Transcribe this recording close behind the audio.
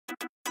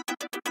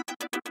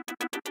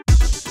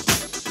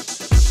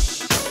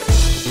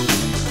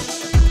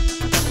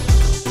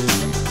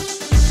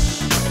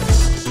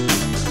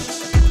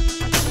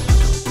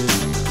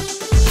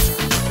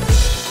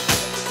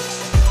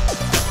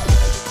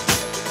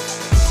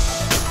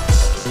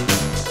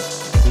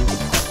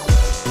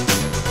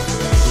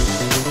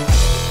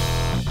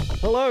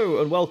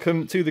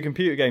welcome to the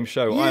Computer Game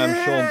Show. I am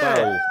Sean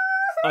Bell.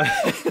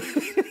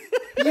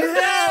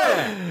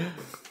 Yeah!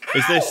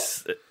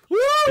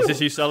 Is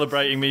this you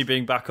celebrating me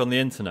being back on the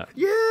internet?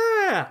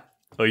 Yeah!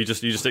 Or are you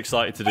just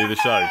excited to do the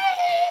show? Oh,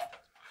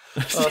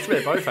 it's a bit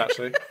of both,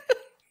 actually.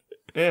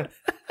 Yeah.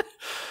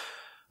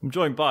 I'm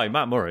joined by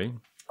Matt Murray.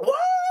 Woo!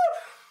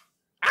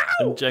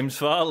 And James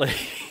Farley.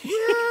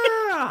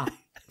 Yeah!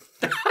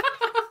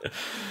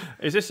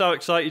 Is this how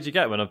excited you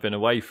get when I've been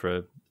away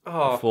for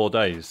 4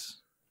 days?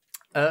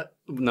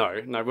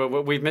 No,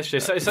 we've missed you.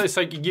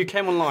 So you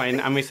came online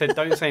and we said,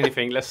 don't say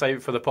anything, let's save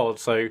it for the pod.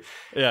 So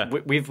yeah,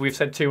 we've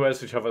said 2 words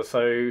to each other.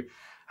 So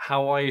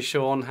how are you,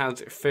 Sean? How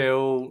does it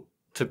feel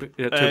to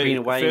have been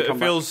away?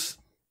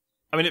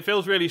 It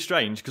feels really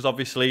strange because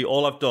obviously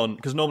all I've done,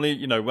 because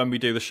normally, when we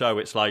do the show,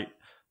 it's like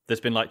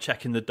there's been like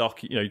checking the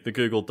doc, the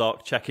Google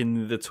Doc,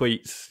 checking the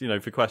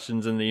tweets, for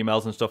questions and the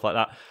emails and stuff like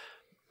that.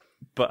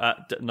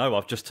 But no,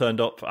 I've just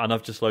turned up and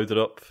I've just loaded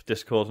up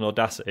Discord and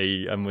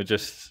Audacity, and we're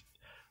just.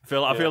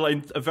 I feel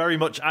like very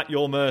much at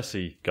your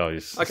mercy,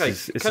 guys. Okay,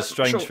 it's a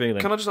strange feeling.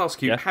 Can I just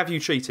ask you, have you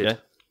cheated? Yeah.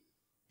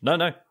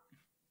 No.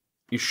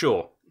 You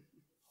sure?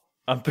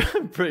 I'm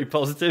pretty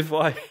positive.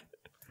 Why?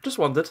 Just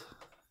wondered.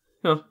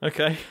 Oh.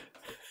 Okay.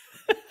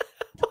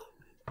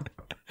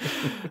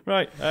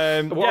 Right.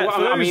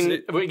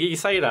 You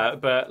say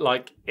that, but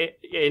like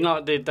in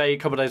like the day, a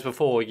couple of days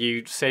before,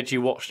 you said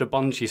you watched a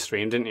Bungie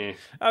stream, didn't you?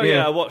 Oh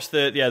yeah, I watched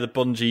the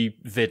Bungie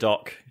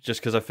vidoc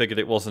just because I figured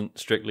it wasn't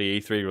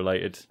strictly E3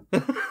 related.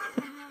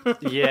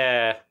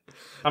 Yeah,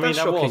 That's that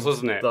shocking,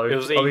 wasn't it? Though. It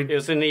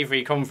was an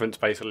E3 conference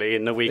basically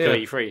in the week of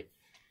E3.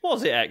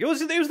 Was it? It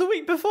was the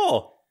week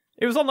before.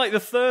 It was on like the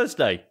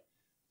Thursday.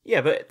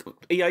 Yeah, but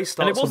EA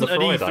starts on the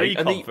Friday,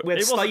 and we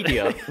had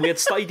Stadia. We had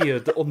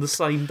Stadia on the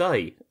same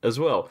day as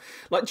well.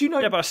 Like, do you know?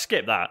 Yeah, but I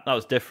skipped that. That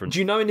was different. Do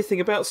you know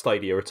anything about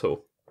Stadia at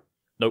all?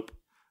 Nope.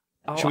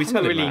 Should we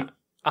tell him that?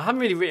 I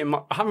haven't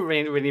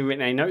really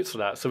written any notes for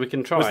that, so we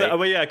can try.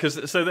 Because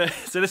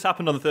this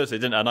happened on the Thursday,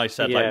 didn't it? And I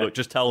said, look,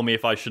 just tell me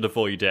if I should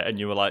avoid it, and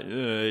you were like,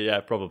 yeah,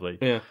 probably.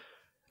 Yeah.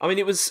 I mean,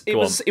 it was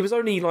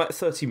only like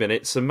 30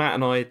 minutes, and Matt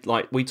and I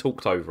we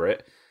talked over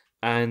it,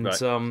 and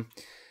right.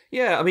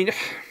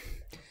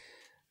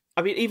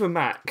 I mean, even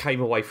Matt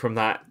came away from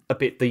that a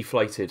bit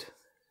deflated.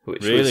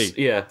 Which really?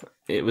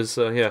 It was,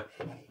 yeah.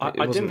 I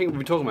didn't think we'd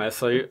be talking about it,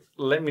 so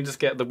let me just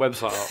get the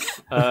website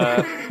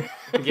up.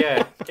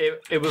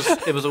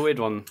 It was a weird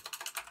one.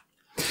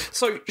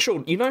 So,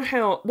 Sean,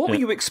 what were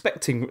you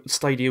expecting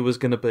Stadia was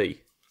going to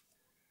be?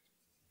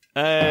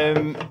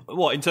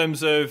 What, in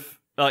terms of,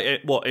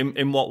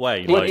 in what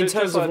way? Well, in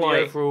terms of the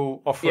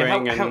overall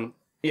offering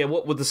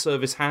what would the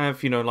service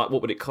have? What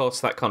would it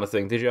cost? That kind of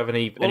thing. Did you have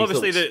any? Well, any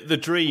obviously, thoughts? the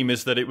dream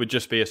is that it would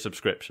just be a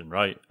subscription,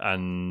 right?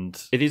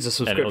 And it is a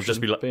subscription. And it'll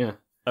just be like,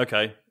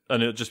 okay,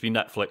 and it'll just be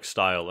Netflix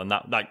style, and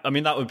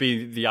that would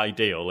be the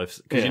ideal,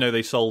 because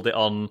they sold it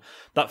on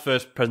that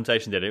first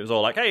presentation. It was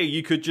all like, hey,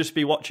 you could just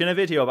be watching a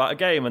video about a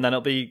game, and then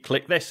it'll be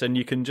click this, and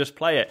you can just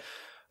play it.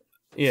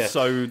 Yeah.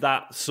 So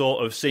that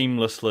sort of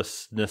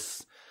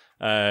seamlessness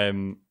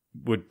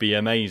would be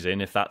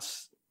amazing if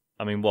that's.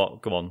 I mean,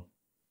 what? Come on.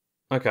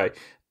 Okay.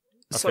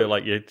 I feel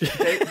like you.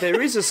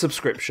 there is a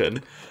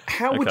subscription.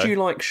 How would you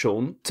like,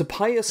 Sean, to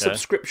pay a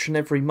subscription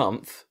every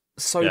month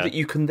so that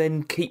you can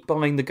then keep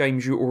buying the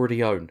games you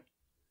already own?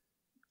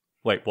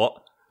 Wait,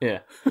 what? Yeah.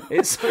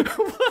 It's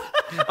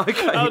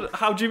okay.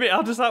 How do you mean?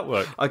 How does that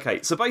work?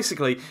 Okay, so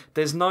basically,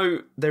 there is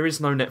no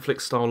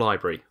Netflix style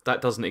library.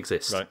 That doesn't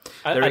exist. Right.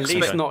 At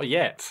least not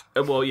yet.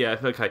 Well, yeah.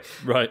 Okay.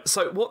 Right.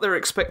 So what they're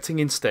expecting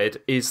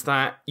instead is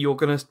that you're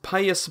going to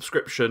pay a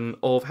subscription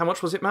of how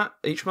much was it, Matt,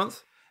 each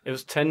month? It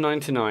was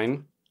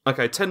 $10.99.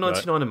 Okay,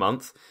 $10.99 a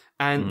month,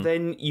 and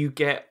then you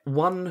get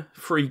one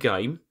free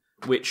game,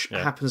 which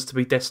happens to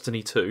be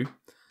Destiny 2.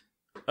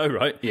 Oh,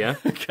 right. Yeah,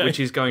 okay. Which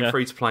is going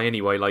free to play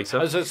anyway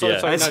later. It's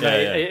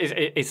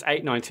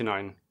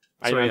 $8.99.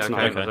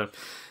 Okay.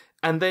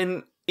 And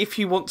then if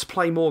you want to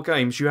play more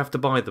games, you have to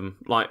buy them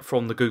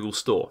from the Google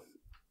Store.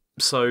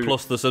 So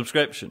plus the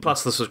subscription.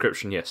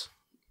 Yes.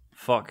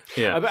 Fuck.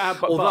 Yeah.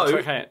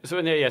 Okay.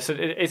 So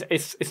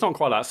it's not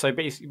quite that. So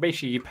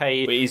basically you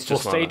pay for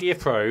Stadia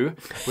Pro,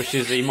 which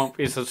is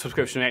a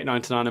subscription of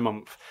 $8.99 a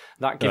month.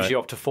 That gives you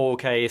up to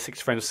 4K,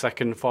 60 frames a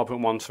second,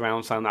 5.1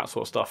 surround sound, that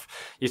sort of stuff.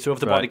 You still have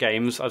to buy the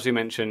games, as we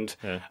mentioned,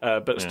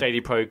 but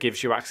Stadia Pro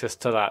gives you access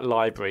to that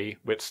library,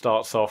 which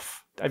starts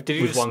off. Did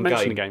you just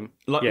mention the game?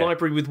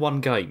 Library with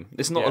one game.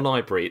 It's not a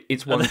library,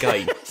 it's one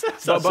game.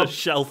 That's a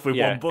shelf with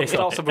one book. It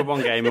starts off with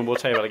one game, and we'll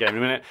tell you about the game in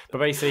a minute. But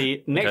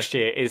basically, next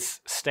year is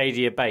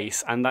Stadia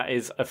Base, and that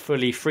is a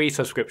fully free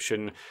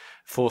subscription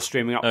for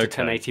streaming up to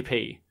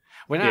 1080p.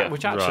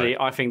 Which actually,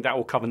 I think that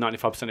will cover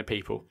 95% of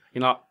people.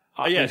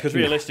 Because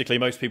realistically,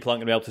 most people aren't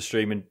going to be able to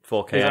stream in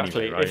 4K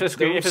exactly. anyway, right? If it's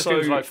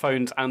screens like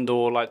phones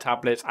and/or like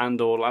tablets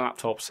and/or like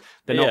laptops,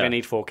 they're not going to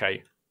need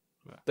 4K.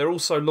 They're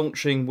also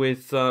launching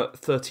with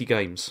 30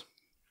 games.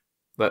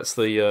 That's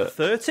the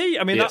 30.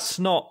 I mean, that's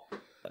not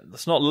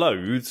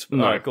loads.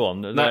 No. All right, go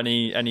on. Are there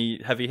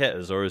any heavy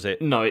hitters, or is it?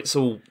 No, it's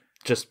all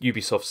just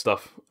Ubisoft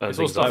stuff. It's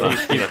all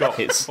stuff you've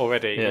got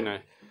already, you know.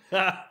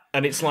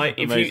 And it's like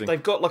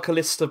they've got like a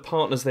list of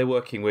partners they're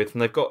working with,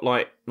 and they've got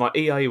like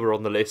EA were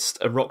on the list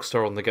and Rockstar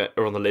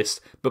are on the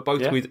list, but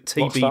both with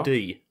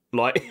TBD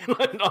like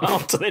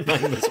after their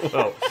name as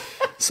well.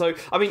 So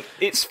I mean,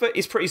 it's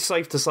pretty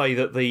safe to say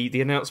that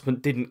the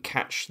announcement didn't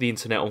catch the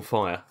internet on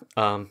fire.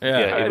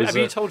 Have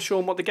you told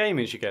Sean what the game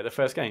is? You get the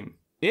first game.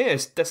 Yeah,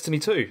 it's Destiny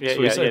 2.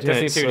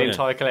 Destiny 2, the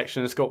entire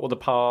collection. It's got all the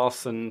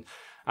pass and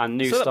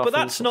new stuff. But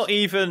that's not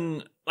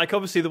even like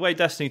obviously the way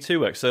Destiny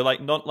 2 works. So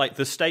like not like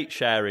the state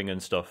sharing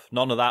and stuff.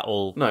 None of that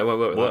will it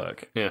won't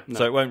work. Yeah,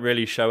 so it won't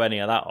really show any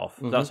of that off.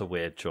 Mm-hmm. That's a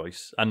weird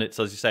choice. And it's,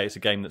 as you say, it's a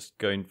game that's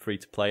going free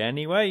to play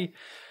anyway.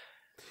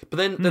 But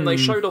then they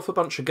showed off a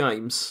bunch of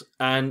games,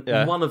 and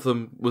one of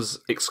them was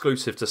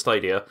exclusive to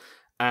Stadia,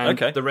 and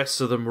the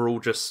rest of them were all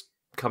just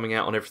coming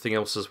out on everything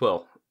else as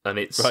well. And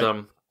it's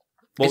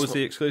what was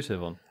the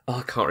exclusive one? Oh,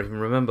 I can't even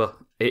remember.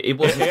 It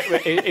wasn't.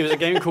 It was a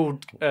game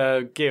called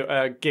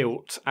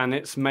Guilt, and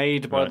it's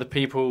made by the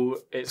people.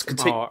 It's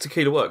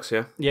Tequila Works,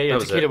 yeah. Yeah,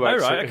 Tequila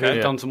Works. Oh, right, who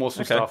have done some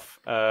awesome stuff.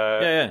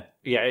 Yeah.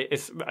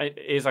 It's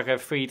like a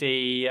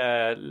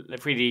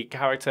 3D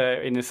character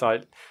in this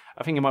like.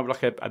 I think it might be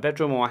like a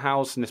bedroom or a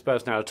house, and this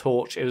person had a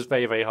torch. It was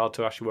very, very hard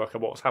to actually work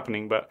out what was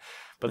happening, but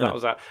that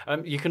was that.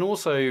 You can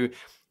also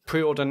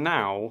pre-order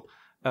now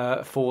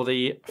for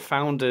the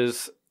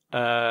Founders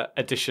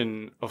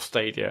Edition of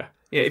Stadia.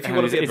 Yeah, if you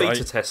want to be a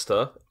beta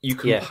tester, you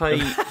can pay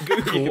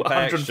Google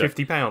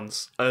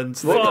 £150 and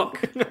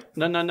fuck.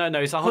 No,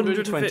 it's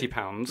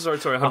 £120. Sorry,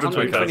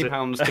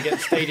 £120 to get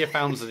Stadia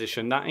Founders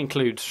Edition. That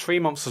includes 3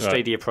 months of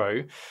Stadia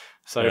Pro.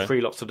 So 3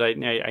 lots of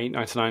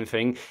 $8.99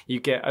 thing. You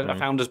get a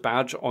founder's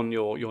badge on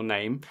your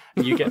name.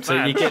 You get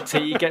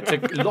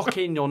to lock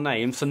in your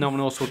name so no one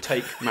else will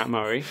take Matt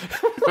Murray.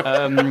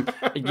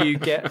 You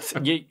get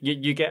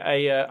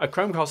a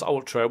Chromecast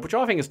Ultra, which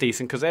I think is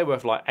decent because they're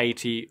worth like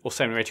 80 or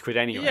 70 or 80 quid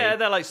anyway. Yeah,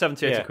 they're like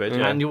 70, 80 quid.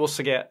 Yeah. And you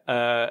also get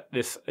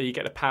this. You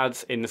get the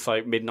pads in this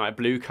like midnight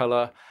blue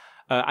color.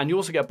 And you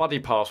also get a buddy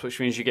pass, which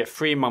means you get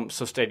 3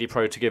 months of Stadia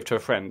Pro to give to a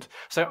friend.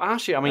 So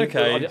actually, I mean,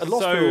 a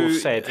lot of people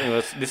said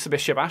this is a bit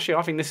shit. But actually,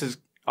 I think this is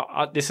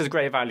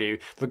great value,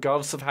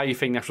 regardless of how you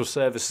think the actual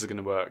service is going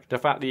to work. The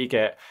fact that you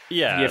get 3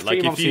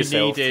 months for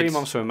yourself, 3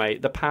 months for a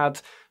mate, the pad,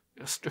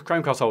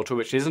 Chromecast Ultra,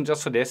 which isn't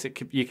just for this.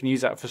 You can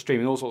use that for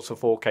streaming all sorts of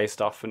 4K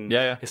stuff, and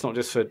it's not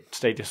just for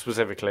Stadia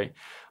specifically.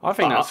 I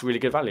think that's really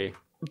good value.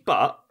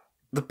 But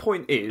the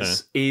point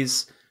is.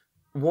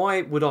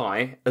 Why would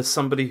I, as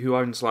somebody who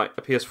owns like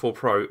a PS4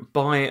 Pro,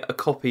 buy a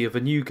copy of a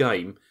new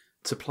game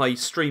to play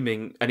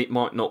streaming and it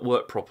might not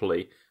work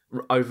properly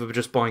over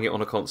just buying it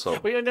on a console?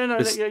 Well, but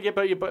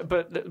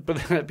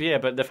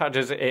the fact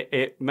is,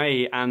 it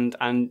may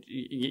and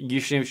you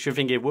should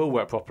think it will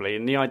work properly.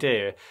 And the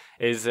idea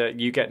is that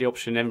you get the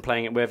option of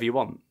playing it wherever you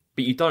want.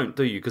 But you don't,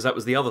 do you? Because that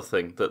was the other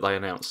thing that they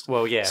announced.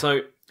 Well, yeah.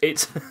 So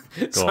it's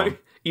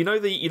you know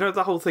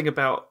the whole thing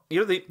about the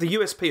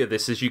USP of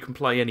this is you can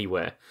play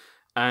anywhere.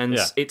 And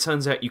it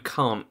turns out you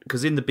can't,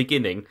 because in the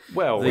beginning...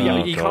 Well,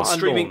 you can't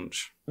streaming.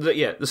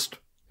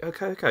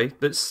 Okay.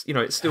 That's,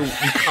 it's still...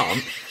 You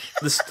can't.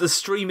 The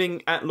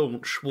streaming at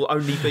launch will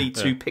only be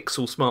to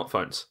Pixel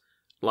smartphones.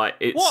 Like,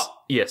 it's... What?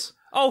 Yes.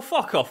 Oh,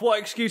 fuck off. What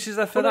excuse is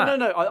there for that?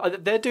 No.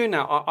 They're doing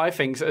that, I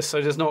think,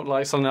 so there's not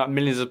like something like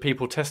millions of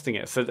people testing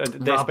it. So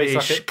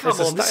rubbish. Come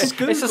on, this is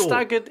Google.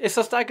 It's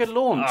a staggered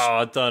launch. Oh,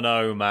 I don't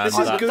know, man. This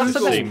is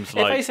Google. Seems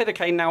if they said,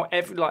 okay, now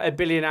like a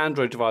billion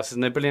Android devices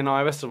and a billion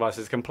iOS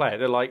devices can play it,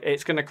 they're like,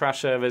 it's going to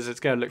crash servers, it's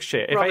going to look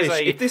shit.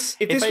 If this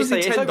was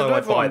Nintendo,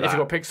 I'd buy that. If you've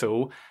got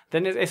Pixel,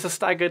 then it's a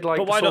staggered like.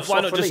 But why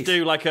not just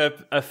do like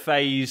a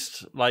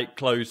phased like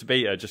closed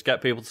beta? Just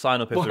get people to sign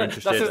up if they're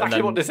interested. That's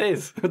exactly what this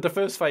is. The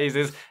first phase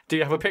is: do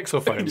you have a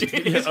Pixel phone?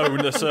 You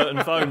own a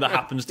certain phone that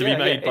happens to be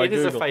made by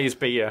Google. It is a phased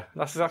beta.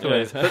 That's exactly what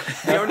it is. But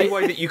the only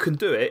way that you can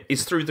do it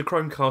is through the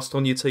Chromecast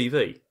on your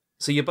TV.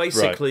 So you're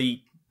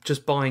basically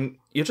just buying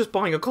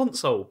a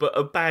console, but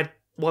a bad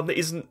one that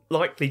isn't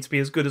likely to be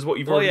as good as what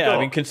you've already got. I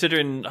mean,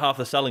 considering half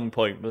the selling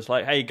point was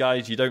like, hey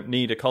guys, you don't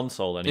need a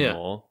console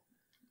anymore.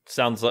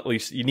 Sounds like at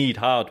least you need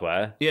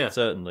hardware. Yeah,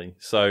 certainly.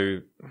 So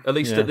at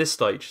least at this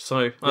stage.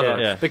 So I don't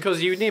know.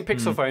 Because you need a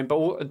Pixel phone,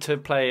 but to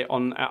play it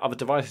on other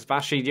devices. But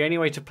actually, the only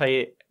way to play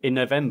it in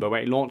November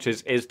when it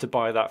launches is to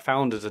buy that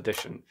Founders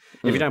Edition.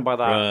 If you don't buy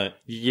that,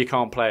 you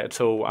can't play it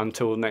at all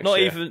until next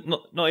year.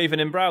 Not even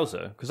in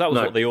browser, because that was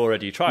what they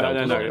already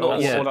tried. No.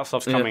 All that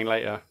stuff's coming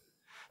later.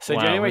 So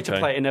the only way to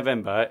play it in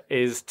November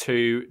is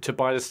to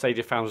buy the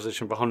Stadia Founders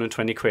Edition for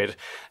 120 quid.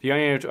 The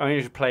only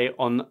way to play it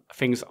on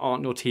things that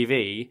aren't your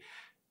TV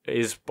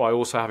is by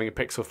also having a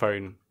Pixel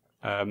phone.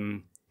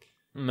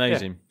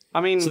 Amazing.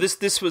 I mean, so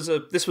this was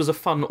a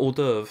fun hors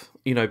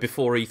d'oeuvre,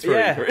 before E3.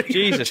 Yeah,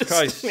 Jesus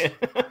Christ.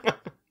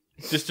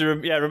 Just to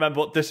remember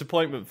what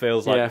disappointment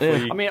feels like.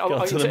 Yeah. I mean,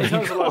 in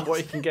terms of like what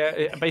you can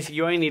get, basically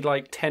you only need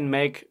like 10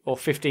 meg or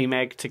 15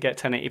 meg to get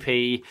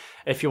 1080p.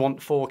 If you want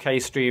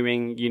 4K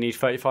streaming, you need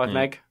 35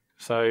 meg.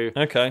 So,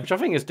 which I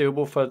think is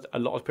doable for a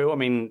lot of people. I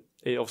mean,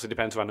 it obviously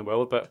depends around the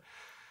world, but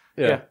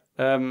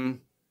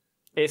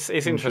It's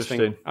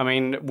interesting. I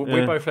mean,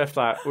 we both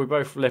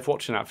left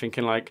watching that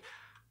thinking like,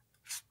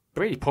 it's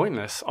really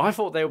pointless. I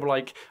thought they were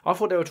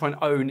trying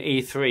to own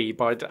E3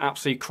 by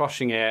absolutely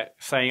crushing it,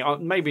 saying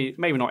maybe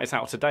not it's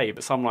out today,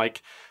 but some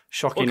like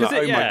shocking my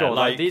god,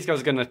 like these guys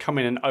are going to come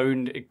in and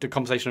own the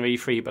conversation of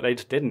E3, but they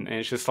just didn't. And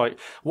it's just like,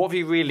 what have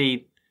you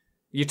really?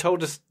 You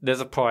told us there's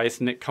a price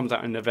and it comes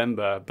out in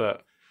November,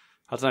 but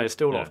I don't know. There's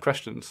still a lot of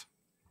questions.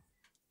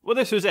 Well,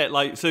 this was it.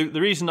 Like, so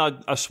the reason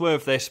I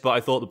swerved this, but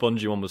I thought the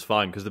Bungie one was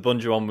fine because the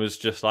Bungie one was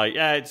just like,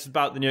 yeah, it's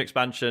about the new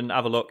expansion.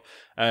 Have a look.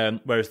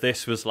 Whereas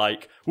this was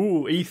like,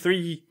 ooh,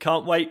 E3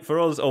 can't wait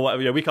for us, or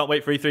whatever. We can't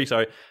wait for E3.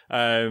 Sorry.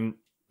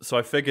 So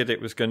I figured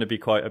it was going to be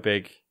quite a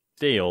big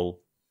deal,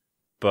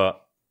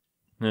 but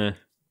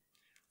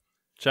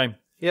shame.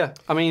 Yeah,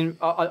 I mean,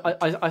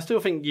 I still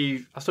think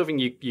you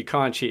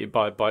kind of cheated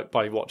by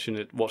watching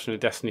a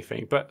Destiny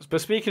thing.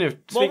 But speaking of,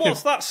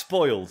 what's that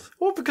spoiled?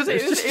 Well, because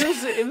it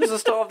was the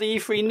start of the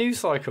E3 news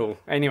cycle.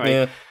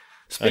 Anyway,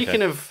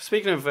 speaking of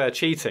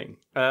cheating,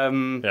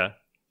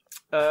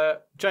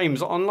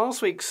 James, on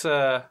last week's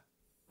show,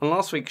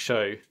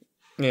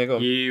 go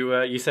on.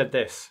 You said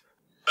this.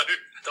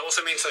 That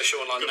also means, so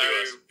Sean, like, no,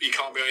 you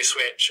can't be on your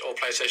Switch or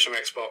PlayStation or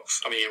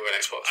Xbox. I mean, you're on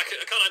Xbox.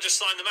 Can't I just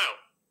sign them out?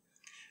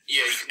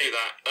 Yeah, you can do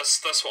that.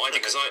 That's what I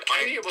did because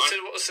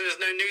so there's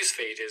no news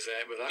feed, is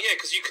there, with that? Yeah,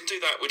 because you can do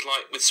that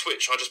with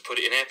Switch. I just put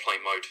it in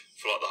airplane mode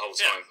for like the whole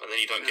time, and then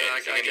you don't get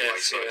anything anyway.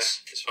 So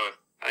it's fine.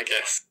 I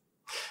guess.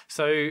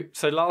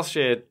 So last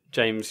year,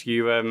 James,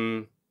 you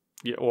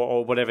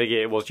or whatever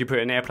year it was, you put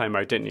it in airplane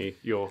mode, didn't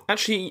you?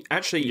 Actually,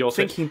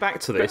 thinking back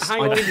to this,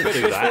 hang on,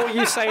 before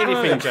you say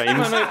anything,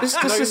 James. No,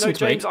 listen to me.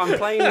 James, I'm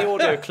playing the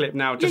audio clip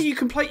now. Yeah, you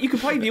can play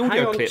the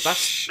audio clip.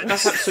 That's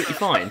absolutely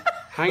fine.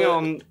 Hang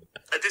on.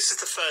 This is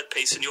the third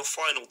piece and your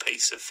final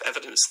piece of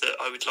evidence that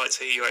I would like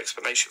to hear your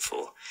explanation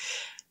for.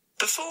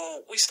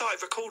 Before we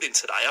started recording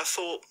today, I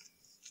thought,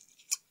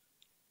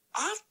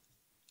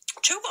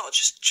 do you know what? I'll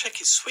just check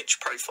his Switch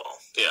profile.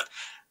 Yeah.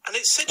 And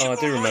it said you were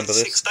online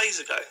 6 days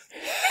ago.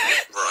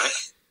 Right.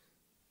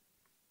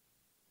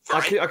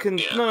 I can.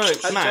 Yeah. No,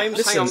 Matt.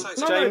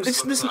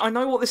 James, listen. I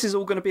know what this is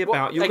all going to be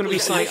about. You're going to be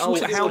saying, "Oh,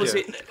 how is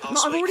it?"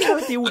 No, I've already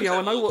heard the audio.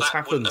 I know what's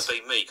happened. That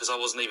wouldn't have been me because I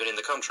wasn't even in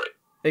the country.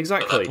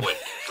 Exactly. At that point.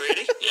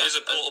 Really? Yeah. It was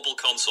a portable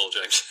console,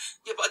 James.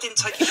 Yeah, but I didn't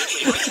take it with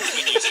me. Rachel's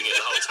been using it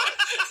the whole time.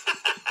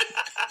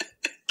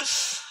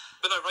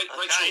 But no,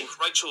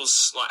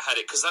 Rachel's like had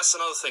it because that's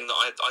another thing that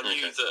I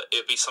knew that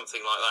it'd be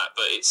something like that.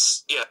 But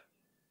it's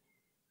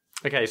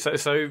Okay, so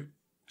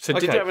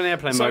did you have an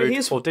airplane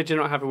mode, or did you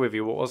not have it with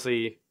you? What was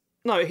the?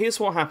 No, here's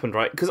what happened,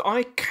 right? Because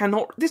I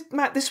cannot.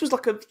 Matt, this was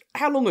like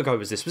how long ago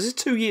was this? Was this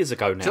 2 years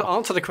ago now? To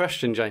answer the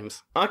question,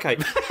 James. Okay,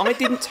 I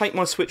didn't take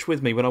my Switch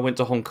with me when I went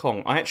to Hong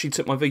Kong. I actually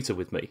took my Vita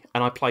with me,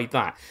 and I played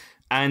that.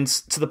 And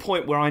to the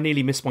point where I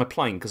nearly missed my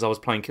plane because I was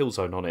playing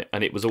Killzone on it,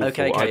 and it was awful.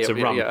 Okay, I had to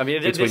run I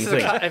mean, between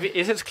things.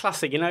 It's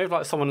classic,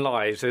 like someone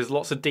lies. There's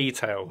lots of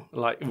detail.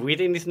 Like we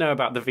didn't need to know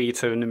about the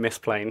Vita and the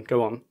missed plane.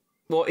 Go on.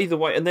 Well, either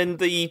way, and then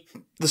the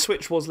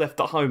Switch was left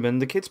at home, and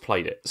the kids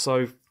played it.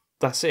 So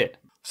that's it.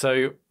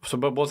 So,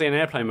 but was it in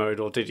airplane mode,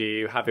 or did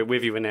you have it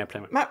with you in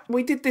airplane mode? Matt,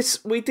 we did this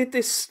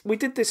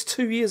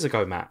 2 years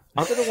ago, Matt.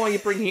 I don't know why you're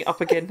bringing it up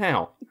again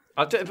now.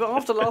 But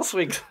after last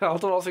week's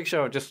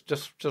show, it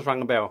just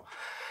rang a bell.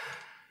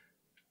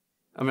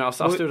 I mean, I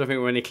still don't think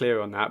we're any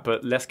clearer on that,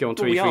 but let's go on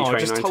to E3 2019. I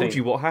just told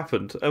you what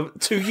happened.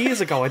 2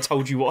 years ago, I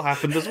told you what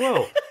happened as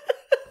well.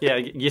 Yeah,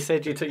 you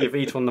said you took your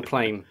Vita on the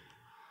plane.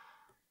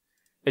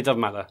 It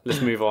doesn't matter.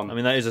 Let's move on. I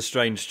mean, that is a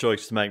strange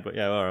choice to make, but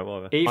yeah, all right,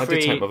 whatever. E3... I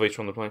did take my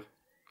Vita on the plane.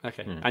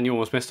 Okay, and you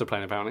almost missed the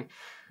plane, apparently.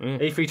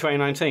 E3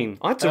 2019.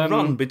 I had to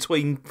run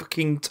between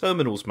fucking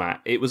terminals,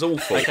 Matt. It was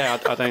awful. Okay, I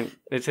don't...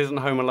 It isn't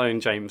Home Alone,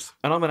 James.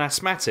 And I'm an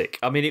asthmatic.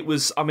 I mean,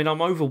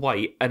 I'm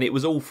overweight, and it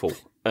was awful.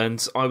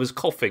 And I was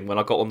coughing when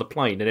I got on the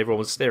plane, and everyone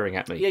was staring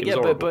at me.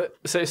 But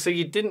so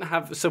you didn't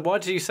have... So why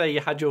did you say you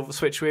had your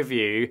Switch with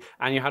you,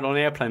 and you had on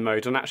airplane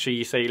mode, and actually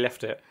you say you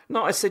left it?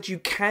 No, I said you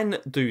can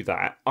do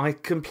that. I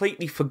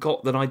completely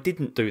forgot that I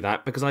didn't do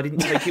that because I didn't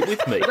take it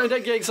with me. Don't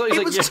get excited.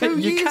 It was 2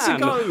 years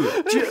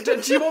ago.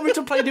 Do you want me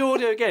to play the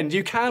audio again?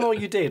 You can or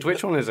you did?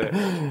 Which one is it?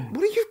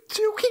 What are you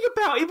talking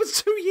about? It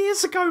was 2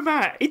 years ago,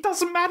 Matt. It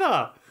doesn't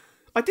matter.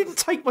 I didn't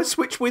take my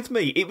Switch with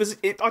me.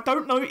 I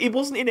don't know. It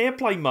wasn't in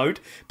airplane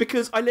mode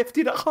because I left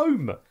it at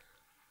home.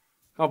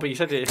 Oh, but you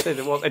said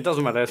it was. It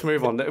doesn't matter. Let's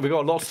move on. We've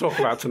got a lot to talk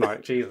about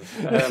tonight. Jesus.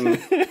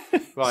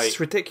 Right. It's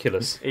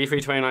ridiculous. E3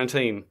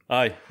 2019.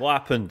 Aye. What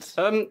happened?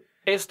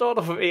 It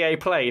started off with EA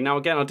Play. Now,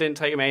 again, I didn't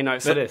take any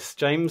notes for this.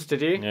 James,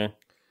 did you?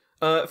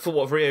 Yeah. For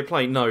what, for EA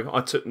Play? No,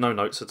 I took no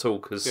notes at all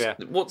because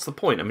what's the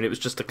point? I mean, it was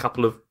just a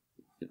couple of...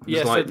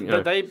 Yeah, so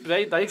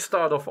they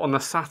started off on a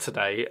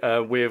Saturday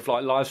with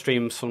like live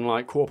streams from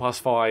like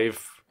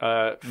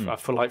 5:15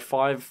 for like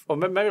 5 or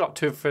maybe like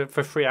 2 for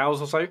 3 hours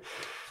or so.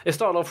 It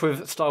started off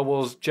with Star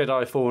Wars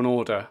Jedi Fallen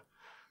Order,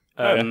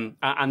 and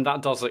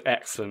that does look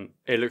excellent.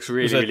 It looks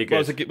really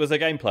good. Was there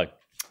gameplay?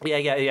 Yeah.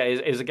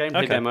 It was a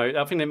gameplay demo.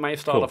 I think they may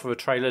start off with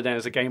a trailer, then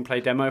as a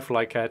gameplay demo for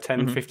like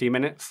 10, 15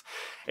 minutes.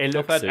 It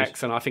looks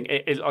excellent. I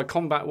think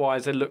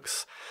combat-wise, it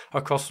looks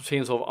across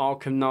between sort of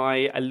Arkham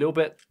Knight, a little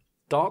bit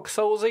Dark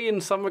Soulsy in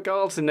some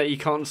regards, in that you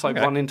can't just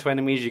run into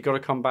enemies. You've got to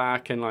come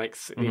back and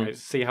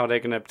see how they're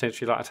going to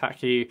potentially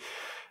attack you.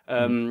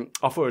 I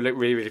thought it looked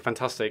really, really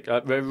fantastic.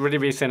 Really,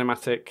 really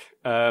cinematic.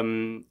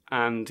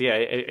 And yeah,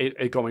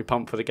 it got me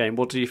pumped for the game.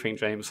 What do you think,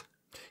 James?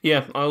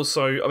 Yeah,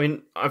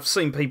 I've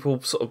seen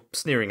people sort of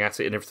sneering at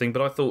it and everything,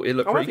 but I thought it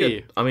looked pretty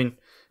good. I mean,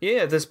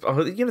 yeah, there's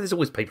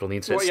always people on the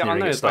internet sneering I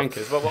know at it's stuff.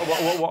 bankers.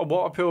 What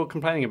are people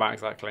complaining about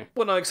exactly?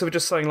 Well, no, because they were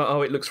just saying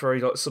it looks very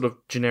sort of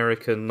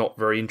generic and not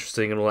very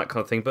interesting and all that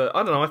kind of thing. But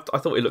I don't know. I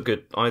thought it looked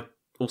good. I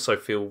also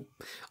feel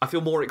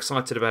more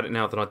excited about it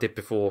now than I did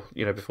before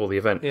the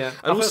event. Yeah,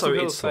 and also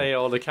people say,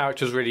 the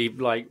character's really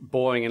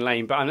boring and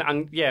lame, but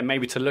and yeah,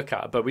 maybe to look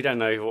at, but we don't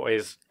know what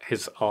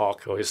his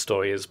arc or his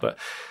story is, but.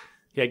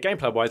 Yeah,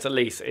 gameplay-wise, at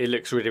least, it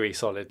looks really, really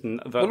solid.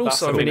 And that's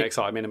the thing that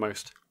excites me the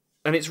most.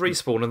 And it's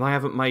Respawn, and they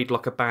haven't made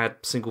a bad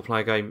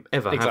single-player game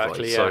ever, have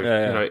they? Yeah.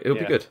 So, it'll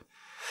be good.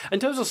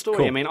 In terms of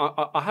story, I mean,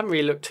 I haven't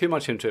really looked too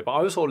much into it, but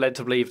I was sort of led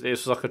to believe that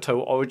this was a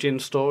total origin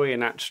story,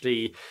 and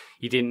actually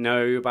you didn't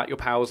know about your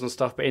powers and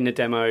stuff, but in the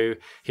demo,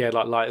 he had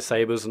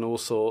lightsabers and all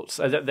sorts.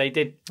 They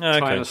did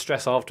try and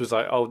stress afterwards,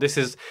 this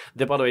is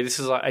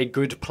a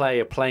good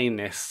player playing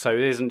this, so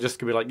it isn't just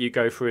going to be you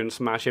go through and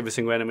smash every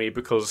single enemy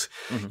because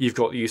you've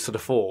got used to the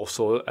Force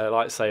or a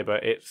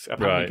lightsaber. It's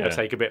apparently going to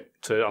take a bit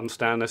to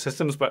understand the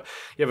systems, but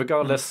yeah,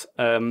 regardless...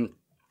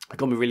 It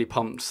got me really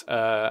pumped,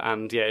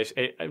 and yeah,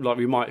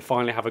 we might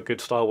finally have a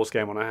good Star Wars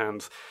game on our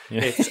hands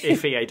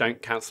if EA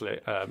don't cancel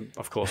it,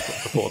 of course.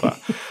 Before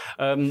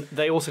that,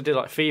 they also did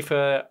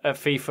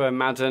FIFA,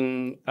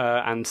 Madden,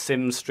 and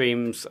Sim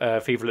streams.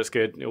 FIFA looks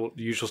good, all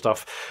the usual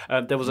stuff.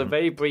 There was a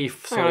very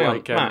brief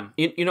Matt,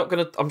 you're not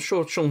going to. I'm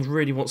sure Sean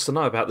really wants to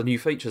know about the new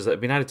features that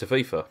have been added to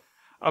FIFA.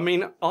 I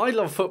mean, I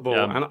love football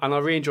and I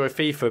really enjoy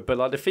FIFA,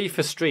 but the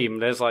FIFA stream,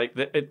 there's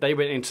they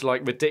went into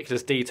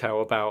ridiculous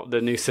detail about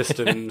the new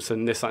systems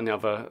and this, that, and the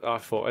other. I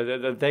thought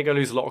they're going to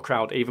lose a lot of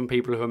crowd, even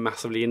people who are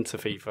massively into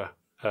FIFA.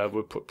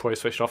 Would probably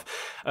switch off.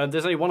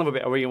 There's only one other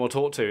bit I really want to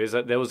talk to, is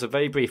that there was a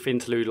very brief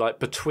interlude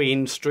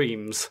between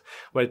streams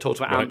where they talked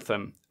about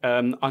Anthem.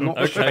 I'm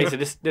not sure.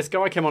 Basically, this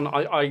guy came on.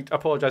 I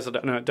apologise. I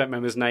don't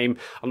remember his name.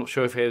 I'm not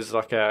sure if he's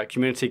a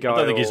community guy. I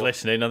don't think he's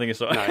listening. I think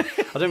it's no. I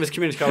don't know if he's a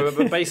community guy,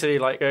 but basically,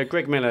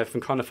 Greg Miller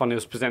from Kind of Funny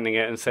was presenting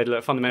it and said,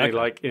 look, fundamentally,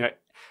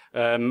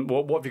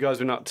 what have you guys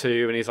been up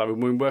to? And he's we've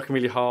been working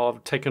really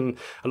hard, taken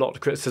a lot of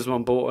criticism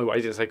on board. Well,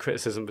 he didn't say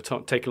criticism,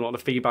 but taking a lot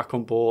of feedback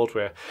on board.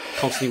 We're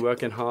constantly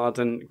working hard.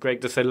 And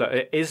Greg just said, look,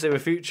 is there a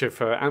future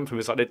for Anthem?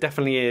 It's there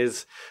definitely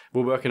is.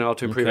 We're working hard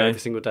to improve every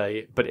single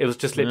day. But it was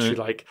just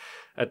literally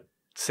a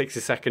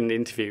 60-second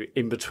interview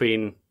in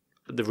between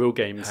the real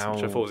games,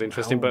 which I thought was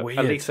interesting. But weird.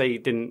 At least they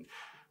didn't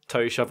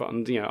totally shove it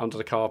under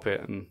the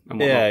carpet and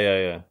whatnot.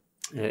 Yeah.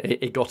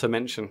 It got a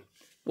mention.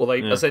 Well, they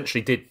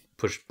essentially did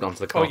push onto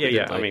the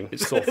carpet. I mean,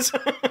 sort of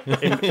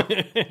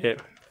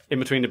in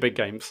between the big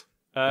games.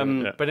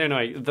 But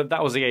anyway,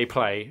 that was EA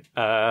Play.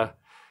 Then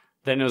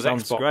it was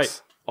Xbox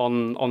great.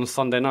 on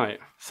Sunday night.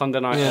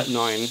 At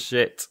 9.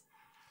 Shit.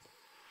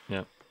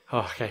 Yeah.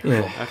 Oh, okay.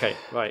 Yeah. Okay.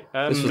 Right.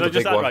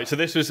 Right. So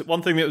this was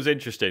one thing that was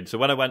interesting. So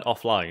when I went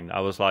offline,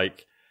 I was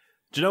like,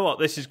 "Do you know what?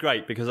 This is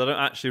great because I don't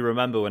actually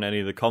remember when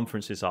any of the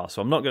conferences are.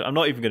 So I'm not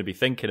even going to be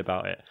thinking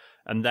about it."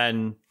 And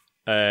then.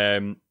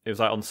 It was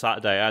on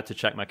Saturday. I had to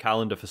check my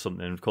calendar for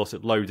something, and of course,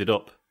 it loaded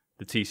up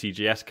the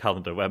TCGS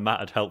calendar where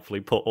Matt had helpfully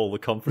put all the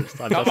conference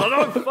times. I was like,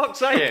 "Oh, for fuck's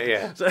sake!"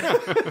 Yeah.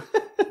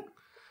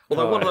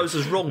 Although one of those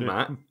was wrong,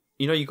 Matt.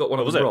 You got one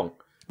of them wrong.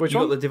 Which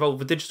one? You got the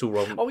Devolver Digital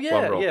wrong. Oh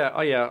yeah, wrong. yeah.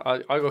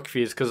 I got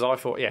confused because I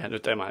thought,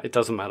 it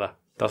doesn't matter.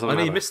 I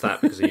know you missed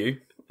that because of you.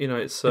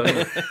 It's. So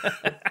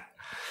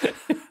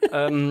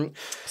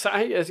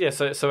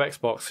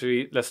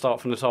Xbox. Let's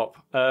start from the top.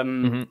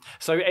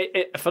 So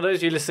for those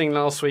of you listening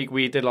last week,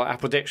 we did our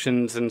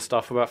predictions and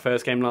stuff about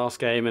first game, last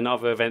game, and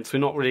other events. We're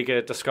not really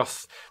going to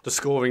discuss the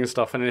scoring and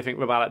stuff and anything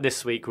about it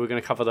this week. We're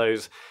going to cover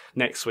those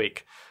next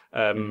week.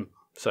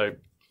 So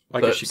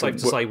I guess you safe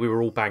to say we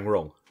were all bang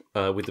wrong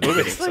with the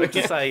beginning. Safe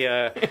to say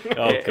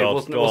it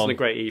wasn't a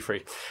great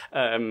E3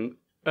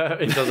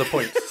 in terms of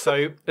points.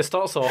 So it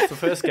starts off the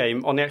first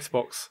game on the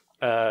Xbox.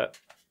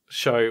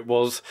 Show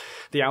was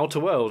The Outer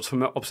Worlds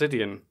from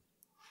Obsidian.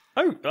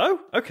 Oh,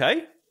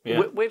 okay.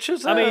 Yeah. Which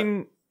is,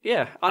 I'm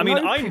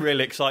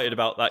really excited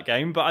about that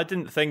game, but I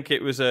didn't think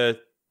it was a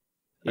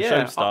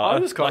show starter. I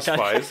was quite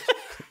surprised.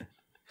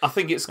 I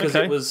think it's because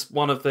it was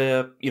one of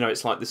their,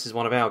 it's this is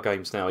one of our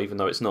games now, even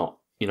though it's not.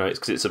 It's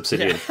because it's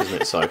Obsidian,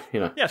 isn't it? So,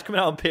 Yeah, it's coming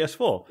out on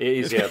PS4. It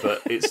is,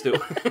 but it's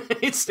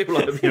still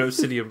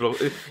Obsidian.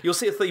 You'll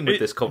see a theme with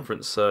this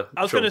conference. I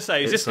was going to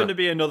say, is this going to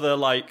be another,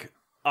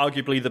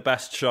 arguably the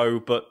best show,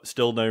 but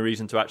still no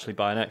reason to actually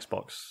buy an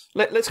Xbox?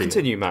 Let's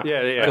continue, Matt.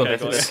 Yeah.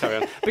 Let's carry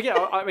on. But yeah,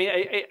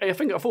 I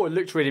thought it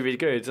looked really, really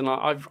good, and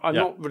I'm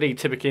not really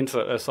typically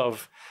into a sort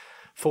of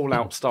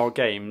Fallout style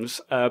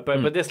games,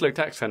 but this looked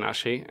excellent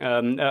actually.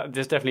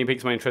 This definitely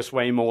piques my interest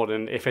way more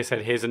than if they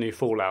said here's a new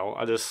Fallout.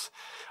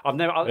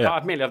 Admittedly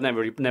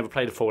I've never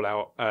played a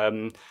Fallout,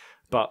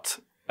 but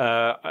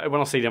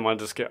when I see them I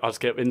just get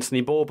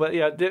instantly bored. But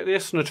yeah,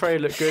 this from the trailer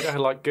looked good. It had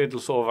like good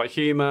sort of like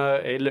humour.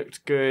 It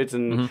looked good,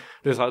 and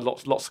there's like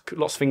lots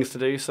of things to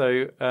do. So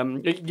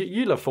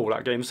you love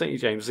Fallout games, don't you,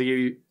 James? Are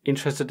you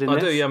interested in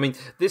this? I do. Yeah, I mean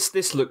this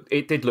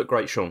it did look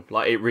great, Sean.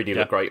 Like it really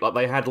looked great. Like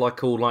they had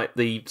like all like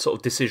the sort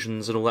of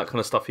decisions and all that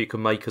kind of stuff you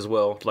can make as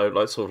well.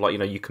 Like sort of like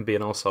you can be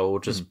an arsehole or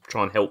just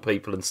try and help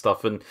people and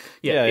stuff. And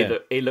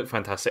it looked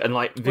fantastic. And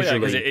like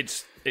visually,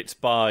 it's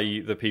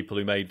by the people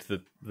who made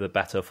the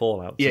better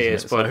Fallout.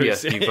 It's by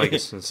New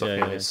Vegas and stuff.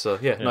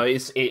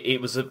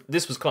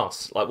 This was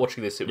class. Like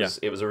watching this, it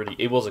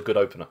was a good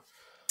opener.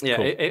 Yeah,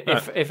 cool.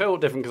 It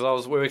felt different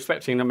because we were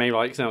expecting maybe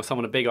like some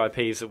of the big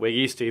IPs that we're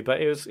used to,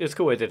 but it was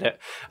cool. I did it.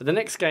 The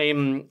next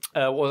game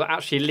was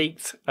actually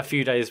leaked a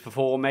few days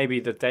before, maybe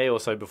the day or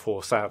so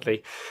before,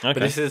 sadly. Okay. But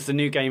this is the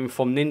new game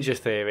from Ninja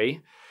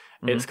Theory.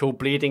 It's called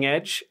Bleeding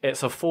Edge.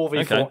 It's a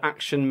 4v4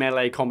 action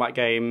melee combat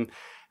game.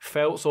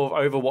 Felt sort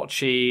of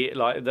Overwatchy,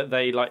 like that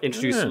they like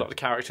introduced a lot of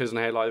characters and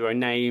they had like their own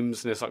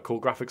names and there's like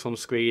cool graphics on the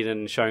screen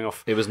and showing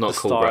off. It was not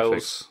cool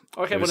graphics.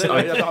 Okay,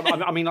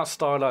 well, I mean like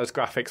stylized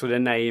graphics with a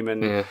name,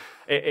 and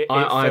it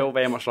felt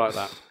very much like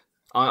that.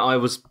 I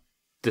was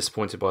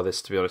disappointed by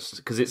this, to be honest,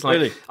 because it's like,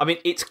 really? I mean,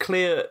 it's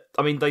clear.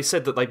 I mean, they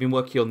said that they've been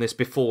working on this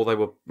before they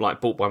were like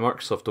bought by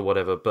Microsoft or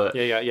whatever. But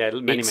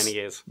many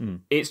years.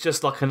 It's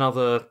just like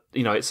another,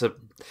 it's a,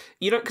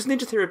 because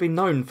Ninja Theory have been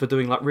known for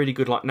doing like really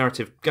good like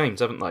narrative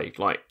games, haven't they?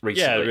 Like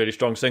recently, yeah, really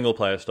strong single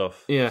player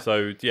stuff. Yeah,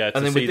 so to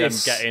and then see them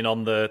getting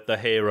on the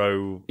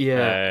hero,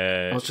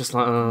 I was just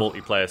like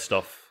multiplayer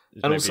stuff,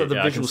 and also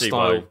the visual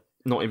style.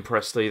 Not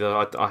impressed either.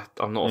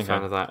 I'm not a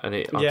fan of that. And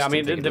I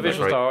mean, the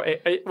visual style.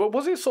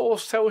 Was it sort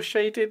of cell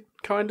shaded,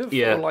 kind of?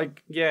 Yeah. Or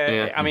like,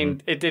 I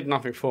mean, it did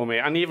nothing for me.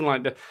 And even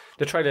like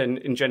the trailer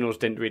in general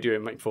didn't really do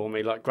anything for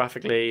me, like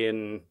graphically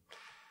and.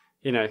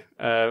 I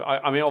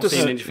mean,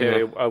 obviously Ninja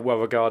Theory are well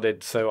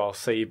regarded, so I'll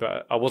see.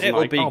 But I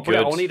wasn't good.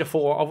 I need a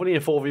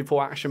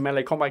 4v4 action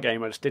melee combat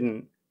game. I just did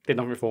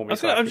nothing for me.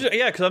 Because I'm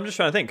just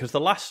trying to think. Because the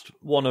last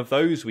one of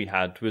those we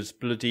had was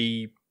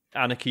bloody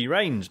Anarchy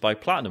Reigns by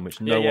Platinum,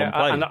 which no one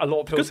played. And a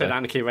lot of people said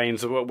Anarchy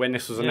Reigns when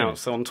this was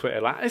announced on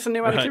Twitter. Like, it's a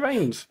new Anarchy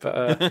Reigns,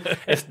 but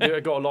it's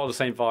got a lot of the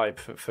same vibe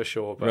for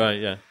sure. But, right,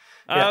 yeah.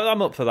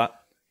 I'm up for that.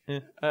 Yeah.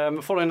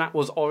 Following that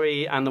was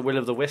Ori and the Will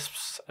of the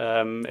Wisps.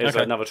 Is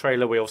another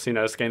trailer. We obviously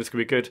know this game's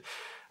going to be good.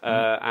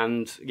 But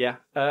I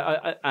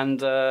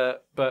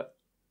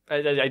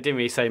didn't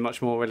really say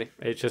much more, really.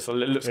 It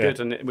looks good,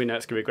 and we know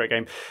it's going to be a great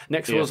game.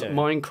 Next was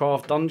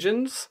Minecraft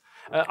Dungeons.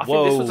 I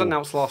think this was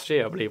announced last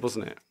year, I believe,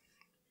 wasn't it?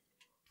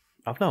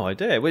 I've no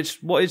idea.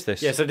 What is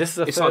this? Yeah, so this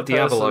is it's like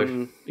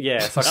Diablo.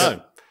 Yeah, it's like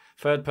a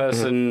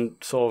third-person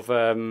sort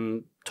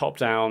of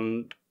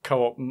top-down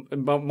co-op,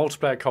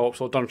 multiplayer co-op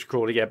sort of dungeon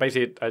crawler. Yeah,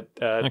 basically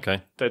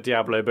the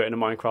Diablo, but in a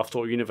Minecraft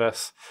sort of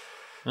universe.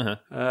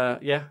 I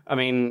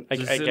mean,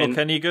 does it look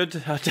any good?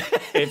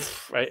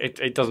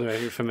 it doesn't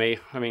really for me.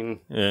 I mean,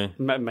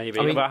 maybe.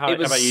 I mean, how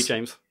about you,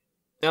 James?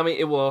 I mean,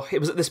 it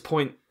was at this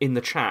point in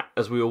the chat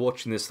as we were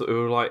watching this that we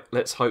were like,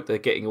 let's hope they're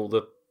getting all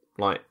the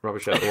like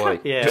rubbish out of the way.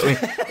 Yeah. Do you know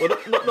what I mean?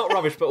 Well, not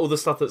rubbish, but all the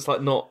stuff that's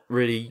like not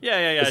really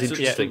as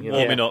interesting.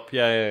 Warming up.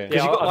 Yeah.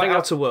 Because you've got like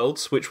Outer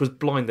Worlds, which was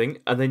blinding,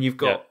 and then you've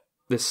got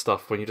this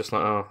stuff when you're just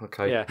like, oh,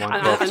 okay. Yeah.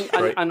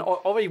 And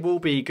Ori will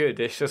be good.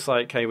 It's just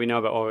like, okay, we know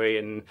about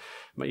Ori,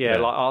 like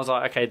I was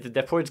like, okay,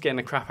 they're probably just getting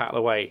the crap out of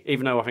the way,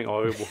 even though I think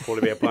Ori will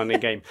probably be a blinding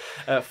game.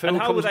 And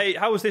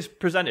how was this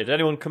presented? Did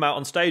anyone come out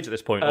on stage at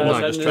this point? Or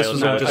no, this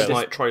was all just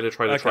like trailer.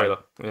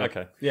 Yeah.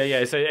 Okay.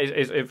 Yeah. So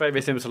it's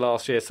very similar to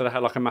last year. So they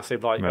had like a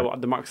massive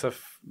the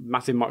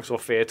massive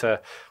Microsoft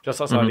theatre just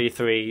outside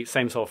E3,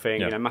 same sort of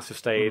thing. Massive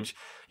stage.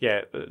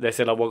 Yeah, they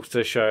said, welcome to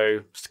the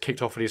show,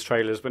 kicked off with these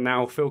trailers, but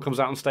now Phil comes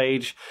out on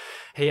stage.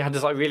 He had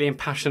this like really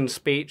impassioned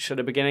speech at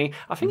the beginning.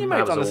 I think he may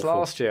have done this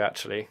last year,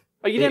 actually.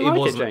 Oh, you didn't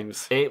like it,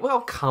 James?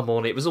 Well, come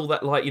on. It was all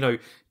that, like,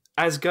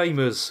 as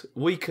gamers,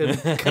 we can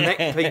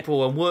connect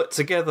people and work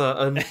together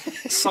and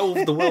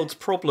solve the world's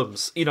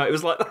problems. It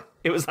was like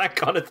it was that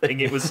kind of thing.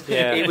 It was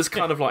it was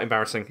kind of like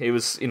embarrassing. It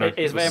was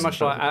it's very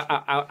much like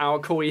our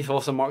core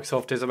ethos of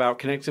Microsoft is about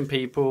connecting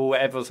people.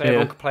 Everyone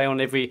can play on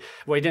every.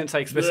 Well, he didn't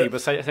say explicitly,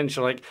 but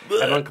essentially like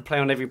everyone can play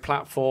on every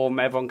platform.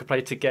 Everyone can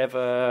play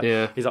together.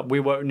 Yeah, he's like we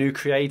work with new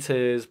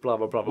creators. Blah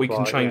blah blah. We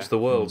can change the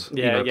world.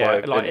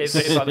 Yeah, like it's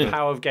like the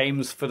power of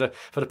games for the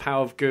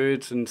power of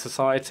good and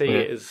society.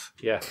 It is.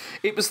 Yeah,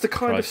 it was the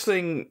kind of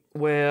thing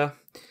where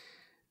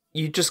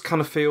you just kind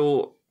of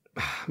feel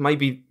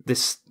maybe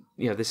this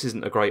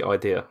isn't a great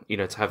idea,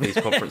 to have these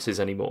conferences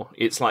anymore.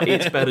 It's like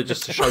it's better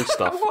just to show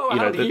stuff.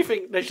 How do you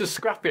think they should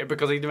scrap it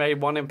because he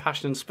made one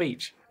impassioned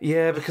speech?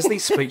 Yeah, because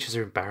these speeches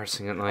are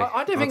embarrassing, aren't they?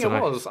 I don't think it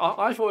was.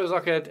 I thought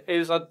it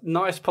was a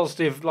nice,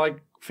 positive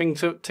thing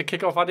to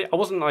kick off. I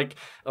wasn't like,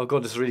 oh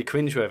god, this is really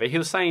cringeworthy. He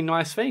was saying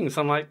nice things.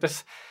 I'm like,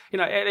 this,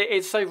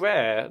 it's so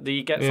rare that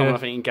you get someone, I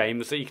think, in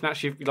games that you can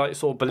actually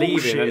sort of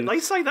believe in. And they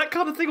say that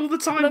kind of thing all the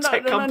time.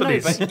 Tech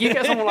companies. But you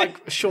get someone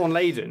like Sean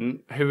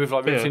Layden, who we've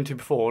ripped into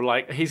before.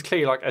 He's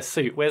clearly a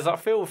suit. Whereas that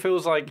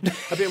feels like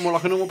a bit more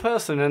like a normal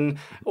person. And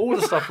all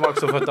the stuff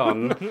Microsoft have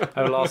done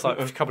over the last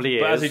couple of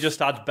years. But has he just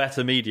had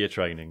better media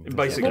training?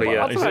 Basically,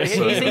 I don't know.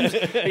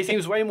 He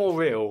seems way more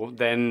real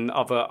than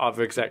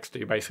other execs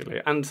do, basically.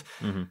 And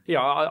I don't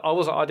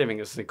think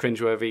it's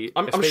cringeworthy.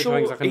 I'm sure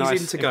he's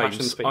into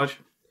games.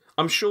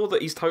 I'm sure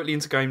that he's totally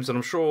into games, and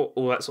I'm sure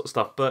all that sort of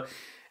stuff. But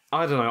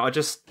I don't know. I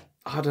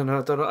don't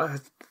know.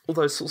 All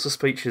those sorts of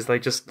speeches, I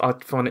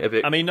find it a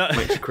bit.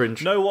 Makes you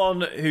cringe. No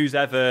one who's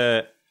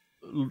ever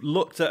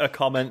looked at a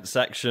comment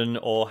section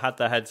or had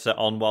their headset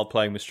on while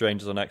playing with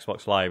strangers on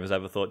Xbox Live has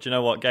ever thought, do you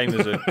know what,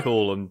 gamers are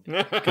cool and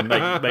can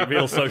make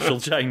real social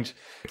change.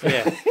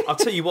 Yeah. I'll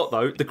tell you what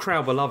though, the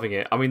crowd were loving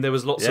it. I mean, there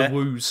was lots of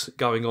woos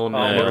going on.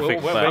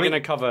 We're going to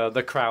cover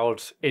the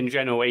crowd in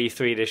general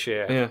E3 this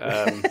year.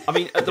 Yeah. I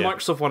mean, at the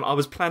Microsoft one, I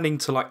was planning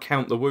to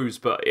count the woos,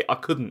 but I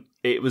couldn't.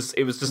 It was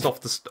just off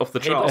the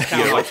chart.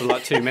 For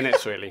 2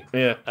 minutes really.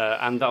 Yeah.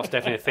 And that was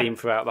definitely a theme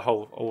throughout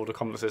all the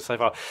conferences so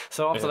far.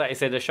 So after that, he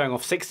said they're showing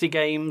off 60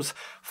 games,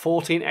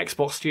 14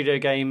 Xbox Studio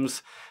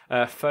games,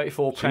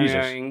 34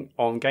 premiering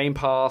on Game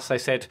Pass. They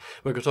said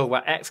we're going to talk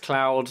about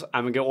xCloud,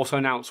 and we're going to also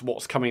announce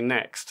what's coming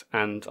next.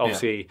 And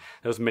obviously,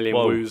 there was a million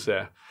woos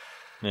there.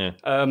 Yeah.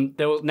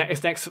 There was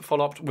next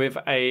followed up with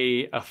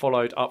a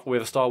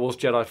Star Wars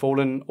Jedi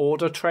Fallen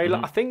Order trailer.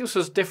 I think this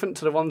was different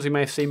to the ones you may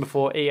have seen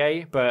before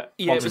EA, but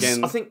once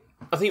again, I think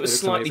it was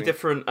slightly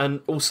different and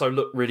also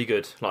looked really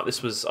good.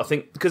 This was, I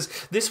think, because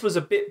this was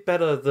a bit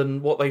better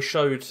than what they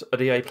showed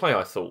at EA Play.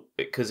 I thought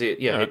because it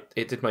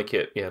did make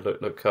it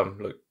look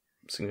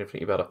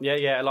significantly better.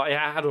 Yeah. It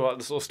had all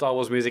the sort of Star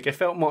Wars music. It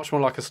felt much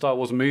more like a Star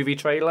Wars movie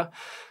trailer.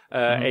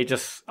 It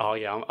just,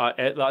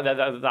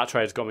 that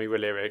trailer's got me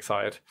really, really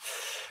excited.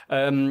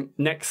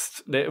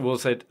 Next, it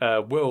was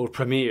a world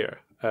premiere.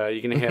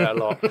 You're going to hear that a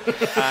lot.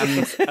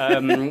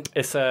 And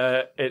it's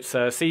a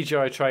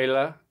CGI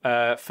trailer,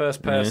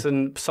 first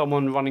person,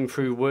 someone running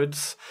through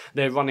woods.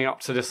 They're running up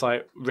to this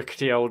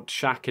rickety old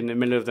shack in the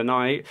middle of the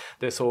night.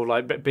 They're sort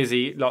of bit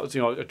busy,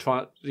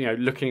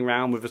 looking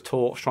around with a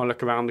torch, trying to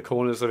look around the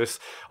corners of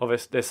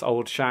this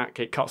old shack.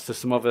 It cuts to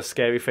some other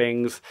scary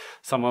things.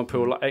 Someone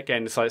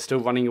again, it's still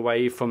running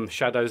away from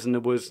shadows in the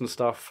woods and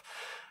stuff.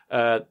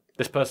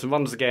 This person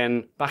runs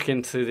again back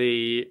into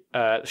the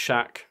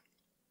shack.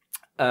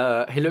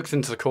 He looks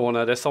into the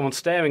corner. There's someone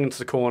staring into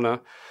the corner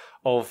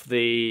of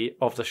the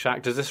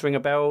shack. Does this ring a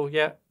bell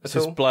yet? This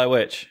is Blair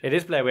Witch. It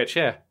is Blair Witch,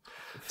 yeah.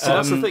 So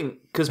that's the thing,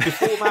 because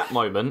before that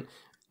moment,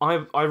 I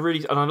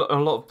really, and a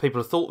lot of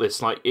people have thought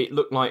this, it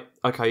looked like,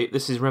 okay,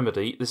 this is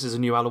Remedy, this is a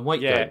new Alan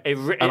Wake game. It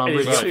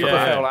super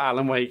felt like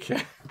Alan Wake.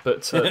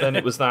 But then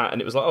it was that,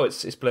 and it was like, oh,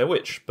 it's Blair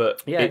Witch,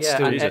 but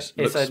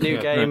it's a new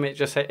game. It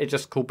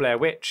just called Blair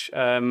Witch.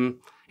 That's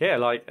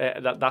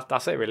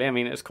it really. I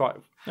mean, it's quite.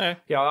 I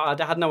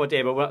had no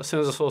idea, but as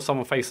soon as I saw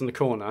someone facing the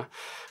corner,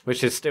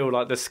 which is still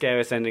the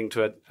scariest ending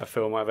to a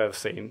film I've ever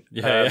seen,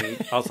 I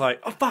was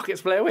like, oh fuck,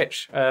 it's Blair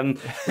Witch.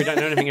 We don't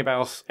know anything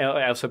else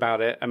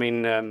about it. I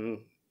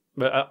mean,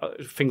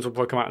 but things will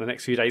probably come out in the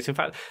next few days. In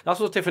fact, that's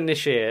what's different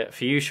this year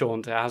for you, Sean.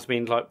 It has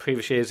been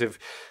previous years of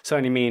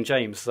certainly me and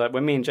James.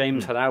 When me and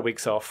James had our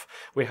weeks off,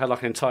 we had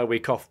an entire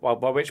week off.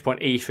 By which point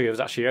E3 was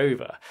actually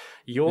over.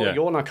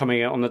 You're now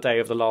coming out on the day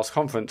of the last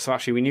conference. So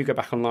actually, when you go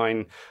back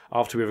online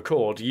after we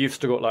record, you've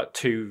still got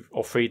 2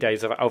 or 3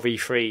 days of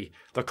E3.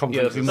 The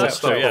conference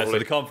so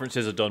the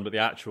conferences are done, but the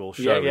actual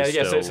show is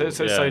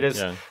still... So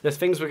there's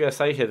things we're going to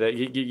say here that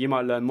you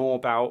might learn more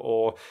about,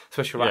 or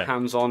especially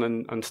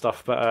hands-on and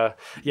stuff. But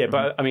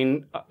but I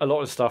mean, a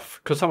lot of stuff,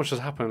 because so much has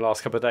happened in the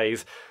last couple of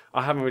days,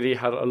 I haven't really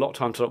had a lot of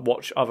time to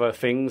watch other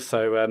things.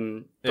 So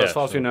as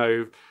far as we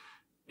know,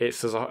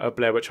 it's a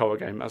Blair Witch horror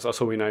game. That's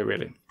all we know,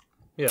 really.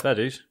 Yeah, that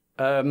is.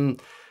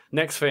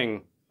 Next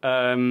thing,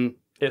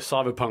 it's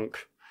Cyberpunk.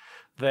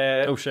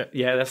 Oh shit!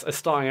 Yeah, they're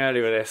starting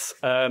early with this.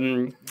 I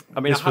mean,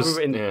 I haven't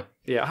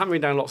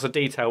written down lots of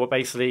detail, but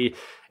basically,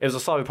 it was a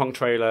Cyberpunk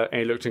trailer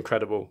and it looked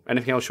incredible.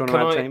 Anything else you want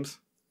to add, James?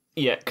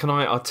 Yeah,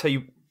 I'll tell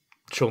you,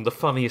 Sean, the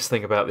funniest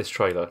thing about this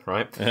trailer,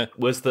 right,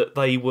 was that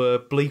they were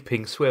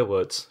bleeping swear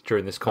words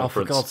during this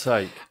conference. Oh, for God's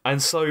sake!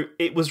 And so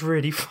it was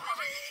really funny.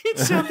 It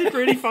sounded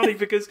really funny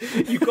because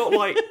you've got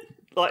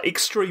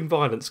extreme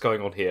violence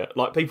going on here,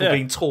 people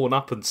being torn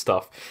up and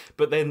stuff.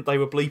 But then they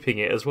were bleeping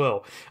it as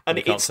well, and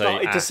it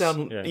started to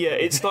sound.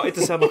 It started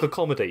to sound like a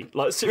comedy.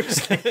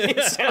 Seriously,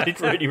 it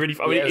sounded really, really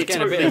funny. It was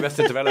getting a bit of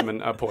Arrested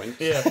Development at a point.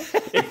 Yeah,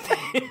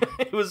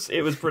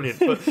 it was brilliant,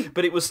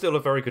 but it was still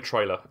a very good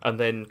trailer. And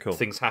then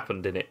things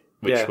happened in it,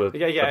 which were a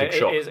big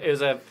shock.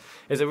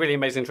 It's a really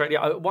amazing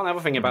trailer. One other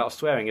thing about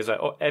swearing is that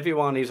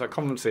everyone at these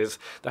conferences,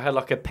 they had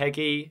a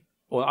PEGI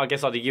or I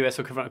guess like the US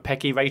equivalent of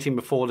PEGI rating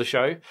before the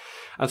show.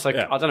 And so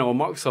I don't know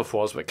what Microsoft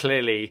was, but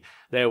clearly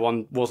their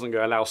one wasn't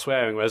going to allow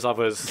swearing, whereas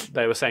others,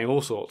 they were saying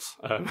all sorts.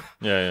 But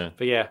yeah.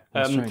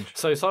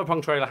 So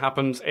Cyberpunk trailer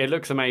happens. It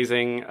looks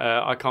amazing.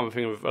 I can't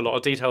think of a lot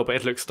of detail, but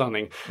it looks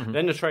stunning.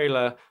 Then the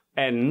trailer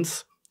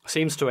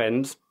seems to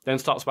end, then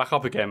starts back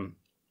up again.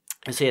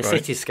 You see a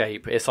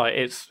cityscape.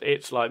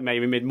 It's like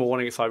maybe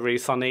mid-morning. It's like really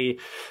sunny.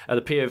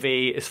 The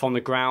POV is from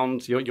the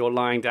ground. You're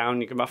lying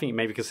down. I think you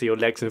maybe can see your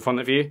legs in front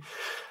of you.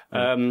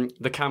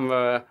 The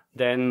camera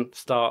then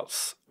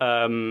starts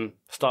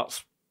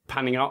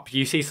panning up.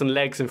 You see some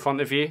legs in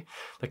front of you.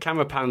 The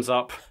camera pans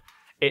up.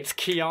 It's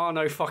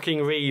Keanu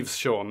fucking Reeves,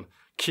 Sean.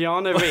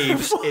 Keanu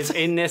Reeves is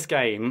in this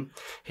game.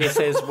 He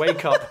says,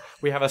 "Wake up,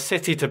 we have a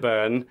city to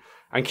burn,"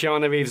 and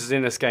Keanu Reeves is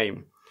in this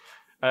game.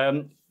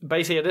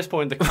 Basically, at this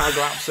point, the crowd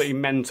are absolutely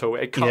mental.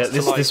 It cuts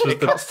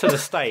cuts to the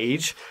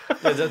stage.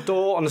 There's a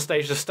door on the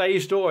stage. The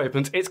stage door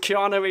opens. It's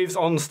Keanu Reeves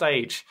on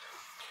stage.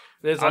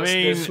 There's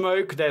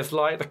smoke. There's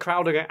light. The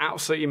crowd are going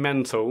absolutely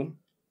mental.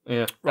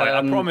 Yeah, right.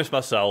 I promised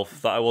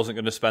myself that I wasn't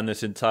going to spend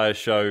this entire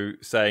show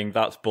saying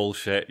that's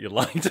bullshit. You're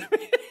lying to me.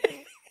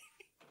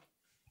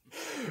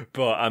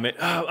 But I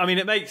mean,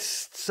 it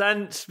makes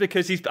sense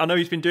because I know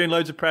he's been doing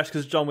loads of press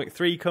because John Wick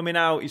 3 coming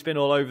out. He's been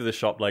all over the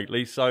shop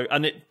lately,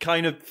 and it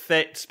kind of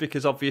fits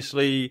because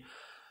obviously,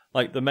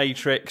 like The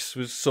Matrix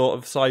was sort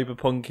of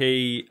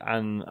cyberpunky,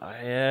 and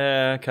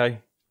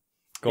okay.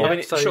 Go on. I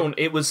mean, Sean,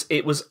 it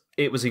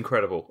was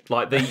incredible.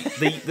 Like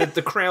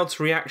the crowd's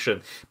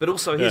reaction, but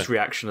also his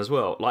reaction as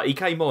well. Like he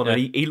came on and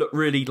he looked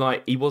really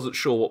like he wasn't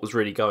sure what was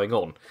really going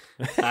on.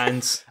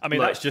 And I mean,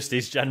 that's just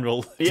his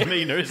general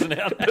demeanour, isn't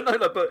it?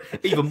 but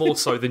even more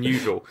so than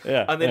usual.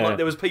 Yeah. And then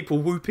there was people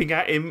whooping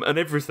at him and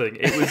everything.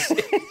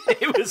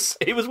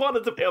 It was one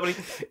of the. I mean,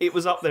 it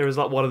was up there as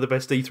like one of the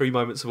best E3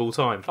 moments of all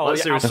time. Oh,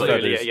 seriously,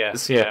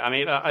 absolutely, I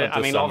mean,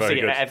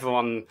 obviously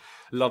everyone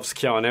loves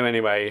Keanu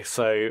anyway,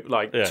 so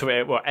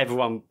Twitter,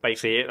 everyone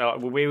basically,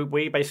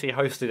 we basically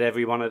hosted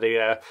every one of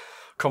the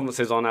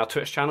conferences on our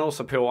Twitch channel,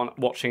 so people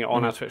watching it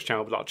on our Twitch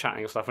channel, like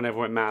chatting and stuff, and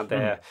everyone went mad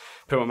there,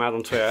 people went mad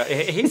on Twitter.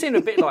 He seemed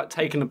a bit like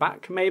taken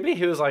aback, maybe.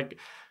 He was like,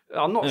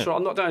 I'm not sure,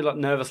 I'm not doing like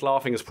nervous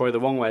laughing is probably the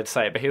wrong way to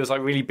say it, but he was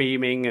like really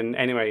beaming, and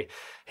anyway,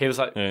 he was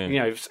like,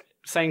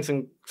 saying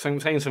some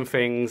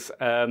things,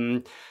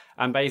 and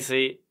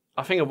basically,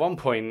 I think at one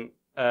point,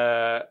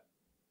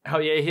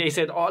 he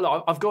said, "Oh,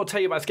 look, I've got to tell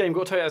you about this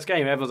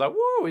game. Everyone's like,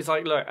 "Whoa!" He's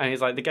like, "Look," and he's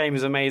like, "The game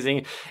is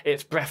amazing.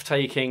 It's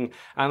breathtaking."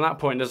 And at that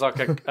point, there's like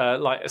a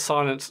like a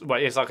silence.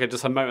 Well, it's like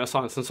just a moment of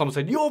silence, and someone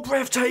said, "You're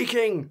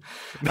breathtaking,"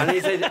 and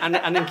he said, and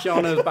then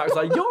Keanu's back was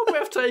like, "You're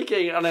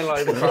breathtaking," and then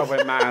like the crowd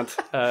went mad.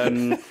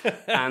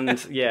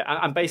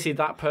 And basically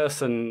that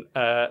person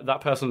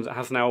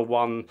has now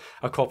won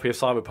a copy of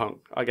Cyberpunk.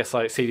 I guess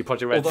like CD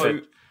Projekt Red.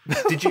 Although,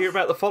 did you hear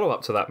about the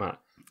follow-up to that,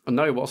 Matt?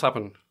 No, what's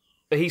happened?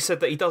 He said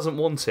that he doesn't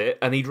want it,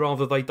 and he'd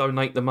rather they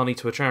donate the money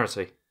to a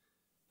charity.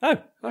 Oh,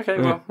 okay.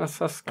 Well,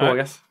 that's cool, I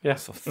guess. Yeah,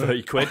 so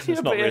 £30.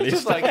 It's not really. It's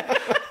just like,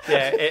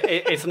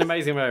 it's an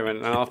amazing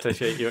moment. And after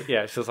she's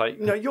just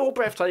like, "No, you're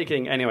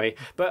breathtaking." Anyway,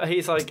 but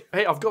he's like,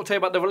 "Hey, I've got to tell you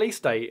about the release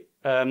date."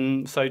 So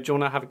do you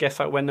want to have a guess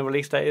at when the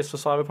release date is for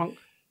Cyberpunk?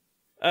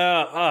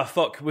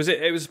 Fuck.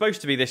 It was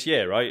supposed to be this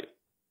year, right?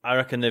 I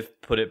reckon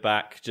they've put it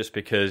back just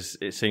because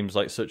it seems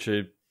like such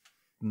a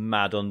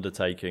mad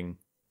undertaking.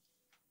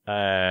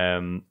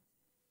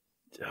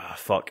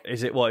 Fuck.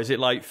 Is it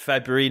like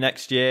February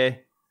next year?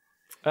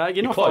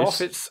 You're not far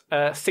off. It's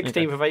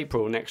 16th of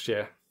April next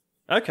year.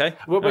 Okay.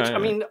 Well, I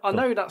mean, I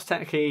know that's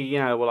technically,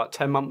 like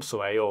 10 months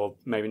away, or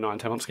maybe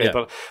 9-10 months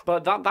ago,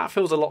 but that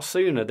feels a lot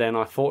sooner than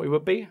I thought it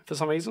would be for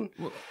some reason.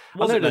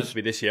 Was it meant to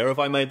be this year, or have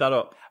I made that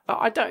up?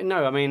 I don't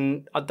know. I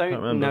mean, I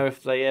don't know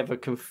if they ever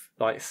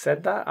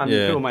said that. I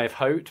mean, people may have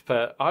hoped,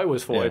 but I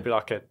always thought it'd be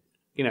like a,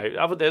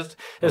 there's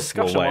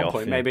discussion at one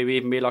point, maybe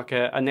even be like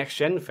a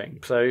next-gen thing.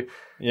 So,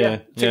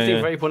 16th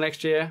of April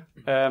next year.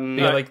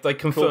 They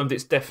confirmed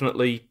it's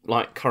definitely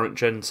like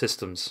current-gen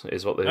systems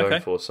is what they're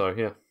going for, so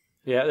yeah.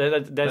 Yeah,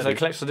 there's a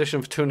collector's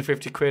edition for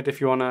 £250 if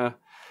you want to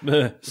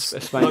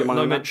spend your money.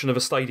 No mention of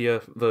a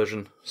Stadia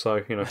version,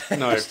 so, No,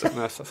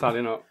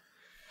 sadly not.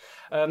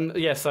 So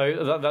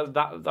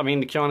that I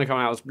mean, Keanu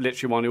coming out was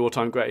literally one of the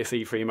all-time greatest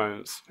E3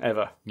 moments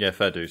ever. Yeah,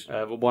 fair dues.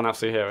 One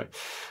absolute hero.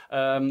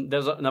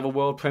 There's another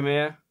world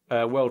premiere.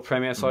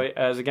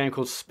 There's a game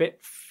called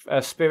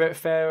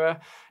Spiritfarer.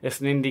 It's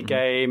an indie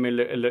game.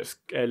 It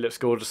looks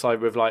gorgeous,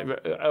 like with like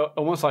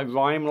almost like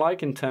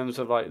Rime-like in terms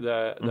of like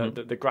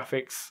the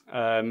graphics.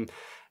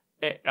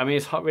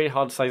 It's really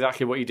hard to say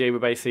exactly what you do,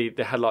 but basically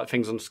they had like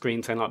things on the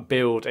screen saying like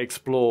build,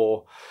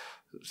 explore,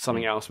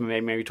 something else,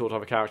 maybe talk to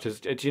other characters.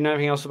 Do you know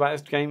anything else about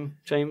this game,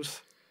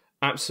 James?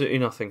 Absolutely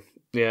nothing.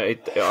 Yeah,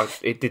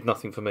 it did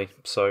nothing for me.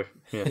 So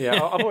yeah,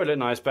 I thought it looked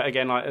nice, but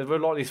again, like with a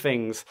lot of these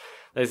things,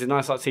 there's a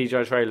nice like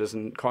CGI trailers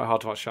and quite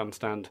hard to actually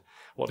understand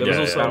what. There was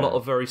also a lot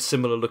of very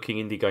similar looking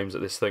indie games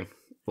at this thing,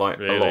 like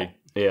really?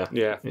 A lot.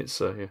 Yeah.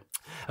 It's I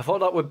thought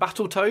that with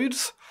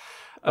Battletoads.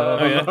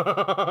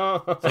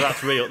 So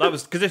that's real. That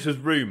was because this was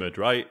rumored,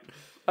 right?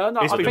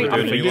 No, it's been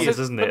good for years,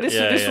 isn't it?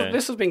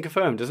 This has been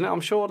confirmed, isn't it?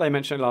 I'm sure they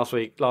mentioned it last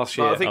year.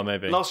 I think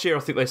last year, I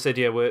think they said,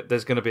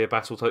 there's going to be a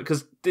Battletoads,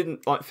 because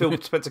didn't Phil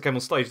Spencer came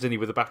on stage, didn't he,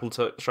 with the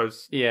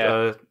Battletoads?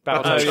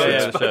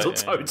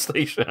 Battletoads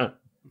t-shirt.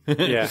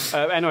 Yeah.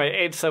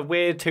 Anyway, it's a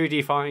weird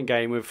 2D fighting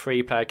game with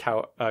 3-player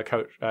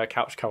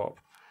couch co-op.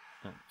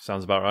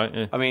 Sounds about right.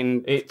 Yeah. I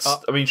mean,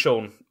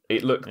 Sean,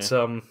 it looked. I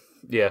saw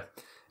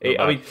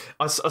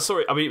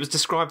it. I mean, it was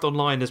described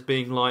online as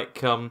being like,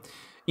 do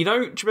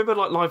you remember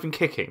like Live and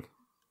Kicking?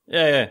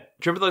 Yeah. Do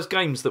you remember those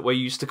games that where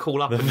you used to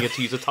call up and you had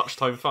to use a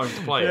touch-tone phone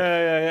to play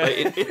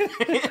it?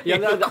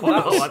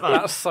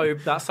 That's so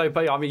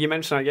bad. I mean, you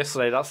mentioned that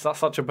yesterday. That's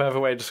such a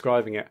perfect way of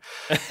describing it.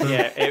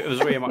 Yeah, it was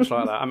really much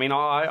like that. I mean,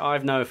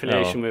 I've no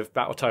affiliation with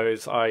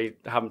Battletoads. I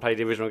haven't played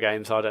the original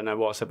game, so I don't know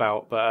what it's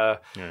about.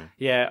 But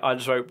I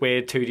just wrote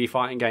weird 2D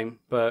fighting game,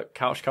 but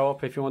couch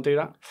co-op if you want to do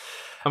that.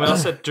 I mean, I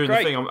said during the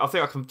thing, I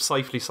think I can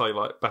safely say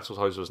like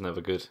Battletoads was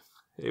never good.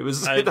 It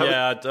was Was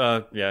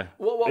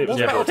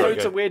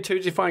Battletoads a weird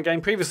 2D fighting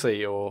game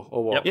previously, or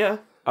what? Yep. Yeah.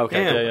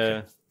 Okay.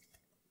 Yeah.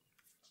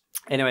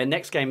 Anyway,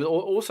 next game is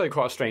also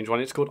quite a strange one.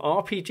 It's called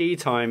RPG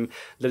Time: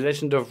 The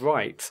Legend of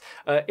Right.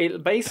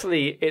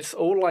 It's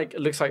all like, it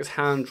looks like it's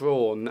hand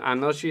drawn,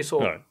 and as you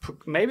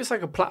maybe it's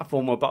like a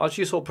platformer, but as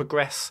you sort of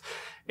progress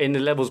in the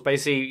levels,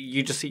 basically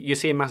you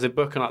see a massive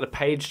book and like the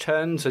page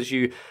turns as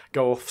you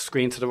go off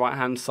screen to the right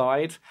hand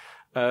side.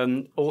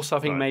 Also, I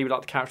think maybe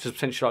like the characters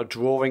potentially like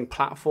drawing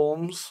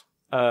platforms.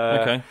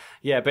 Okay.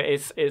 Yeah, but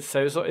it's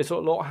a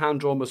lot of hand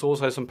drawn, but there's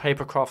also some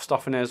papercraft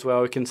stuff in there as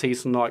well. You can see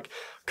some like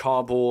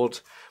cardboard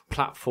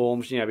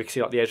platforms. We can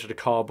see like the edge of the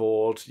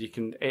cardboard.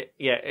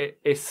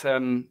 It's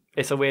a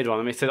weird one.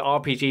 I mean, it said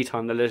RPG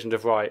Time: The Legend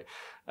of Right.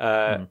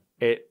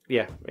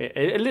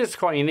 It looks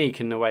quite unique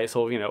in the way it's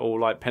all all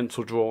like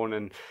pencil drawn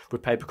and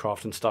with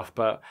papercraft and stuff.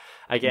 But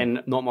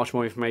again, not much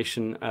more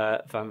information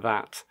than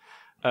that.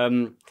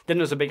 Then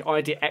there's a big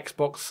Idea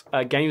Xbox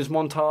games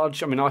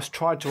montage. I mean, I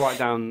tried to write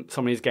down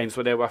some of these games,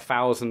 but there were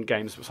 1,000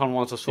 games. But some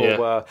ones I saw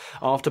were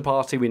After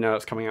Party. We know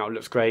it's coming out. It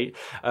looks great.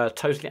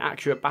 Totally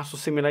Accurate Battle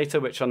Simulator,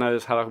 which I know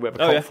has had a bit of a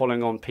cult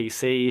following on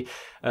PC.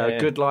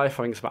 Good Life,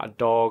 I think it's about a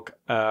dog.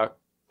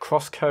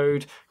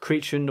 Crosscode,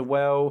 Creature in the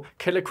Well,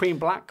 Killer Queen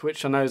Black,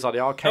 which I know is like the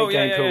arcade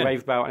game people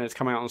rave about, and it's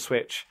coming out on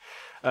Switch.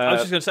 I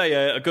was just going to say,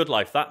 A Good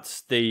Life.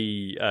 That's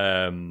the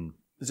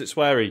is it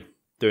Swery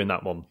doing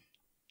that one?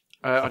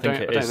 I don't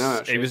know.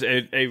 Actually. It was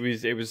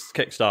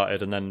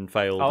kickstarted and then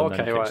failed, and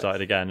then kickstarted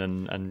again,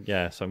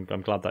 and so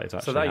I'm glad that it's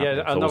actually. So that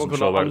another one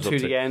called On to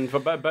the End,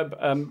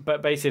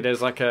 but basically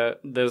there's like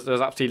there's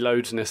absolutely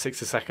loads in this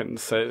 60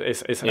 seconds. So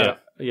it's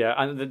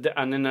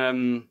and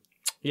then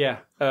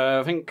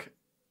I think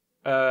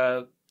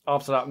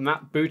after that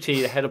Matt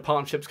Booty, the head of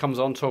partnerships, comes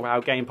on to talk about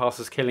how Game Pass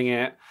is killing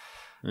it.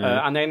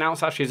 And they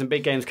announced actually some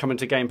big games coming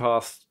to Game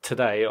Pass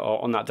today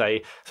or on that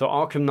day. So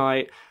Arkham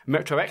Knight,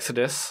 Metro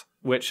Exodus,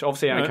 which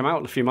obviously only came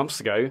out a few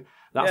months ago.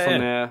 That's on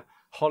there.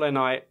 Hollow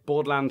Knight,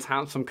 Borderlands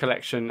Handsome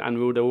Collection, and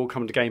they're all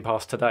coming to Game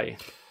Pass today.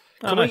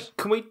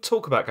 Can we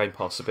talk about Game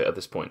Pass a bit at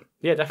this point?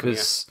 Yeah, definitely.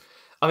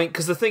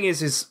 Because the thing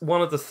is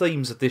one of the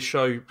themes of this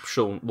show,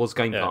 Sean, was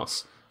Game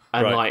Pass,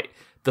 and like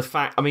the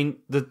fact. I mean,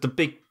 the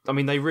big. I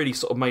mean, they really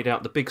sort of made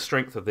out the big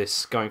strength of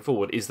this going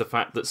forward is the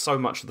fact that so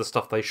much of the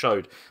stuff they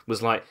showed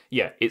was like,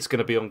 it's going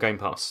to be on Game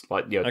Pass,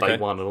 like day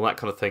one and all that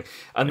kind of thing,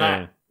 and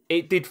that.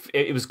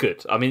 It was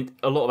good. I mean,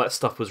 a lot of that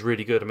stuff was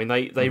really good. I mean,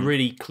 they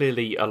really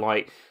clearly are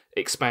like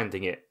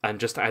expanding it and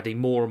just adding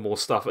more and more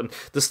stuff. And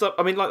the stuff,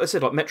 I mean, like I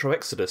said, like Metro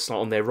Exodus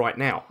on there right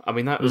now. I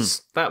mean, that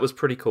was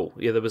pretty cool.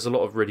 Yeah, there was a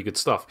lot of really good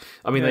stuff.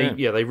 I mean,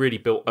 they really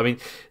built. I mean,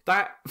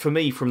 that for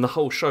me from the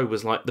whole show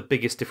was like the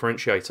biggest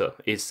differentiator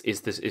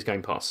is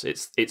Game Pass.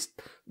 It's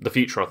the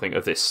future, I think,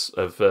 of this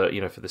for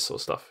this sort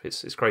of stuff.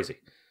 It's crazy.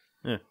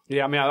 Yeah.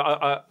 I mean,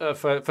 I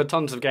for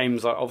tons of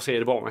games, like, obviously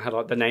at the bottom I had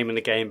like the name of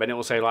the game, but it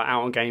will say like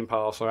out on Game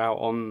Pass or out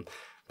on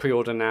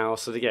pre-order now.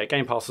 So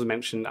Game Pass was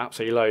mentioned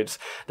absolutely loads.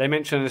 They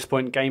mentioned at this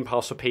point Game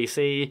Pass for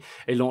PC.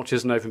 It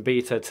launches an open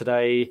beta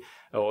today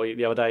or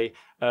the other day.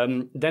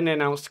 Then they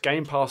announced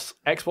Game Pass,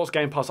 Xbox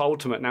Game Pass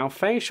Ultimate. Now,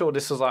 fairly sure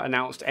this was like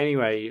announced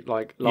anyway,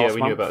 like last month. Yeah,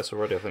 we knew about this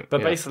already, I think.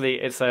 But basically,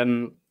 it's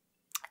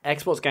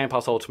Xbox Game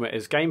Pass Ultimate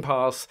is Game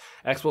Pass,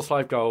 Xbox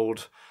Live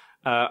Gold.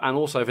 And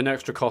also, for no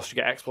extra cost, you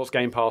get Xbox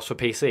Game Pass for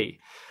PC.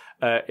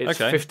 It's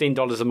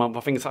 $15 a month. I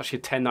think it's actually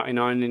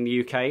 $10.99 in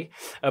the UK.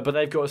 But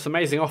they've got this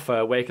amazing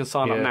offer where you can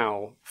sign up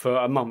now for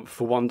a month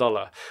for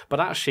 $1.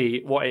 But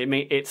actually, what it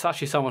means, it's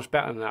actually so much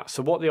better than that.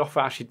 So what the offer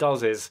actually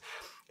does is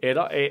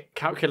it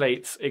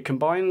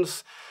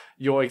combines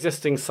your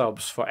existing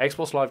subs for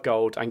Xbox Live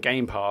Gold and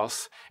Game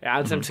Pass. It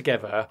adds them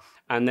together,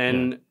 and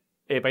then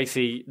it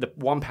basically the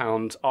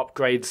 £1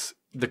 upgrades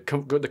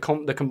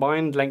the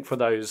combined length for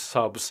those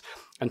subs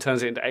and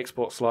turns it into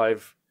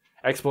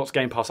Xbox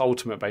Game Pass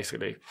Ultimate,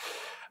 basically.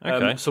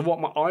 So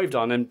what I've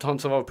done, and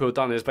tons of other people have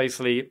done, is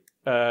basically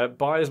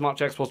buy as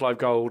much Xbox Live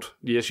Gold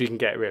as you can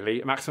get,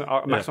 really. Maximum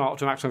up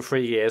to maximum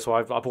 3 years. So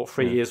I bought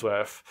 3 years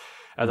worth.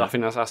 I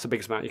think that's the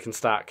biggest amount you can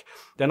stack.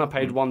 Then I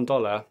paid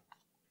 $1,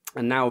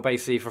 and now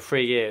basically for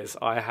 3 years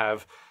I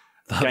have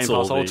Game Pass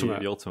Ultimate.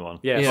 The Ultimate one.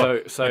 Yeah.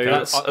 So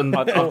I've done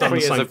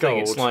the same thing.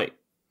 It's like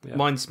Yeah.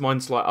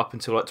 mine's like up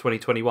until like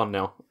 2021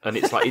 now, and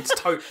it's like it's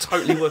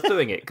totally worth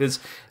doing it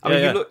because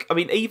you look. I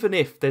mean, even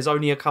if there's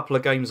only a couple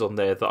of games on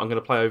there that I'm going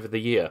to play over the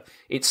year,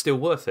 it's still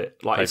worth it.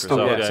 Like it still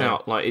works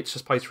out. Like it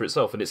just pays for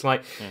itself, and it's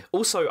like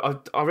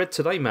also I read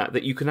today, Matt,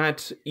 that you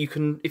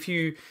can if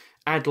you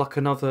add like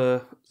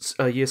another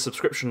year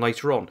subscription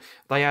later on,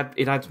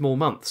 it adds more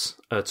months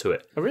to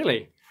it. Oh,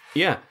 really?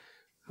 Yeah.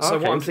 So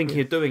what I'm thinking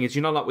of doing is,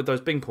 like with those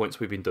Bing points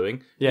we've been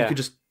doing, you could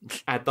just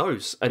add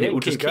those, and it will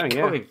just keep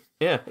going.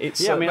 Yeah,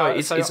 it's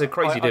a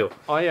crazy deal.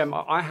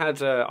 I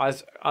had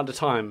at the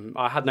time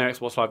I had no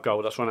Xbox Live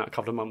Gold. That's run out a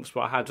couple of months,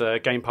 but I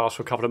had Game Pass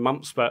for a couple of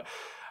months. But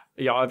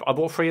I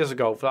bought 3 years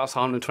ago. That's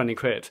 120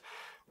 quid.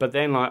 But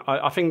then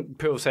I think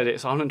people said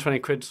it's 120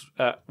 quid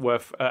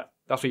worth.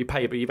 That's what you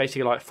pay, but you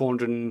basically like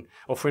 400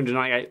 or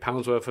 398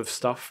 pounds worth of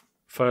stuff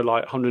for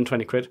like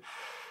 120 quid.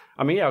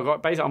 I mean,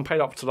 I'm paid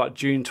up to like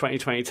June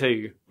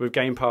 2022 with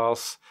Game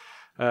Pass,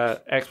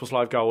 Xbox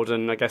Live Gold,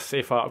 and I guess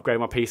if I upgrade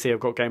my PC, I've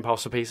got Game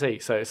Pass for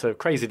PC. So it's a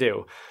crazy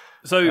deal.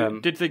 So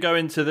did they go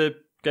into the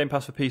Game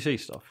Pass for PC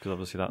stuff? Because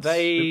obviously that's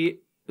they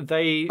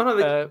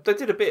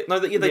did a bit. No,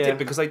 they did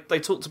because they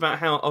talked about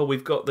how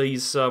we've got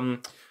these a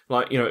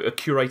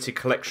curated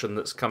collection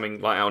that's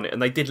coming out on it,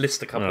 and they did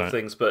list a couple of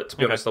things, but to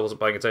be honest, I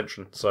wasn't paying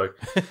attention. So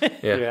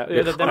there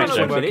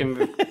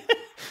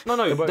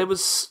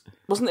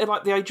wasn't there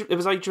like Age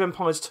of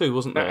Empires 2,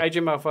 wasn't there? Age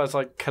of Empires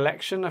like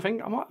collection, I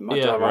think. I might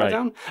write it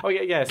down. Oh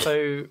yeah.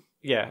 So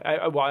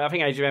I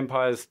think Age of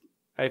Empires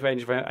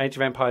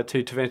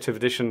 2 Definitive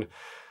Edition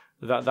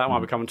that might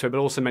be coming to it, but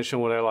also mention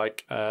all their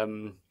like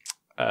people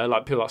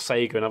like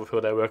Sega and other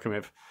people they're working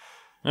with.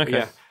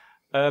 Okay.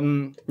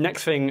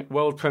 Next thing,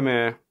 world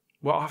premiere.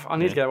 Well, I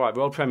need to get it right.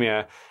 World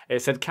premiere.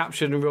 It said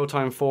captured in real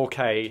time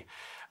 4K.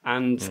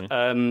 And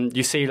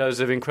you see loads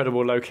of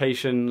incredible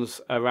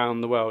locations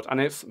around the world. And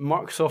it's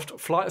Microsoft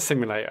Flight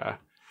Simulator.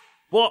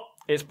 What?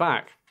 It's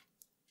back.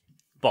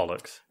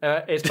 Bollocks.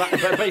 It's back.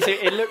 But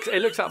basically,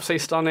 it looks absolutely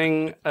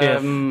stunning.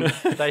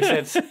 They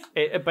said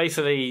it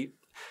basically...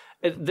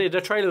 The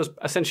trailer was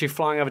essentially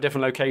flying over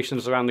different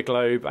locations around the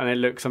globe, and it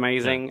looks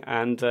amazing.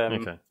 And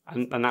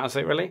that was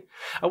it, really.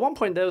 At one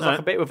point, there was like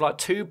a bit with like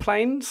 2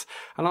 planes,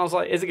 and I was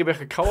like, "Is it gonna be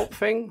like a co-op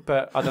thing?"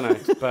 But I don't know.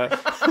 But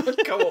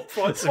co-op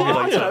flight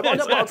simulator. But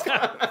it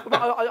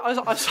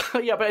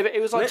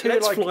was like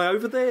let's fly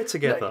over there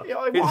together.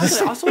 I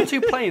saw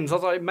 2 planes. I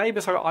was like, maybe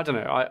it's. I don't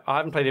know. I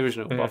haven't played the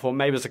original, but I thought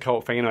maybe it's a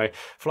co-op thing. Anyway,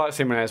 Flight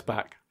Simulator's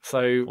back.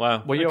 So,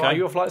 are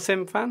you a Flight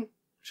Sim fan?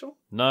 Sure.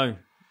 No.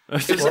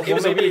 It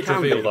was a weird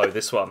reveal, though,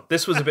 this one.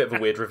 This was a bit of a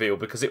weird reveal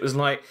because it was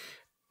like...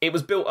 It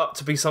was built up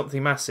to be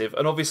something massive,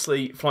 and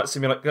obviously Flight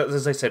Simulator,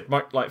 as they said,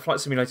 Flight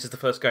Simulator is the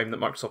first game that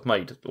Microsoft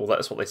made, or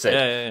that's what they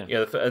said.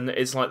 Yeah. And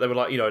it's like they were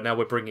like, now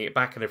we're bringing it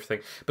back and everything.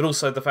 But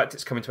also the fact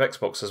it's coming to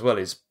Xbox as well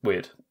is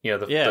weird.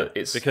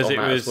 It's because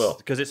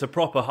because it's a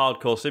proper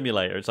hardcore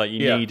simulator. It's like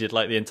you needed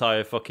like the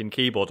entire fucking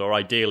keyboard, or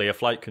ideally a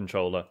flight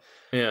controller.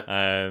 Yeah.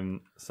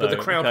 But the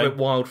crowd went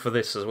wild for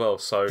this as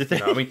so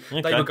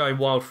they were going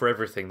wild for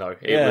everything though.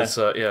 It was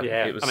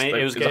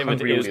it was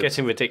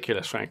getting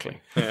ridiculous,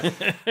 frankly.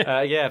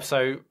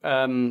 So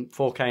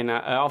 4K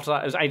now. After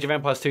that, it was Age of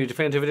Empires 2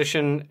 Definitive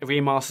Edition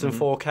remastered in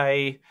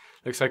 4K.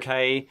 Looks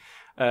okay.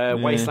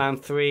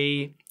 Wasteland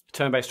 3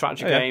 turn-based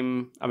strategy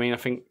game. I mean, I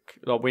think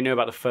we knew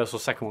about the first or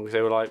second one because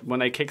they were like when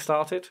they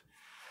kickstarted.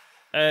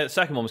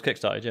 Second one was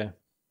kickstarted, yeah.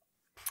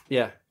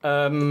 Yeah.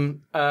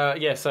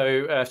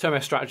 So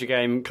turn-based strategy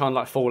game, kind of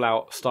like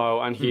Fallout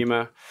style and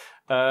humour.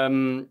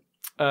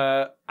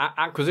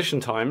 Acquisition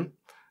time.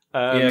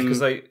 Because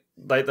they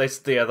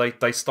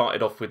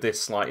started off with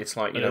this like it's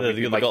like they got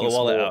the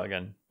wallet out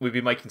again. We've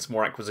been making some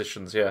more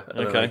acquisitions, yeah.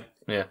 Okay.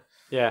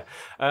 Yeah.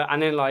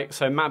 And then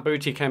Matt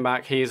Booty came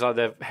back. He's like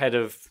the head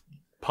of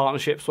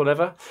partnerships,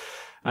 whatever,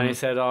 and he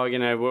said,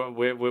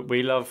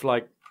 we love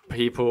like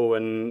people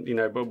and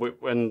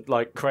and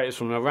like creators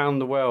from around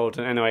the world.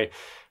 And anyway,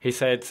 he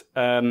said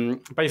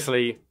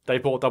basically they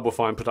bought Double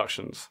Fine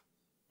Productions.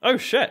 Oh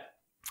shit.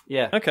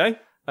 Yeah. Okay.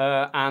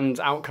 And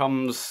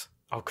Outcomes.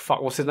 Oh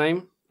fuck, what's his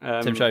name?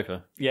 Tim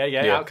Schafer.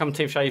 Yeah. Outcome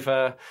Tim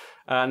Schafer.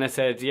 And they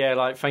said,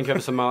 thank you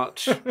ever so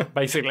much.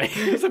 Basically,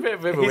 it's a bit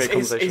of a weird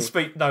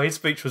conversation. His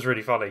speech was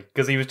really funny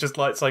because he was just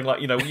like saying, like,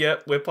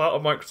 we're part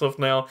of Microsoft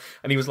now,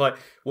 and he was like,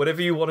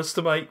 whatever you want us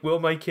to make, we'll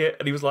make it.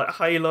 And he was like,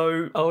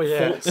 Halo,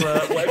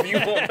 Forza, whatever you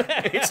want.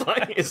 It's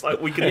like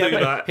we can do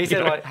that. He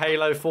said like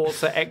Halo,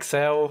 Forza,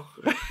 XL.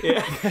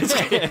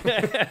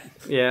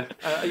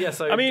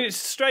 So I mean, it's a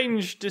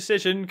strange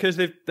decision because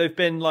they've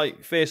been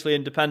like fiercely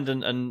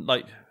independent and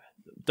like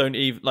don't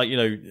even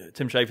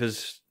Tim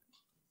Schafer's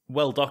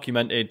well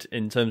documented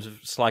in terms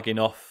of slagging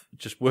off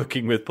just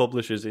working with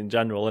publishers in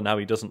general and how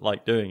he doesn't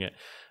like doing it.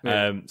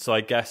 So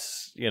I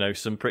guess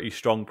some pretty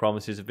strong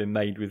promises have been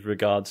made with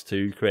regards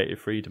to creative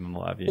freedom and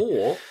what have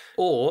you.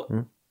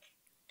 Or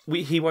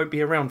he won't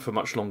be around for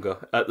much longer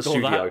at the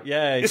studio.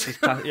 He's just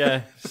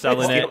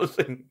selling it.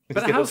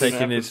 But how's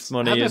taking his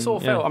money? How does it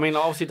sort of feel? I mean,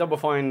 obviously, Double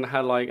Fine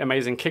had like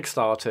amazing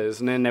Kickstarters,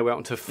 and then they went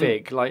on to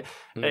Fig.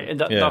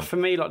 For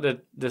me, like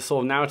the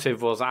sort of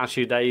narrative was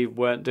actually they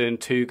weren't doing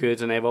too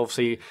good, and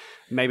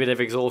maybe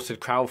they've exhausted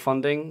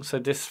crowdfunding. So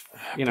this,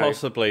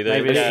 possibly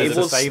maybe it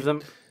will save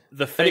them.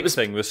 The Fig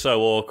thing was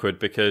so awkward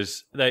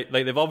because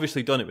they've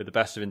obviously done it with the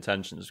best of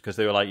intentions, because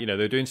they were like, they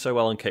were doing so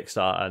well on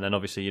Kickstarter, and then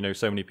obviously,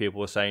 so many people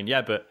were saying,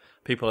 yeah, but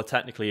people are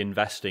technically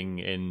investing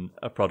in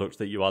a product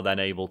that you are then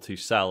able to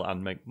sell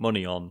and make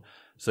money on,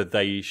 so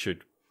they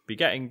should be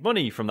getting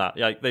money from that.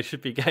 Like, they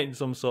should be getting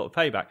some sort of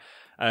payback.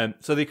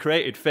 So they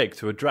created Fig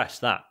to address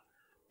that.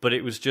 But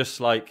it was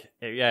just like,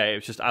 it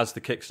was just as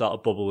the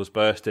Kickstarter bubble was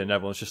bursting,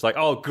 everyone's just like,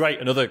 oh,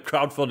 great, another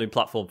crowdfunding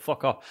platform,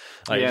 fuck off.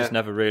 It just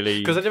never really...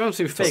 Because the difference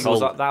with Fig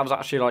was that was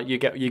actually like,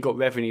 you got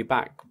revenue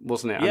back,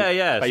 wasn't it?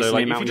 Based on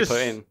the amount you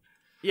put in.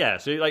 Yeah,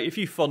 so like if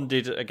you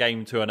funded a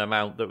game to an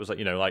amount that was like,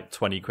 like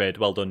 20 quid,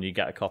 well done, you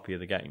get a copy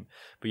of the game.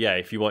 But yeah,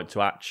 if you wanted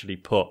to actually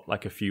put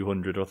like a few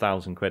hundred or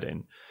 1,000 quid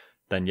in,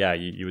 then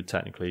you would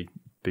technically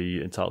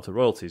be entitled to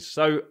royalties.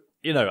 So...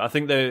 I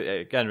think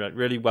they're, again,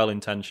 really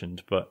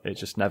well-intentioned, but it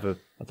just never,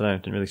 I don't know,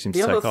 didn't really seem to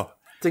take off. The other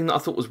thing that I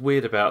thought was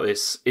weird about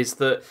this is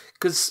that,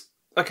 because,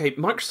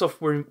 Microsoft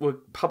were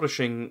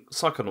publishing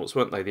Psychonauts,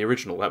 weren't they? The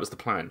original, that was the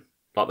plan.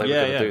 Like, they were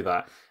going to do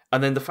that.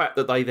 And then the fact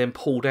that they then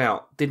pulled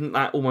out, didn't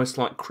that almost,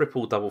 like,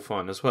 cripple Double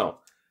Fine as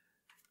well?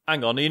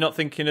 Hang on, are you not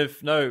thinking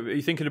of... No, are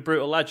you thinking of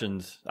Brutal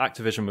Legend?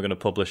 Activision were going to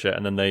publish it,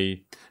 and then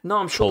they... No,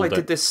 I'm sure they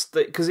did this,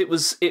 because it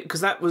was going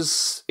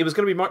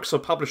to be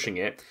Microsoft publishing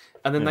it,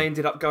 and then they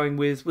ended up going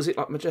with, was it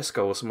like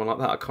Majesco or someone like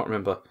that? I can't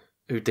remember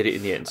who did it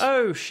in the end.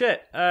 Oh,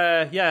 shit.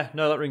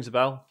 That rings a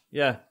bell.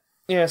 Yeah.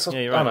 Yeah, so,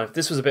 you're right. I don't know.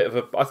 This was a bit of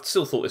a... I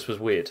still thought this was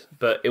weird,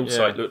 but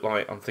also it looked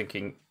like, I'm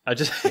thinking...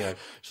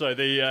 So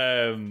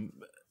the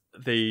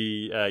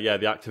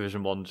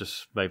Activision one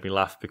just made me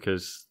laugh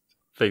because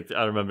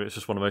I remember it's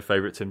just one of my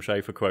favourite Tim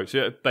Schafer quotes.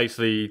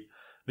 Basically,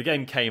 the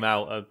game came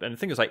out, and I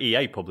think it was like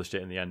EA published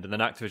it in the end, and then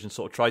Activision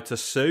sort of tried to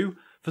sue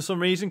for some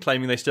reason,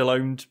 claiming they still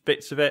owned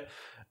bits of it,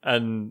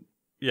 and...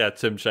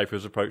 Tim Schafer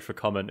was approached for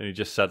comment, and he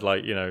just said,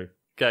 like,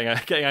 getting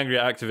angry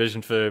at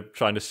Activision for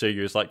trying to sue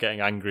you is like getting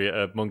angry at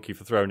a monkey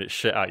for throwing its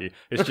shit at you.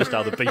 It's just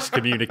how the beast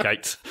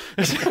communicates.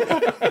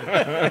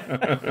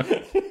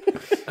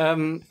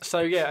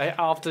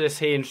 After this,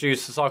 he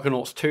introduced the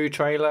Psychonauts 2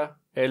 trailer.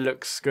 It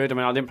looks good. I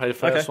mean, I didn't play the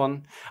first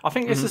one. I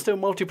think this is still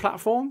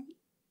multi-platform.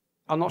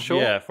 I'm not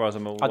sure. Yeah, as far as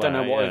I'm aware. I don't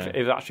know if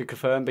it's actually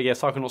confirmed, but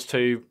Psychonauts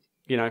 2,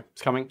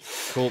 it's coming.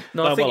 Cool.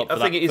 No, I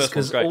think it is,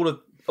 because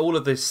all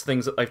of these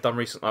things that they've done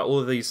recently, like all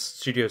of these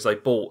studios they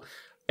bought,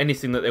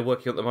 anything that they're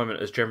working on at the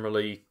moment is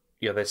generally,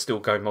 they're still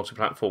going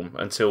multi-platform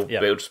until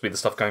it'll just be the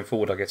stuff going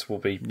forward, I guess, will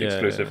be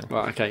exclusive.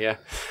 Right, okay,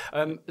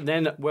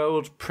 then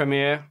world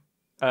premiere.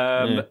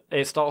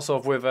 It starts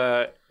off with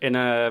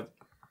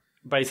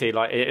basically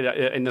like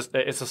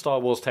it's a Star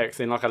Wars text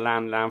in like a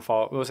land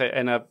far. What was it,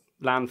 in a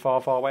land far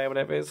away or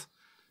whatever it is?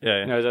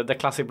 Yeah. The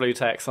classic blue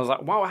text. I was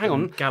like, wow, hang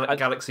on.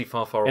 Galaxy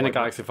far away. In a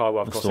galaxy far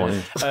away, of course. I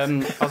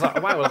was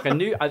like, wow, like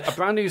a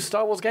brand new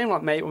Star Wars game?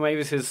 Like maybe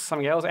this is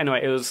something else.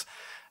 Anyway, it is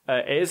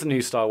a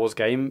new Star Wars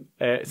game.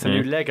 It's a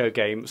new Lego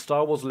game.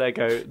 Star Wars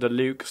Lego, the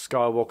Luke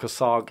Skywalker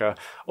saga.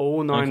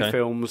 All 9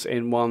 films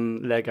in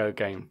one Lego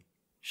game.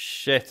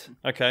 Shit.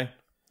 Okay.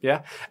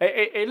 Yeah.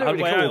 It looked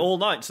really cool. All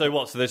night. So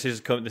what? So this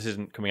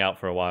isn't coming out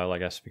for a while, I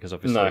guess, because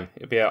obviously... No,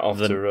 it'll be out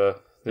after...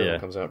 The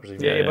one comes out,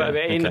 presumably. But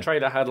in the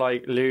trailer, it had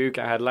like Luke,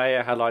 it had Leia,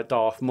 it had like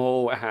Darth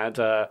Maul, it had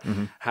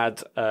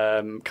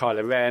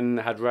Kylo Ren,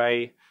 it had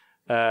Rey.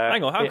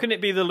 Hang on, how can it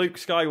be the Luke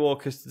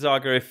Skywalker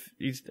saga if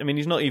he's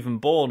not even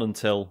born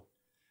until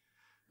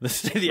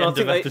the end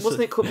of episode?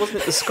 Wasn't it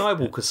the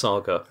Skywalker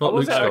saga? Not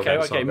Luke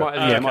Skywalker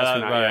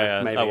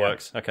saga. Maybe that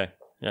works. Okay.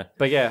 Yeah,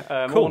 but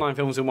cool. All 9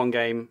 films in one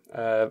game,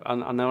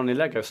 and they're on a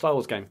Lego Star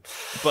Wars game.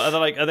 But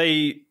are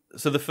they?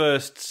 So the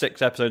first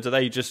 6 episodes, are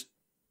they just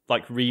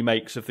like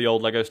remakes of the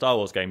old Lego Star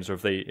Wars games, or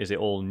is it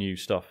all new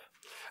stuff?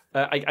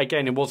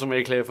 Again, it wasn't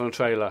really clear from the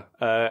trailer.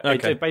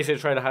 Basically, the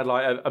trailer had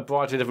like a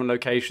variety of different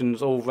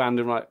locations, all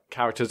random like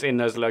characters in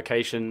those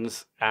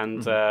locations,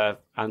 and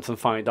some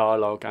funny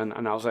dialogue, and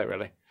that was it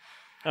really.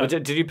 Oh.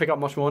 Did you pick up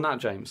much more on that,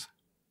 James?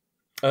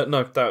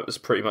 No, that was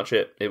pretty much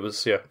it. It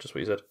was just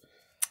what you said.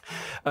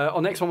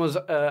 Our next one was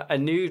a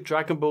new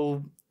Dragon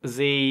Ball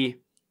Z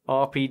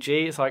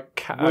RPG. It's like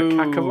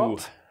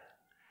Kakarot.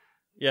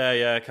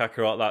 Yeah,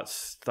 Kakarot.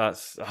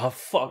 That's oh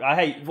fuck. I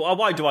hate.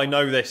 Why do I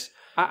know this?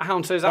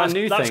 So is that a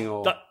new thing?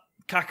 Or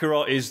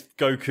Kakarot is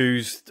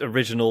Goku's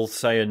original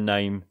Saiyan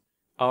name.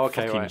 Oh,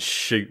 okay, fucking right.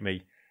 Shoot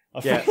me.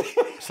 Yeah.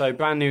 So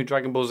brand new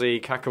Dragon Ball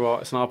Z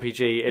Kakarot. It's an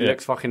RPG. It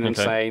looks fucking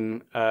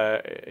insane.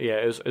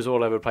 It was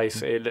all over the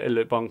place. It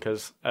looked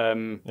bonkers.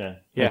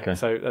 Okay.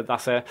 So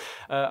that's it.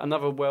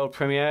 Another world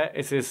premiere.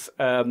 It's this.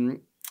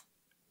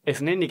 It's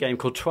an indie game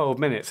called 12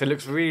 Minutes. It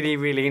looks really,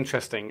 really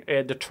interesting.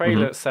 The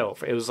trailer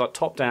itself, it was like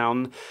top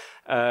down.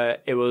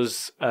 It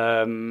was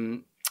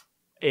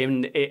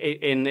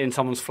in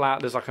someone's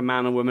flat. There's like a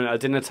man and woman at a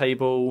dinner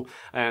table,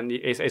 and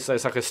it's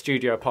like a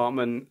studio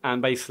apartment,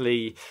 and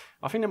basically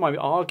I think they might be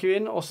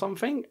arguing or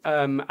something.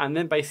 And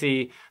then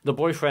basically the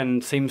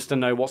boyfriend seems to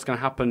know what's going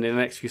to happen in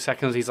the next few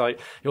seconds. He's like,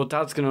 your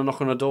dad's going to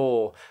knock on a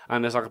door,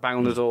 and there's like a bang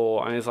on the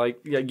door, and it's like,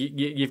 yeah,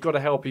 you've got to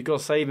help, you've got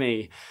to save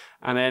me.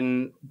 And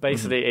then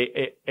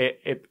basically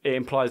it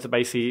implies that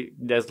basically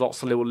there's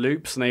lots of little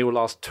loops, and they all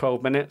last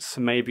 12 minutes.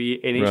 And maybe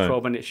in each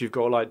 12 minutes you've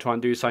got to like try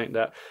and do something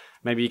that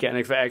maybe you get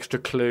an extra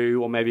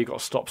clue, or maybe you've got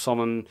to stop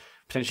someone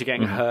potentially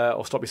getting hurt,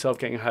 or stop yourself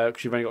getting hurt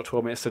because you've only got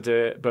 12 minutes to do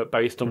it. But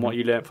based on what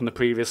you learned from the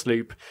previous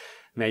loop,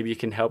 maybe you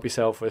can help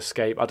yourself or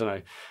escape. I don't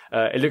know.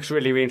 It looks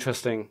really, really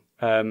interesting.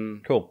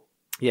 Cool.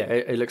 Yeah,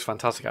 it looks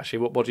fantastic, actually.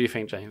 What do you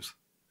think, James?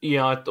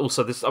 Yeah,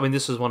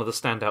 this was one of the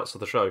standouts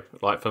of the show,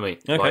 like, for me.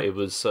 Okay. Like, it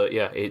was,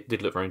 it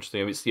did look very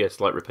interesting. It's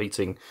like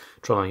repeating,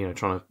 trying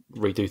to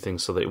redo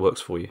things so that it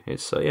works for you.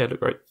 It's, it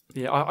looked great.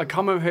 Yeah, I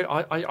can't remember who,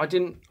 I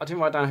didn't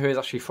write down who it's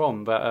actually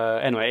from,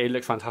 but anyway, it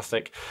looks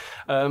fantastic.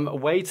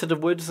 Way to the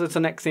Woods is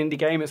the next indie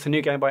game. It's a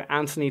new game by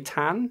Anthony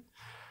Tan.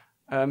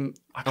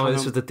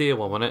 This was the deer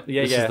one, wasn't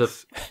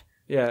it?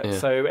 Yeah.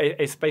 So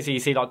it's basically, you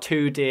see like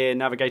two deer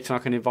navigating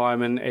like an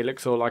environment. It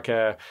looks all like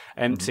a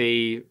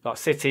empty like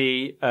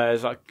city.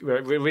 It's like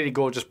really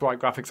gorgeous, bright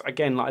graphics.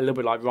 Again, like a little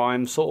bit like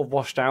Rhyme, sort of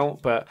washed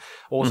out, but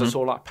also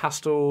sort of like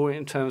pastel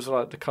in terms of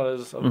like the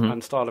colours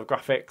and style of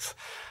graphics.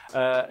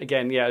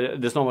 Again,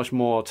 there's not much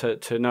more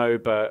to know,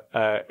 but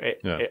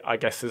I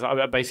guess there's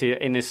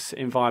basically in this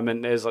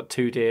environment there's like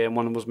two deer, and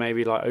one was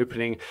maybe like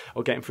opening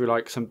or getting through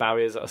like some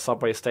barriers at a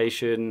subway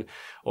station,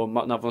 or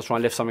another one's trying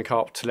to lift something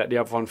up to let the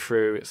other one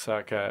through. It's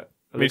like a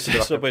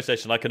subway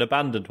station, like an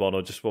abandoned one,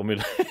 or just one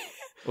with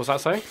what's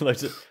that say?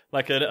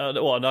 like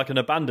an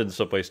abandoned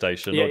subway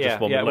station, or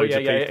just one with loads of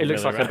people. It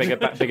looks like a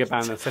big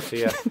abandoned city.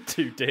 Yeah,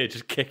 two deer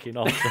just kicking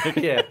off.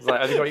 Yeah, it's like,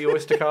 have you got your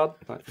Oyster card?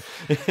 Like,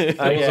 there was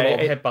a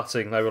lot of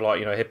headbutting. They were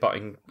like,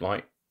 headbutting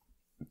like,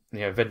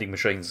 vending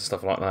machines and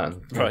stuff like that.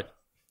 Right.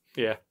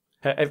 Yeah.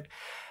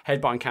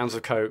 Headbutting cans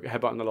of Coke,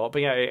 headbutting a lot.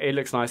 But yeah, it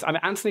looks nice. I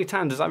mean, Anthony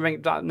Tan, does that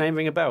name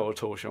ring a bell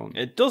at all, Sean?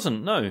 It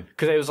doesn't, no.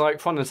 Because it was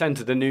like front and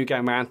centre, the new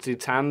game by Anthony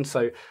Tan.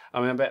 So,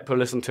 I mean, I bet people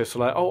listen to us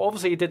like, oh,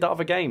 obviously he did that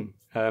other game.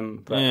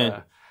 Anthony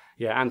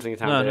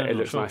Tan, it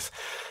looks nice.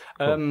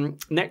 Cool.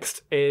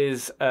 Next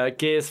is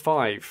Gears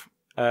 5.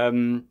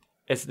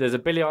 There's a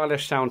Billie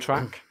Eilish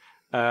soundtrack.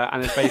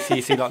 And it's basically,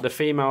 you see like the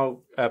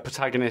female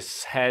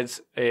protagonist's head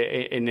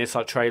in this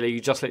like trailer. You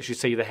just literally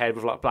see the head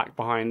with like black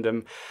behind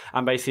them,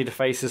 and basically the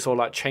face is all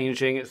like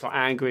changing. It's like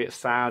angry, it's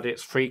sad,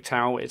 it's freaked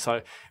out, it's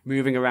like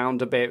moving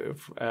around a bit.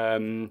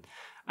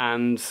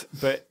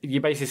 But you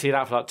basically see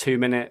that for like 2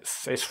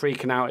 minutes. It's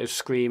freaking out, it's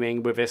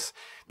screaming with this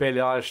Billie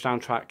Eilish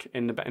soundtrack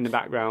in the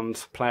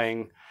background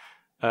playing,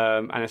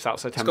 and it's out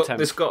September 10th.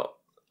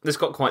 This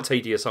got quite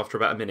tedious after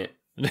about a minute.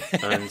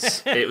 And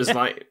it was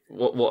like,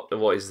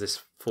 what is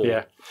this for?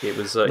 Yeah. It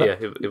was,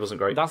 it wasn't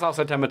great. That's out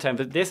September 10th.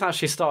 But this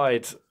actually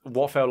started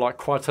what felt like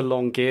quite a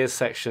long Gears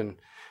section,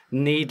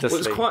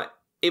 needlessly. Well,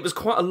 it was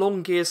quite a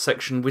long Gears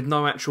section with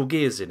no actual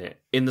gears in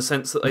it, in the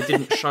sense that they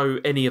didn't show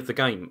any of the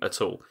game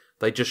at all.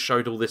 They just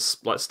showed all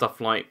this like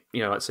stuff like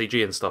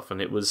CG and stuff,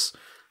 and it was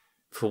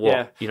for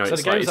what? Yeah. So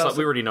it's like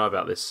we already know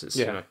about this.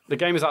 The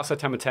game is out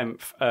September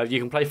 10th. You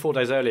can play 4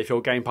 days early if you're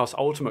a Game Pass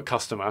Ultimate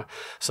customer.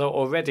 So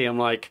already I'm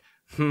like,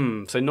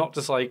 so not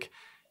just like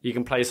you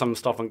can play some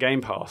stuff on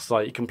Game Pass,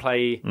 like you can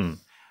play.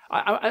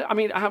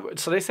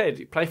 So they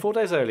said play 4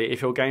 days early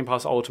if you're a Game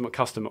Pass Ultimate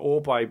customer,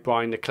 or by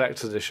buying the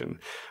collector's edition.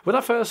 With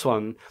that first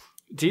one,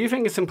 do you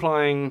think it's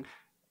implying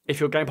if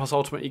you're Game Pass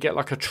Ultimate you get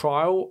like a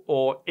trial,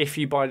 or if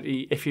you buy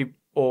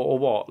or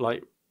what,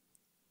 like,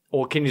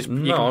 or can you?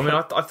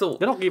 I thought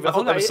they're not giving. I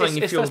thought they were saying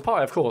it's first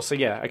party, of course. So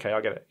yeah, okay, I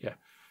get it. Yeah,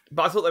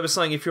 but I thought they were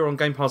saying if you're on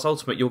Game Pass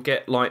Ultimate, you'll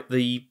get like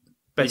the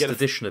best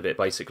edition of it,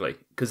 basically,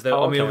 because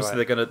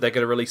obviously they're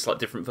gonna release like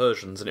different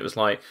versions, and it was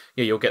like,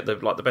 you'll get the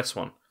best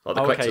one, like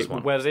the collector's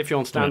one. Whereas if you're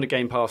on standard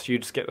Game Pass, you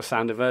just get the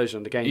standard version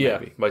of the game.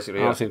 Maybe.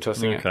 Basically. That's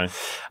interesting. Okay.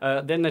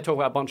 Then they talk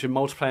about a bunch of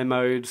multiplayer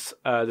modes.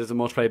 There's a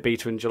multiplayer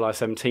beta in July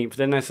 17th.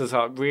 Then there's this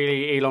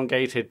really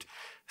elongated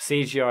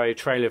CGI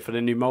trailer for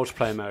the new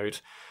multiplayer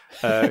mode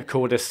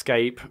called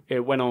Escape.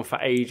 It went on for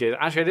ages.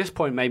 Actually, at this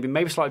point,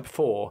 maybe slightly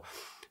before.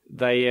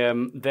 They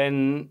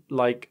then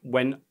like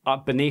went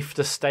up beneath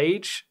the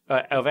stage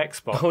of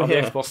Xbox, the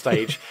Xbox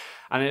stage,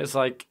 and it's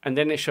like, and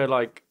then it showed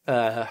like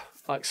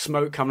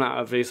smoke coming out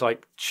of these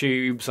like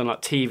tubes and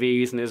like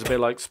TVs, and it was a bit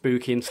like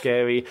spooky and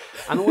scary.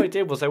 And all they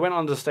did was they went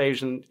onto the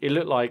stage, and it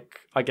looked like,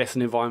 I guess,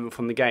 an environment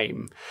from the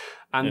game.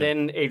 And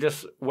then it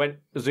just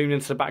zoomed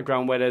into the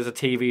background where there's a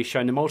TV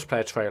showing the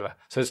multiplayer trailer.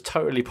 So it's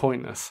totally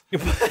pointless.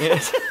 It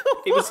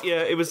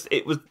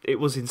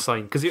was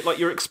insane, because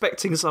you're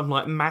expecting some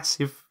like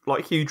massive,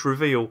 like huge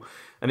reveal,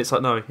 and it's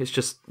like, no, it's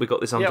just we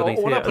got this underneath.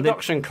 All here. that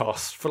production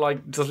costs for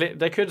like,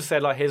 they could have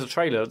said like, here's a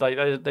trailer. They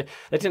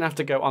didn't have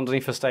to go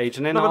underneath the stage,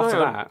 and then after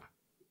that.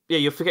 Yeah,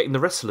 you're forgetting the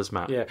wrestlers,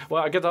 Matt. Yeah,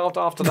 well, I guess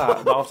after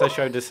that, after they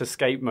showed this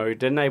escape mode,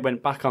 then they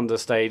went back on the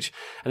stage,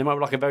 and they went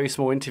like a very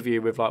small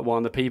interview with like one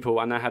of the people,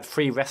 and they had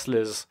 3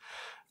 wrestlers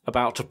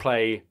about to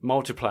play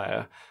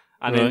multiplayer.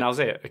 And then that was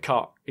it.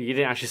 You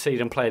didn't actually see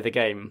them play the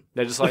game.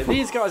 They're just like,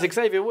 these guys,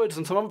 Xavier Woods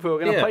and some other people, are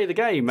going to play the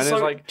game. And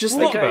it's like, just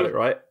think about it,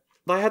 right?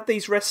 They had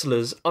these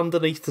wrestlers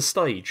underneath the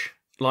stage,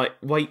 like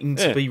waiting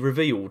to be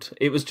revealed.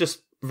 It was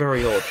just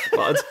very odd.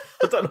 Like,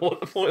 I don't know what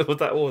the point of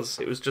that was.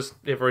 It was just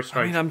very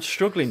strange. I mean, I'm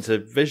struggling to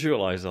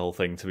visualise the whole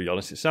thing, to be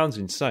honest. It sounds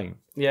insane.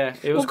 Yeah,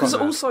 it was. Because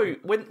also,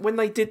 when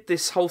they did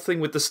this whole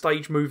thing with the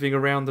stage moving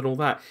around and all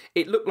that,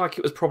 it looked like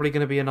it was probably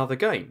going to be another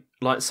game,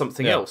 like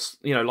something else.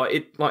 You know,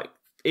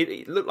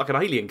 it looked like an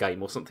Alien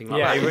game or something like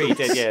that. Yeah, it really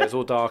did. Yeah, it was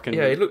all dark and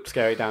it looked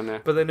scary down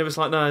there. But then it was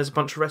like, no, there's a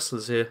bunch of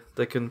wrestlers here.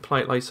 They can play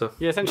it later.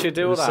 Yeah, essentially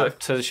do all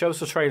that to show us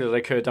the trailer they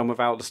could have done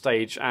without the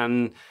stage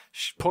and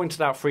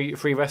pointed out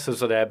three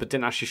wrestlers are there, but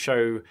didn't actually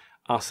show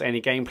us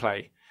any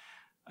gameplay.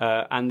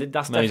 And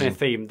that's definitely a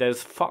theme.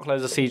 There's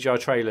fuckloads of CGI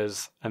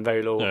trailers and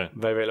very little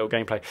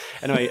gameplay.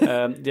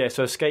 Anyway,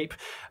 so Escape.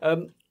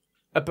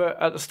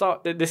 But at the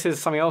start, this is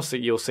something else that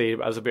you'll see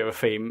as a bit of a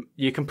theme.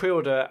 You can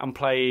pre-order and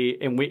play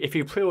if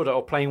you pre-order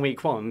or play in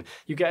week 1,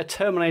 you get a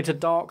Terminator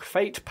Dark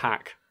Fate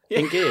pack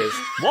in Gears.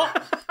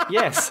 What?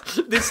 Yes.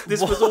 This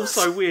was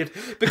also weird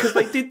because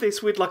they did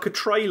this with like a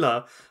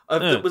trailer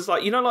that was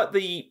like, like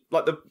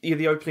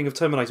the opening of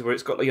Terminator where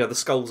it's got the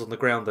skulls on the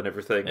ground and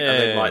everything, and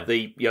then like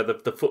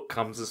the foot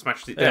comes and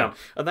smashes it down,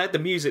 and they had the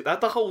music, they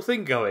had the whole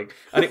thing going,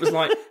 and it was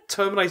like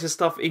Terminator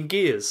stuff in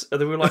Gears, and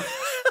they were like.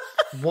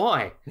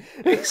 Why?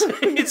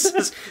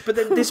 But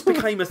then this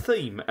became a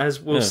theme,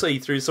 as we'll see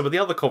through some of the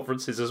other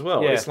conferences as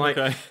well. It's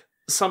like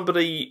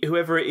somebody,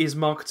 whoever it is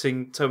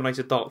marketing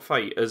Terminator Dark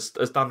Fate, has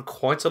done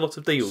quite a lot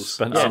of deals.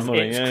 Spent some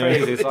money. It's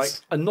crazy. It's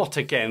like, not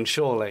again,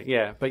 surely.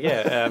 Yeah, but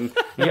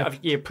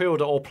you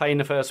pre-order or play in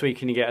the first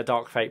week and you get a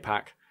Dark Fate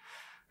pack.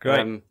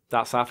 Great.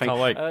 That's our thing. Can't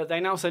wait. They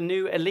announced a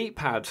new Elite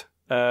Pad.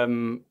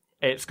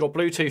 It's got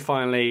Bluetooth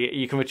finally.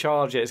 You can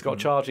recharge it. It's got a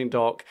charging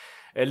dock.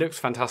 It looks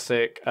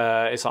fantastic.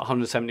 It's like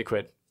 170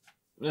 quid.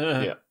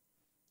 Yeah.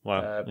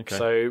 Wow. Okay.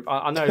 So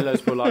I know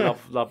loads of people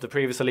love the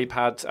previous Elite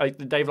Pads.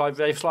 They've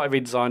slightly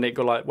redesigned it.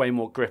 Got like way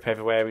more grip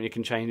everywhere, and you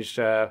can change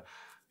a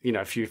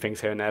few things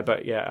here and there.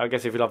 But yeah, I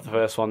guess if you love the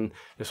first one,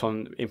 this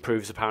one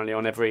improves apparently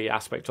on every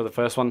aspect of the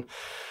first one.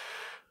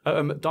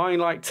 Dying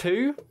Light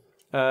 2.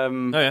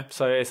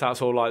 So it's that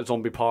sort of like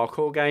zombie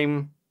parkour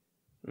game.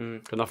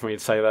 Got nothing really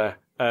to say there.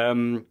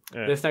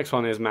 This next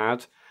one is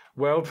mad.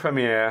 World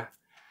premiere.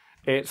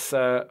 It's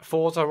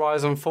Forza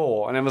Horizon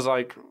 4, and it was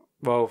like,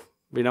 well,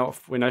 we know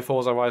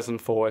Forza Horizon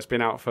 4. It's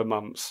been out for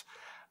months.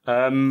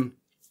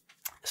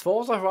 It's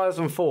Forza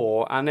Horizon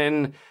 4, and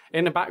then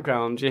in the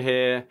background you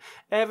hear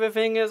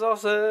 "Everything is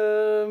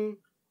awesome."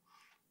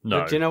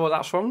 No, do you know what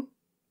that's from?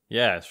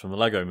 Yeah, it's from the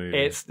Lego movie.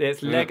 It's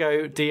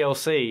Lego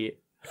DLC.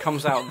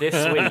 Comes out this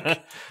week.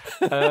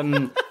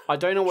 I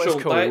don't know what Sean,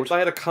 it's called. They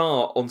had a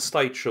car on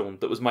stage, Sean,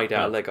 that was made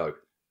out of Lego.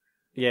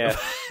 Yeah,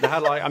 they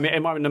had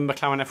it might be the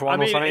McLaren F1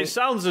 or something. It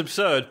sounds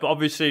absurd, but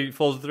obviously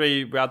Forza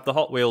 3 we had the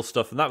Hot Wheels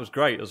stuff, and that was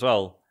great as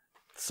well.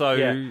 So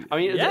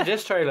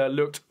this trailer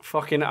looked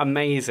fucking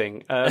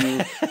amazing.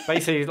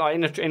 Basically, like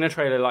in the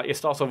trailer, like it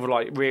starts off with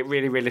like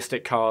really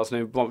realistic cars,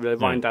 and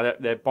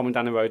they're bombing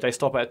down the road. They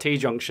stop at a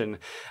T-junction,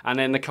 and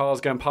then the cars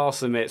going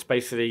past them. It's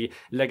basically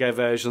Lego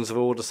versions of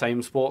all the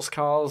same sports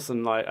cars,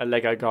 and like a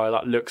Lego guy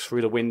like looks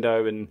through the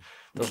window and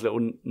does a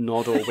little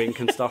nod or wink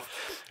and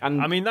stuff.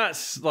 And I mean,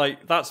 that's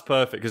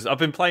perfect because I've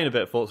been playing a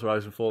bit of Forza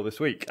Horizon 4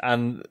 this week,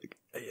 and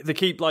they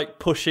keep like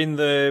pushing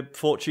the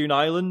Fortune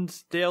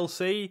Island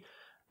DLC.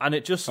 And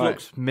it just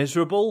looks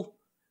miserable.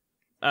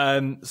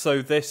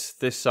 So this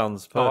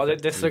sounds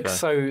perfect. This looks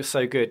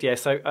so good. Yeah.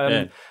 So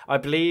I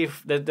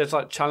believe there's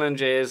like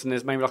challenges, and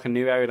there's maybe like a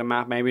new area of the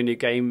map, maybe a new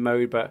game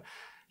mode. But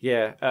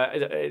yeah,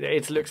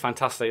 it looks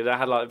fantastic. They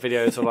had like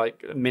videos of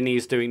like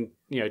minis doing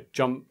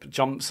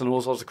jumps and all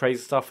sorts of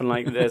crazy stuff. And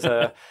like there's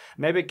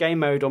maybe a game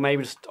mode or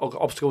maybe just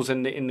obstacles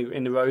in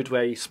the road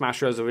where you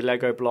smash rows of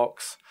Lego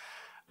blocks.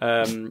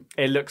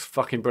 It looks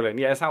fucking brilliant.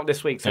 Yeah, it's out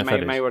this week, so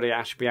it may already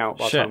actually be out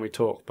by the time we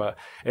talk, but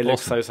it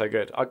looks so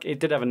good. It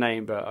did have a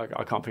name, but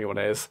I can't think of what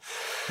it is.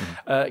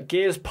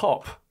 Gears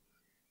Pop.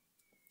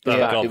 Oh,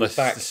 God,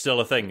 that's still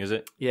a thing, is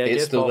it? Yeah, it's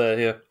Gears still Pop. there,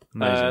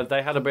 yeah.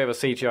 They had a bit of a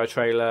CGI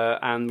trailer,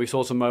 and we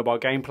saw some mobile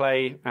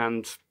gameplay,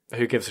 and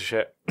who gives a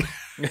shit?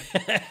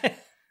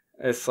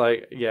 It's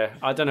like,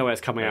 I don't know where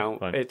it's coming out.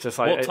 Fine. It's just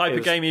like what type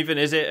of game even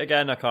is it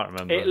again? I can't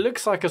remember. It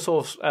looks like a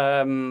sort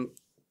of...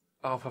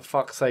 oh, for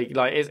fuck's sake!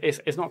 Like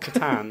it's not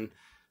Catan.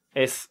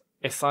 it's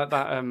like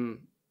that.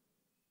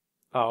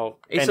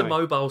 It's a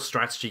mobile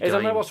strategy game. It's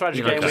a mobile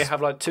strategy game. We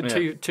have like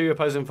two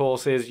opposing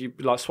forces. You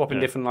like swapping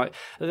different like.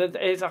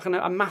 It's like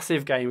a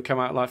massive game came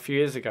out like a few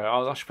years ago. I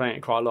was actually playing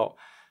it quite a lot.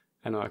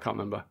 And I can't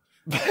remember.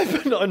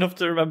 But not enough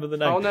to remember the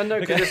name. Oh no,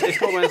 because it's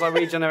called when it's like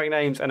regeneric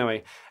names.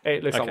 Anyway,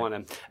 it looks like one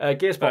of them.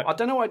 Gears Pop. I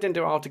don't know why I didn't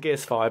do it after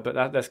Gears 5,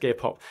 but that's Gear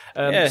Pop.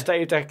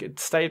 State of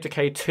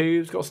Decay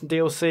 2's got some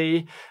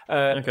DLC.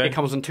 It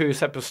comes in 2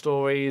 separate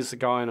stories: a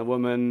guy and a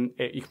woman.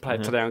 You can play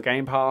it today on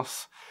Game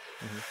Pass.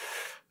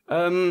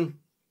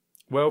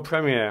 World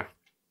premiere.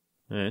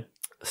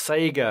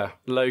 Sega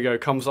logo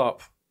comes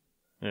up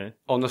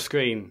on the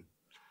screen.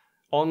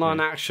 online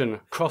action,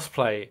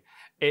 crossplay.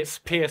 It's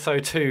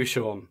PSO2,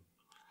 Sean.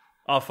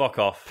 Oh, fuck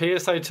off.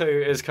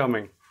 PSO2 is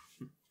coming.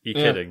 You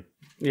kidding?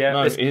 Yeah.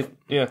 No,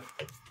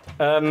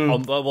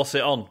 What's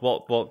it on?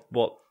 What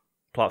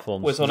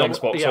platforms? Well, it's on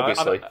Xbox,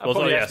 obviously.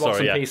 Xbox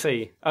and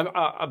PC.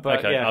 But,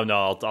 okay. Yeah. Oh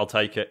no, I'll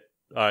take it.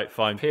 All right,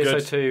 fine.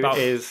 PSO2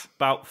 is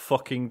about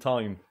fucking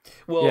time.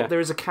 Well,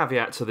 there is a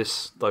caveat to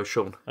this, though,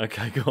 Sean.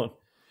 Okay, go on.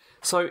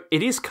 So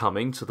it is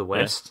coming to the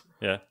West,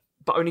 Yeah.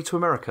 but only to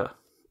America.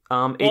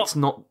 It's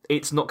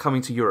not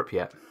coming to Europe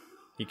yet.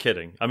 You're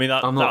kidding. I mean,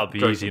 that would be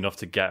easy enough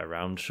to get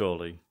around,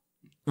 surely.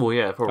 Well,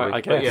 yeah, probably.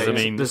 I guess. I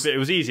mean, it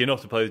was easy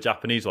enough to play the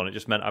Japanese one. It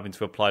just meant having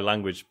to apply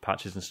language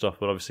patches and stuff.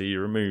 But obviously, you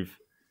remove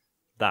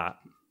the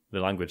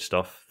language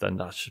stuff, then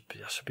that should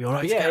be all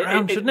right to get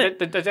around,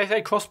 shouldn't it? They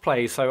say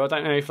crossplay, so I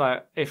don't know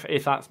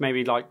if that's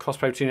maybe like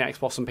crossplay between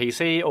Xbox and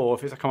PC, or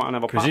if it's come out on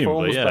other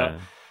platforms. Yeah. But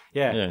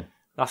yeah,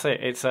 that's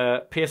it. It's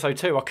a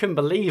PSO2. I couldn't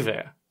believe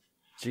it.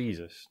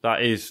 Jesus,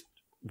 that is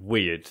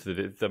weird.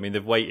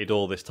 They've waited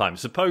all this time.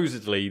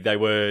 Supposedly, they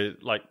were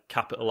like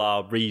capital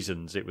R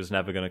reasons it was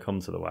never going to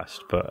come to the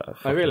West, but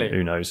really?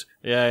 Who knows?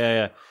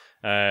 Yeah.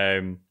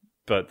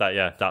 But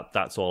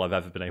that's all I've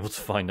ever been able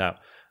to find out.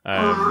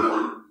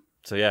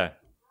 So yeah,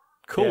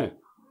 cool. Yeah.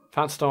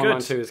 Phantasy Star Online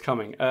 2 is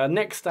coming.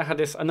 Next, they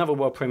had another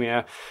world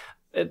premiere.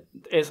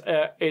 It's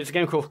a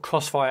game called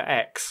Crossfire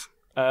X.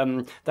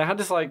 They had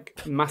this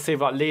like massive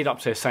like lead up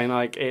to this, saying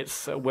like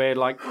we're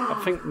like I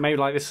think maybe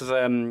like this is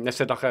they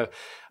said like a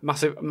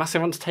massive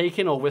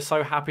undertaking, or we're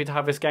so happy to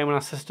have this game on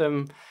our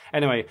system.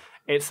 Anyway,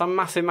 it's some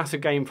massive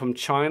game from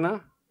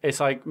China. It's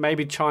like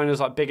maybe China's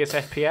like biggest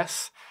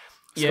FPS.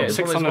 It's got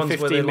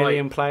 650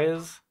 million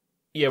players.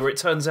 Yeah, where it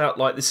turns out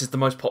like this is the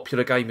most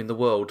popular game in the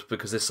world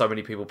because there's so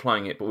many people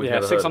playing it, but we've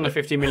never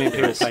 650 million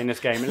people playing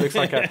this game. It looks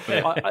like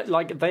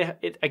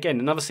again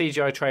another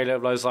CGI trailer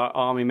of those like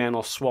army men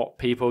or SWAT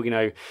people,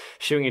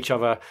 shooting each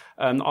other.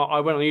 I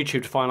went on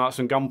YouTube to find out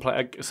some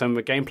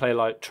gameplay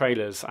like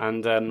trailers,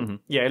 and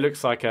it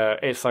looks like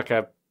it's a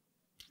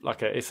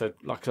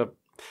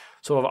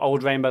sort of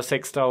old Rainbow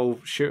Six style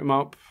shoot 'em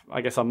up.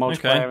 I guess on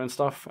multiplayer and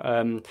stuff.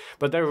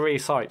 But they were really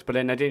psyched, but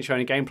then they didn't show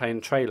any gameplay in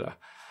the trailer,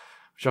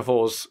 which I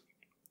thought was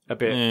a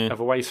bit of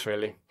a waste,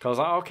 really. Because I was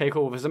like, okay,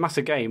 cool, there's a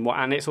massive game,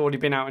 and it's already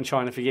been out in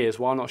China for years.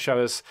 Why not show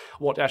us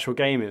what the actual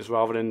game is,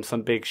 rather than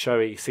some big,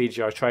 showy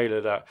CGI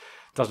trailer that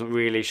doesn't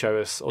really show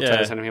us or tell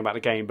us anything about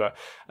the game? But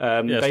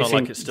it's not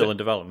like it's still in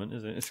development,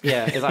 is it?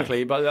 Yeah,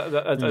 exactly.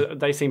 But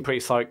they seem pretty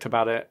psyched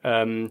about it.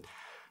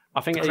 I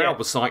think the crowd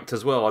was psyched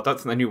as well. I don't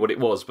think they knew what it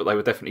was, but they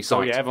were definitely psyched.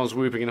 Oh yeah, everyone's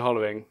whooping and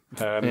hollering.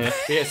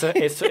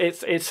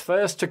 It's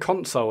first to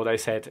console, they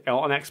said,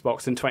 on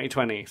Xbox in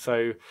 2020.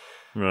 So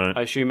right.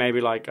 I assume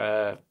maybe like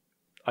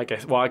I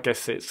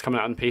guess it's coming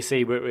out on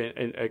PC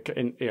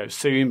in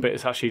soon, but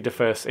it's actually the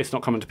first. It's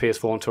not coming to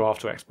PS4 until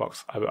after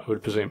Xbox, I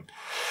would presume.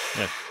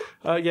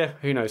 Yeah.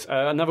 Who knows?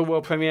 Another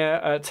world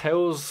premiere,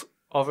 Tales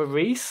of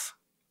Arise.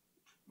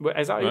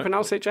 Is that how you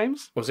pronounce it,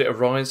 James? Was it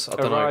Arise? I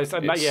don't know.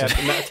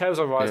 Tales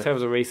of Arise.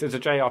 Tales of Arise. It's a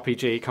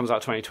JRPG. Comes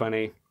out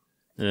 2020.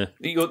 Yeah,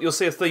 you'll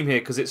see a theme here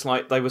because it's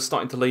like they were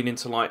starting to lean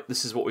into like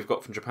this is what we've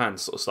got from Japan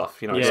sort of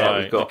stuff. We've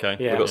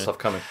got stuff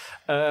coming.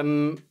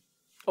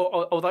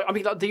 Although I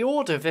mean, like, the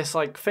order of this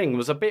like thing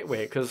was a bit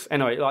weird because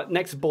anyway, like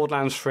next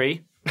Borderlands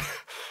 3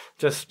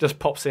 just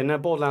pops in. A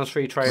Borderlands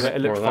 3 trailer.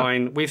 It looked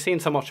fine. We've seen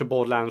so much of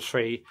Borderlands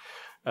 3.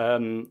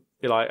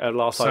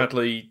 Last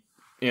sadly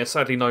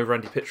no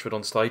Randy Pitchford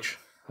on stage.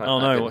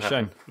 What a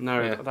shame.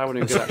 No, that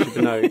wouldn't be good actually.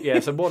 But no, yeah.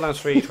 So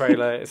Borderlands 3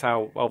 trailer. It's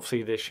out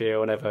obviously this year or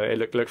whatever.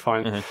 It looked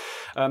fine.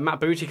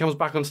 Matt Booty comes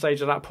back on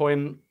stage at that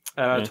point.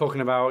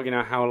 Talking about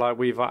how like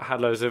we've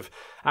had loads of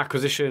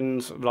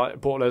acquisitions, like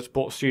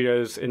bought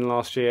studios in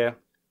last year,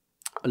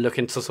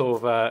 looking to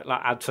sort of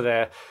like add to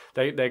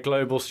their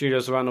global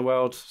studios around the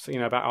world. So,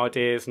 about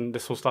ideas and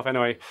this sort of stuff.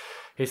 Anyway,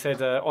 he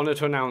said, "Honoured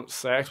to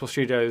announce Xbox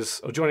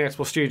Studios or joining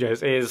Xbox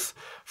Studios is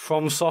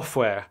From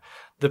Software."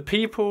 The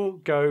people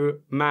go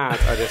mad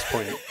at this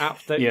point.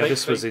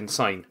 This was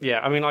insane.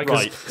 Yeah, I mean, like,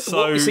 right.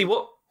 So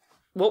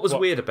What was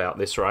weird about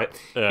this, right,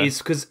 is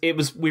because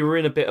we were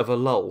in a bit of a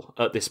lull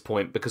at this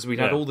point because we'd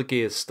had all the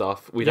Gears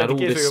stuff. We'd had all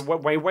this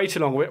way too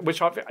long, it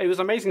was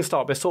an amazing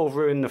start, but it sort of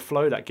ruined the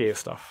flow, that Gears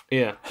stuff.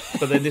 Yeah,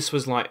 but then this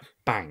was like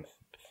bang,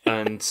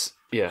 and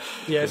yeah.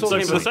 It's so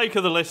for the sake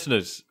of the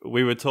listeners,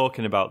 we were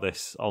talking about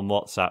this on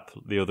WhatsApp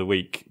the other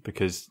week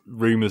because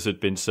rumours had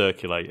been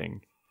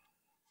circulating.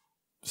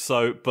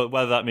 So, but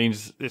whether that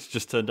means it's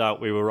just turned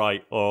out we were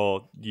right,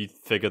 or you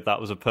figured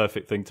that was a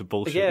perfect thing to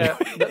bullshit. Yeah,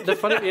 the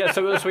funny. Yeah,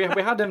 so we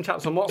had them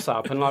chats on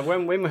WhatsApp, and like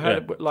when we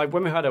heard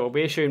it,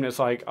 we assumed it's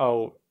like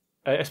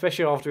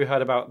especially after we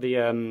heard about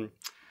the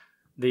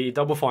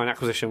Double Fine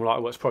acquisition, we're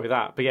like, well, it's probably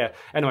that. But yeah,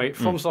 anyway,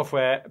 From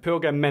Software, people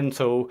go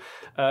mental.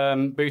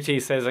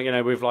 Booty says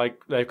that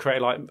they've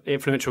created like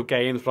influential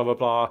games, blah blah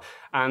blah,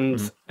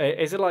 and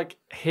is it like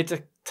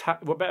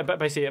Hidetaka?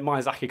 Basically,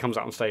 Miyazaki comes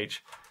out on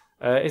stage.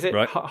 Is it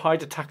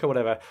Hidetaka or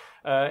whatever?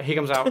 He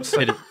comes out.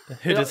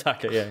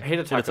 Hidetaka, yeah.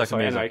 Hidetaka,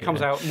 sorry. Anyway,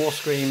 comes out, more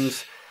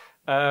screams.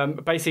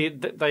 Basically,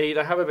 they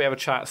have a bit of a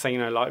chat saying,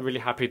 like, really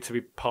happy to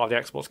be part of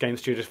the Xbox Game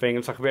Studios thing.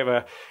 It's like a bit of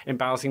a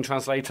embarrassing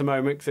translator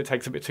moment because it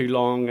takes a bit too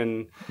long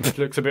and it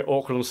looks a bit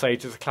awkward on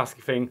stage. It's a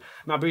classic thing.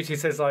 Matt Booty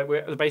says, like,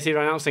 we're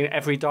basically announcing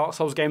every Dark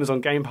Souls game is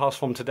on Game Pass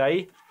from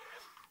today.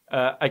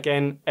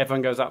 Again,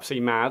 everyone goes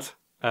absolutely mad.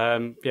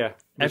 Wait.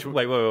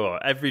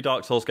 Every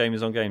Dark Souls game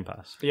is on Game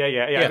Pass?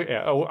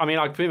 Yeah. Oh, I mean,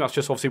 I pretty much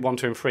just obviously 1,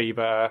 2, and 3,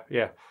 but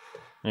yeah.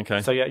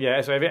 Okay. So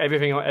so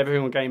everything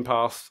on Game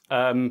Pass.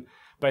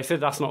 But they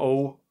said that's not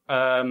all.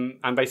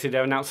 And basically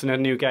they're announcing a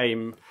new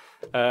game.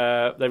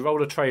 They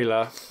rolled a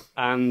trailer,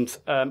 and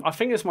I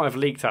think this might have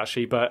leaked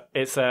actually, but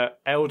it's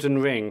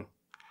Elden Ring,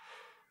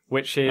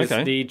 which is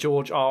the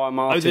George R. R.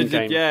 Martin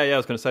game. Yeah, I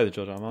was going to say the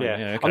George R. R. Martin.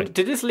 Yeah, okay.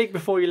 Did this leak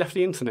before you left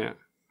the internet?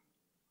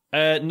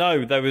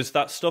 No, there was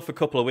that stuff a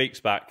couple of weeks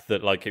back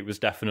that like it was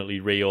definitely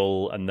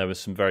real, and there was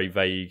some very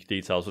vague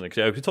details on it.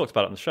 Because we talked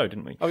about it on the show,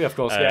 didn't we? Oh yeah, of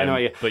course. But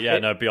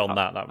beyond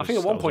that was, I think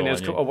at one point I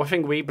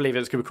think we believe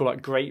it's going to be called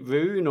like Great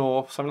Rune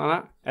or something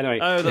like that. Anyway,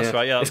 that's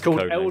right. Yeah, it's called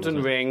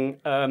Elden Ring.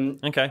 And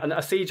a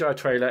CGI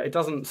trailer. It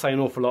doesn't say an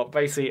awful lot.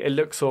 Basically, it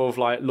looks sort of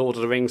like Lord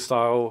of the Rings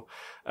style.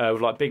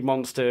 With like big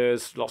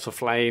monsters, lots of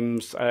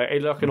flames.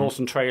 It looked an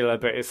awesome trailer,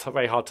 but it's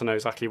very hard to know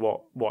exactly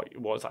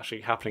what's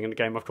actually happening in the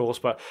game, of course.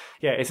 But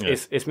yeah, it's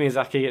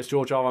Miyazaki, it's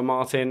George R. R.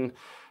 Martin,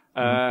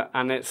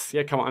 and it's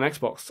come out on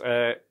Xbox.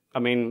 I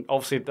mean,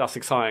 obviously that's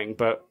exciting,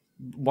 but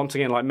once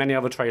again, like many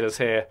other trailers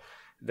here,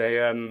 they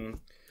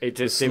it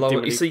just didn't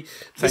really you see,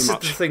 this is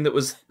the thing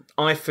that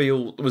I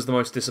feel was the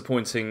most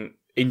disappointing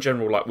in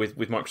general. Like with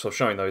Microsoft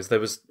showing those, there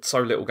was so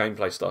little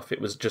gameplay stuff.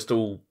 It was just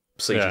all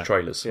CG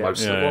trailers,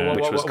 mostly,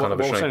 which was kind of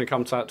a shame. We'll certainly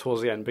come to that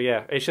towards the end, but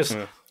yeah, it's just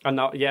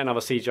another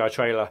CGI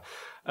trailer.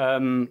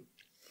 And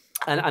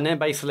then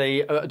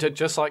basically,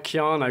 just like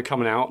Keanu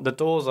coming out, the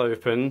doors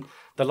open,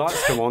 the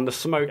lights come on, the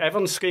smoke,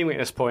 everyone's screaming at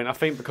this point, I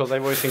think because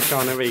they've always seen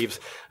Keanu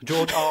Reeves.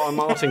 George R. R.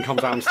 Martin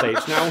comes out on stage.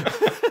 Now,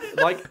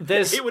 like,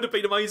 there's... It would have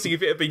been amazing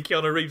if it had been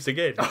Keanu Reeves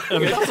again. That's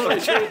what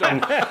it should have done.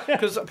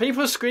 Because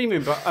people are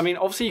screaming, but, I mean,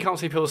 obviously you can't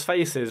see people's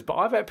faces, but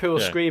I bet people are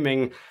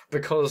screaming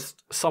because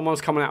someone's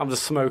coming out of the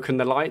smoke and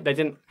the light. They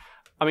didn't...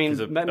 I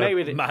mean,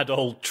 maybe... mad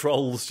old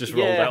trolls just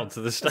rolled out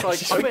onto the stage.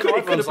 Like, it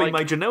could have been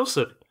Major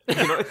Nelson.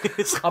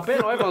 I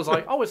bet everyone's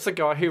like, oh, it's the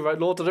guy who wrote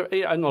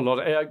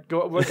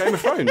Game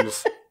of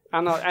Thrones.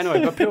 And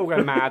anyway, but people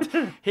go mad.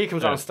 He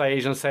comes on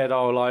stage and said,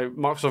 "Oh, like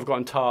Microsoft got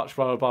in touch,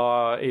 blah blah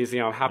blah. He's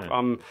I'm happy.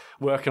 I'm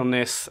working on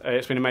this.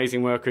 It's been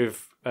amazing work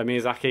with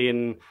Miyazaki,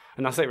 and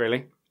that's it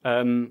really."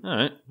 All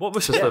right. What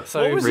was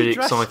really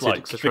excited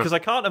like? Because I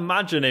can't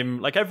imagine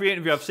him like every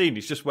interview I've seen.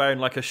 He's just wearing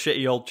like a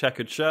shitty old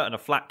checkered shirt and a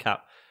flat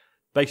cap.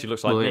 Basically,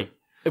 looks like me.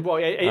 Well,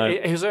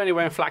 he was only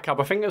wearing a flat cap.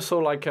 I think it was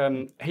sort of like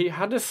he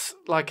had this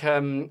like.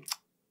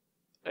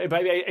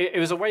 It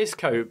was a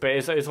waistcoat, but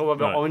it's all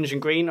about orange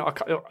and green.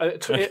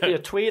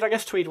 Tweed, I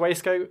guess, tweed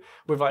waistcoat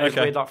with like this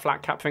weird like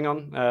flat cap thing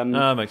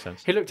on. Makes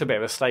sense. He looked a bit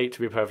of a state, to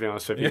be perfectly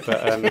honest with you.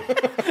 But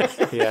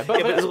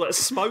but there's like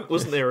smoke,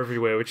 wasn't there,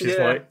 everywhere? Which is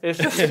like it's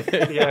just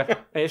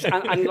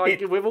and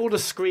like with all the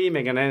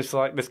screaming, and then it's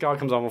like this guy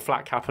comes on with a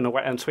flat cap and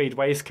a tweed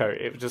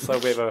waistcoat. It was just a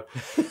bit of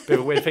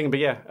a weird thing.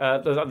 But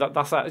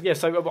that's that. Yeah,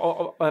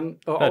 so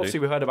obviously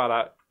we heard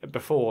about that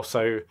before,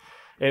 so.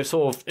 It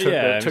sort of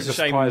took the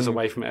surprise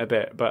away from it a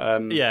bit, but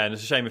and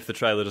it's a shame if the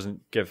trailer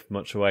doesn't give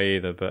much away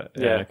either. But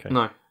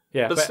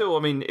but still, I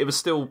mean, it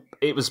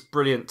was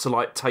brilliant to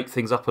like take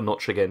things up a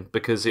notch again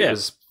because it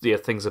was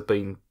things have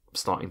been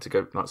starting to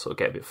go like sort of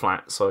get a bit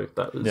flat. So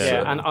that was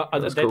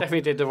they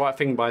definitely did the right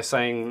thing by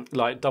saying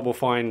like Double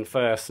Fine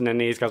first and then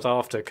these guys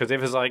after, because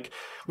if it's like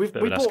we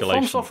bought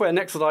From Software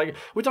next, like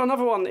we've done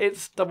another one,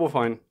 it's Double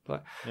Fine.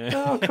 Like,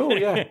 oh, cool,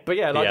 yeah, but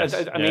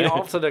I mean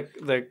after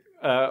the.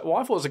 I thought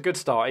it was a good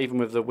start, even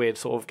with the weird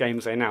sort of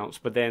games they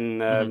announced. But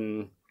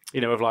then,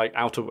 with like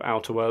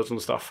Outer Worlds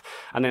and stuff,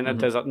 and then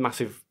there's that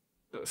massive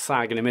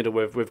sag in the middle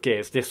with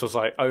Gears. This was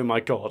like, oh my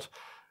god!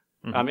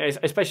 I mean,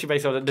 especially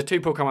based on the two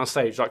people come on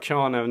stage, like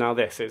Keanu and now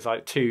this. It's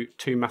like two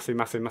massive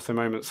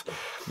moments.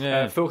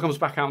 Yeah. Phil comes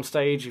back out on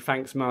stage. He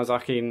thanks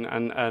Miyazaki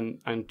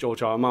and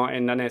George R. R.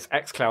 Martin, and it's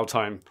xCloud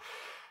time.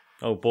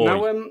 Oh boy!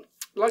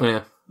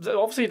 Now,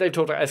 obviously they've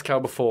talked about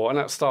xCloud before, and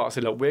at the start I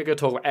said, look, we're going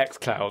to talk about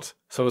xCloud.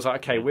 So I was like,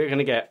 okay, we're going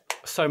to get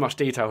so much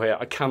detail here,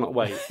 I cannot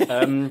wait.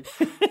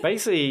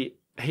 Basically,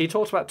 he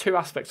talked about two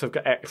aspects of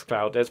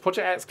xCloud. There's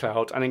Project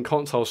xCloud and then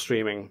console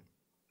streaming.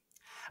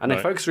 And they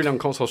focus really on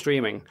console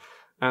streaming.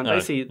 And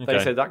basically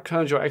they said that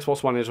turns your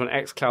Xbox One into an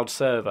xCloud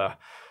server.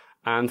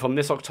 And from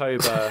this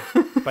October,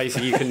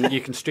 basically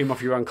you can stream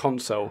off your own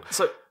console.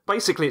 So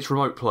basically it's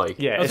remote play.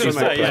 Yeah, it's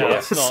remote play.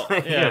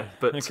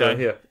 It's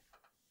not,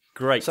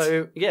 Great.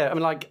 So I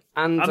mean, like,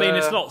 and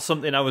it's not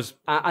something I was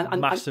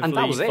massively and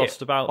that was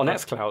fussed about on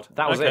xCloud.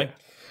 That was it.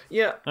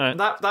 Yeah,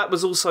 that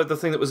was also the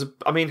thing that was.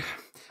 I mean,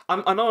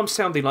 I know I'm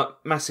sounding like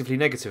massively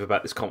negative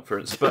about this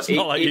conference, but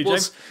it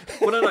was.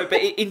 Well, no,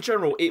 but in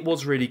general, it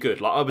was really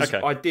good. Like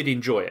I did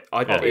enjoy it.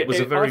 It was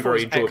a very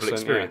enjoyable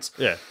experience.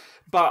 Yeah.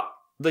 But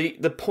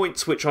the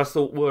points which I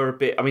thought were a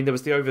bit... I mean, there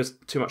was the over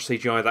too much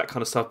CGI, that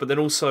kind of stuff, but then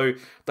also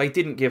they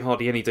didn't give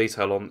hardly any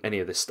detail on any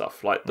of this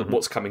stuff, like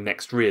what's coming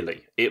next,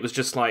 really. It was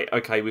just like,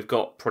 okay, we've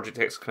got Project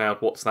X Cloud,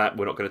 what's that?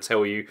 We're not going to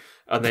tell you.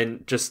 And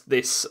then just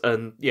this,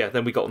 and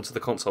then we got onto the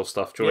console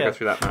stuff. Do you want to go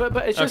through that, Matt?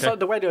 But it's just like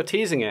the way they were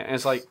teasing it.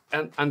 It's like,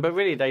 but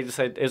really they just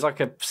said, it was like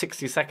a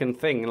 60-second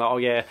thing, like, oh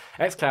yeah,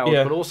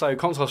 xCloud, but also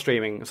console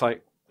streaming. It's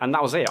like... And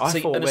that was it. I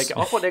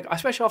thought,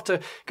 especially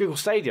after Google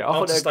Stadia. I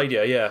thought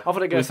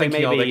they're going to say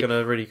maybe how they're going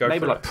to really go maybe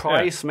for like it.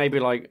 price,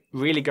 maybe like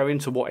really go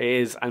into what it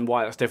is and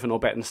why it's different or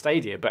better than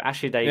Stadia. But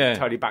actually, they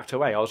totally backed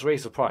away. I was really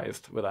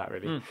surprised with that,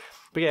 really.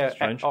 But yeah,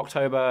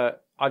 October.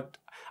 I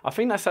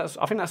think that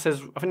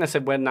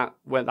said when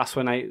that's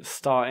when they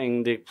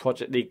starting the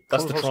project.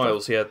 That's the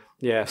trials, stuff.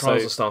 Yeah.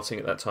 Trials are starting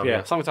at that time.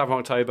 Yeah, sometime in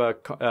October,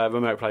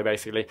 remote play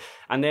basically,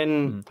 and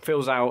then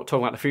Phil's out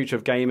talking about the future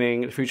of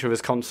gaming, the future of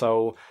his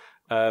console.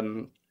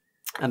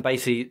 And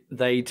basically,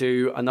 they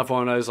do another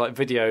one of those like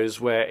videos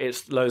where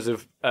it's loads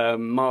of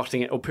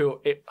marketing or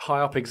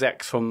high up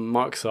execs from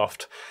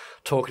Microsoft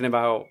talking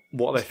about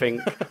what they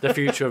think the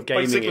future of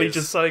gaming is.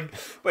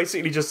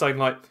 Basically, just saying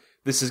like,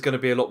 this is going to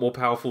be a lot more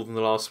powerful than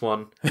the last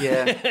one.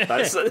 Yeah,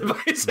 that's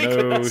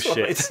basically no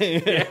shit.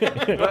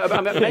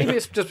 But maybe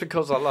it's just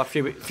because like a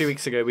few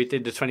weeks ago we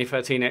did the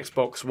 2013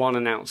 Xbox One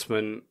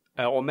announcement.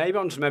 Or maybe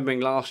I'm just remembering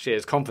last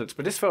year's conference,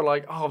 but this felt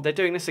like, oh, they're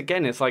doing this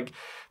again. It's like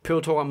people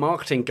talk about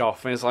marketing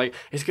guff, and it's like,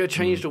 it's going to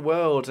change the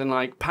world, and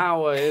like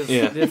power is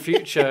the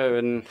future.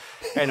 And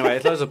anyway,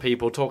 there's loads of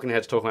people talking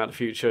about the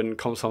future and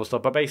console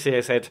stuff. But basically,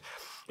 they said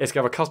it's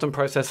going to have a custom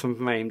processor from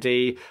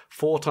AMD,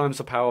 4 times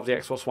the power of the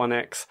Xbox One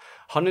X,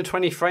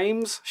 120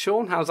 frames.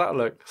 Sean, how's that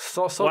look?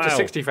 Sort of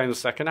 60 frames a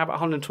second. How about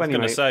 120? I was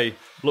going to say,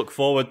 look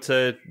forward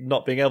to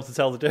not being able to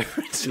tell the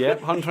difference. Yeah,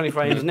 120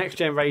 frames, next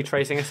gen ray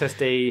tracing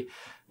SSD.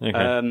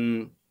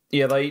 Okay.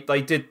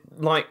 They did,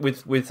 like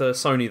with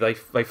Sony,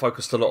 they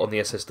focused a lot on the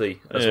SSD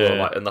as well,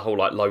 like, and the whole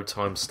like load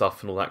time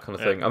stuff and all that kind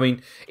of thing. I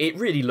mean, it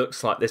really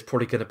looks like there's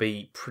probably going to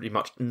be pretty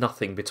much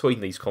nothing between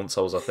these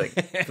consoles. I think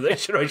for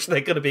this generation, they're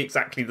going to be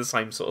exactly the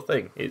same sort of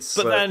thing.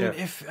 But then,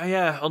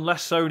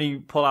 unless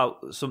Sony pull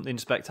out something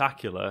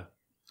spectacular.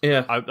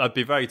 Yeah, I'd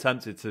be very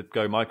tempted to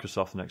go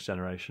Microsoft next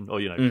generation, or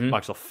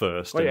Microsoft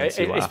first. Well,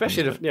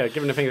 especially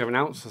given the things they've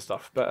announced and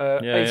stuff.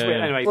 But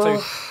anyway,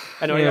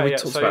 we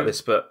talked about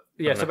this, but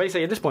so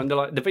basically at this point,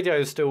 the video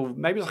is still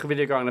maybe it's like a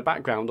video going in the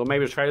background, or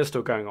maybe the trailer's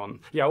still going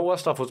on. Yeah, all that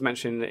stuff was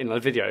mentioned in the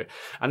video,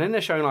 and then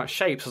they're showing like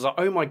shapes. I was like,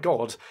 oh my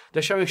god,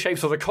 they're showing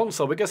shapes of the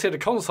console. We're going to see the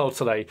console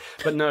today,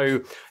 but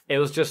no, it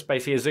was just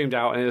basically zoomed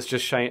out, and it was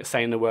just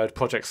saying the word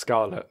Project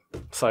Scarlet.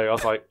 So I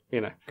was like,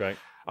 great.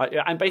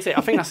 And basically,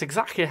 I think that's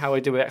exactly how they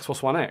do with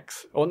Xbox One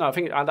X. Or no, I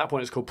think at that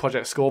point it's called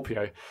Project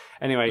Scorpio.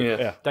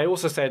 Anyway, they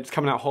also said it's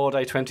coming out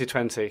holiday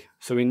 2020,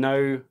 so we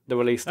know the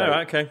release date. Oh,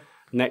 right, okay.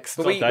 Next,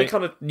 but we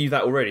kind of knew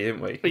that already,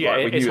 didn't we? Yeah,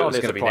 we it's knew hardly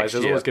it was going to be next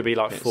year. There's always going to be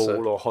like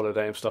fall or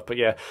holiday and stuff. But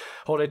yeah,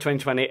 holiday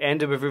 2020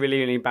 ended with a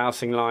really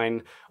embarrassing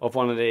line of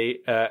one of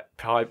the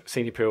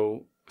senior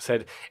people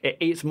said, "It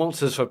eats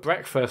monsters for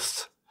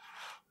breakfast."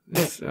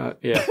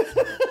 Yeah,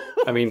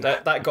 I mean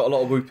that got a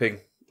lot of whooping.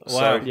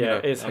 Wow,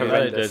 it's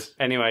horrendous.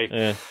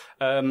 Anyway,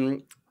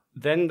 then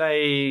then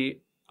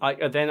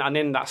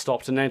that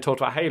stopped, and then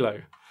talked about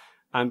Halo,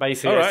 and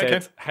basically they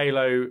said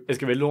Halo is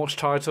going to be a launch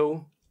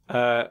title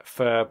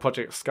for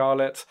Project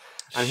Scarlet,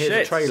 and here's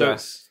a trailer.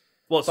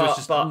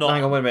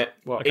 Hang on, wait a minute.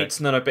 What? Okay.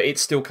 But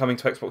it's still coming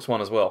to Xbox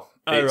One as well.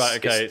 Oh, right,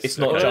 okay. It's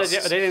not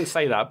just. They didn't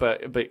say that,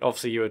 but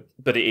obviously you would.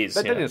 But it is.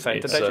 They didn't say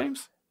it, did they,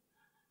 James?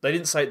 They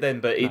didn't say it then,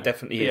 but it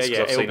definitely is.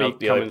 Yeah, I've seen the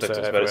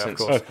Xbox about it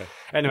since. Okay.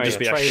 Anyway, just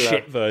be a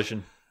shit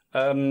version.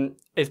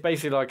 It's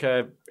basically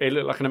it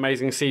looked like an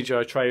amazing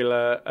CGI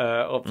trailer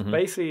of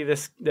basically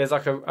this. There's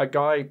like a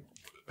guy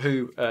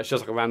who it's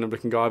just like a random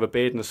looking guy with a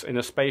beard in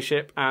a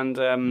spaceship, and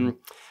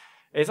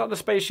it's like the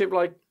spaceship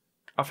like.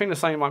 I think the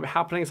same might be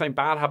happening, something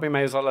bad happening.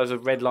 Maybe there's like loads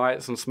of red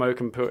lights and smoke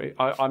and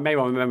I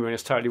maybe I'm remembering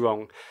it's totally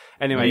wrong.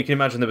 Anyway, you can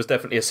imagine there was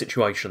definitely a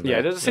situation there.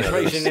 Yeah, there's a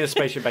situation in a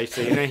spaceship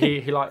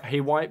basically.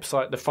 He wipes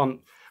like the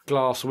front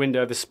glass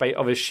window of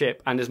his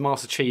ship, and there's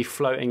Master Chief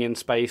floating in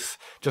space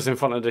just in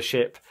front of the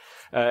ship.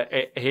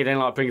 He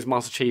then brings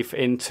Master Chief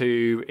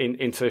into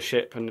a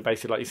ship, and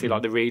basically you see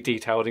like the really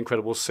detailed,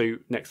 incredible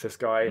suit next to this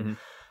guy,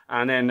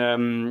 and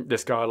then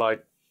this guy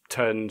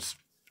turns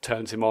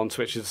him on,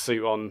 switches the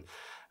suit on.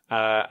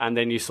 And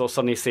then you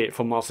suddenly see it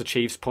from Master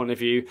Chief's point of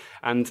view,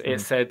 and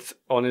it said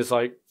on his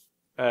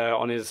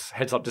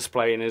heads-up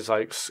display and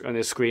on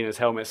his screen, his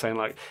helmet saying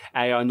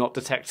AI not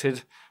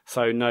detected,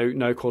 so no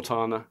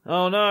Cortana.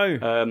 Oh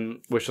no!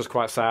 Which was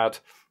quite sad.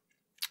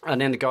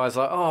 And then the guy's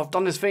like, "Oh, I've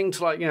done this thing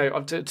to wake you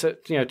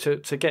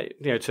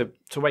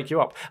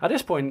up." At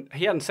this point,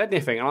 he hadn't said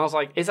anything, and I was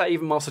like, "Is that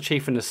even Master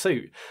Chief in the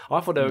suit?"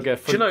 I thought they would go.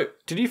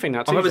 Did you think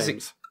that too,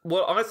 James?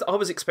 Well, I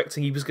was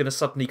expecting he was going to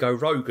suddenly go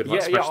rogue and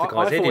smash the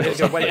guy's head in. I thought he was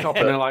going to wake up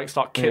and then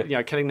start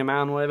killing the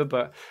man or whatever.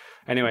 But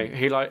anyway,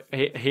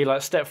 he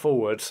stepped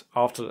forward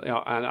after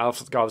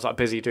the guy was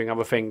busy doing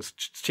other things.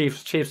 Chief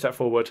stepped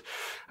forward,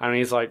 and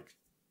he's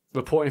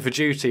reporting for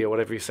duty or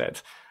whatever he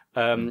said.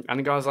 And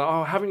the guy's like,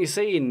 "Oh, haven't you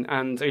seen?"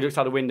 And he looked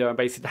out the window, and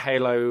basically the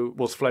Halo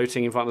was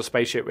floating in front of the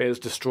spaceship. It was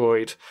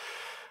destroyed.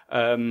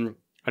 And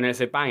then it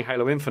said, "Bang,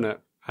 Halo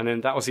Infinite." And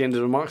then that was the end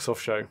of the Microsoft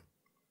show.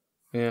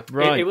 Yeah,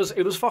 right. It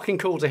was fucking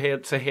cool to hear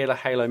the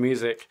Halo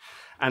music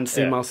and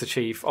see Master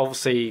Chief.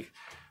 Obviously,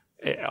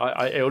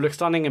 it will look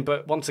stunning,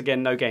 but once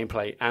again, no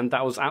gameplay. And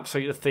that was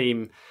absolutely the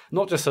theme,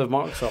 not just of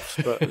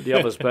Microsoft's, but the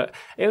others. But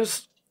it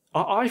was.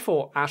 I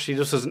thought actually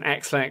this was an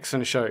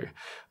excellent show.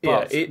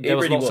 But there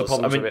was lots of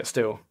problems with it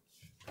still.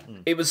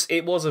 It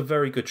was a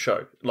very good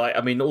show. Like,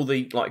 I mean, all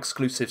the like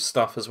exclusive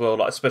stuff as well,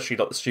 like especially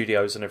like the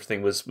studios and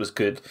everything was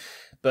good.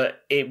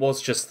 But it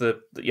was just the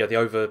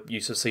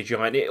overuse of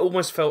CGI, and it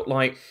almost felt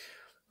like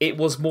it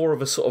was more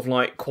of a sort of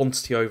like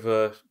quantity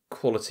over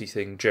quality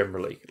thing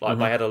generally. Like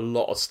they had a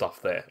lot of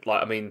stuff there.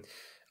 Like, I mean,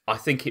 I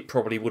think it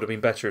probably would have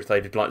been better if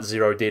they'd like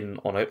zeroed in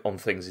on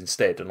things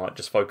instead and like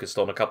just focused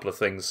on a couple of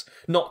things.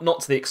 Not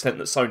to the extent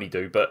that Sony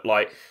do, but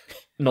like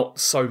not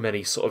so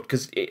many sort of,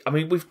 because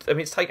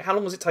it's taken, how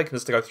long has it taken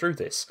us to go through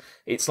this?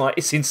 It's like,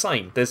 it's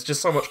insane. There's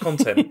just so much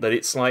content that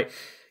it's like,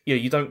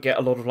 you don't get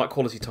a lot of like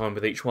quality time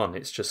with each one.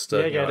 It's just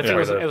it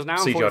was an hour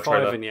and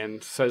 45 in the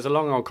end, so it's a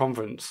long old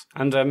conference.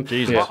 And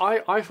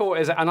I thought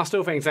and I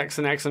still think it's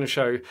an excellent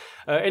show.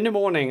 In the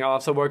morning,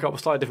 after I woke up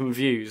with slightly different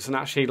views, and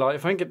actually, like, I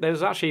think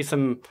there's actually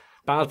some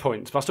bad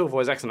points, but I still thought it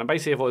was excellent. And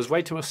basically, I thought it was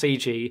way too much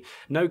CG,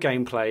 no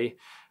gameplay.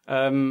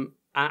 And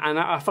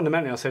I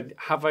fundamentally, I said,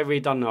 have they really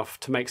done enough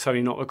to make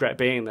Sony not regret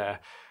being there?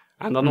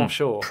 And I'm not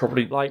sure.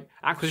 Probably. Like,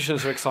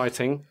 acquisitions are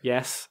exciting,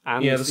 yes.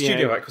 And, the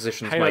studio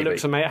acquisitions, Halo maybe.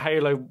 looks amazing.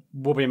 Halo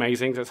will be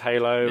amazing because it's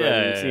Halo.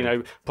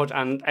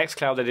 And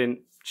xCloud, they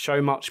didn't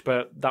show much,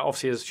 but that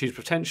obviously has huge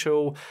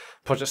potential.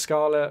 Project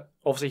Scarlet,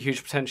 obviously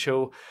huge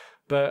potential.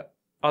 But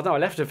I don't know, I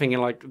left it thinking,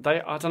 like, they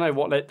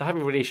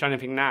haven't really shown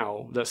anything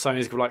now that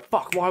Sony's going to be like,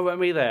 fuck, why weren't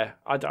we there?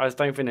 I just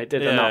don't think they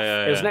did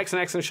enough. It was an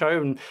excellent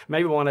show, and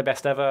maybe one of their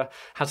best ever.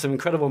 Had some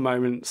incredible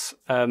moments.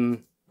 But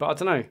I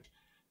don't know.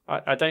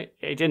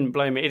 It didn't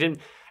blow me.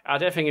 I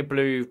don't think it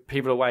blew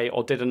people away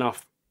or did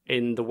enough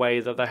in the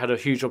way that they had a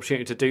huge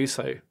opportunity to do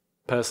so,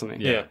 personally.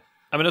 Yeah.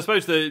 I mean, I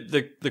suppose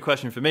the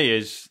question for me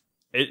is,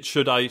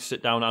 should I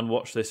sit down and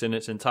watch this in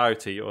its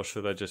entirety, or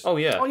should I just... Oh,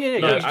 yeah.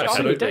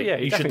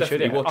 Absolutely. You should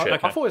definitely watch it. I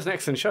thought it was an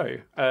excellent show.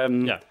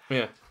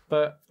 Yeah.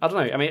 But I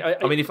don't know. I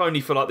mean, if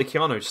only for like the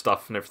Keanu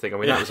stuff and everything. I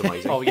mean, that was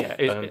amazing. Oh, yeah.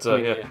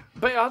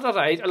 But I don't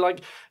know.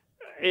 Like...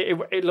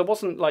 It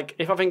wasn't like,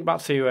 if I think back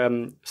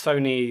to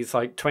Sony's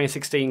like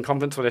 2016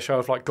 conference where they show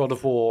off like God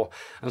of War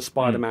and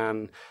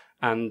Spider-Man,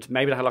 and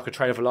maybe they had like a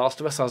trailer for Last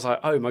of Us. I was like,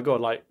 oh my god,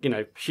 like,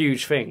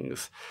 huge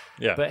things.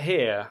 Yeah. But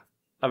here,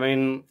 I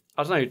mean,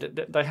 I don't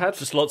know. They had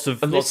just lots of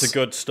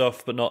good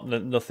stuff, but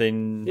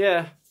nothing.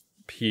 Yeah.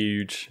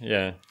 Huge.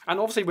 Yeah. And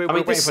obviously we're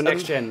waiting for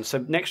next gen, so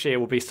next year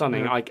will be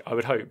stunning. I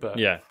would hope, but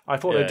I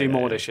thought they'd do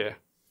more this year.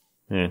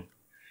 Yeah.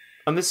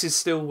 And this is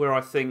still where I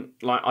think,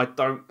 like,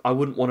 I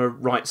wouldn't want to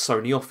write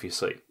Sony off, you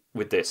see,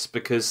 with this,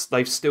 because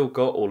they've still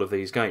got all of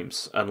these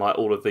games and like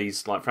all of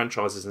these like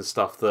franchises and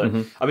stuff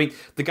that, I mean,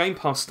 the Game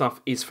Pass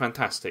stuff is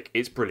fantastic.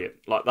 It's brilliant.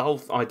 Like, the whole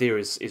idea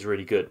is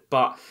really good,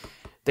 but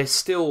I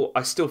still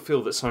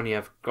feel that Sony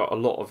have got a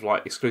lot of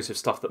like exclusive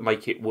stuff that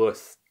make it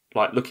worth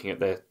like looking at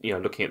their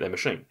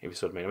machine, if you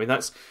sort of mean. I mean,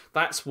 that's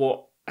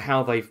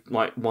how they've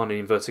like won in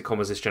inverted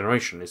commas this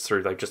generation, is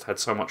through they've just had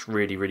so much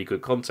really, really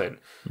good content,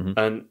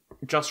 and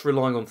just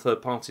relying on third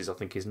parties I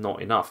think is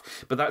not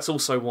enough. But that's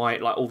also why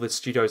like all the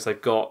studios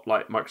they've got,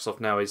 like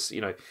Microsoft now, is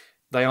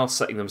they are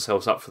setting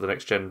themselves up for the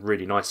next gen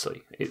really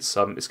nicely. It's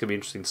going to be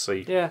interesting to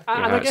see. Yeah,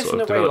 and I guess in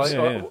a way,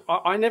 like,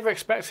 I never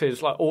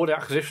expected like all the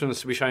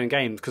acquisitions to be showing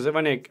games, because they've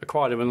only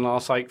acquired them in the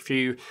last like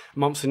few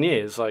months and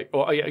years, like,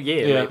 or a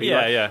year maybe.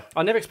 Yeah.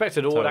 I never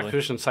expected all the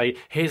acquisitions to say,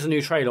 here's a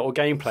new trailer or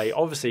gameplay,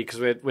 obviously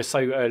because we're so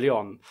early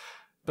on.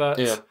 But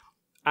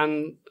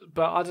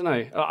but I don't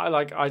know.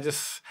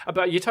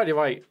 But you're totally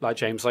right, like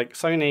James. Like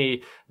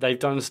Sony, they've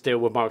done this deal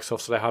with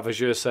Microsoft, so they have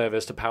Azure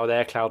servers to power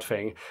their cloud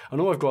thing,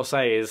 and all I've got to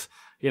say is,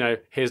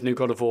 here's new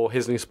God of War,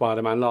 here's new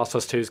Spider-Man, Last of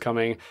Us 2 is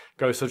coming,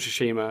 Ghost of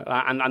Tsushima,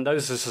 and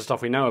those are the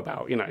stuff we know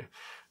about,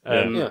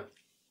 And so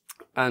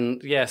I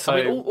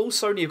mean, all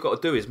Sony have got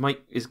to do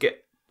is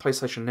get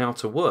PlayStation Now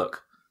to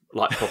work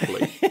like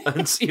properly,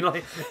 and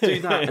do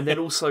that, and then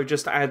also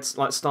just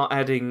start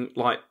adding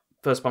like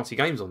first-party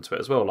games onto it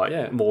as well,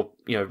 like more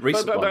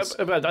recent ones.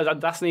 But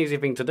that's an easy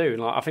thing to do,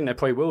 and like, I think they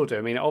probably will do.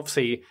 I mean,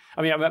 obviously,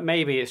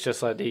 maybe it's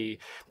just like the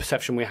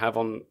perception we have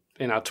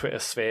in our Twitter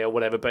sphere or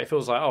whatever, but it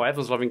feels like,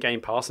 everyone's loving Game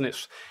Pass and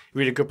it's a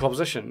really good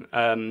proposition.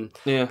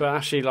 But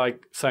actually,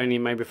 like,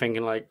 Sony may be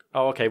thinking like,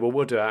 okay, well,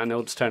 we'll do it, and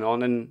they'll just turn it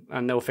on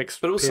and they'll fix.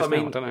 But also, PS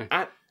Now, I don't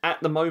know. At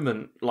the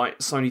moment, like,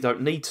 Sony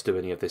don't need to do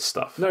any of this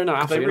stuff. No,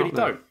 absolutely they really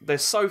not, don't. They're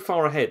so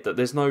far ahead that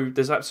there's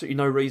absolutely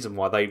no reason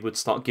why they would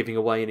start giving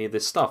away any of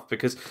this stuff.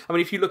 Because I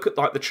mean, if you look at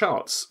like the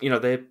charts,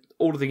 they're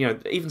all of the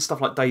even stuff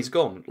like Days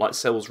Gone like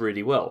sells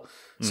really well.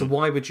 So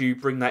why would you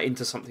bring that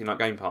into something like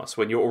Game Pass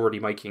when you're already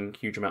making a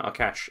huge amount of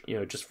cash,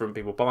 just from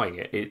people buying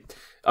it?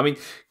 I mean,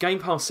 Game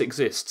Pass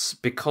exists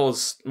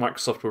because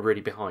Microsoft were really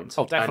behind.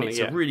 Oh, definitely,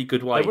 and it's a really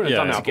good way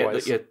to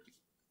get that.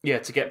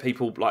 to get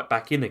people like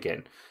back in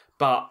again.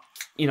 But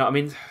I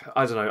mean,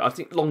 I don't know. I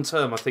think long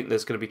term, I think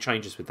there's going to be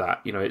changes with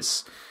that.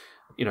 It's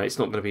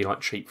not going to be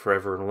like cheap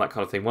forever and all that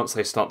kind of thing. Once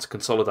they start to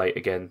consolidate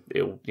again,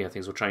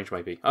 things will change.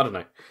 Maybe, I don't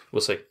know.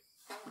 We'll see.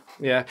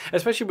 Yeah,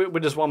 especially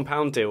with this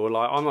 £1 deal.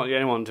 Like, I'm not the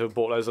only one to have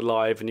bought loads of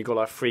Live, and you've got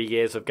like 3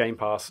 years of Game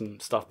Pass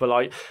and stuff. But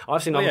like,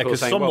 I've seen other people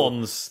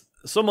saying,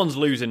 someone's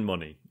losing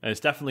money, and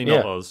it's definitely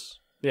not us.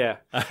 Yeah,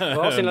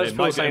 well, I've seen loads of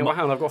people saying, "Well,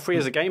 hang on, I've got 3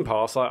 years of Game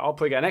Pass. I'll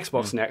probably get an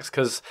Xbox next."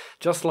 Because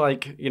just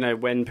like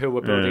when people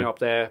were building up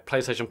their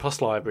PlayStation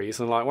Plus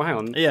libraries, and like, well, hang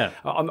on,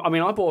 I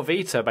mean, I bought a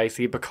Vita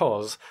basically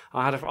because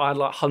I had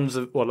like hundreds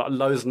of,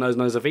 loads and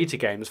loads of Vita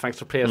games thanks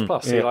to PS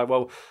Plus. So you're like,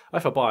 well,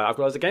 if I buy it, I've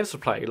got loads of games to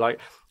play. Like,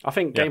 I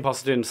think Game Pass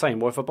is doing the same.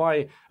 Well, if I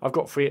buy, I've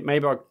got free.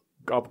 Maybe I've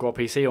got a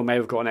PC, or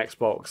maybe I've got an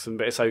Xbox,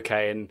 but it's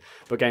okay.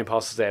 But Game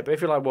Pass is there. But if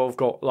you're like, well, I've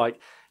got like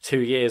 2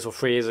 years or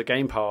 3 years of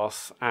Game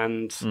Pass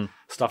and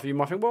stuff, you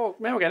might think, well,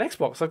 maybe I'll get an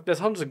Xbox. Like, there's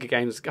hundreds of good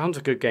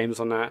games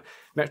on that.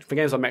 The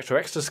games like Metro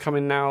Extra's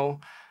coming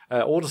now.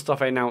 All the stuff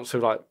they announced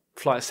with like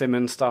Flight Sim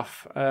and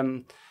stuff. I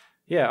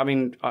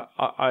mean,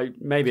 I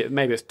maybe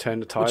it's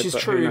turned the tide, which is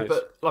true.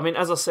 But I mean,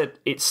 as I said,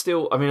 it's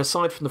still. I mean,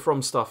 aside from the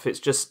From stuff, it's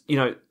just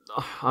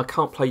I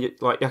can't play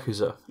like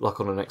Yakuza like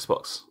on an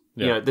Xbox.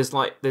 Yeah.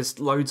 There's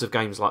loads of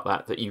games like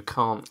that you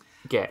can't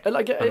get.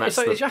 Like, it's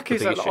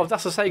Yakuza.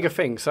 That's a Sega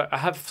thing. So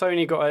have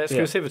Sony got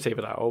exclusivity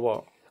with that, or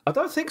what? I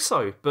don't think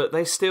so, but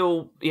they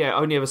still,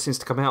 only ever seems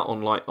to come out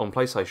on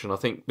PlayStation. I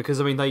think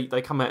because I mean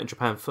they come out in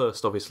Japan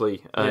first,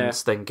 obviously, and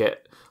then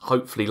get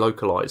hopefully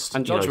localized.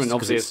 And Judgment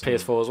obviously is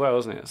PS4 as well,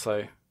 isn't it?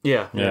 So.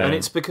 Yeah, and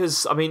it's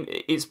because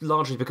it's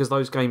largely because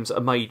those games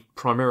are made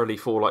primarily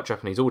for like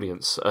Japanese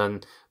audience,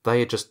 and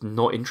they are just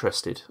not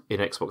interested in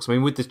Xbox. I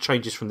mean, with the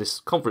changes from this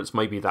conference,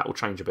 maybe that will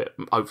change a bit,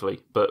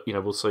 hopefully, but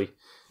we'll see.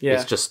 Yeah,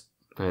 it's just.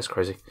 It's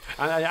crazy.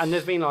 And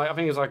there's been like, I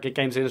think it was like a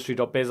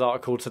gamesindustry.biz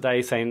article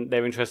today saying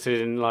they're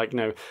interested in like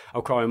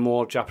acquiring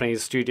more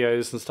Japanese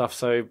studios and stuff.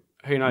 So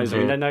who knows? Mm-hmm. I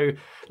mean, they know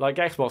like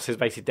Xbox is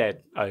basically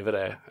dead over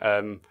there.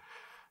 And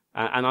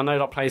I know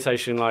that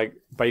PlayStation like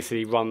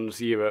basically runs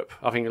Europe.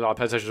 I think like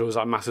PlayStation was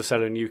like a massive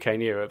seller in UK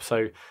and Europe.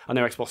 So I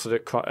know Xbox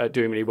are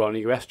doing really well in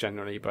the US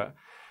generally, but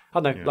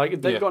I don't know.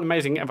 Like they've got an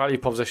amazing value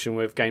proposition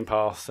with Game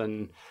Pass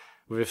and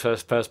with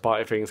first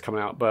party things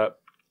coming out, but.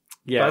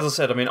 Yeah, but as I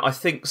said, I mean, I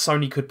think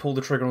Sony could pull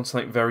the trigger on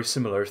something very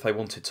similar if they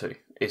wanted to.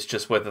 It's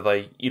just whether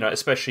they,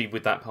 especially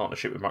with that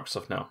partnership with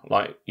Microsoft now,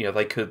 like,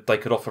 they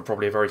could offer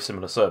probably a very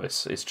similar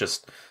service. It's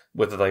just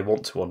whether they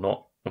want to or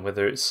not, and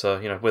whether it's,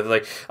 whether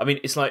they. I mean,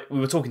 it's like we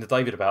were talking to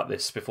David about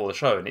this before the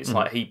show, and it's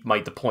like he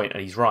made the point,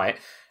 and he's right.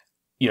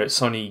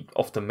 Sony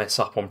often mess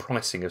up on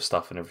pricing of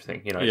stuff and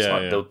everything. It's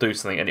they'll do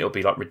something and it'll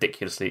be like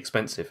ridiculously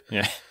expensive.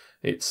 Yeah,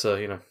 it's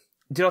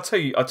Did I tell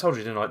you? I told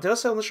you, didn't I? Did I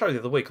say on the show the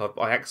other week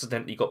I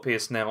accidentally got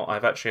PS Now?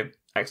 I've actually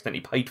accidentally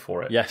paid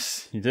for it.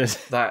 Yes, you did.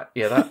 That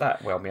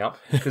wound me up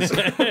because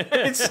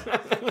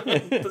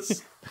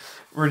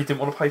really didn't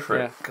want to pay for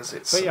it because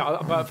it's.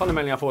 But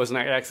fundamentally, I thought it was an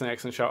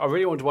excellent show. I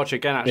really wanted to watch it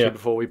again actually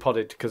before we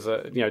podded because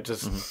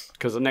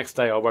because the next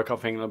day I woke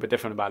up thinking a little bit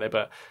different about it.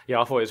 But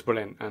I thought it was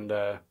brilliant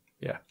and.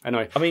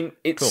 Anyway. I mean,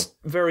 it's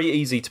very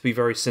easy to be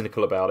very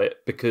cynical about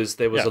it because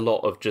there was a lot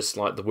of just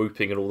like the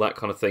whooping and all that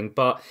kind of thing.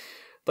 But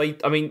they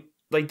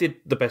did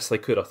the best they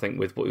could, I think,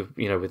 with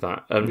with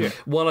that.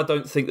 While I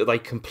don't think that they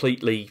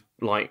completely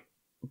like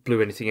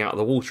blew anything out of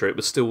the water, it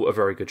was still a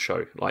very good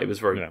show. Like it was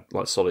very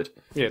solid.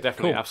 Yeah,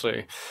 definitely,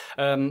 absolutely.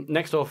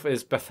 Next off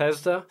is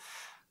Bethesda.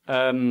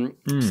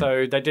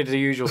 So they did the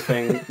usual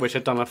thing, which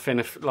had done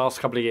the last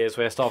couple of years,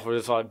 where they started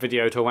with like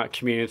video talking about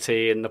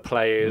community and the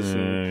players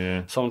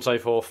and so on and so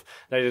forth.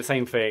 They did the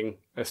same thing,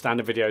 a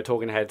standard video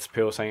talking heads,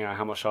 people saying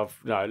how much I've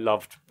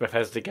loved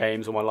Bethesda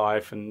games all my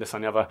life and this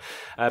and the other.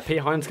 Pete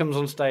Hines comes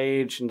on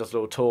stage and does a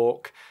little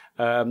talk.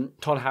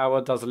 Todd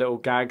Howard does a little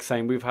gag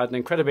saying we've had an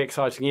incredibly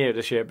exciting year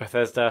this year at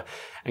Bethesda,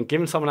 and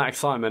given some of that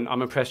excitement,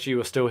 I'm impressed you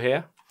were still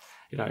here.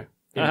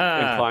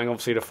 Implying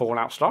obviously the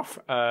Fallout stuff.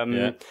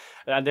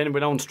 And then we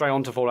went on straight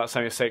on to Fallout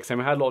 76, and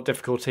we had a lot of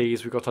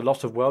difficulties. We got a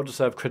lot of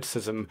well-deserved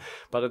criticism,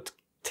 but the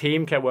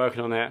team kept working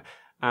on it,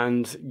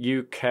 and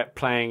you kept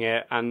playing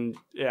it, and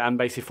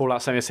basically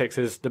Fallout 76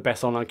 is the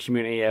best online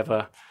community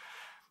ever.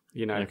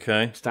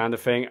 Standard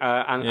thing.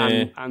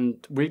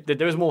 And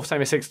there was more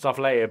 76 stuff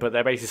later, but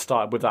they basically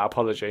started with that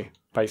apology,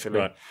 basically.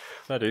 Right,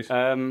 that is.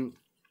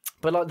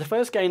 But like the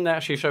first game they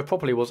actually showed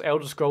properly was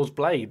Elder Scrolls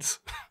Blades.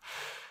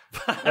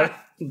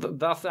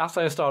 That's how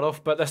they started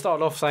off, but they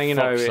started off saying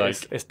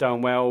it's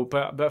done well,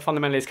 but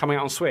fundamentally it's coming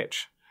out on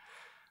Switch.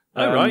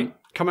 Right,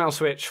 coming out on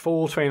Switch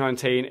fall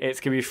 2019. It's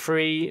going to be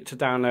free to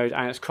download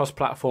and it's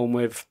cross-platform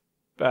with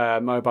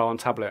mobile and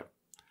tablet.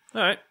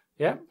 All right,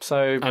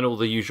 so and all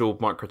the usual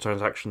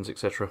microtransactions,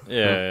 etc.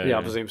 Yeah,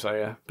 I presume so.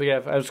 Yeah, but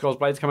Elder Scrolls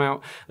Blades come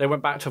out. They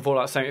went back to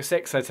Fallout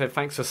 76. They said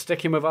thanks for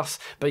sticking with us,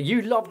 but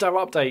you loved our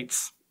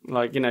updates.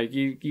 Like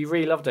you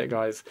really loved it,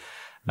 guys.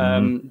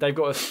 They've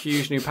got a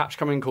huge new patch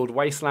coming called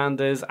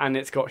Wastelanders, and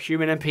it's got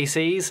human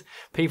NPCs.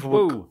 People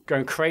were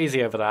going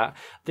crazy over that.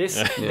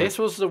 This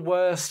was the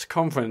worst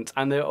conference,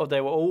 and they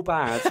were all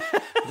bad.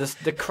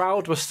 The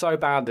crowd was so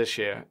bad this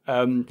year.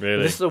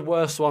 Really? This is the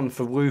worst one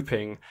for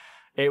whooping.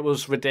 It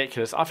was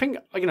ridiculous. I think,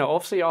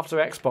 obviously after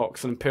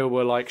Xbox and people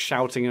were like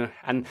shouting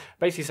and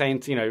basically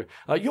saying,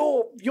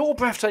 you're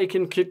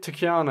breathtaking to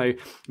Keanu.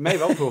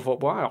 Maybe other people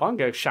thought, wow, I'm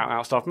going to shout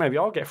out stuff. Maybe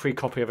I'll get a free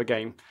copy of a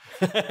game.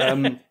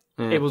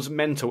 It was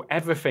mental.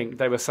 Everything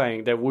they were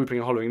saying, they're whooping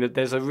and hollering.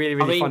 There's a really,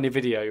 really funny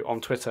video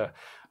on Twitter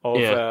of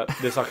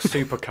there's like a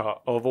supercut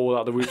of all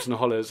like, the whoops and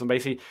hollers. And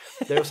basically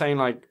they were saying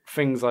like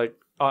things like,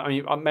 I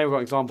mean, I may have got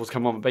examples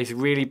come on, but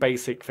basically really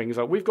basic things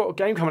like, we've got a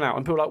game coming out.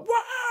 And people are like, wow!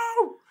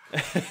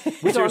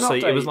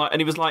 Seriously, it was like,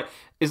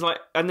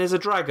 and there's a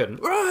dragon.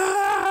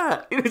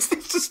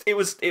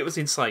 It was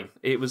insane.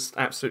 It was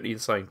absolutely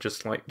insane.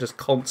 Just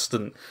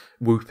constant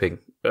whooping,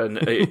 and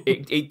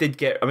it did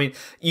get. I mean,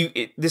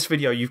 this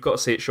video you've got to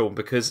see it, Sean,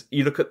 because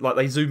you look at like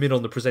they zoom in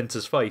on the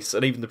presenter's face,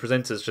 and even the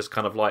presenter's just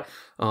kind of like,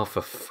 oh,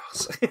 for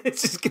fuck's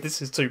sake,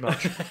 this is too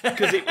much,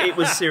 because it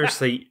was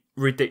seriously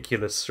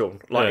ridiculous,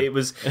 Sean. Like it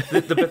was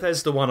the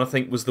Bethesda one. I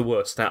think was the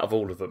worst out of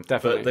all of them.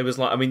 Definitely. But there was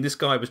like, I mean, this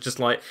guy was just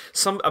like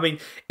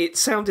it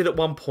sounded at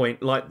one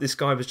point like this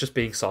guy was just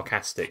being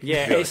sarcastic.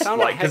 Yeah, it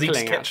sounded like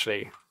heckling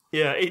actually.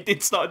 Yeah,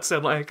 it started to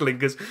sound like heckling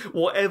because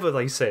whatever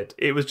they said,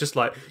 it was just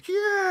like,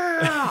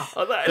 yeah.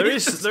 there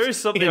is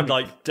something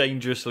like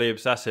dangerously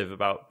obsessive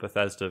about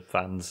Bethesda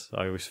fans.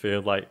 I always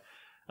feel like,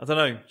 I don't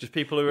know, just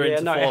people who are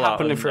into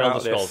Fallout and Elder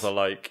Scrolls are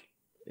like,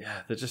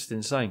 they're just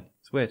insane.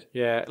 It's weird.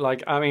 Yeah,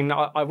 like, I mean,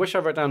 I wish I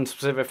wrote down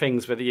specific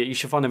things, but you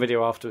should find the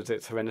video afterwards.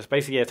 It's horrendous.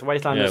 Basically, it's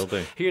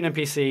Wastelanders, human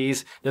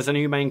NPCs, there's a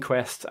new main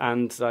quest,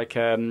 and like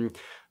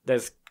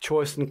there's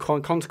choice and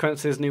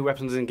consequences, new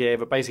weapons and gear,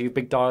 but basically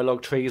big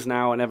dialogue trees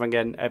now, and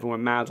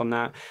everyone mad on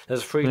that.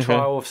 There's a free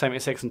trial of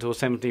 76 until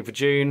 17th of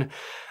June,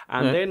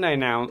 and then they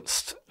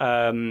announced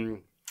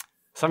something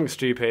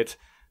stupid.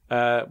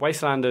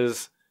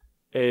 Wastelanders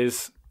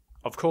is,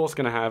 of course,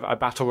 going to have a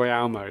Battle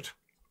Royale mode.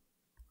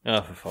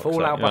 Oh, for fuck's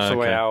Fallout sake. Battle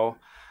Royale.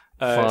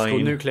 It's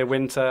called Nuclear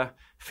Winter.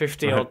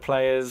 50-odd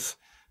players,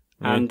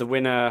 and the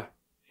winner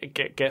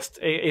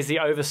is the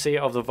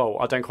overseer of the vault.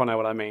 I don't quite know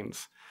what that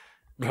means.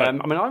 I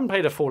mean, I haven't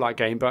played a Fallout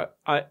game, but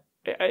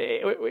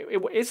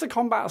is the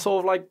combat sort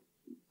of like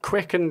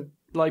quick and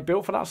like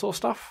built for that sort of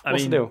stuff?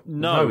 What's the deal?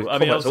 No, I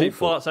mean, obviously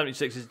Fallout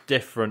 76 is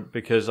different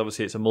because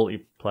obviously it's a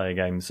multiplayer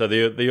game. So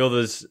the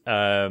others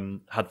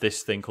had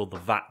this thing called the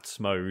VATS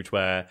mode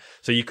where,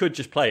 so you could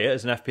just play it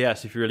as an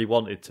FPS if you really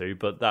wanted to,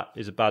 but that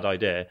is a bad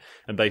idea.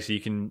 And basically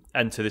you can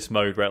enter this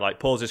mode where it like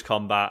pauses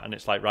combat and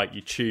it's like, right,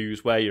 you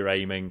choose where you're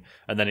aiming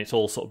and then it's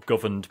all sort of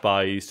governed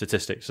by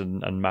statistics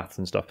and maths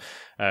and stuff.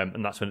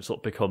 And that's when it sort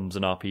of becomes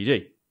an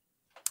RPG.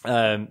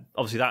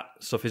 Obviously that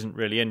stuff isn't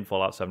really in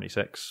Fallout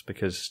 76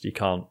 because you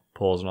can't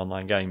pause an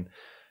online game,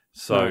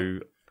 so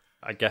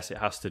I guess it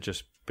has to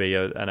just be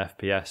an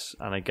FPS,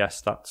 and I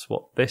guess that's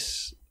what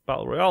this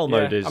Battle Royale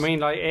mode is. I mean,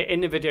 like in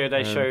the video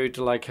they showed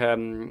like I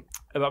think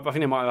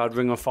they might have had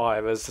Ring of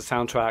Fire as the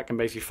soundtrack and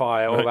basically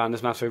fire all around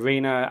this massive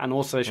arena, and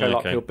also they showed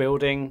like people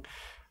building.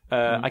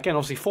 Again,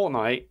 obviously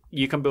Fortnite,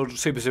 you can build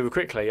super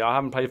quickly. I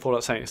haven't played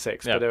Fallout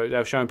 76, but they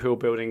were showing people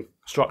building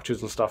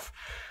structures and stuff.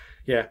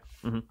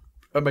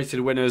 And basically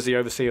the winner is the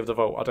overseer of the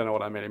vault. I don't know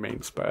what that really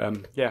means, but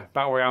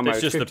Battle Royale mode.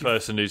 It's just the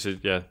person who's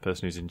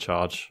in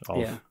charge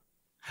of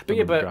but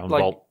like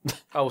vault.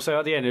 so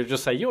at the end it'll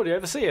just say you're the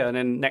overseer, and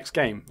then next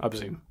game, I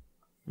presume.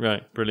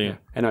 Right, brilliant.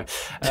 Anyway,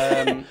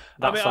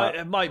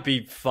 it might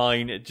be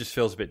fine. It just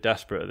feels a bit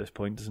desperate at this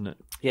point, doesn't it?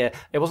 Yeah,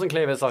 it wasn't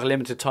clear if it's like a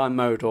limited time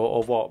mode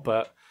or what,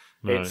 but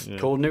it's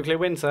called Nuclear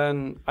Winter,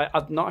 and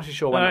I'm not actually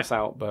sure when it's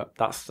out, but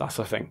that's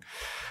the thing.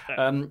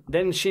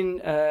 Then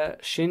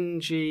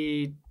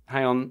Shinji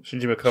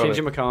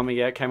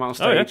Mikami, came out on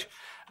stage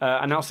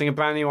announcing a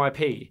brand new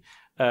IP,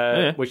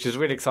 which is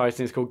really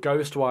exciting. It's called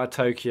Ghostwire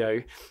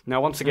Tokyo. Now,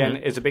 once again,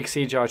 it's a big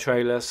CGI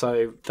trailer,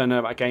 so don't know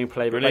about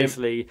gameplay, but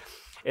basically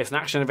it's an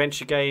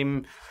action-adventure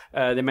game.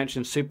 They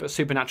mentioned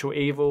supernatural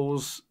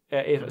evils,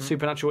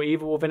 supernatural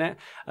evil within it.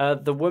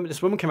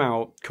 This woman came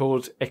out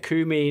called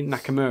Ikumi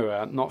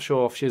Nakamura. Not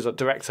sure if she's a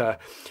director,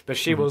 but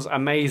she was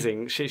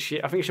amazing.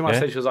 I think she might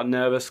say she was like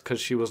nervous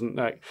because she wasn't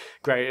like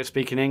great at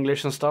speaking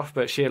English and stuff,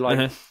 but she had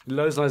like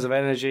loads of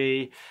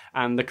energy,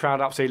 and the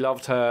crowd absolutely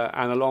loved her.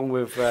 And along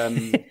with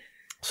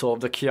sort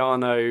of the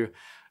Keanu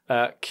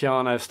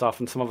stuff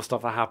and some other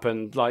stuff that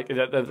happened, like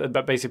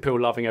basically people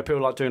loving her,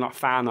 people like doing like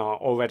fan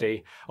art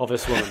already of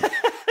this woman.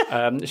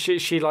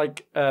 She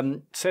like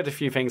said a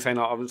few things saying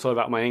like, I'm sorry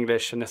about my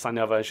English and this and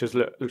the other. She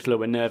looked a little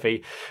bit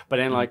nervy, but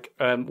then like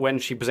when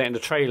she presented the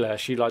trailer,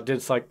 she like did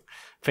this like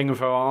thing with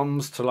her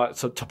arms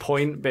to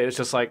point, but it's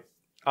just like,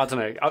 I don't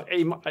know.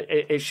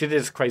 She did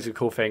this crazy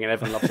cool thing, and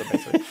everyone loves it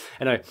basically.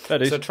 Anyway,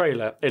 it's a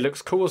trailer. It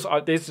looks cool. These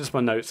are just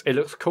my notes. It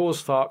looks cool as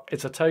fuck.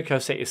 It's a Tokyo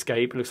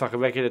cityscape. It looks like a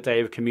regular day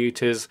of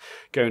commuters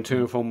going to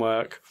and from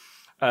work.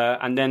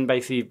 and then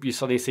basically you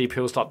suddenly see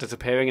people start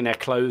disappearing and their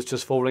clothes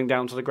just falling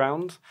down to the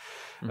ground.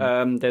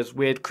 There's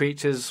weird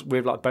creatures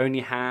with like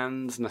bony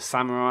hands and a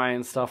samurai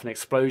and stuff, and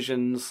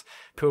explosions.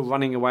 People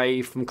running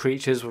away from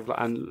creatures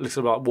and looks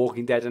like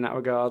Walking Dead in that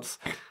regards.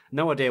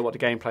 No idea what the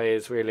gameplay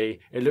is really.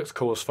 It looks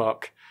cool as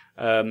fuck,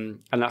 and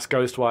that's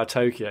Ghostwire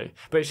Tokyo.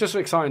 But it's just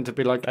exciting to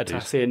be like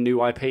to see a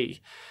new IP.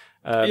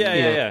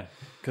 Yeah.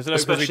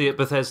 Especially at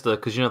Bethesda,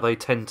 because they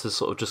tend to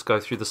sort of just go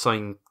through the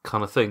same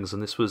kind of things,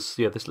 and this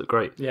looked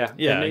great. Yeah.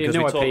 Because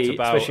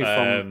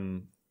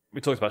we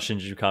talked about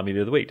Shinji Mikami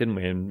the other week, didn't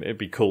we? And it'd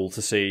be cool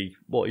to see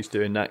what he's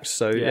doing next.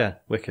 So yeah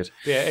wicked.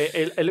 Yeah,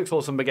 it looks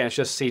awesome. But again, it's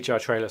just CGI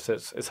trailer, so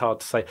it's hard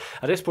to say.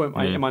 At this point,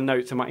 in my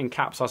notes, in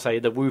caps, I say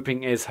the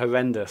whooping is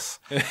horrendous.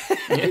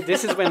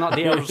 This is when like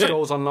the Elder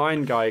Scrolls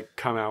Online guy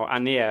come out,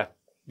 and they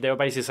were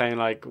basically saying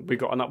like we've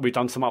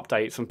done some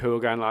updates, and people were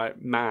going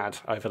like mad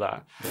over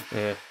that.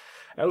 Yeah.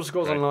 Elder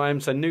Scrolls Online,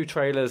 so new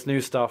trailers,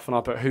 new stuff, and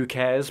I put who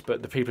cares,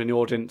 but the people in the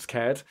audience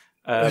cared.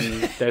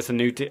 There's a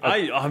new.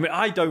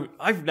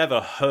 I've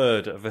never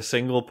heard of a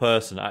single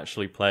person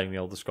actually playing the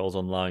Elder Scrolls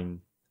Online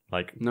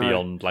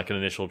beyond like an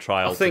initial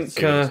trial. I think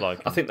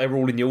they were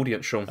all in the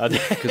audience, Sean,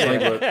 because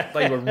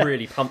they were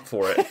really pumped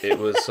for it. It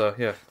was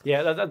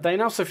Yeah, they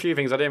announced a few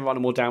things. I didn't write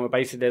them all down, but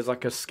basically there's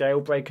like a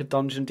Scalebreaker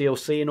dungeon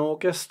DLC in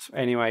August.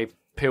 Anyway,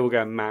 people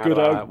going mad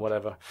about that,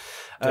 whatever.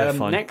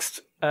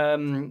 Next.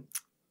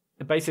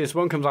 Basically, this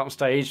one comes out on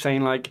stage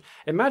saying, like,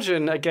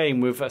 imagine a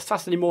game with a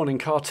Saturday morning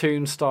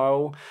cartoon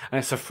style, and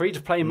it's a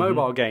free-to-play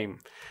mobile game.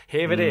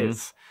 Here it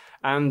is.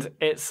 And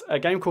it's a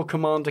game called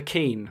Commander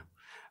Keen.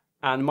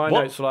 And my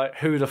notes were like,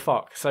 who the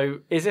fuck? So,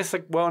 is this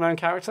a well-known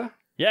character?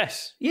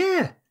 Yes.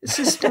 Yeah. It's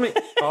just,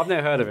 I've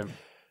never heard of him.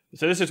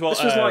 So this is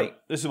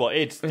what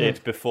id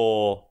did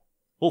before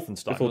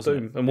Wolfenstein. Before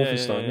Doom and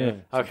Wolfenstein,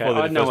 yeah. Okay,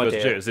 I had no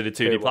idea. It did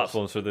 2D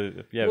platforms for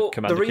the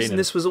Commander The reason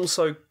this was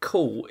also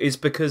cool is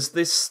because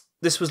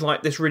this was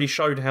like this really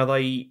showed how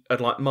they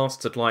had like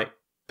mastered like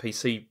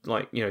PC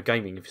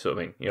gaming, if you sort of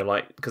mean,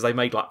 because they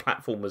made like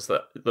platformers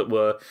that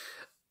were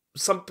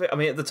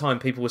at the time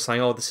people were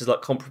saying, oh, this is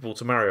like comparable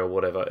to Mario or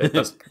whatever.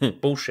 That's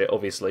bullshit,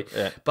 obviously.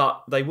 Yeah.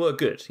 But they were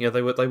good.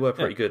 They were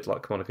pretty good,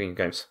 like Commander Keen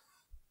games.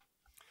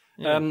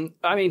 Yeah.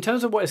 In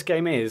terms of what this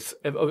game is,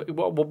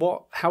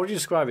 how would you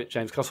describe it,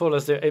 James? Because I saw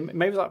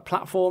maybe it's like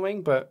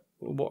platforming, but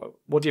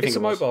what do you think? It's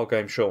a mobile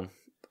game, Sean.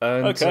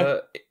 And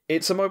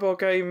it's a mobile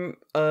game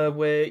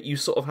where you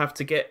sort of have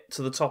to get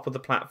to the top of the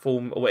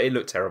platform. Well, it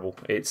looked terrible.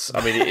 It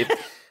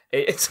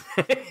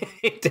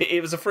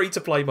was a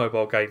free-to-play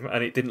mobile game,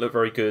 and it didn't look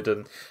very good.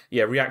 And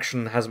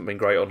reaction hasn't been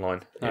great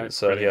online.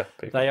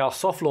 They are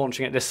soft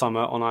launching it this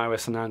summer on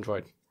iOS and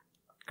Android.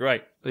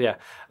 Great. Yeah.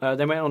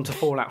 They went on to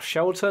Fallout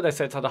Shelter. They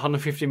said it had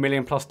 150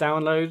 million plus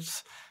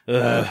downloads.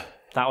 That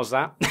was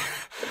that.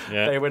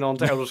 They went on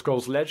to Elder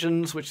Scrolls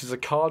Legends, which is a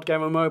card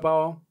game on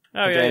mobile.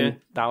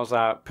 That was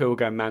people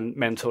going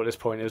mental at this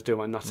point. It was doing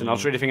my nothing. I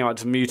was really thinking about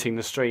just muting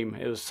the stream.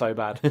 It was so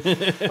bad.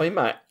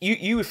 Matt,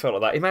 you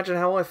felt like that. Imagine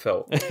how I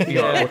felt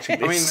watching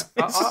this.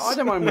 I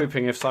don't mind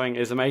whooping if something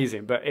is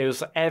amazing, but it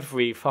was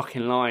every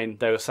fucking line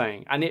they were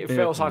saying, and it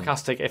felt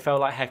sarcastic. It felt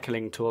like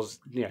heckling towards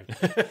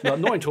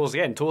not towards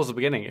the end, towards the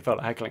beginning. It felt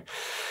like heckling.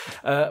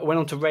 Went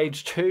on to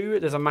Rage 2.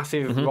 There's a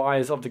massive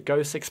rise of the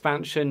Ghost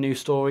expansion, new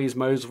stories,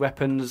 modes,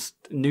 weapons,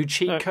 new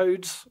cheat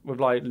codes with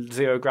like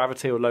zero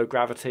gravity or low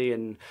gravity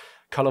and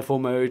colourful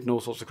mode and all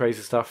sorts of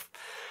crazy stuff.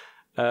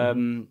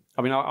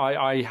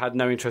 I had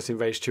no interest in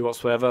Rage 2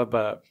 whatsoever,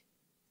 but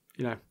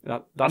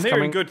that's I'm hearing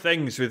coming. good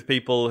things with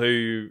people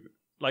who,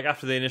 like,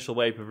 after the initial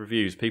wave of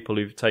reviews, people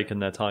who've taken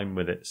their time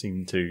with it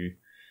seem to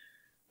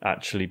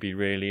actually be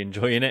really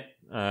enjoying it.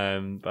 But I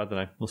don't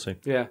know. We'll see.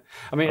 Yeah,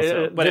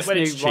 this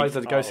new Rise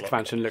of the Ghost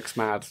expansion looks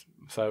mad.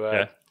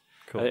 So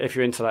cool. If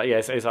you're into that,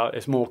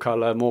 it's more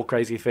colour, more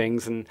crazy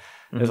things, and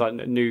there's like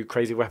new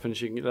crazy weapons.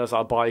 There's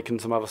like a bike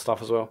and some other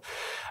stuff as well.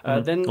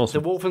 Then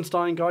the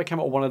Wolfenstein guy came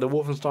out. One of the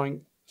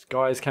Wolfenstein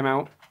guys came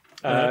out.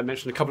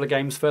 Mentioned a couple of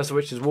games. First of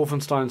which is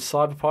Wolfenstein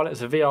Cyberpilot.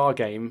 It's a VR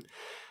game.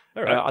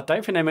 Right. I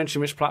don't think they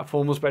mentioned which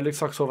platform was, but it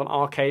looks like sort of an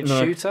arcade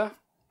shooter.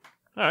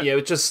 Right. Yeah,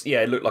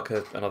 it looked like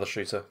another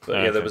shooter,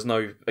 but there was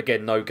no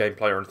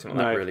gameplay or anything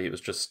like that. Really, it was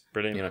just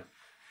brilliant.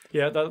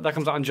 Yeah, that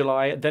comes out in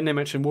July. Then they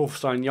mentioned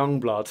Wolfenstein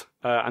Youngblood,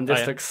 and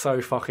this looks so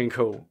fucking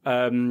cool.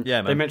 Man.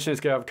 They mentioned it's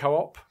going to have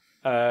co-op.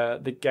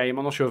 The game,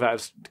 I'm not sure if that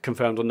was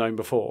confirmed or known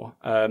before.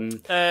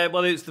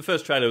 It's the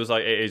first trailer was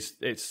like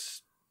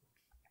it's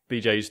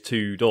BJ's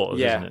two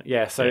daughters, isn't it?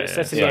 Yeah, so it's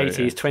set in the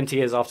 80s, 20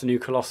 years after New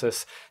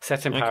Colossus,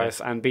 set in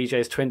Paris, and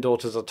BJ's twin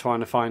daughters are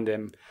trying to find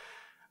him,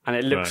 and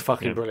it looks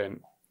fucking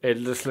brilliant. It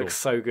just looks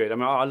so good.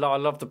 I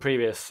love the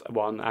previous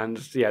one, and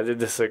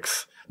this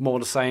looks more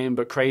the same,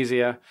 but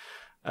crazier.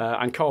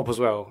 And co-op as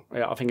well.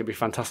 Yeah, I think it'd be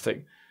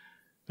fantastic.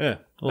 Yeah,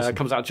 awesome. It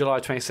comes out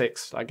July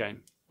 26th, that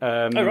game.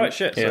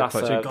 Shit.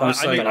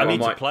 So I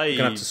need to play. You're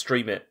gonna have to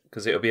stream it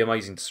because it'll be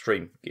amazing to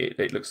stream.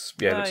 It looks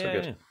so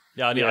good.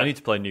 Yeah, I need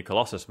to play New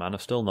Colossus, man.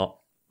 I've still not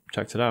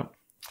checked it out.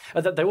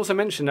 They also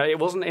mentioned that it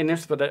wasn't in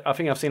this, but I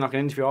think I've seen like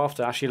an interview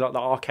after. Actually, like the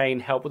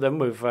Arcane helped them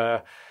with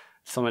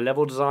some of the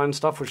level design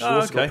stuff, which has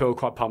also got people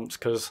quite pumped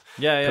because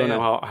people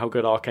know how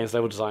good Arcane's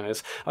level design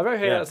is. I wrote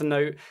here as a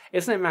note,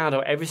 isn't it mad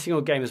how every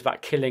single game is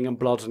about killing and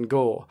blood and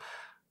gore?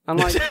 And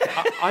like,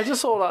 I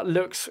just thought that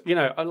looks,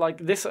 like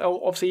this.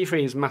 Obviously,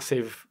 E3 is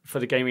massive for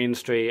the gaming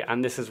industry,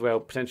 and this as well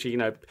potentially,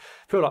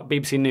 people like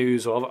BBC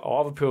News or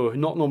other people who are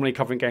not normally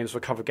covering games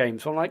will cover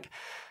games. So I'm like,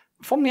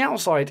 from the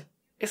outside,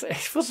 it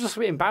feels just a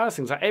bit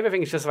embarrassing. It's like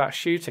everything is just about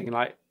shooting,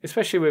 like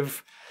especially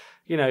with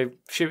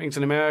shootings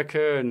in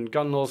America and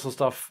gun laws and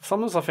stuff.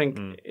 Sometimes I think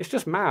it's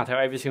just mad how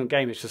every single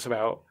game is just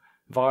about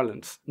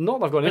violence. Not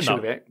that I've got an issue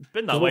with it. It's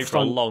been that way for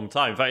a long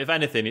time. In fact, if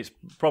anything, it's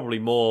probably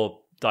more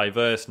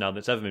diverse now than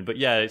it's ever been. But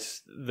yeah,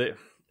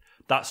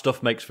 that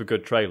stuff makes for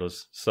good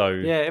trailers. So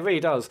yeah, it really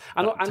does.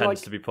 And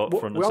tends to be put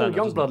front and center.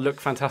 Youngblood look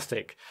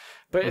fantastic,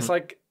 but it's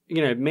like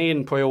me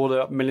and probably all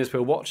the millions of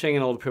people watching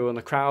and all the people in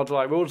the crowd,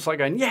 like we're all just like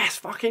going, yes,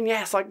 fucking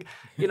yes, like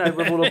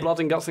with all the blood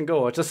and guts and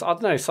gore. I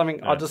don't know,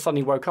 something. I just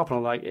suddenly woke up and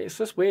I'm like, it's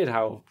just weird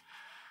how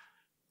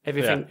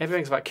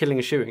everything's about killing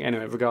and shooting.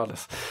 Anyway,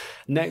 regardless,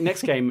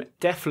 next game,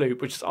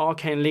 Deathloop, which is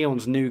Arcane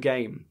Leon's new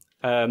game.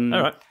 All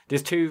right.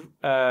 There's two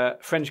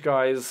French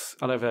guys.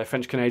 I don't know if they're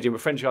French Canadian,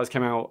 but French guys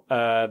came out.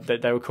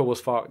 They were cool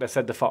as fuck. They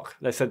said the fuck.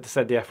 They said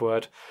the F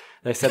word.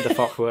 They said the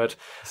fuck word.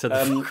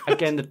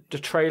 Again, the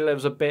trailer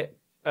was a bit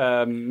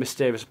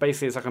mysterious.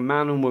 Basically, it's like a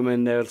man and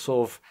woman. They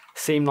sort of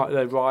seem like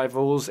they're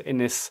rivals in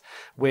this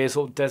weird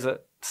sort of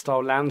desert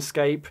style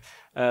landscape.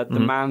 The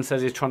man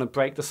says he's trying to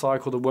break the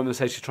cycle. The woman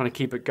says she's trying to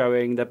keep it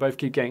going. They both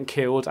keep getting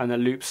killed, and the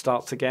loop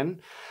starts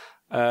again.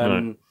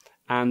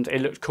 And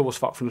it looked cool as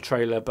fuck from the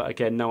trailer, but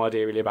again, no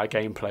idea really about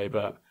gameplay.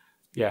 But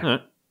yeah,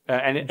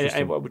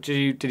 what do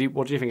you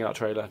think of that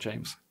trailer,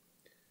 James?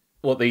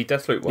 What, the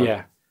Deathloop one?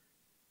 Yeah.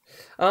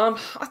 I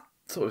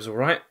thought it was all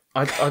right.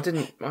 I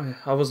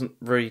wasn't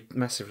very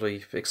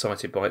massively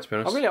excited by it, to be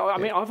honest. I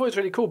thought it was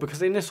really cool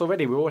because in this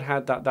already we all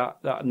had that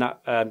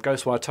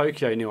Ghostwire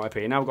Tokyo new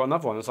IP. Now we've got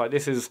another one. It's like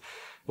this is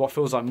what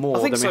feels like more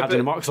than we had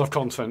in the Microsoft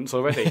conference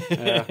already.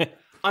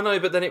 I know,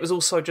 but then it was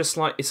also just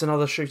like it's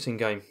another shooting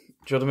game.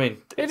 Do you know what I mean?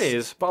 It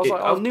is, but I was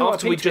like, I knew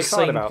what we'd just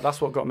excited about. That's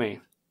what got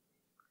me.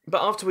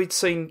 But after we'd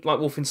seen like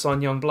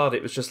Wolfenstein Youngblood,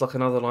 it was just like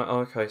another like,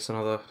 okay, it's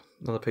another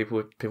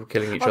people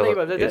killing each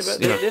other.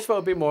 This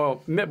will be a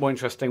bit more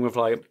interesting with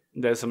like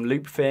there's some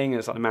loop thing.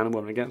 It's like a man and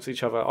woman against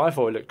each other. I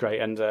thought it looked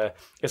great, and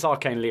it's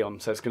Arcane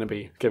Leon, so it's going to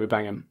be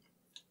banging.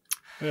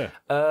 Yeah.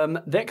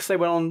 Next, they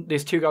went on.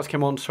 These two guys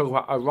came on to talk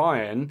about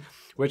Orion,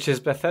 which is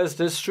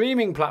Bethesda's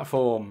streaming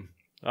platform.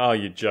 Oh,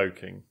 you're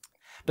joking.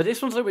 But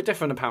this one's a little bit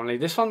different, apparently.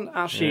 This one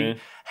actually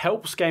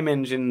helps game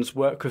engines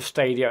work with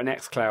Stadia and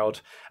xCloud.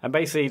 And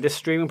basically, this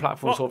streaming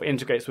platform sort of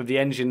integrates with the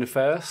engine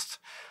first,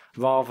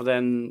 rather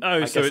than...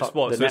 Oh, so it's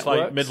what? So it's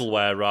like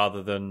middleware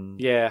rather than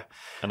an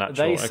actual...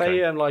 They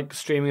say like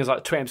streaming is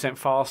like 20%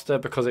 faster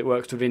because it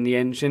works within the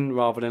engine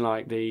rather than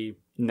like the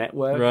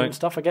network and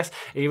stuff, I guess.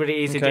 It's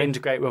really easy to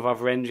integrate with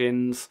other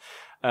engines.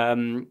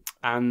 And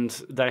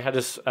they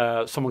had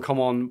someone come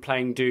on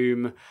playing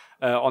Doom...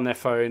 on their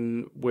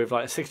phone with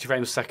like 60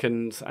 frames a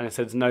second, and it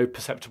says no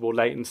perceptible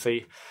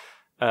latency.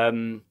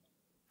 I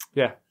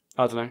don't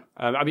know.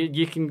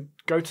 You can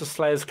go to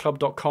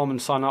slayersclub.com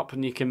and sign up,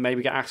 and you can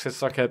maybe get access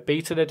to like a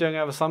beta they're doing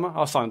over summer.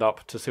 I signed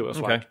up to see what it's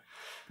like.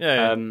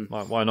 Yeah.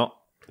 Why not?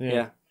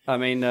 Yeah.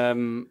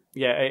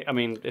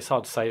 It's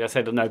hard to say. They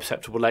said no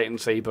perceptible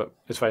latency, but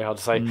it's very hard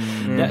to say.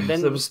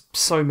 Then there was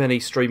so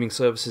many streaming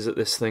services at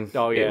this thing.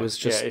 Oh yeah, it was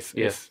just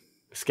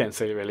it's getting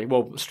silly, really.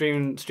 Well,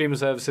 streaming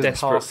services,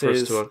 desperate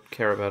passes, for us to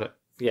care about it.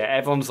 Yeah,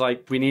 everyone's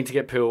like, we need to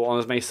get people on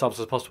as many subs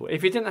as possible.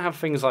 If you didn't have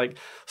things like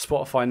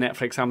Spotify,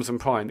 Netflix, Amazon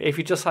Prime, if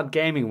you just had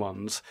gaming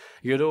ones,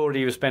 you'd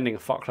already be spending a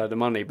fuckload of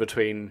money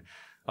between,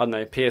 I don't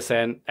know,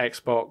 PSN,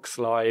 Xbox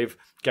Live,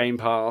 Game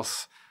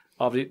Pass,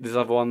 there's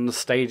other ones,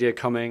 Stadia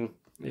coming.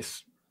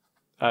 It's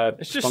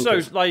just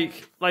bonkers. So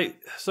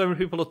like so many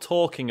people are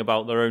talking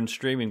about their own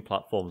streaming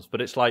platforms,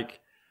 but it's like,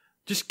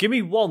 just give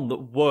me one that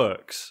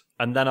works,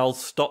 and then I'll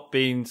stop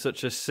being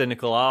such a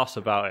cynical arse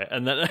about it.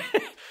 And then,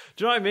 do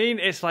you know what I mean?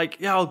 It's like,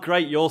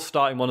 great, you're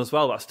starting one as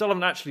well. But I still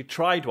haven't actually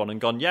tried one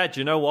and gone, do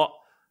you know what?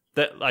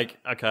 That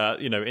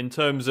in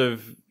terms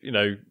of,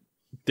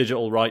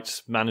 digital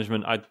rights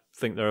management, I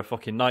think they're a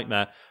fucking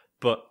nightmare.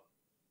 But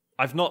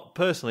I've not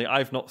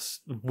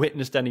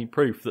witnessed any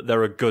proof that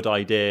they're a good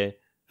idea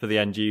for the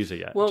end user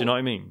yet. Well, do you know what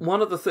I mean?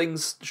 One of the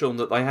things, Sean,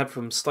 that they had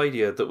from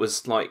Stadia that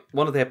was like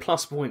one of their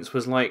plus points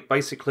was like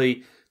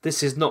basically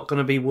this is not going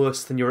to be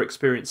worse than you're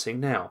experiencing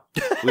now,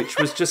 which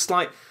was just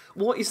like,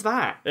 what is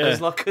that? As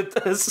like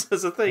as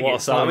a thing. What a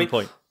selling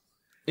point.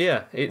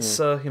 Yeah, it's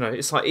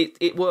it's like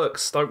it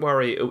works. Don't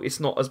worry, it's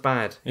not as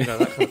bad. That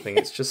kind of thing.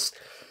 It's just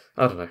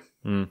I don't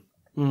know.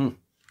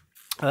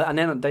 And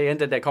then they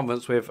ended their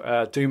conference with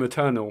Doom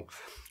Eternal,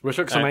 which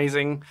looks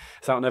amazing.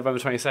 It's out on November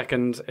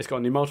 22nd. It's got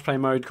a new multiplayer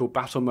mode called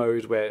Battle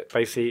Mode, where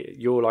basically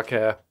you're like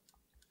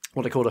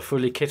what they call a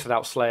fully kitted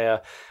out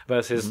Slayer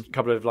versus a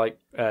couple of like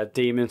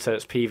demons, so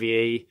it's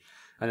PvE.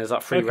 and there's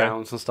like 3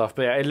 rounds and stuff.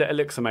 But yeah, it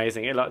looks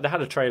amazing. They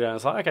had a trailer, and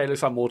it's like, okay, it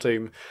looks like more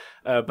Doom.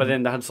 But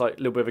then they had like a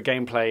little bit of a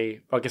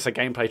gameplay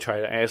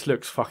trailer, and it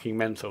looks fucking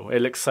mental. It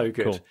looks so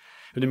good. Cool.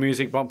 With the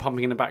music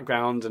pumping in the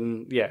background,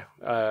 and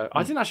I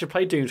didn't actually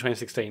play Doom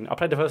 2016. I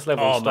played the first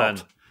level and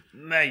stopped.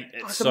 Mate,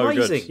 it's so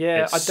amazing. Good.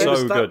 Yeah, it's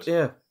so good.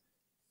 Yeah.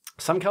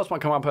 Some kills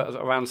might come up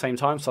around the same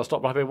time, so I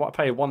stopped. I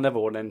played 1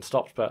 level and then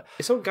stopped. But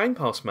it's on Game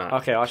Pass, Matt.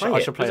 Okay, I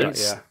should play it.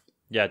 Yeah.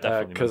 Yeah,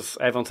 definitely. Because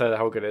everyone said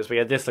how good it is. But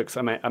yeah, this looks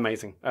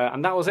amazing.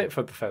 And that was it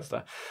for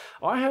Bethesda.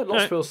 I heard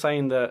lots of people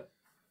saying that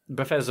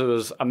Bethesda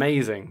was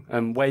amazing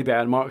and way better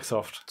than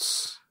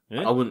Microsoft.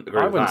 Yeah. I wouldn't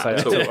agree with that. Say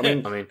that.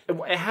 I mean,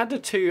 it had the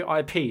 2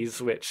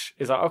 IPs, which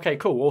is like, okay,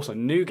 cool,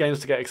 awesome. New games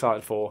to get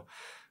excited for.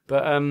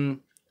 But I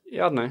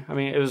don't know. I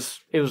mean, it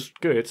was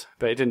good,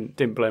 but it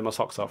didn't blow my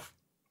socks off.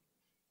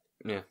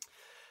 Yeah.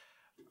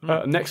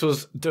 Next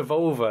was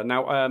Devolver.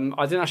 Now,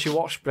 I didn't actually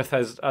watch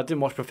Bethesda. I didn't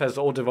watch Bethesda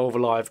or Devolver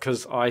live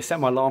because I set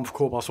my alarm for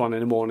 1:15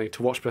 in the morning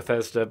to watch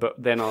Bethesda, but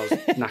then I was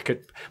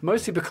knackered.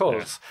 Mostly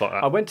because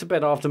I went to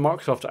bed after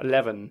Microsoft at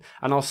 11,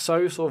 and I was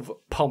so sort of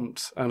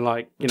pumped and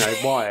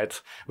wired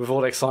with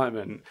all the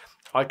excitement.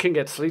 I couldn't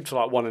get to sleep till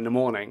like 1 in the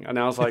morning, and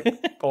I was like,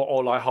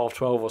 or like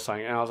 11:30 or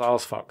something. And I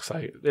was fucked.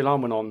 So the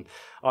alarm went on.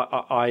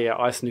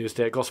 I snoozed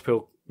it. Got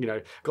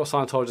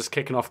Scientologists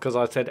kicking off because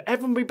I said,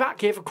 "Everyone be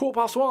back here for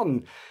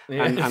 1:15,"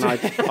 and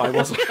I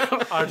wasn't.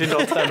 I did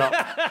not turn up.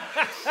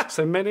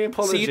 So many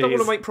apologies. So you don't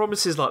want to make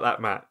promises like that,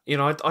 Matt.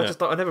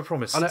 I never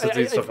promised to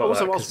do stuff like that.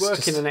 Also, I was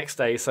working the next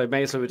day, so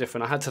maybe it's a little bit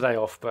different. I had today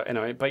off, but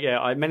anyway. But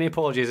yeah, many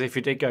apologies if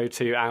you did go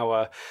to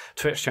our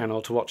Twitch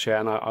channel to watch it,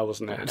 and I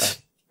wasn't there.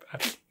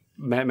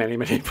 Many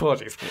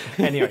apologies.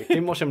 Anyway,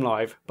 didn't watch him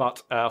live,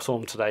 but I saw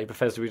him today.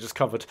 Bethesda, we just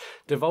covered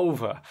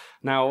Devolver.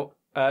 Now,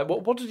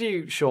 what did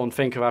you, Sean,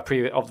 think of the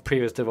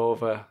previous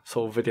Devolver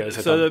sort of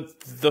videos? So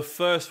the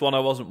first one I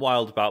wasn't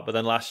wild about, but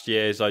then last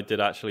year's I did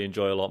actually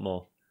enjoy a lot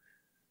more.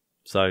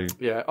 So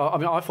yeah, I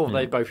mean, I thought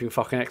they'd both been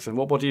fucking excellent.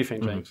 What do you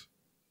think, James?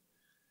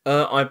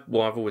 I've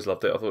always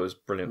loved it. I thought it was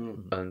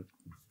brilliant, and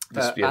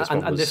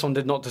this one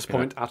did not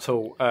disappoint at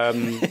all.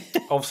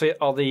 Obviously,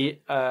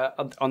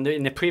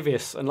 in the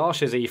previous and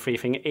last year's E3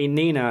 thing,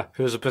 Nina,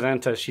 who was a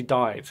presenter, she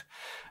died.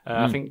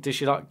 I think, did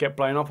she get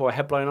blown up or her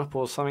head blown up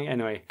or something?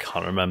 Anyway,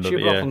 can't remember. She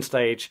blew up on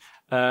stage.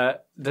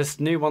 This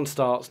new one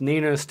starts.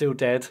 Nina is still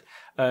dead.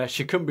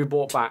 She couldn't be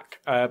brought back,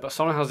 but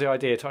someone has the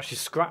idea to actually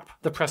scrap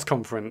the press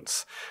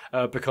conference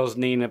because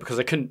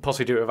they couldn't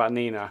possibly do it without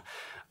Nina.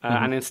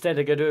 And instead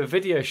they go to a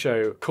video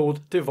show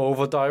called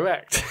Devolver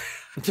Direct.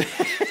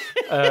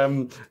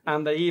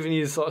 And they even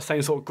use sort of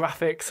same sort of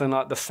graphics and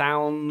like the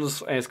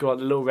sounds, and it's got like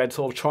the little red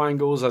sort of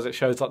triangles as it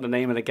shows like the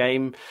name of the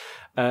game.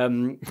 I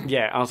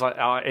was like,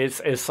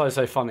 it's so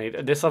funny.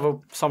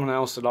 Someone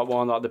else, like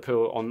one like the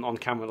people on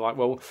camera, like,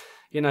 well,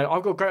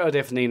 I've got a great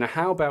idea for Nina.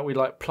 How about we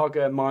like plug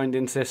her mind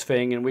into this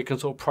thing and we can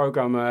sort of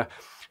program her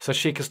so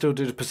she can still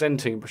do the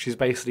presenting, but she's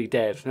basically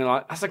dead. And they're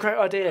like, that's a great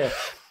idea.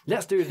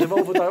 Let's do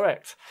Devolver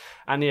Direct.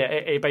 And yeah,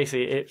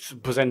 it's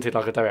presented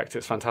like a direct.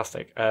 It's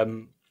fantastic.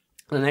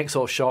 The next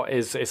sort of shot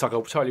is it's like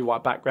a totally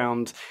white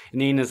background.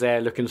 Nina's there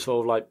looking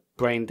sort of like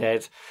brain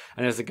dead,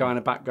 and there's a guy in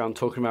the background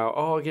talking about,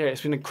 oh yeah,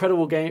 it's been an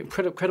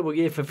incredible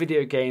year for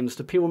video games.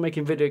 The people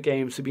making video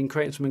games have been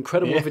creating some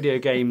incredible video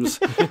games.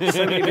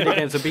 So many video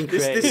games have been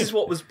created. This is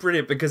what was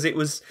brilliant because it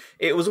was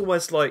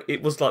almost like the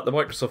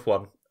Microsoft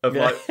one. Of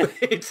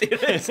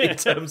in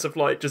terms of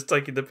like just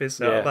taking the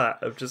piss out of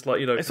that, of just like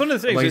it's one of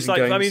the things. It's like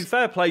games. I mean,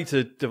 fair play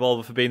to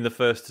Devolver for being the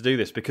first to do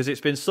this because it's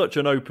been such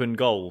an open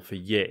goal for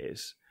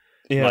years.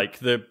 Yeah. Like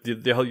the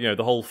whole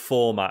the whole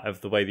format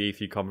of the way the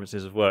E3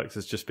 conferences have worked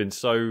has just been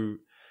so.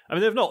 I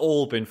mean, they've not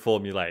all been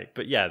formulaic,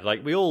 but yeah,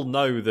 like we all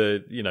know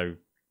the the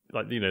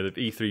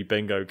E3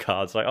 bingo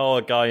cards, like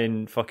a guy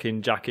in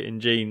fucking jacket and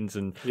jeans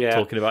and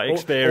talking about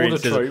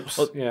experiences. All the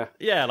tropes.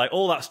 Yeah, like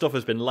all that stuff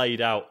has been laid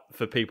out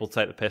for people to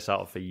take the piss out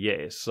of for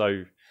years.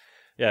 So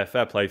yeah,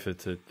 fair play to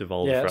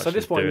Devolver. Yeah, so at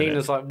this point,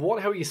 Nina's it. like, "What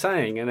the hell are you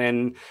saying?" And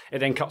then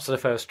it cuts to the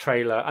first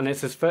trailer, and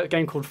it's this first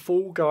game called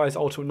Fall Guys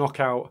Ultimate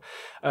Knockout.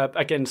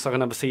 Again, it's like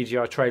another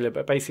CGI trailer,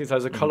 but basically,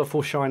 there's a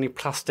colourful, shiny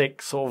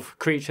plastic sort of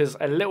creatures,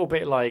 a little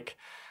bit like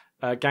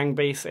Gang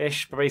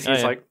Beast-ish, but basically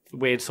it's like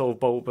weird sort of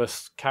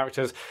bulbous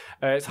characters.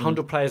 It's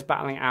 100 players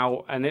battling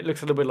out, and it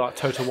looks a little bit like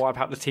Total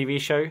Wipeout, the TV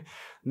show.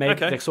 Maybe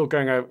they're sort of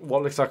going over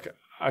what looks like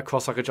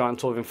across like a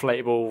giant sort of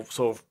inflatable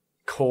sort of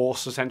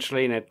course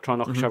essentially, and they're trying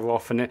to knock each other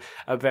off, and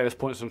at various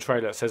points in the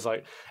trailer it says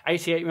like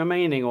 88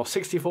 remaining or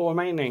 64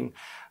 remaining.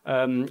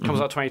 Comes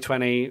out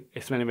 2020.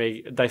 It's meant to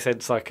be, they said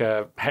it's like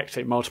a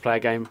hectic multiplayer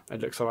game.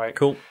 It looks alright.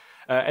 Cool.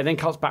 And then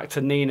cuts back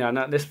to Nina, and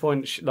at this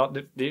point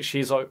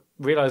she's like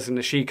realizing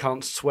that she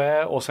can't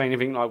swear or say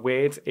anything like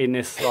weird in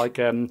this like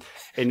in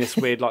this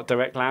weird like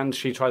direct land.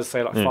 She tries to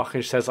say like fuck,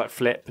 and she says like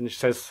flip, and she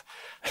tries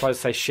to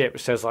say shit,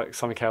 which says like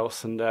something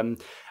else, and then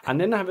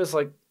they have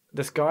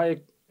this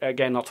guy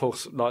again that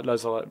talks like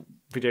loads of like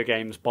video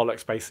games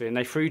bollocks basically, and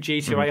they threw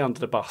GTA under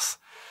the bus.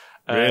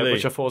 Really?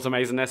 Which I thought was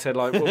amazing. They said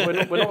like, well,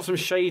 we're not some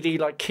shady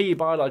like key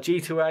buy like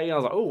G2A. And I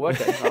was like, oh,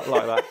 okay, I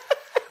like that.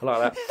 I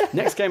like that.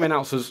 Next game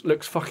announced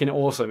looks fucking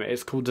awesome.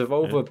 It's called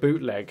Devolver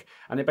Bootleg,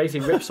 and it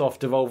basically rips off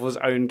Devolver's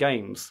own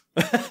games.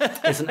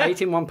 It's an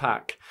 18-1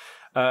 pack.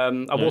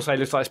 I will say it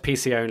looks like it's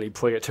PC only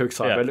before you get too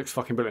excited, but it looks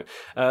fucking brilliant.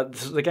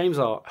 The games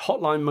are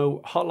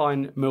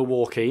Hotline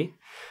Milwaukee,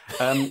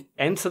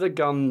 Enter the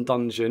Gun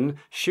Dungeon,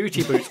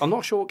 Shooty Boots. I'm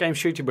not sure what game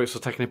Shooty Boots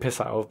was taking a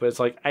piss out of, but it's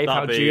like Ape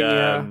Out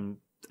Junior.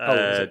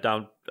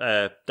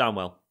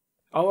 Downwell.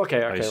 Oh, okay.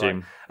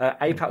 Right.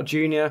 Ape Out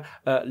Junior,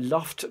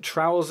 Luft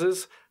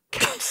Trousers,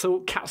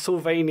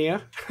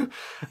 Castlevania,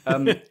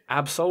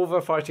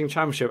 Absolver Fighting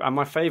Championship, and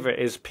my favourite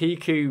is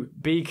Piku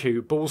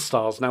Biku Ball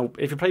Stars. Now,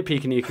 if you play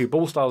Piku Niku,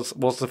 Ball Stars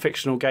was the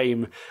fictional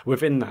game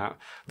within that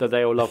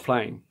they all love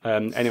playing.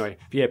 Anyway,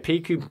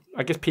 Piku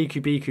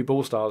Biku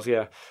Ball Stars,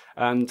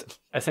 and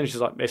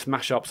essentially it's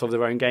mashups of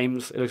their own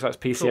games. It looks like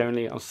it's PC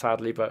only,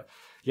 sadly, but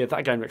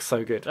that game looks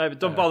so good.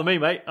 Don't bother me,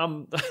 mate.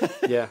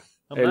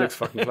 It looks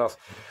fucking class.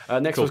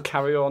 Next was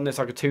Carry On. It's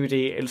like a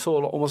 2D. It's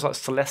all almost like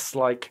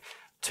Celeste-like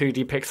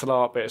 2D pixel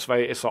art, but it's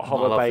like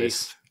horror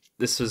based.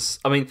 This was,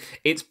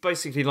 it's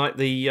basically like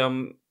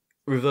the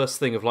reverse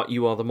thing of like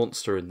you are the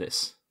monster in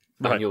this,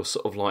 and you're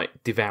sort of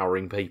like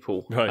devouring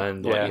people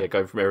and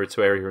going from area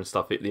to area and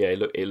stuff. It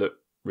looked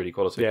really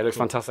quality. Yeah, it looks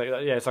fantastic.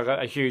 Yeah, it's like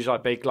a huge,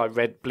 like big, like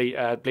red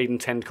bleeding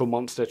tentacle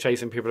monster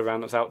chasing people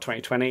around. That's out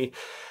 2020.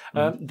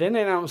 Then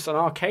they announced an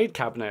arcade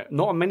cabinet,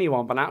 not a mini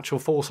one, but an actual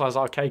full-size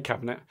arcade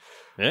cabinet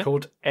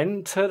called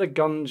Enter the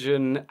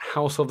Gungeon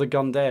House of the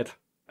Gundead.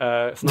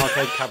 It's an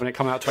arcade cabinet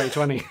coming out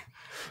 2020.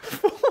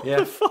 What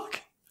the fuck?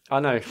 I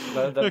know.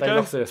 They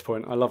lost at this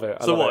point. I love it.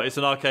 It's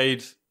an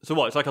arcade... So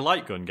what? It's like a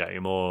light gun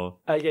game, or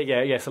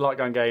it's a light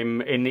gun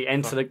game in the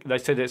They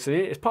said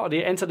it's part of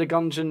the Enter the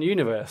Gungeon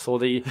universe, or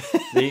the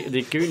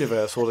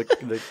Gooniverse, or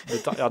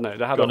the I don't know.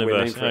 They had a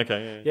weird name for it.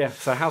 Okay,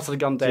 so House of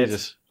the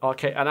Gundead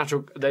arcade. An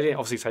actual. They didn't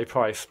obviously say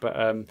price, but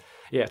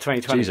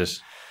 2020. Jesus.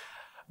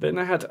 Then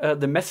they had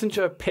the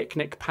Messenger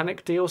Picnic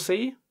Panic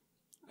DLC.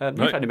 You've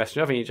played the Messenger,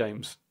 haven't you,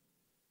 James?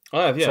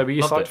 I have. Yeah. So were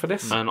you psyched for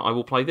this? And I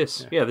will play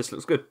this. Yeah, this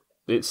looks good.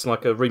 It's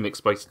like a remix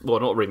based,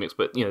 well, not a remix,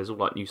 but there's all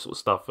like new sort of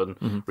stuff and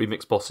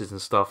remix bosses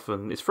and stuff,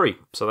 and it's free,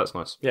 so that's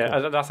nice.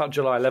 Yeah, that's out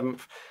July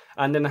 11th.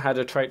 And then I had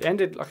a trailer.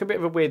 Ended like a bit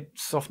of a weird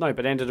soft note,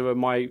 but ended with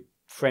my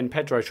friend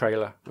Pedro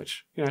trailer,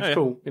 which it's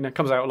cool.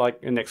 Comes out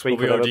like next week.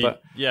 We already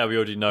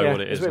know what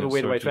it is. It's a bit of a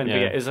weird way to end,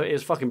 but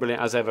it's fucking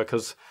brilliant as ever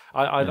because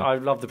I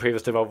love the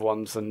previous Devolver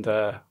ones, and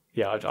I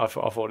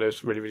thought it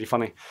was really really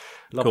funny.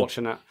 Love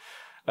watching that.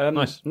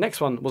 Nice.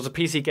 Next one was a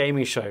PC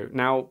gaming show.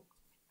 Now.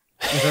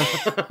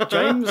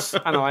 James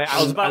and I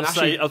was about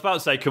to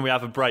say, can we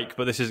have a break?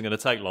 But this isn't going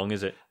to take long,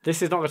 is it?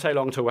 This is not going to take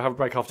long at all. We'll have a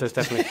break after this,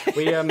 definitely.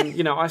 We,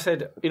 I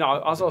said,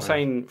 as I was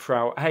saying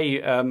throughout, hey,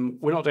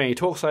 we're not doing any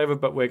talks over,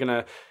 but we're going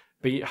to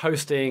be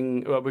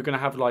hosting. We're going to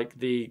have like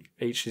each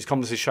of these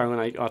conferences shown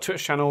on our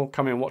Twitch channel.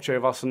 Come in and watch it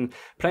with us. And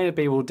plenty of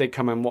people did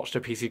come and watch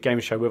the PC gaming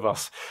show with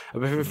us.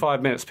 And within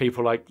 5 minutes,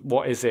 people were like,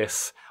 "What is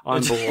this?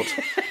 I'm bored."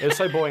 It was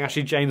so boring.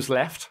 Actually, James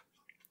left.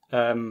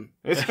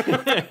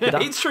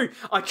 It's true.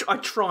 I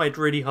tried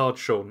really hard,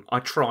 Sean. I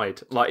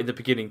tried, like in the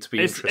beginning, to be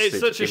interested. It's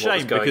such a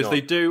shame because on.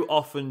 They do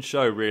often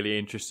show really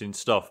interesting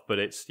stuff, but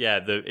it's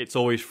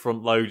always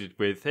front loaded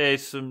with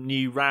here's some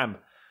new RAM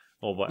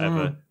or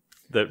whatever.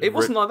 It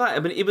wasn't like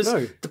that. It was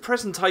the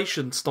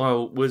presentation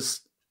style was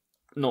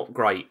not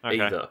great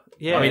either.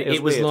 Yeah,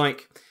 it was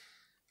like,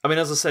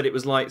 as I said, it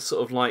was like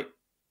sort of like.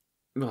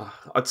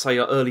 I'd say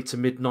early to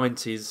mid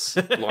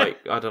 90s, like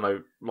I don't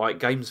know, like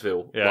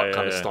Gamesville,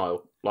 kind of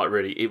style. Like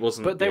really, it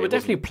wasn't. But they were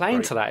definitely playing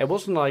great. To that. It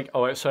wasn't like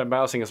it's so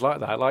embarrassing. It's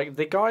like that. Like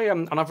the guy,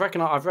 and I've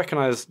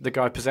recognised the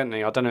guy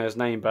presenting. I don't know his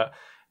name, but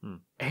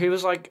he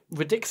was like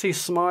ridiculously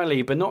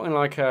smiley, but not in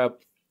like a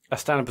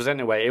standard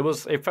presenting way.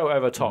 It felt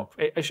over the top.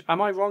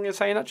 Am I wrong in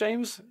saying that,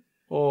 James?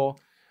 Or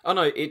oh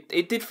no,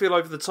 it did feel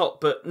over the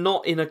top, but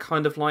not in a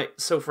kind of like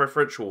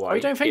self-referential way. Oh,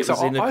 you don't think so?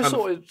 I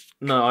thought it.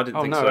 No, I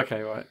didn't think so.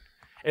 Okay, right.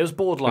 It was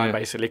borderline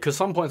basically because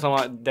some points I'm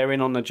like they're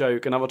in on the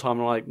joke, and other time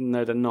I'm like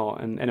no, they're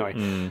not. And anyway,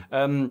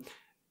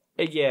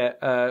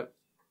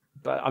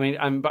 but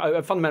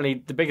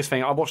fundamentally the biggest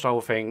thing I watched the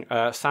whole thing.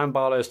 Sam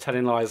Barlow's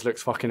Telling Lies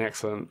looks fucking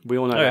excellent. We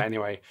all know that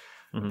anyway.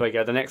 But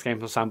the next game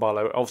from Sam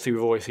Barlow. Obviously,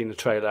 we've always seen the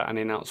trailer and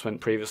the announcement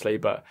previously,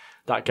 but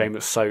that game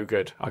is so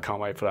good. I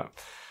can't wait for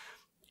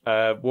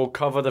that. We'll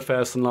cover the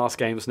first and last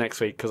games next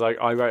week because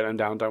I wrote them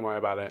down. Don't worry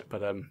about it.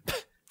 But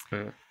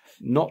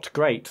not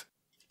great.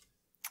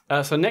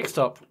 So next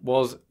up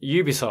was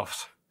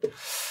Ubisoft.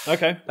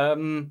 Okay. There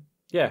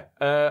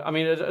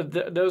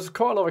was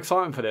quite a lot of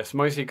excitement for this,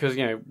 mostly because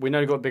we know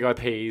we've got big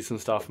IPs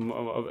and stuff,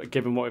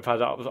 given what we've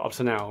had up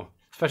to now,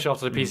 especially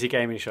after the PC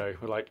gaming show.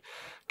 We're like,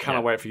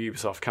 cannot wait for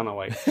Ubisoft, cannot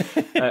wait.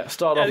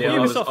 Start off. I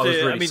was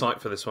really psyched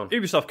for this one.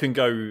 Ubisoft can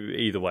go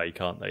either way,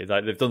 can't they?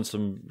 They've done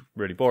some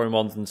really boring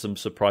ones and some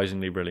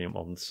surprisingly brilliant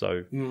ones.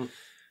 So,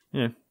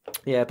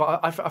 yeah, but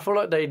I feel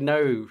like they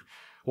know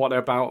what they're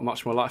about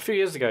much more. Like a few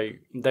years ago,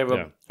 they were.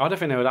 Yeah. I don't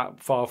think they were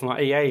that far from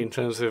like EA in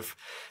terms of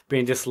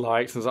being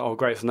disliked. And it's like, oh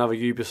great, it's another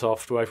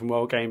Ubisoft open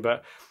world game.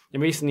 But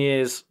in recent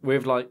years,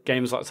 with like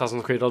games like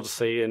Assassin's Creed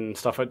Odyssey and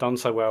stuff that have done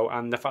so well,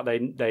 and the fact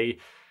they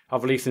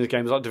have released these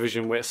games like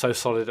Division, where it's so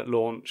solid at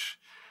launch,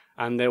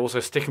 and they're also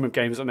sticking with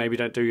games that maybe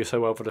don't do so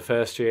well for the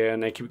first year,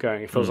 and they keep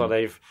going. It feels like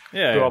they've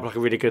built up like a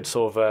really good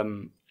sort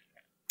of.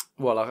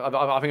 Well,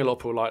 I think a lot of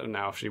people like them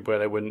now, actually, where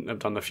they wouldn't have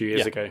done a few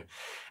years ago.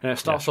 And it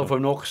starts off with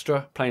an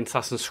orchestra playing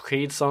Assassin's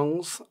Creed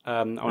songs.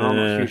 I'm not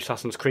a huge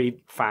Assassin's Creed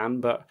fan,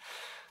 but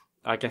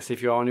I guess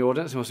if you are in the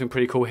audience, it must have been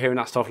pretty cool hearing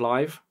that stuff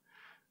live.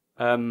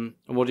 And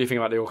what do you think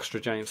about the orchestra,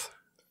 James?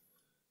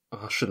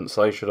 I shouldn't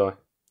say, should I?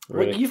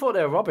 Really? Well, you thought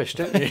they were rubbish,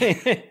 didn't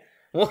you?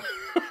 What?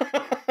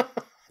 I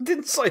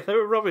didn't say they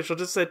were rubbish.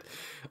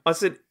 I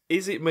said,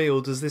 is it me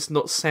or does this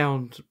not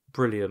sound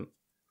brilliant?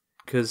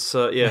 Because,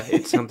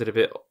 it sounded a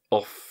bit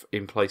off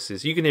in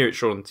places. You can hear it,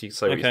 Sean, until you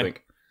say what you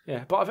think.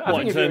 Yeah, but I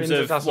think in terms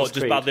of what,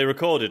 just badly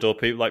recorded, or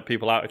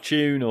people out of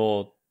tune,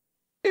 or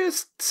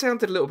it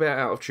sounded a little bit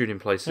out of tune in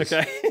places.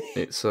 Okay,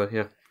 it's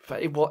yeah.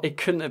 But it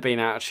couldn't have been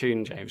out of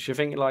tune, James. You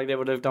think like they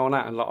would have done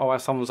that and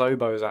like, someone's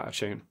oboe is out of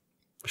tune?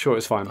 I'm sure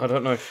it's fine. I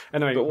don't know.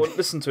 Anyway, but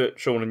listen to it,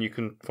 Sean, and you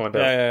can find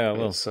out. Yeah.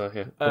 Well,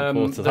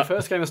 the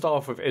first game I start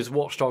off with is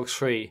Watch Dogs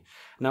 3.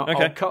 Now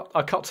I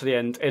cut to the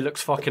end. It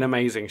looks fucking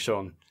amazing,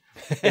 Sean.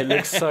 It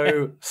looks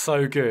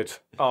so good.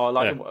 Oh,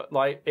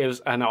 like it was,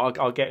 and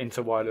I'll get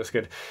into why it looks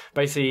good.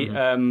 Basically,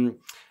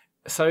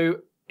 so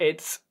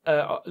it's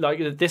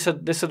like this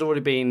had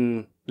already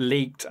been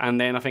leaked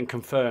and then I think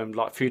confirmed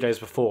like a few days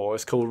before.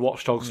 It's called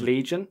Watch Dogs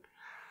Legion.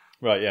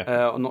 Right.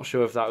 Yeah. I'm not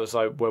sure if that was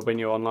like when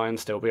you're online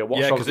still, but yeah,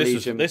 Watch Dogs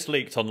Legion. This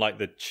leaked on like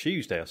the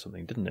Tuesday or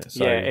something, didn't it?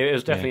 So, yeah, it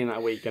was definitely in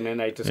that week, and then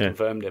they just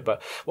confirmed it.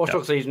 But Watch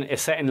Dogs Legion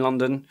is set in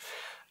London,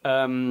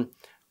 and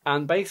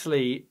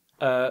basically.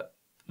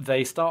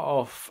 They start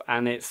off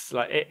and it's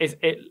like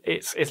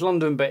it's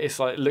London, but it's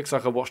like it looks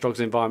like a Watch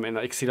Dogs environment.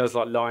 Like you can see those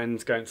like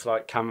lines going to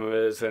like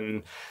cameras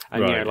and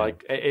right, you know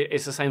like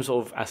it's the same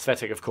sort of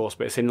aesthetic, of course,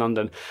 but it's in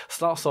London.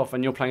 Starts off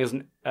and you're playing as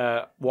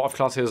what I've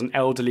classed as an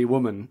elderly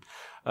woman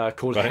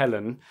called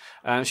Helen,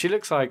 and she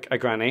looks like a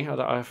granny.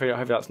 I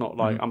hope that's not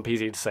like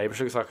un-PC to say, but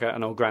she looks like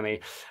an old granny.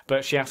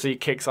 But she actually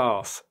kicks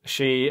ass.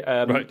 She's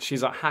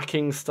like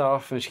hacking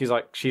stuff, and she's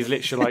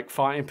literally like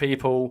fighting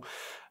people.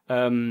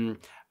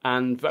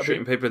 And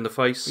shooting people in the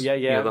face.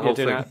 Yeah, the whole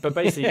thing. That. But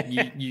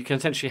basically, you can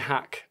essentially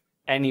hack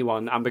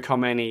anyone and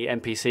become any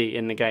NPC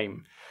in the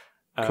game.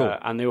 Cool.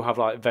 And they all have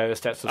like various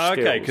sets of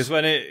skills. Okay, because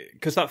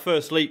that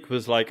first leak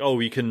was like, oh,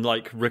 you can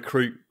like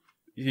recruit.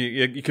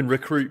 You can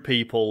recruit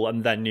people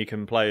and then you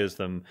can play as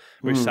them,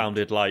 which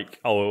sounded like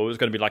it was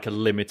going to be like a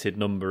limited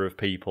number of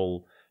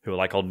people who are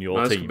like on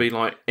your team. It could be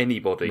like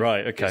anybody.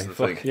 Right, okay.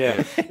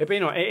 Yeah. It'd be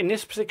in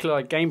this particular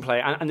like,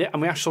 gameplay, and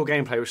we actually saw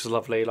gameplay, which is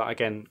lovely. Like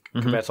again,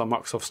 compared to our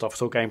Microsoft stuff,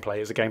 it's all gameplay.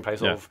 It's a gameplay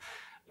sort of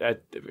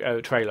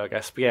trailer, I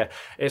guess. But yeah,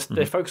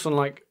 they focus on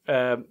like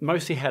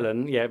mostly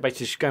Helen. Yeah,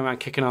 basically she's going around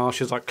kicking ass.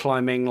 She's like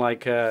climbing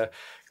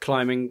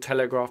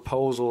telegraph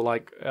poles or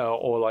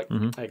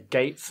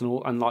gates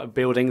and like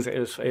buildings. It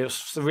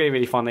was really,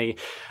 really funny.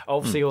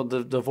 Obviously, all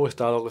the voice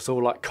dialogue was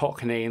all like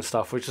Cockney and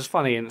stuff, which is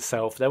funny in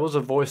itself. There was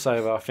a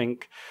voiceover, I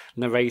think,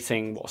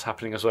 narrating what's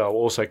happening as well,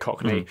 also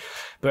Cockney.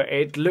 But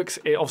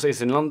obviously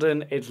it's in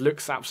London. It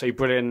looks absolutely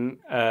brilliant.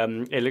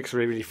 It looks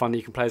really, really funny.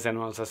 You can play as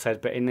anyone, as I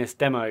said. But in this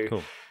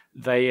demo,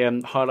 they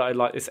highlighted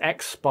like this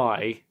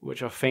ex-spy,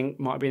 which I think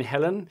might have been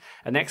Helen,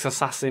 an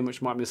ex-assassin,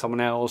 which might have been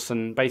someone else,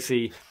 and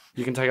basically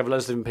you can take over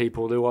loads of different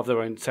people. They all have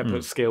their own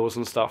separate skills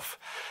and stuff.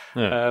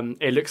 Yeah.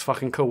 It looks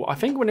fucking cool. I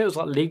think when it was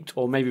like leaked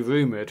or maybe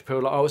rumoured, people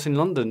were like, oh, it's in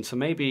London, so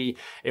maybe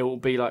it will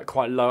be like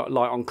quite light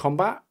on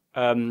combat.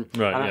 Actually,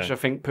 I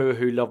think people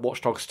who love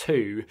Watch Dogs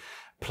 2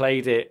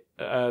 played it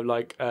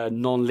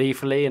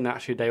non-lethally, and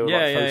actually they were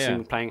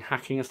focusing playing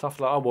hacking and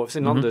stuff. Like, oh, well, if it's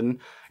in London,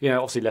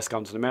 obviously less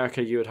guns in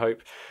America, you would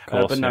hope.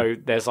 But no,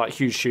 there's like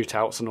huge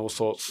shootouts and all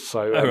sorts.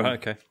 So,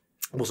 okay.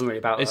 Wasn't really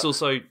about it's that.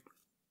 also,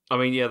 I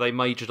mean, they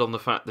majored on the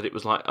fact that it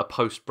was like a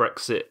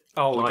post-Brexit.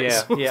 Oh,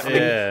 yeah.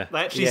 They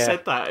actually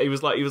said that. It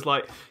was like,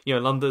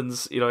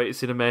 London's,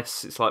 it's in a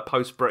mess. It's like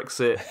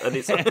post-Brexit, and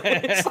it's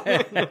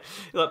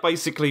like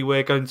basically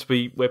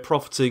we're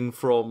profiting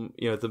from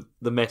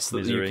the mess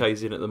that the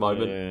UK's in at the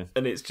moment,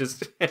 and it's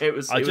just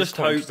I just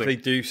hope they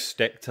do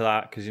stick to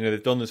that, because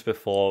they've done this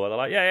before where they're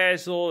like,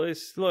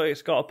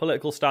 it's got a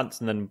political stance,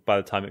 and then by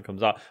the time it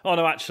comes out, oh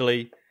no,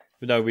 actually,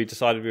 no, we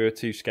decided we were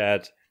too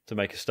scared to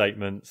make a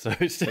statement, so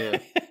it's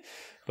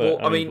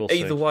But, we'll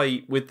either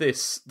way, with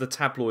this, the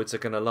tabloids are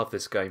going to love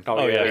this game.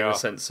 Oh yeah, in the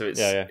sense of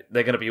they're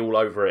going to be all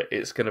over it.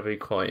 It's going to be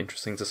quite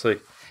interesting to see.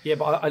 Yeah,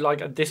 but I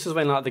like this is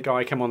when like the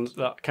guy came on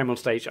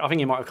stage. I think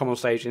he might have come on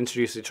stage,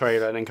 introduced the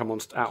trailer, and then come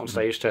out on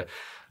stage to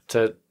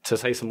to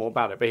say some more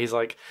about it. But he's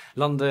like,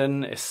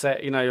 London is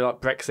set,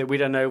 like Brexit. We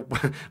don't know,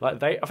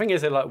 like I think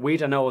it's like we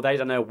don't know or they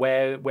don't know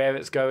where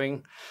it's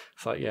going.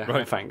 It's like, yeah,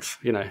 well, thanks,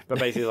 But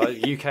basically,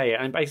 like UK,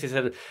 and basically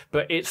said,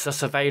 but it's a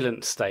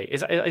surveillance state.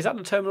 Is that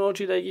the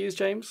terminology they use,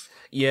 James?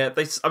 Yeah,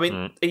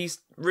 he's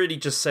really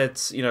just said,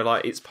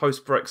 like it's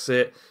post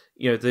Brexit.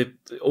 The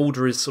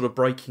order is sort of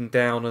breaking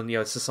down,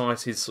 and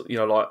society's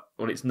like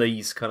on its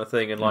knees, kind of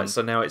thing, and like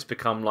so now it's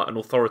become like an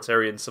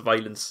authoritarian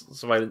surveillance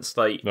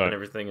state and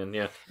everything, and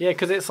yeah,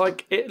 because it's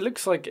like it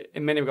looks like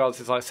in many regards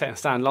it's like set and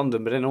stand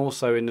London, but then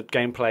also in the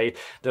gameplay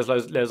there's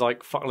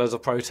like fuckloads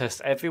of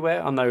protests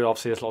everywhere. I know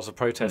obviously there's lots of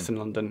protests in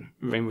London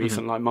in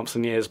recent like months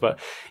and years, but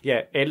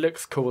yeah, it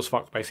looks cool as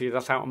fuck. Basically,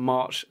 that's out on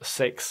March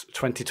 6,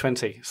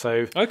 2020.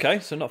 So okay,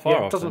 so not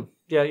far off.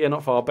 Yeah,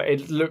 not far, but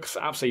it looks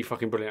absolutely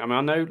fucking brilliant. I mean,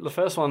 I know the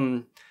first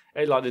one,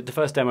 the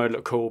first demo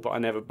looked cool, but I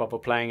never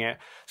bothered playing it.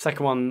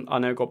 Second one, I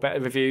know got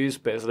better reviews,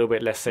 but it's a little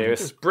bit less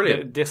serious. It's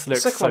brilliant. This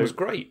looks the second one was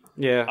great.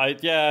 Yeah, I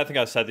think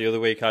I said the other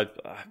week I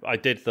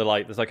did there's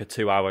like a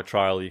 2-hour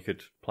trial you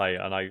could play,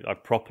 and I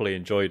properly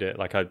enjoyed it.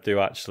 Like I do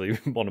actually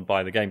want to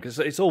buy the game because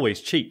it's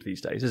always cheap these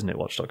days, isn't it?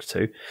 Watch Dogs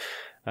 2.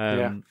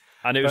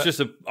 And it was just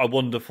a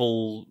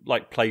wonderful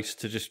like place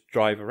to just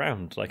drive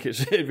around. Like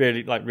it's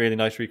really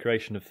nice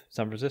recreation of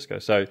San Francisco.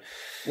 So,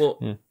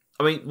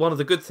 I mean, one of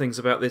the good things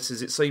about this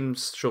is it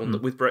seems, Sean,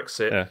 that with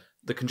Brexit,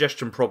 the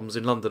congestion problems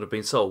in London have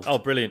been solved. Oh,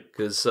 brilliant!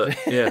 Because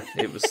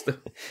it was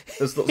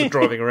there's lots of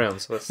driving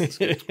around, so that's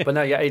good. But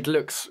no, it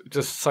looks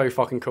just so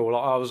fucking cool.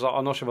 Like,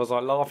 I'm not sure if I was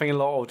like laughing a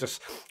lot or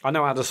just I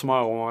know I had a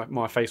smile on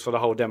my face for the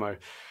whole demo.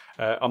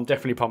 I'm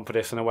definitely pumped for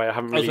this in a way I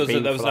haven't really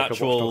been for like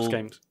a Watch Dogs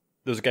games.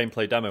 There was a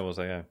gameplay demo, was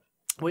there? Yeah.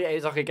 Well, yeah,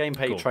 it's like a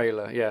gameplay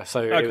trailer, yeah.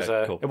 So it was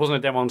cool. It wasn't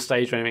a demo on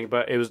stage or anything,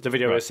 but it was the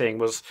video we were seeing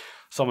was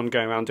someone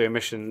going around doing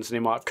missions, and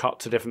it might cut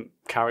to different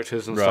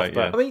characters and stuff.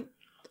 But I mean,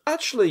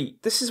 actually,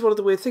 this is one of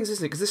the weird things,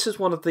 isn't it? Because this is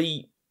one of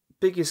the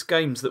biggest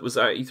games that was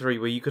at E3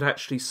 where you could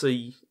actually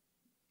see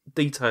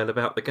detail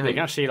about the game. You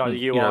can actually like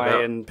the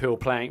UI and people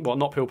playing. Well,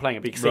 not people playing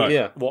it, but you can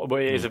see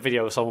what it is a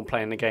video of someone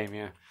playing the game.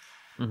 Yeah,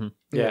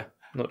 yeah.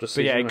 Not just,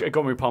 but yeah, it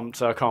got me pumped.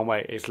 So I can't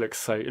wait. It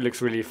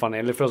looks really funny,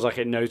 and it feels like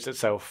it knows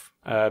itself.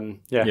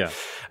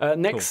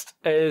 Next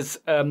is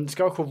this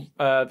guy called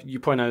you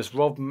probably know is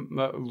Rob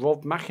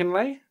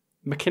McKinley.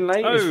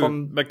 McKinley is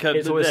from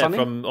It's Always Sunny.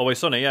 From Always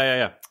Sunny.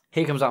 Yeah.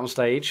 He comes out on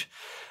stage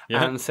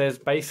and says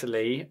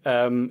basically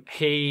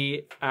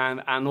he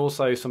and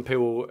also some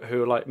people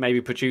who are like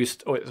maybe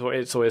produced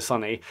It's Always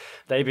Sunny.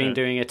 They've been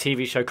doing a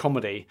TV show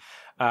comedy.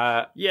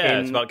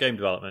 It's about game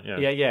development. Yeah.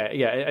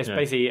 It's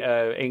basically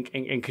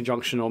in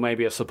conjunction or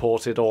maybe it's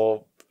supported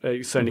or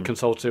certainly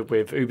consulted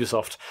with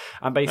Ubisoft.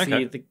 And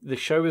basically, the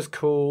show is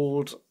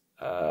called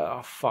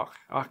I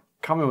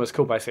can't remember what it's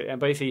called. Basically, and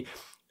basically,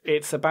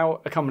 it's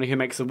about a company who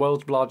makes the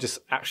world's largest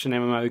action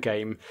MMO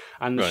game,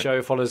 and the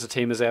show follows the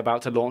team as they're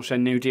about to launch their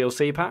new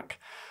DLC pack.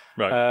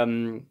 Right.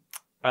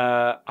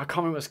 I can't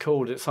remember what it's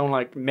called. It's something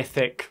like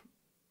Mythic.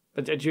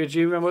 Do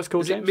you remember what it's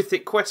called, James?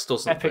 Mythic Quest or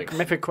something?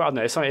 Mythic Quest.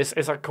 No,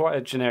 it's like quite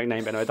a generic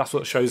name, but anyway, that's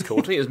what the show's called.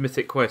 I think it was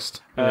Mythic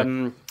Quest.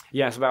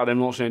 It's about them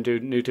launching a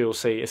new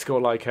DLC. It's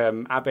got like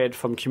Abed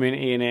from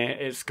Community in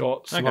it. It's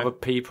got some other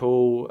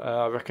people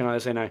I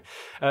recognise,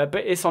 but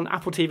it's on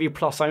Apple TV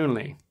Plus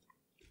only.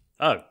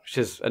 Oh, which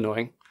is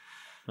annoying.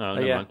 Oh,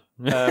 never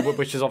mind.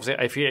 Which is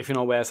obviously, if you're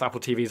not aware, it's Apple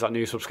TV's like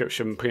new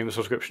subscription, premium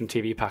subscription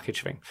TV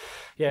package thing.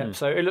 Yeah,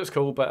 so it looks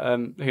cool, but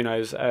who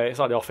knows? It's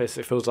like The Office.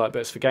 It feels like, but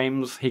it's for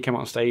games. He came out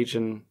on stage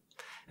and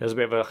there's a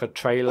bit of a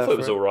trailer. I thought it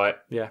was all right.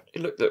 Yeah,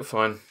 it looked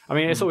fine. I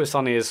mean, It's Always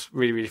Sunny is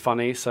really, really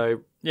funny.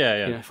 So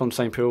from the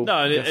same pool.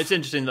 No, it's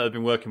interesting that they've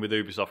been working with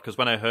Ubisoft because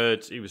when I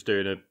heard he was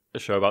doing a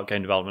show about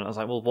game development, I was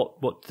like, well,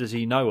 what does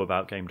he know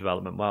about game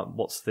development? Well,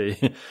 what's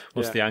the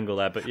angle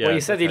there? But he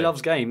said he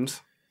loves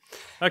games.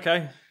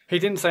 Okay. He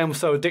didn't say I'm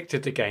so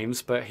addicted to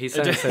games, but he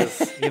says,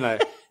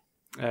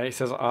 he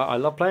says I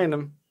love playing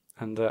them,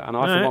 and I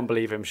for one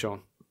believe him,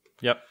 Sean.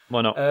 Yep,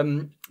 why not?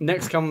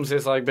 Next comes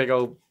this like big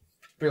old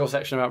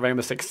section about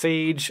Rainbow Six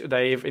Siege.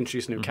 They've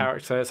introduced a new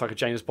character. It's like a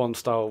James Bond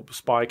style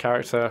spy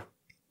character,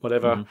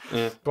 whatever.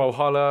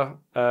 Brawlhalla.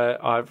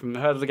 I haven't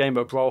heard of the game,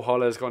 but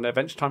Brawlhalla's got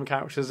Adventure Time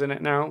characters in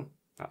it now.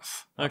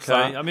 That's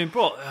okay. That. I mean,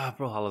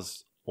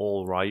 Brawlhalla's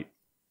all right.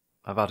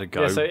 I've had a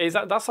go. Yeah, so is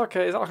that like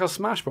a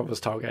Smash Brothers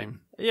style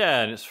game?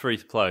 Yeah, and it's free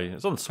to play.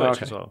 It's on the Switch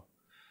as well.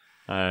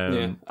 I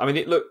mean,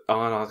 it looked. Oh,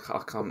 no,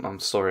 I can't. I'm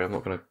sorry. I'm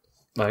not going to.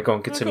 No, go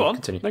on. Continue.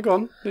 Continue. No, go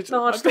on.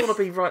 No, I just don't want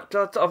to be right.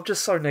 I'm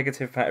just so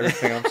negative about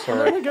everything. I'm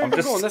sorry. Go on.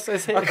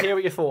 Let's hear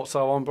what your thoughts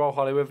are on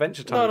Brawlhalla with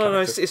Adventure Time.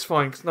 No, it's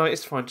fine. No,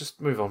 it's fine.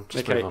 Just move on.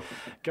 Move on.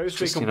 Ghost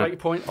Recon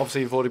Breakpoint.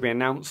 Obviously, you've already been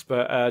announced,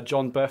 but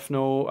John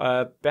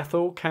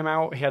Bethel came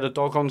out. He had a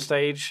dog on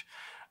stage.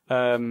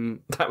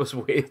 That was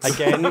weird.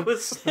 Again,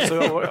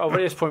 so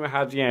already at this point we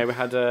had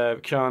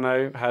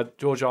Keanu, had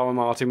George R. R.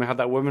 Martin, we had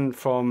that woman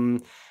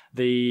from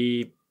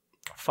the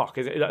from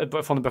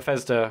the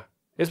Bethesda.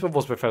 It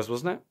was Bethesda,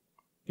 wasn't it?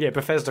 Yeah,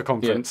 Bethesda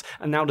conference,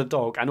 and now the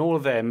dog, and all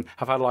of them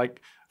have had like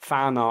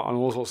fan art and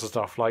all sorts of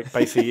stuff. Like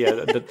basically,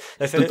 yeah.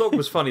 They said the dog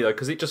was funny though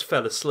because it just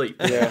fell asleep.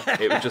 Yeah,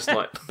 it was just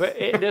like. But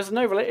there's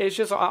no. It's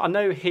just I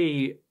know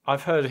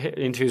I've heard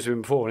interviews with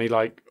him before,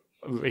 and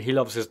he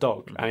loves his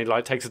dog, and he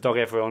like takes his dog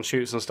everywhere on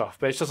shoots and stuff.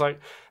 But it's just like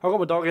I've got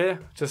my dog here.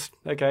 Just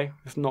okay.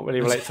 It's not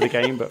really related to the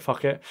game, but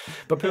fuck it.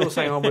 But people are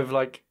saying with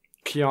like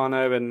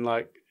Keanu and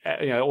like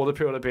all the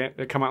people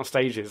that come out on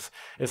stages,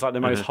 it's like the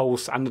most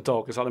wholesome, and the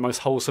dog. It's like the most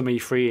wholesome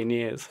E3 in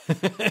years.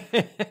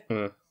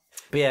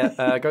 But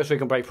yeah, Ghost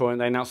Recon Breakpoint,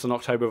 they announced an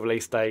October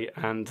release date,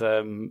 and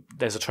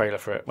there's a trailer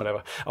for it,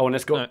 whatever. Oh, and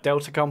it's got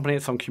Delta Company,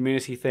 it's some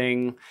community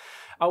thing.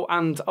 Oh,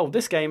 and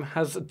this game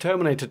has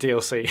Terminator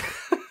DLC.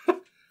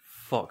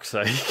 Fuck's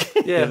sake.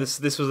 Yeah,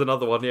 this was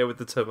another one, with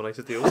the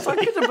Terminator DLC. I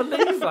couldn't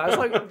believe that. It's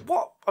like,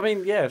 what? I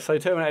mean, yeah, so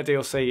Terminator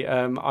DLC,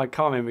 I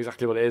can't remember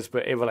exactly what it is,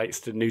 but it relates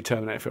to the new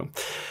Terminator film.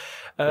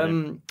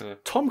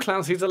 Tom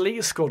Clancy's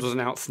Elite Squad was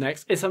announced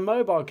next. It's a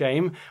mobile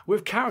game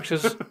with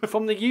characters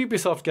from the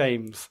Ubisoft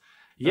games.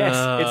 Yes,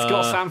 it's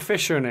got Sam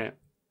Fisher in it.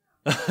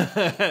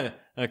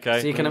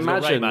 Okay. So you can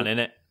imagine Rayman in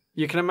it.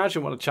 You can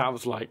imagine what the chat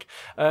was like.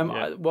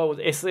 Well,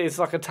 it's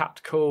like a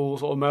tactical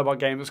sort of mobile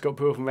game that's got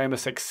people from Rainbow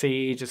Six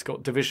Siege. It's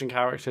got Division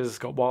characters. It's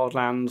got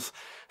Wildlands,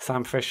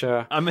 Sam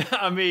Fisher.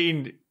 I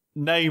mean,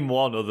 name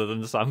one other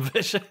than Sam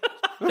Fisher.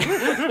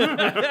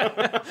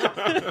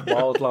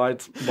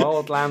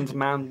 Wildlands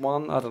Man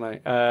 1. I don't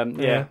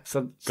know.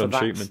 So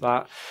that's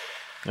that.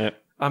 Yeah.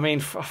 I mean,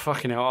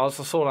 fucking hell. I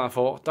saw that and I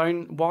thought,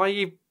 why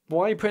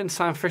are you putting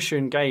Sam Fisher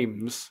in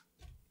games?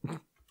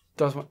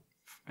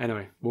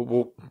 Anyway,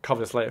 we'll cover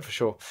this later for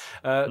sure.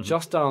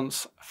 Just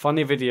Dance,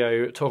 funny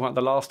video talking about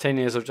the last 10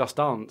 years of Just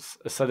Dance.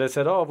 So they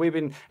said,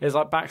 it's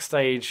like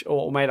backstage,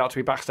 or made out to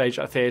be backstage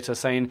at a theatre,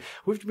 saying,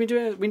 we've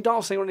been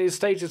dancing on these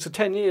stages for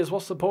 10 years,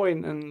 what's the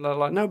point? And they're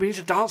like, no, we need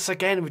to dance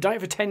again. We've done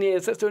it for 10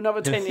 years, let's do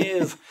another 10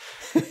 years.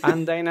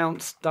 And they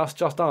announced that's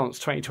Just Dance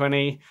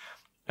 2020.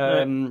 It's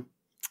coming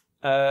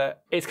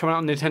out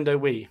on Nintendo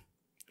Wii.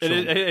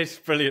 It's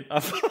brilliant.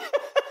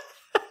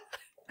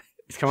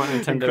 It's coming out on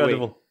Nintendo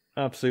Incredible. Wii.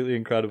 Absolutely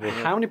incredible.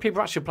 How many people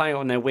are actually playing it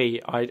on their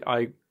Wii?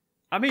 I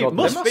mean, it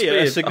must be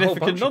a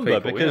significant number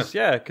because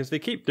they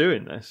keep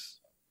doing this.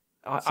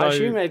 I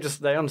assume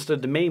they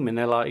understood the meme and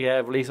they're like,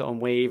 release it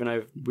on Wii, even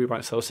though we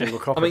won't sell a single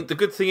copy. I mean, the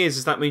good thing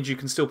is that means you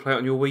can still play it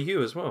on your Wii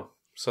U as well.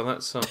 So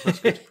that's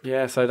good.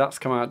 Yeah, so that's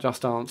come out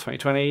Just Dance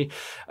 2020.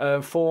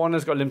 For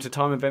Honor's got a limited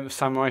time event with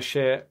samurai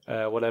shit,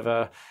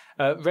 whatever.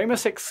 Rainbow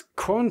Six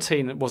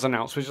Quarantine was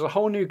announced, which is a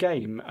whole new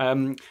game.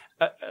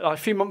 A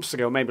few months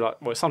ago, maybe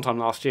sometime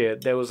last year,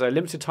 there was a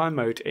limited time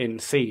mode in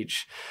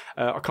Siege.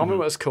 I can't remember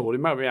what it's called.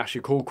 It might be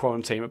actually called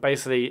Quarantine, but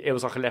basically it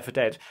was like a Left 4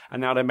 Dead,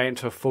 and now they made it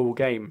into a full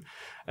game.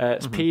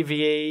 It's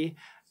PvE,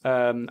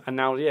 and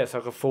now it's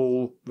like a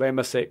full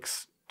Rainbow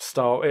Six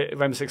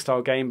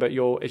style game, but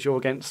you're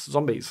against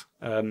zombies.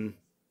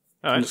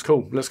 Looks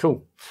cool.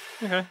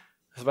 Okay.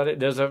 That's about it.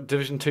 There's a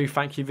Division 2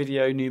 thank you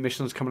video, new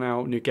missions coming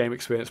out, new game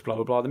experience, blah,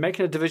 blah, blah. They're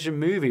making a Division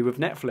movie with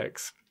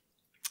Netflix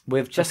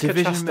with Jessica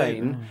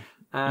Chastain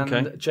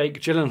and Jake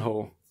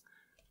Gyllenhaal.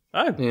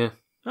 Oh. Yeah.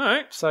 All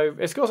right. So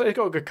it's got a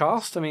good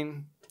cast. I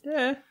mean...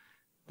 Yeah.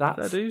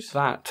 That's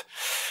that.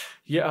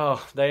 Yeah,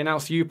 they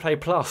announced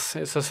Uplay Plus.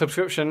 It's a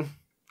subscription.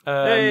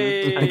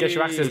 And gets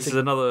you access to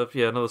another gets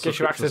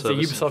you access to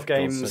Ubisoft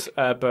games,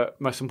 but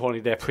most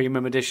importantly, they're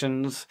premium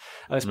editions.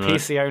 It's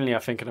PC only, I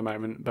think, at the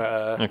moment.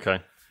 But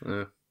okay.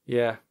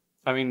 Yeah.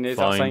 I mean, is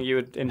that something you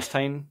would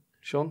entertain,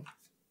 Sean?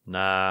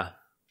 Nah.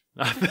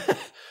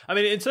 I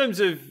mean, in terms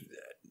of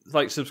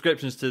like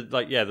subscriptions to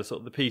the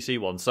sort of the PC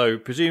one. So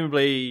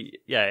presumably,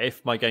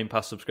 if my Game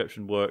Pass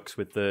subscription works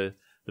with the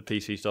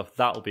PC stuff,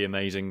 that'll be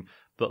amazing.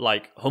 But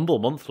like Humble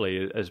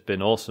Monthly has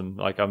been awesome.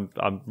 Like I'm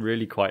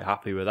really quite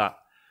happy with that.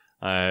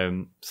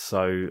 And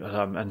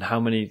how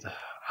many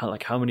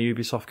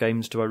Ubisoft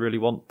games do I really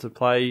want to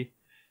play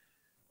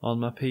on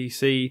my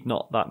PC?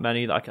 Not that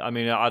many. I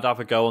mean, I'd have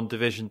a go on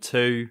Division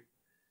 2.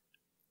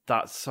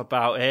 That's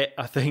about it,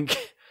 I think.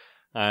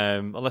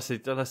 Unless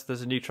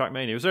there's a new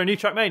Trackmania. Was there a new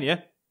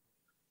Trackmania?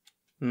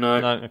 No.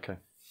 Okay.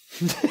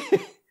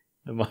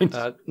 Never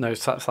mind. No,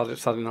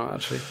 sadly not,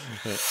 actually.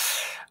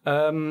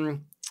 Okay.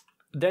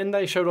 Then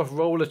they showed off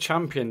Roller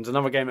Champions,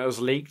 another game that was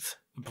leaked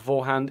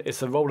beforehand.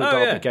 It's a roller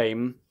derby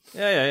game.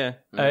 Yeah.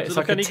 It's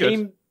like a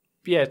team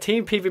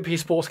PvP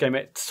sports game.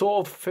 It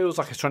sort of feels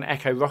like it's trying to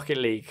echo Rocket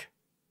League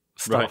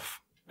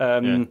stuff.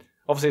 Right.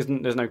 Obviously,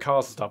 there's no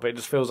cars and stuff, but it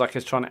just feels like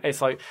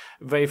it's like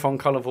very fun,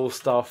 colourful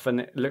stuff,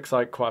 and it looks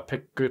like quite a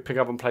good pick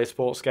up and play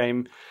sports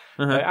game.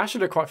 It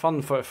actually looked quite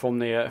fun from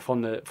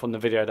the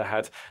video they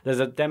had. There's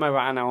a demo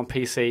right now on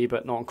PC,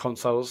 but not on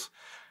consoles.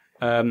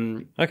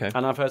 Okay.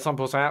 And I've heard some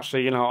people say,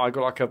 actually, I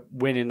got like a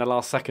win in the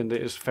last second.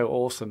 It just felt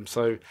awesome.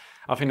 So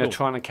I think they're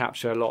trying to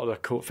capture a lot of the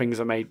cool things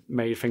that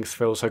made things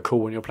feel so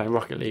cool when you're playing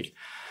Rocket League.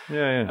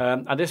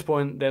 Yeah. At this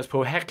point, there's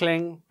people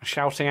heckling,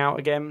 shouting out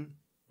again.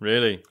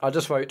 Really? I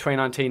just wrote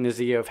 2019 is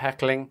the year of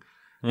heckling.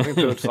 I think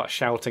people were just like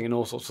shouting and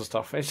all sorts of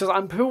stuff. It's just,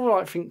 and people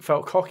I think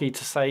felt cocky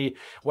to say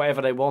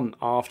whatever they want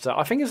after.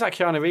 I think it's that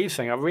Keanu Reeves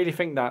thing. I really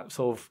think that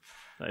sort of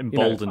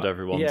emboldened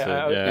everyone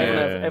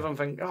to. Everyone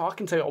think, oh, I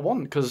can say what I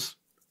want because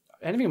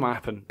anything might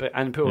happen.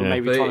 And people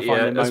maybe trying to find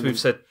their as moment. we've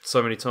said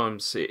so many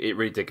times, it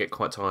really did get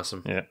quite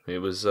tiresome. Yeah, it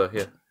was.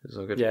 It was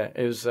all good. Yeah,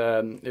 it was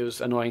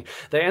annoying.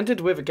 They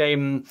ended with a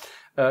game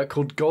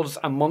called Gods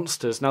and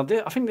Monsters. Now,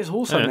 I think this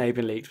also may have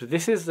been leaked, but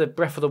this is the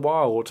Breath of the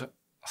Wild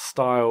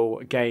style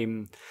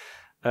game.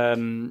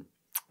 And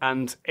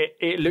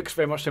it looks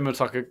very much similar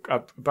to like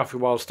a Breath of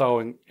the Wild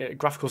style,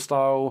 graphical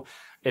style.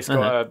 It's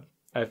got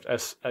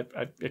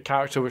a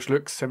character which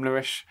looks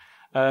similar-ish.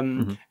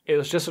 It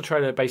was just a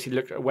trailer that basically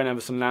looked at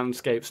whenever some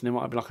landscapes and there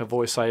might have been like a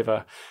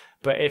voiceover.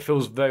 But it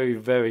feels very,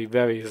 very,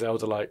 very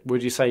Zelda-like.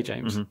 Would you say,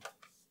 James?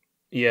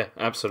 Yeah,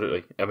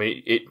 absolutely. I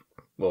mean, it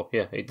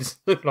just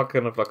looked like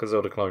kind of like a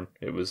Zelda clone.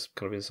 It was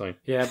kind of insane.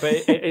 Yeah, but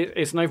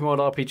it's an open world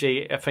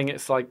RPG. I think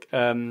it's like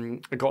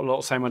it got a lot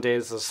of the same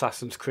ideas as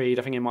Assassin's Creed.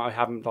 I think it might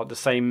have like the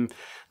same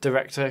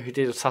director who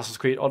did Assassin's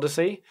Creed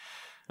Odyssey.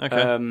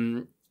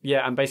 Okay.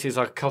 Yeah, and basically it's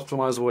like a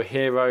customizable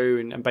hero,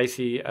 and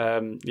basically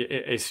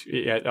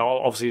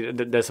obviously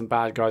there's some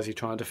bad guys you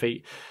try and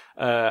defeat,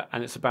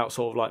 and it's about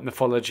sort of like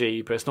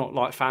mythology, but it's not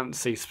like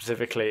fantasy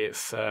specifically.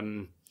 It's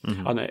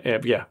I know,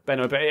 but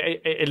anyway, but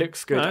it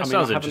looks good. No, I mean,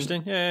 sounds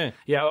interesting. Yeah.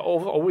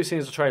 All we've seen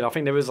is a trailer. I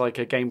think there is like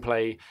a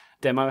gameplay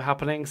demo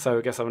happening, so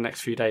I guess over the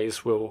next few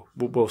days we'll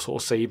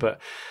sort of see. But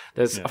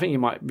there's, I think you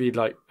might be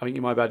able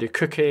to do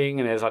cooking,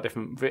 and there's like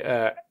different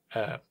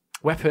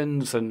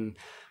weapons and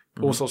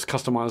all sorts of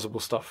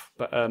customizable stuff.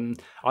 But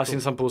I've seen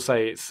some people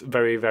say it's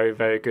very, very,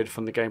 very good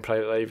from the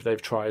gameplay that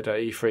they've tried at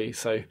E3.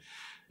 So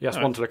yes,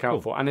 one to look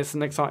out for, and it's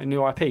an exciting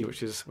new IP,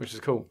 which is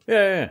cool.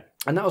 Yeah.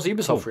 And that was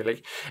Ubisoft,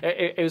 really.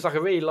 It was like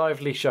a really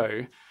lively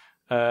show.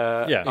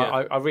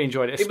 I really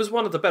enjoyed it. It was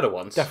one of the better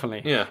ones.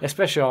 Definitely. Yeah.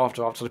 Especially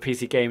after the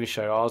PC Gaming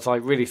Show. I was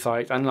like really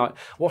psyched. And like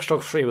Watch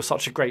Dogs 3 was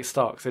such a great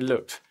start because it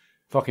looked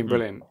fucking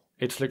brilliant.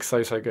 It just looks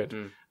so good.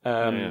 Cool.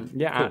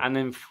 And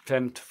then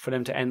for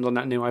them to end on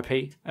that new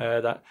IP,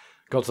 that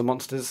Gods and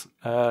Monsters,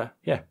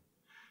 it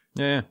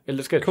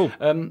looks good. Cool.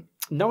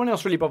 No one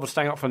else really bothered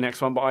staying up for the next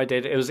one, but I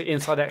did. It was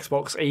Inside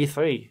Xbox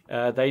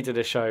E3. They did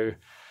a show.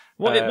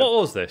 What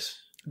was this?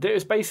 It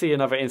was basically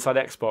another Inside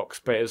Xbox,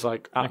 but it was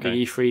like at the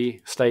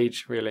E3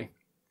 stage, really.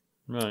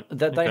 Right.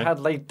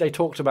 They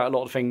talked about a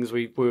lot of things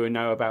we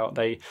know about.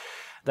 They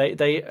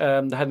had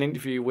an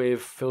interview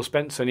with Phil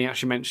Spencer, and he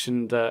actually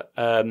mentioned that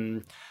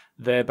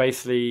they're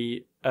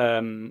basically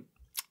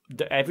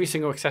every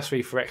single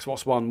accessory for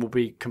Xbox One will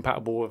be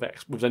compatible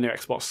with the new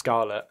Xbox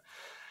Scarlet.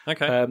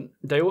 Okay.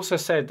 They also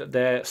said that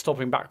they're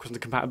stopping backwards in the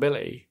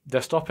compatibility.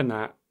 They're stopping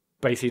that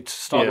basically to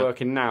start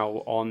working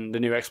now on the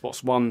new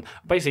Xbox One.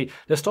 Basically,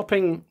 they're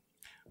stopping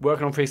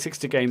working on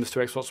 360 games to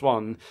Xbox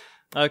One.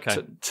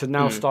 Okay. To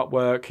now start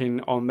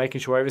working on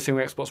making sure every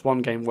single Xbox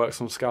One game works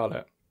on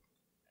Scarlet.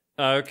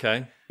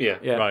 Okay.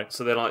 Yeah. Right.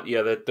 So they're like,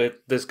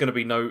 there's going to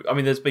be no. I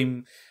mean, there's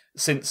been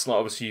since like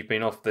obviously you've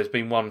been off. There's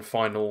been one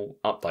final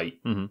update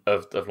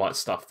of like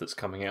stuff that's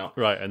coming out.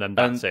 Right, and then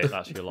that's it.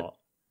 That's your lot.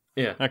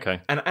 Yeah. Okay.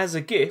 And as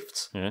a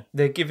gift,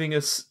 they're giving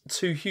us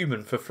 2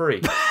 Human for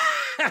free.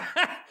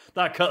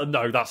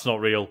 No, that's not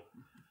real.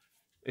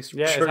 It's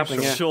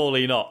happening.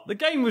 Surely not. The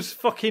game was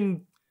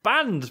fucking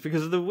banned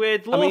because of the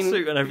weird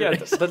lawsuit and everything.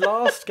 Yeah, the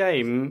last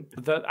game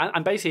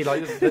and basically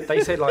like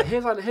they said like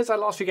here's our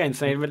last few games.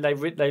 They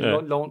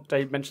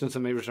mentioned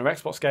some original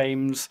Xbox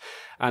games,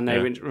 and they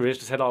originally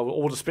said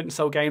all the Splinter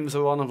Cell games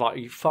are on. I'm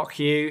like, fuck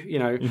you,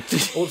 all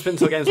the Splinter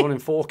Cell games are on in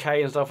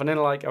 4K and stuff. And then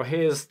like, oh,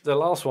 here's the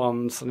last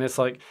ones, and it's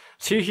like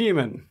 2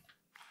 Human.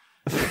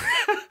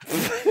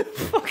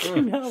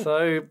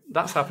 So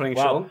that's happening,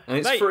 Sean. And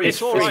it's free. It's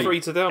free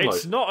to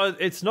download.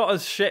 It's not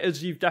as shit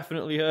as you've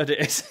definitely heard it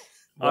is.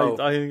 I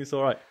think it's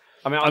all right.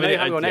 I mean, I know you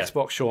have it on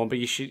Xbox, Sean, but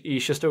you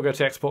should still go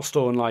to Xbox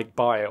Store and like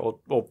buy it or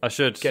I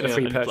should get a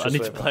free purchase. I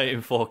need to play it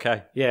in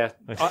 4K. Yeah,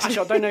 actually,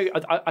 I don't know.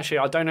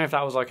 I don't know if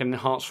that was like an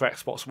enhanced for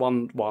Xbox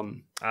One.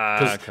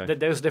 Okay.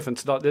 There's a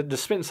difference. Like the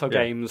Splinter Cell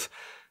games,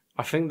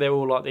 I think they're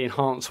all like the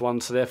enhanced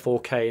ones, so they're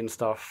 4K and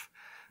stuff.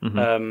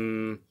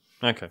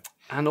 Okay.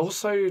 And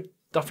also,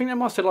 I think they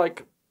must have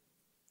like.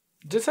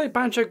 Did it say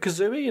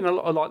Banjo-Kazooie and a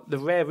lot of like the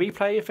Rare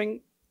Replay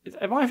thing?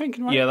 Am I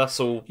thinking right? Yeah, that's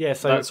all. Yeah,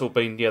 so that's all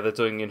been. Yeah, they're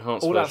doing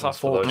enhanced. All that's like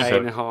 4K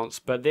and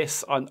enhanced, but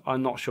this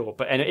I'm not sure.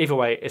 But either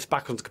way, it's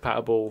backwards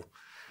compatible.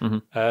 So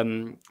you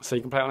can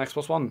play it on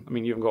Xbox One. I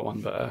mean, you haven't got one,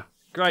 but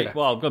great.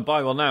 Well, I'm going to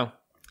buy one now.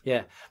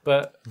 Yeah,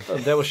 but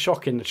there was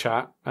shock in the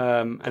chat,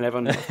 and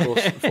everyone, of course,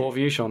 thought of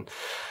you, Sean.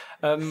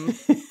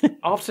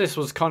 After this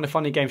was kind of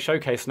funny game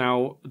showcase.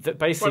 Now that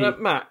basically,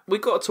 Matt,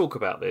 we've got to talk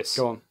about this.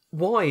 Go on.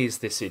 Why is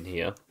this in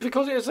here?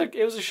 Because it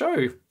was a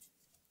show.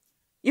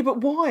 Yeah, but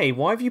why?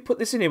 Why have you put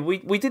this in here?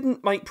 We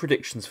didn't make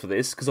predictions for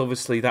this because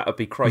obviously that would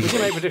be crazy. We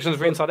didn't make predictions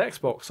for Inside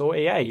Xbox or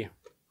EA.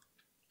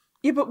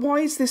 Yeah, but why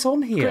is this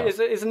on here?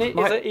 Isn't it? Is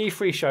it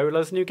E3 show?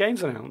 There's new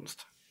games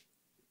announced.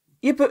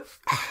 Yeah, but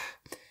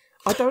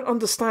I don't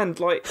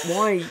understand. Like,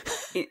 why?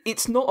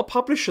 It's not a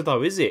publisher,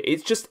 though, is it?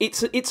 It's just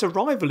it's a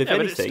rival, if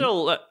anything.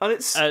 But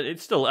it's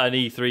still an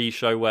E3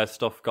 show where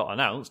stuff got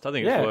announced. I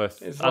think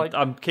it's worth.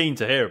 I'm keen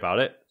to hear about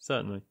it.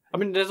 Certainly. I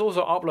mean, there's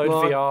also Upload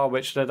VR,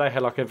 which they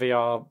had like a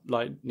VR,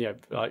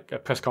 like a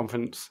press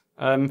conference.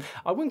 I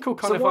wouldn't call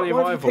Kind of Funny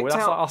rival. That's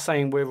like us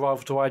saying we're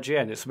rival to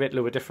IGN. It's a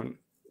little bit different.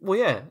 Well,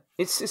 yeah,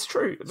 it's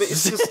true, but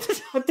it's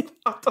just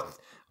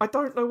I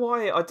don't know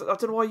why. I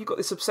don't know why you got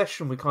this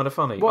obsession with Kind of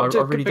Funny. Well, I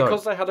really don't.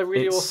 Because they had a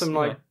really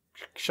awesome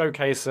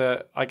showcase.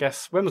 I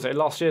guess when was it?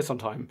 Last year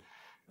sometime.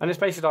 And it's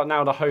basically like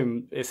now the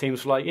home. It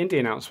seems like indie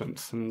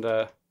announcements, and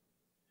I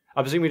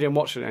presume you didn't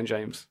watch it then,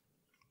 James.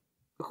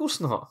 Of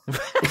course not.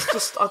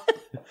 It's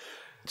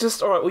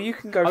just all right. Well, you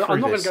can go. I'm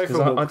not going to go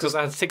through it because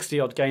I had 60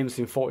 odd games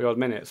in 40 odd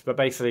minutes. But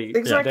basically,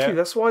 exactly.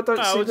 That's why I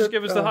don't. Just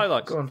give us the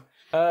highlights. Go on.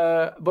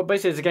 But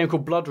basically, it's a game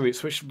called Blood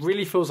Roots, which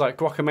really feels like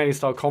Guacamelee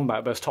style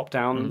combat, but it's top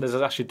down. There's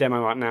actually a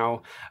demo right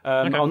now.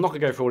 I'm not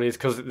going to go through all these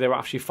because there are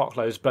actually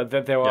fuckloads, but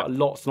there are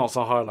lots and lots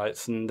of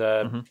highlights. And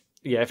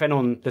if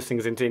anyone listening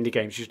is into indie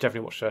games, you should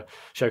definitely watch the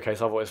showcase. I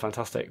thought it was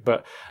fantastic.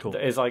 But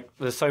there's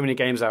so many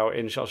games out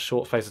in such a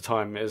short space of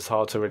time. It's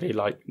hard to really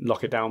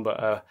lock it down.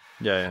 But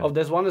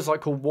there's one that's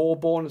called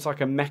Warborn. It's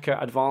like a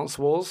Mecha Advance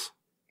Wars,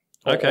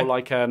 or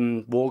like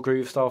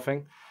Wargroove style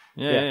thing.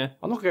 Yeah.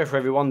 I'm not going to go for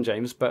every one,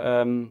 James, but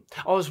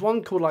there's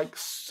one called I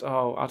don't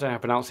know how to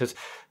pronounce this,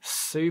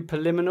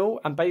 Superliminal,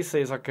 and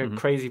basically it's like a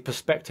crazy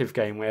perspective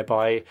game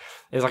whereby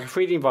it's like a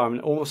 3D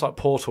environment, almost like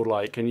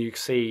Portal-like, and you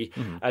see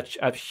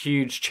a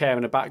huge chair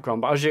in the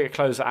background, but as you get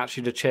closer,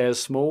 actually the chair's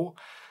small,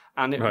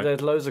 and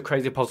there's loads of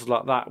crazy puzzles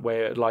like that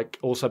where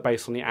also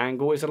based on the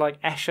angle. Is it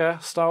like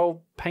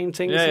Escher-style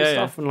paintings and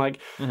stuff? And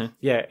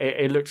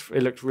it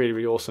looked really,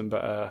 really awesome,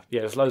 but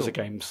there's loads of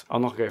games.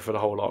 I'm not going to go for the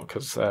whole lot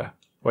because...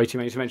 way too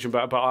many to mention,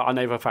 but I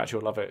know for a fact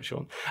you'll love it,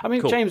 Sean. I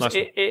mean, James,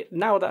 nice.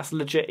 Now that's a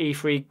legit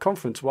E3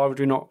 conference. Why would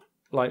we not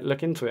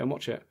look into it and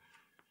watch it?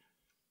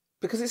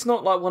 Because it's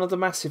not like one of the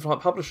massive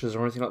publishers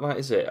or anything like that,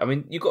 is it? I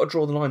mean, you've got to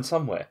draw the line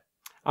somewhere.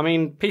 I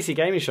mean, PC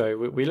Gaming Show,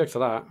 we looked at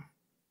that.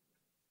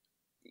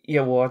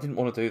 Yeah, well, I didn't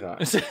want to do that.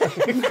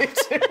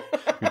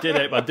 We did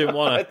it, but I didn't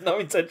want to. I had no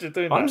intention of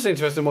doing that. I'm just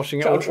interested in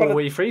watching all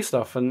E3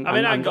 stuff. And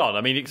hang on.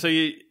 I mean, so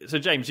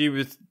James, you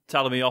were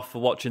telling me off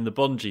for watching the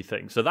Bungie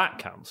thing, so that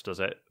counts, does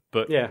it?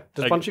 But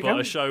does Bungie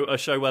count? A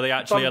show where they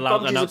actually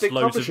announce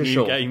loads of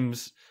new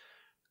games.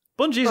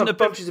 Bungie's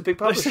a big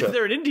publisher.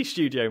 They're an indie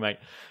studio, mate.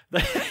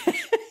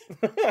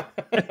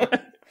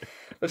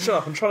 Shut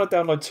up! I'm trying to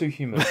download 2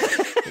 Human.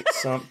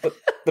 But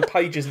the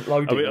page isn't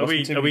loading. Are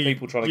we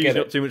people trying to get it?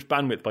 Using up too much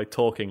bandwidth by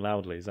talking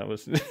loudly? Is that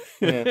was? No,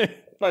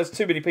 there's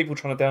too many people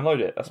trying to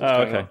download it. That's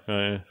what's going on. Oh,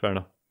 yeah, fair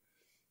enough.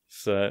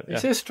 So,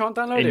 Is this trying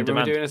to download it when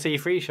we're doing a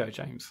C3 show,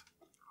 James?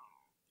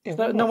 Yeah,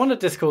 no wonder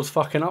Discord's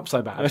fucking up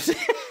so bad.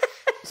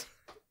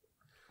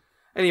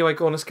 Anyway,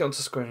 go on, let's get on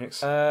to Square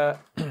Enix.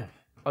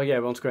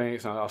 We're on Square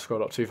Enix now. I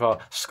scrolled up too far.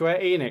 Square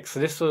Enix. So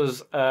this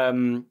was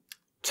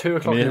 2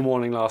 o'clock in the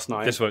morning last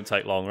night. This won't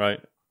take long, right?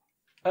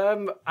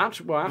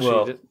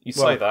 Actually, you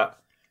say that.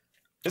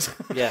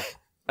 Yeah.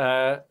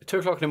 2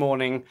 o'clock in the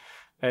morning.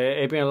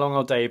 It'd been a long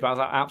old day, but I was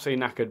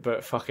absolutely knackered.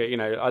 But fuck it,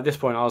 at this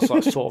point, I was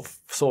sort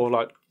of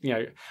like,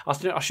 I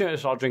shouldn't have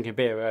started drinking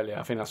beer earlier.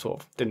 I think that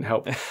sort of didn't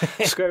help.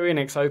 Square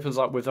Enix opens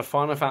up with the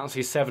Final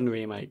Fantasy VII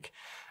remake,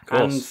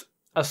 and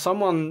as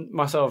someone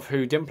myself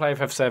who didn't play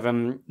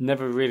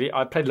FF7,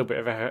 I played a little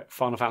bit of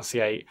Final Fantasy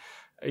VIII.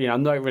 I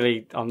don't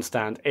really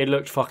understand. It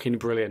looked fucking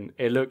brilliant.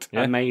 It looked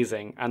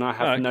amazing, and I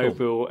have no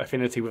real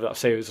affinity with that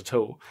series at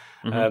all.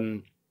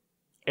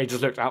 It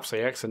just looked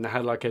absolutely excellent. They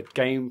had a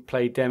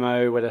gameplay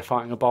demo where they're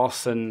fighting a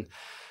boss, and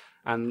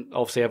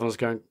obviously everyone's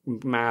going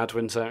mad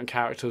when certain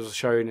characters are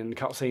shown in the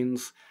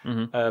cutscenes.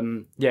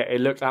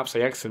 It looked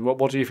absolutely excellent.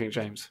 What do you think,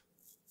 James?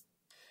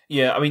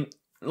 Yeah,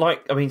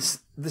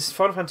 this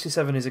Final Fantasy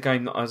VII is a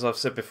game that, as I've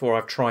said before,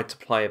 I've tried to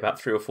play about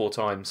 3 or 4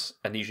 times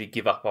and usually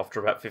give up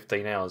after about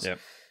 15 hours. Yep.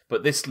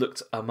 But this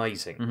looked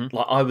amazing.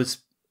 I was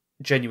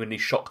genuinely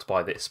shocked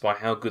by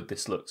how good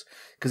this looked,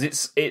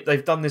 because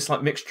they've done this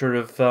mixture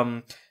of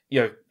sort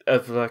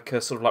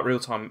of real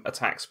time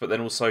attacks, but then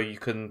also you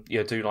can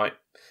do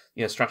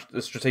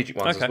the strategic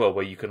ones as well,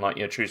 where you can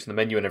choose from the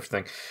menu and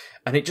everything,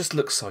 and it just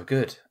looks so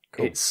good.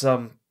 Cool. It's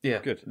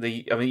good.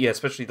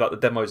 Especially the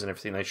demos and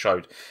everything they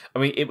showed.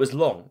 It was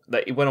long.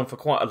 It went on for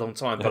quite a long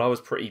time, but I was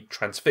pretty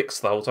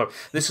transfixed the whole time.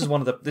 This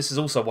is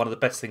also one of the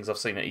best things I've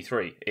seen at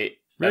E3.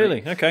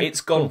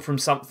 It's gone from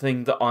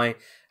something that I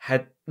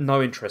had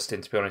no interest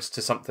in, to be honest,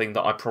 to something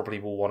that I probably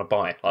will want to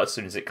buy as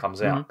soon as it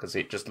comes out, because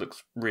it just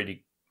looks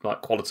really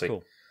quality.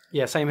 Cool.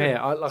 Yeah, same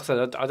here. Like I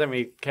said, I don't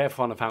really care for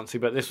Final Fantasy,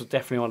 but this was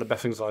definitely one of the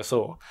best things I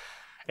saw.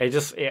 I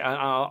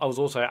was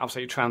also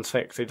absolutely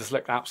transfixed. It just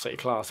looked absolutely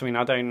class.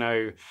 I don't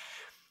know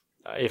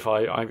if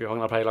I'm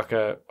going to play a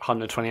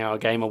 120-hour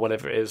game or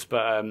whatever it is,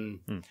 but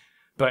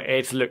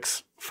it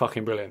looks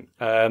fucking brilliant.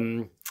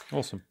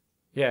 Awesome.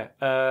 Yeah.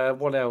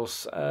 What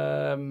else?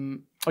 So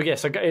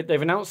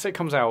they've announced it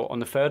comes out on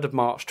the 3rd of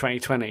March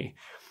 2020.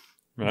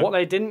 Right. What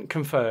they didn't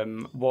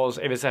confirm was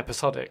if it's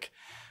episodic.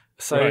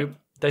 So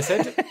they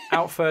said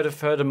out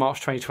 3rd of March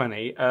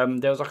 2020.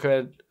 There was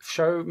a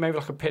show, maybe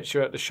a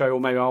picture at the show, or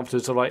maybe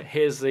afterwards, of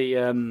here's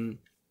the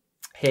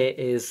Here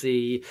is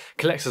the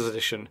collector's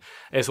edition.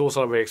 It's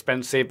also really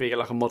expensive, but you get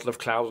like a model of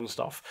Cloud and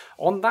stuff.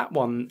 On that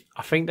one,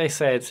 I think they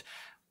said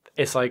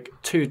it's like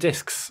 2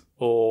 discs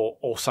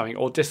or something,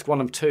 or disc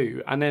 1 of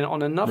 2. And then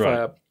on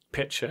another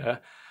picture,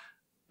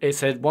 it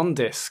said 1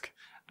 disc,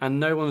 and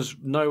no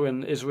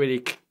one is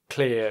really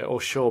clear or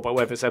sure about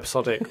whether it's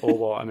episodic or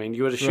what. I mean,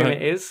 you would assume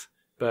it is,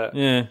 but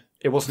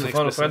it wasn't explicit.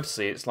 Final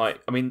Fantasy, it's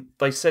like, I mean,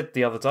 they said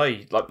the other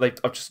day, like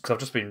I've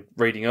just been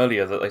reading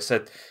earlier that they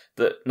said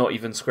that not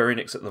even Square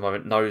Enix at the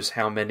moment knows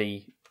how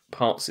many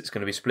parts it's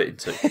going to be split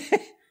into,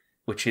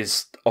 which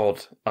is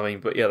odd. I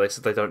mean, but yeah, they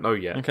said they don't know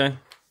yet. Okay.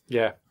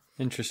 Yeah.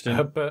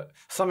 Interesting. But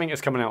something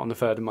is coming out on the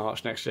 3rd of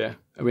March next year.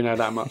 We know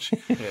that much.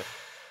 Yeah.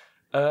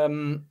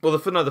 Well,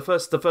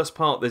 the first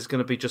part there's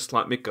going to be just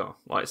like Midgar.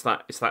 Like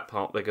it's that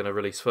part they're going to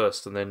release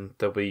first, and then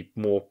there'll be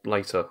more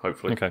later,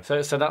 hopefully. Okay.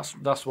 So that's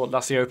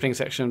the opening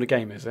section of the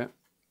game, is it?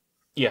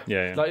 Yeah.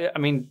 Yeah. Like, I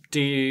mean,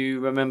 do you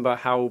remember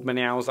how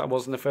many hours that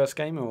was in the first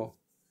game, or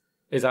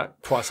is that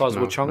quite a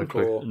sizable chunk?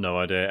 Or no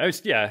idea. It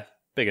was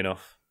big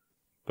enough,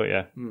 but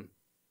yeah.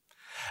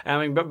 I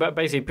mean, but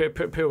basically,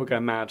 people were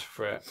going mad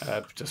for it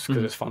just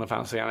because it's Final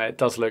Fantasy, and it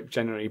does look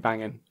generally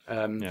banging.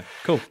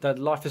 Cool. The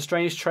Life is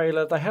Strange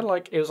trailer, they had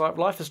it was like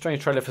Life is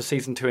Strange trailer for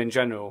season 2 in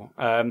general,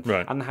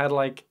 right? And had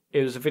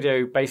it was a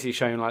video basically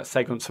showing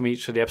segments from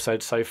each of the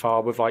episodes so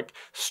far with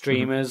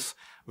streamers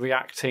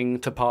reacting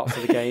to parts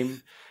of the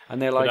game,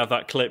 and they're like, have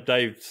that clip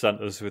Dave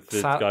sent us with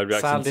the guy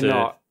reacting sadly to.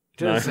 Not.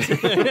 No.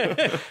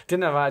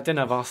 didn't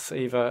have us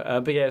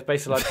either, but yeah, it's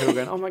basically people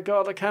going, oh my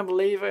god, I can't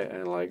believe it,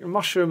 and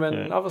Mushroom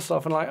and other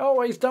stuff, and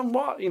oh, he's done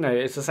what,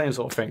 it's the same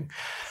sort of thing.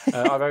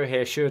 I wrote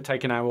here, should have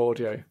taken our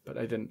audio, but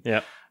they didn't.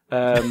 Yeah.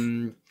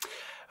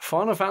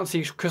 Final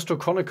Fantasy Crystal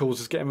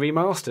Chronicles is getting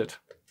remastered.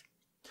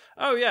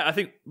 Oh yeah, I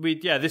think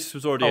this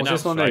was already announced. Is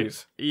this not right?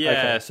 news? Yeah,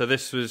 okay. So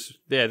this was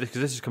because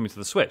this is coming to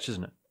the Switch,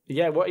 isn't it?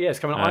 Yeah, it's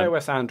coming on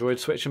iOS, Android,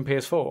 Switch, and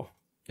PS4.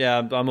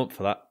 Yeah, I'm up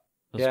for that.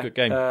 That's a good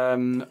game.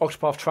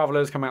 Octopath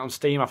Travelers come out on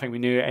Steam. I think we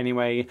knew it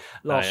anyway.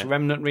 Last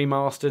Remnant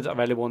Remastered,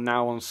 available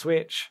now on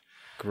Switch.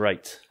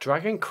 Great.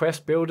 Dragon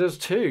Quest Builders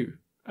 2.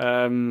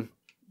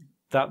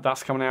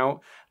 That's coming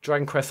out.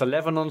 Dragon Quest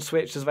 11 on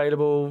Switch is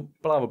available.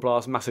 Blah, blah, blah.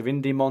 It's a massive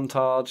indie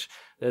montage.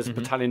 There's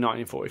Battalion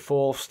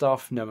 1944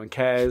 stuff. No one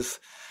cares.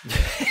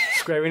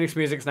 Square Enix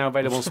music's now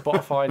available on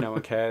Spotify. No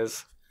one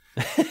cares.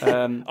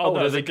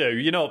 No, they do.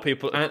 You know what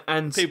people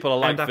and people are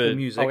like Apple for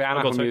Music. Oh yeah, and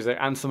Apple Music,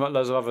 and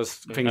loads of other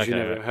things you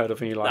never heard of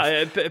in your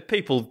life.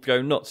 People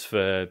go nuts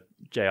for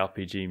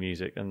JRPG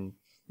music, and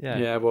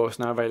well, it's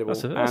now available.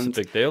 That's a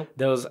big deal.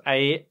 There was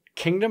a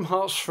Kingdom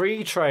Hearts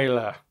 3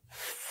 trailer.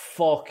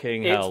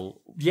 Fucking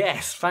hell!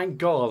 Yes, thank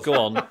God. Go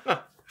on.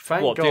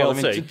 Thank God.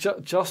 DLC? I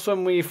mean, just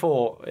when we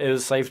thought it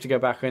was safe to go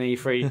back on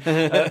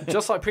E3,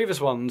 just like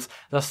previous ones,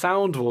 the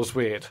sound was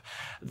weird.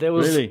 There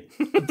was really,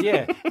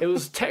 it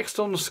was text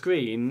on the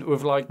screen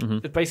with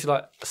basically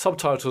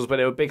subtitles, but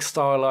there were big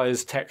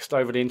stylized text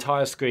over the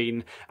entire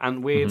screen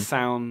and weird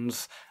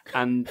sounds,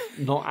 and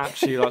not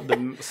actually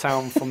the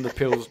sound from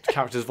the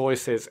characters'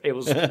 voices. It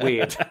was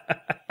weird.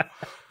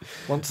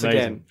 Once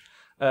again,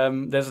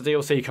 there's a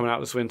DLC coming out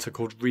this winter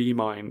called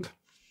Remind.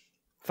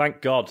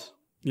 Thank God.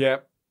 Yeah.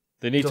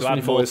 They need to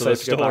add more to the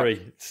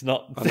story. It's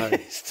not.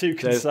 It's too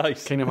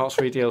concise. Kingdom Hearts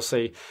 3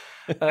 DLC.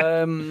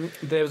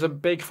 There was a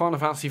big Final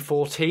Fantasy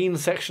 14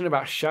 section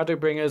about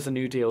Shadowbringers, a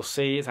new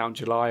DLC. It's out in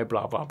July.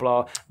 Blah blah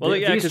blah. Well,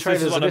 because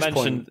this is one I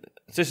mentioned.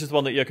 This is the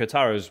one that Yoko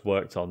Taro's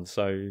worked on.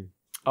 So,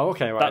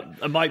 okay, right.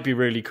 That might be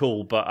really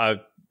cool,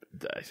 but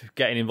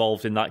getting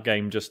involved in that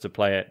game just to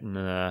play it.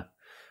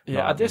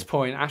 Yeah, at this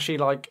point, actually,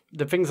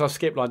 the things I've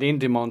skipped, like the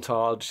indie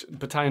montage,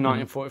 Battalion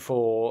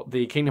 1944,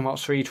 the Kingdom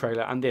Hearts 3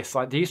 trailer, and this,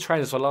 these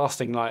trailers were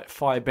lasting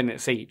 5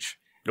 minutes each.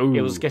 Ooh. It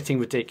was getting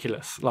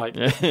ridiculous.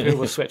 People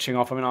were switching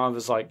off. I mean, I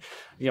was on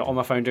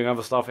my phone doing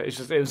other stuff. It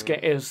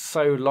was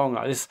so long.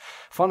 This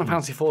Final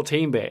Fantasy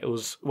 14 bit,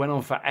 went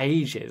on for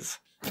ages.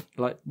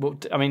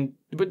 I mean,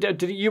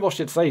 did you watch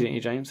it today? Didn't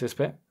you, James? This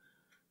bit.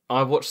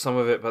 I watched some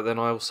of it, but then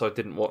I also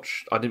didn't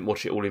watch. I didn't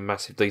watch it all in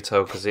massive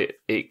detail because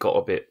it got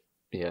a bit.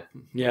 Yeah.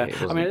 I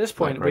mean, at this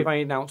point, we've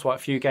only announced quite a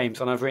few games,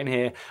 and I've written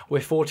here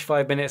we're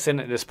 45 minutes in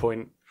at this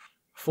point.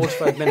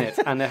 45 minutes,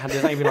 and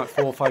there's only been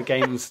 4 or 5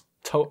 games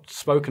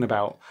spoken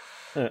about.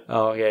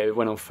 Oh yeah, it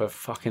went on for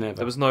fucking ever.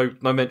 There was no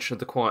mention of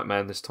the Quiet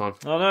Man this time.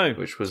 Oh no,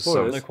 which was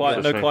no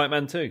Quiet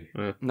Man 2.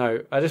 Yeah.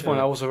 No, at this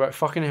point I also wrote,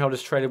 fucking hell,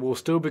 this trailer will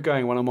still be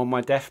going when I'm on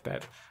my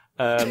deathbed.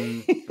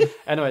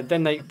 Anyway,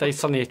 then they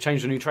suddenly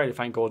changed the new trailer,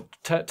 thank God.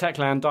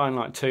 Techland, Dying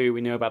Light 2,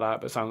 we knew about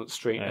that, but it's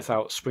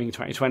out spring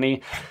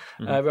 2020.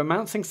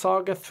 Romancing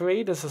Saga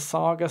 3, there's a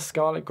Saga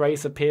Scarlet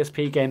Grace of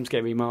PSP games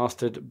get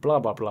remastered, blah,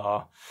 blah,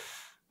 blah.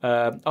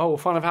 Final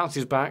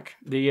Fantasy's back.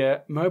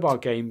 The mobile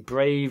game,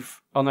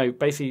 Brave... Oh, no,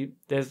 basically,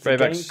 there's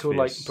Brave a game Exvius.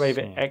 called Brave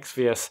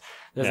Exvius.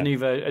 There's a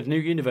new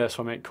universe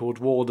from it called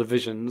War of the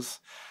Visions.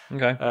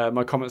 Okay.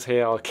 My comments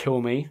here are kill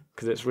me,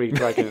 because it's really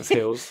dragging its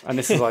heels. And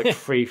this is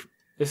free...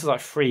 This is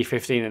like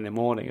 3:15 in the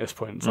morning at this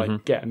point. It's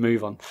like, get a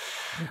move on.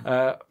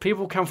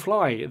 People Can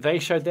Fly. They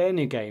showed their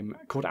new game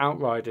called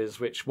Outriders,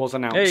 which was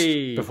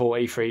announced before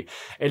E3.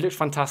 It looks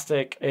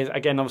fantastic. It's,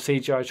 again, on a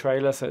CGI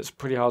trailer, so it's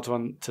pretty hard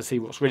to see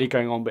what's really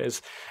going on.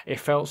 But it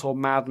felt sort of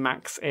Mad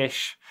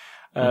Max-ish.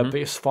 But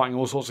it's fighting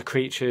all sorts of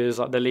creatures.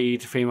 Like the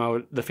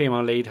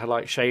female lead had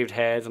like shaved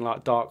hairs and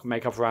like dark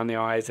makeup around the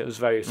eyes. It was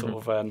very sort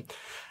of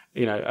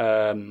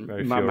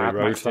Mad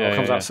Max style.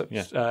 Comes out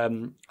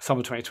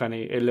summer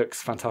 2020. It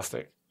looks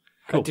fantastic.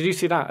 Cool. Did you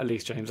see that at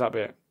least, James? That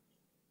bit?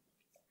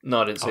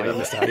 No, I didn't see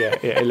that.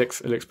 Yeah, it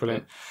looks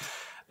brilliant.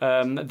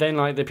 Then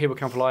like the People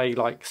Can Fly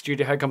like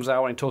studio head comes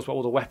out and it talks about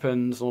all the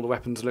weapons. And all the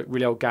weapons look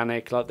really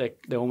organic. Like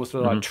they almost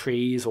look like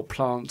trees or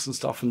plants and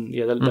stuff. And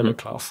yeah, they look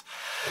class.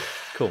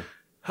 Cool.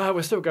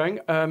 We're still going.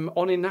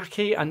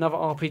 Oninaki, another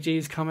RPG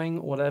is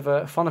coming,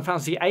 whatever. Final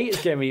Fantasy VIII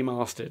is getting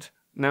remastered.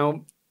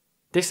 Now,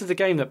 this is the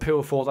game that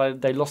people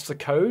thought they lost the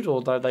code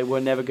or that they were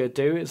never going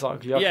to do. It's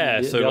like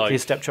the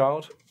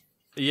stepchild.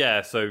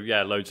 Yeah,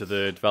 loads of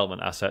the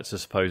development assets are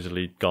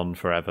supposedly gone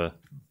forever.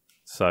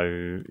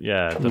 So,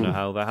 yeah, I don't know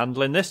how they're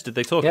handling this. Did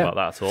they talk about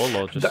that at all?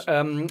 Or just...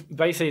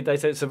 basically, they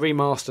said it's a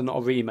remaster, not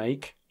a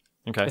remake.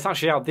 Okay. It's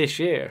actually out this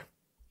year.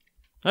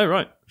 Oh,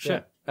 right.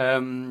 Shit.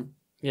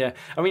 Yeah,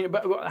 I mean,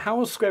 but how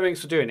was Square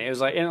Enix doing it? It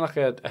was like in like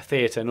a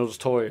theatre, an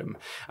auditorium,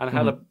 and it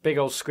had a big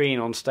old screen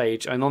on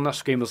stage, and on that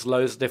screen was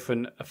loads of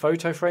different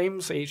photo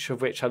frames, each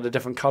of which had a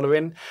different colour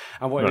in.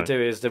 And what it would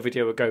do is the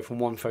video would go from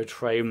one photo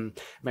frame,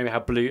 maybe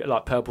have blue,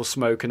 like purple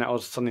smoke, and that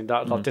was something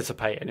that would like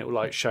dissipate, and it would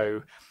like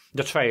show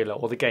the trailer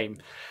or the game.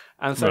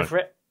 And so for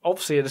it,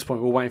 obviously at this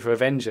point, we're waiting for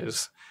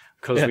Avengers.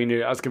 Because we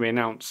knew it was going to be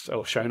announced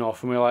or shown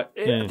off, and we were like,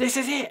 "This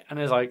is it!" And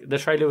it's like the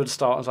trailer would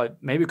start. I was like,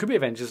 "Maybe it could be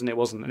Avengers," and it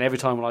wasn't. And every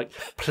time we're like,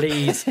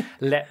 "Please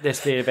let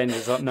this be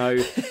Avengers." Like, no,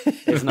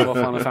 it's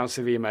another Final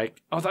Fantasy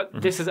remake. I was like,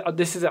 "This is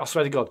it." I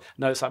swear to God,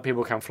 no, it's like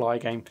People Can Fly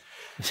game.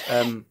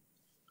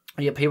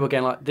 People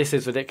again like, "This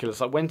is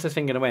ridiculous." Like, when's this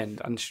thing going to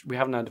end? And we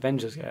haven't had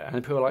Avengers yet.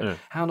 And people are like,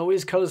 "How all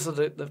these colours of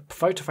the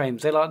photo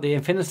frames? They're like the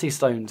Infinity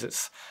Stones."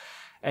 It's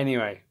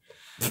anyway.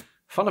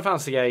 Final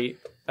Fantasy VIII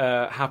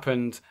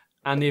happened.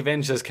 And the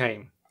Avengers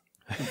came.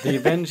 The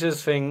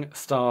Avengers thing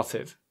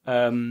started.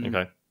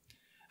 Okay.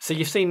 So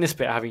you've seen this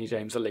bit, haven't you,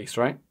 James, at least,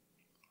 right?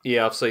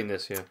 Yeah, I've seen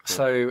this, yeah.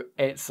 So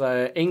it's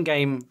an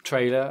in-game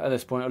trailer at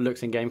this point. It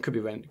looks in-game. Could be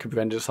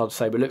Avengers, hard to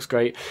say, but it looks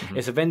great.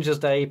 It's Avengers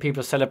Day.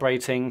 People are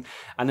celebrating.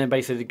 And then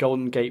basically the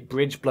Golden Gate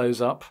Bridge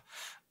blows up.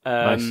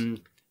 Nice.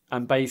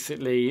 And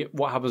basically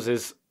what happens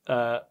is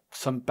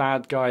some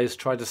bad guys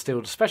try to steal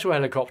the special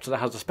helicopter that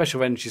has a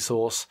special energy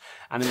source.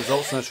 And it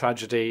results in a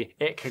tragedy.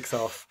 It kicks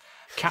off.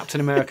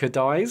 Captain America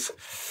dies,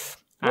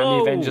 and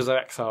the Avengers are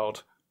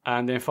exiled.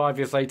 And then 5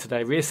 years later,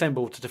 they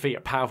reassemble to defeat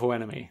a powerful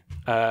enemy.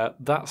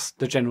 That's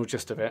the general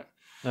gist of it.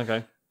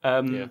 Okay.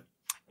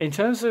 In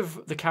terms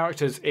of the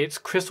characters, it's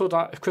Crystal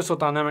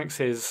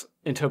Dynamics'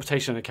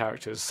 interpretation of the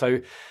characters.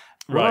 So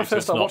when I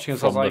first started watching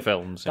this, I was like,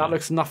 that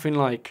looks nothing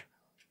like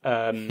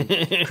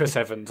Chris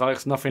Evans. That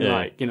looks nothing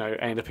like,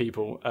 any of the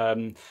people.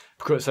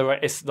 So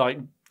it's like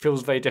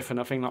feels very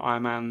different. I think that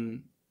Iron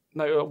Man...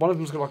 No, one of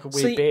them's got like a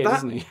weird beard,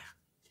 isn't he?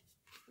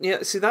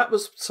 Yeah, see, that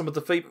was some of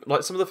the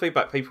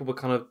feedback. People were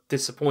kind of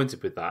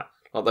disappointed with that.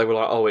 Like they were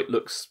like, "Oh,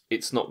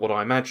 it's not what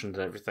I imagined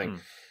and everything."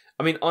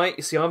 I mean,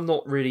 I'm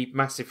not really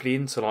massively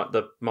into like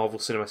the Marvel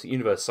Cinematic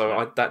Universe,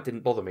 so that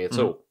didn't bother me at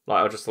all.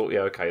 Like I just thought,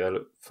 okay, they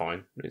look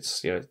fine.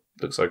 It's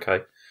looks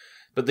okay.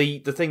 But the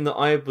thing that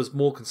I was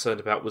more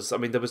concerned about was, I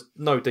mean, there was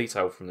no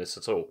detail from this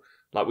at all.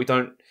 Like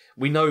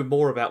we know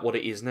more about what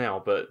it is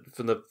now, but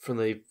from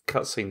the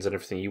cutscenes and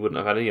everything, you wouldn't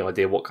have had any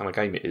idea what kind of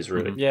game it is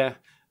really. Yeah.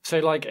 So,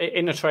 like,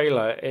 in the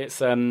trailer, it's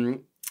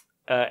you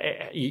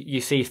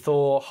see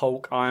Thor,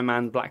 Hulk, Iron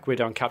Man, Black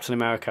Widow, and Captain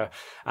America.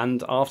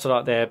 And after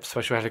that, their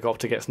special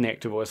helicopter gets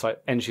nicked with it's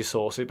like energy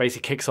source. It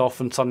basically kicks off,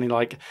 and suddenly,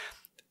 like,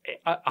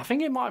 I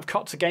think it might have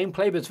cut to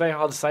gameplay, but it's very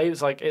hard to say.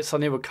 It's like it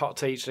suddenly would cut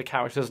to each of the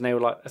characters, and they were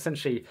like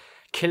essentially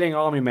killing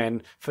army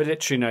men for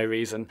literally no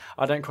reason.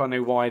 I don't quite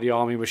know why the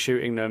army was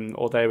shooting them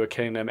or they were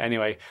killing them.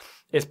 Anyway,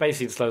 it's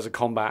basically just loads of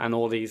combat, and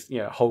all these,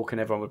 Hulk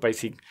and everyone were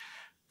basically,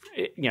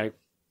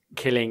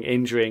 killing,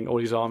 injuring all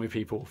these army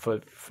people for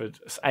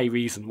a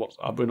reason.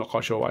 We're not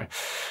quite sure why.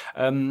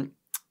 And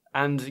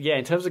yeah,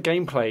 in terms of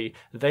gameplay,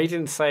 they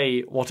didn't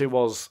say what it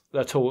was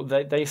at all.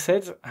 They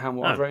said,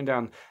 I've written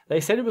down, they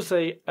said it was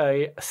a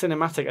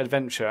cinematic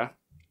adventure.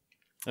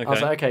 Okay. I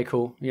was like, okay,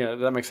 cool. Yeah,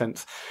 that makes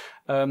sense.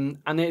 And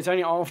it's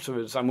only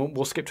afterwards, and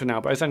we'll skip to now,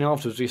 but it's only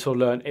afterwards we sort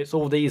of learn it's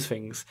all these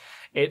things.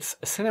 It's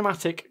a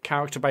cinematic,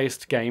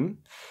 character-based game.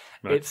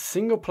 Right. It's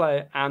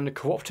single-player and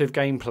cooperative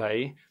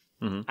gameplay.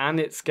 And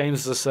it's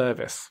games as a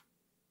service.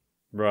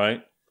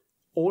 Right.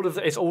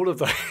 It's all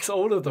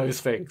of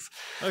those things.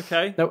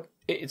 Okay. No,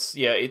 it's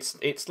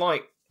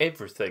like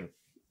everything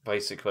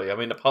basically. I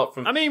mean, apart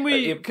from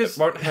because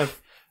won't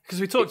have because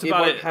we talked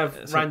about it.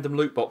 Have random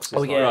loot boxes.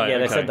 Oh yeah,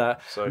 they said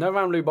that. So. No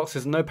random loot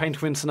boxes, no pay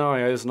to win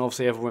scenarios, and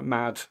obviously everyone went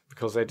mad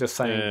because they're just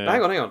saying.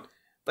 Hang on.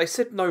 They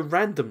said no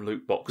random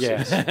loot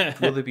boxes. Yeah.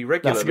 Will there be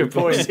regular That's a good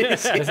loot point.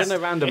 boxes? They said no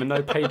random and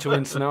no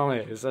pay-to-win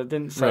scenarios. I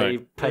didn't say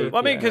pay.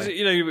 Well, I mean, because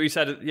we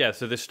said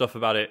so this stuff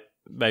about it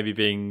maybe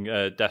being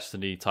a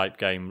Destiny type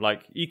game.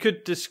 Like you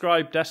could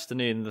describe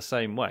Destiny in the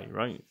same way,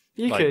 right?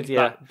 You could,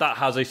 yeah. That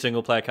has a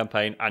single player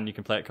campaign, and you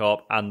can play it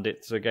co-op, and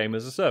it's a game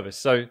as a service.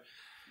 So.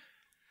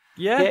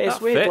 Yeah, it's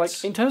weird. Fits.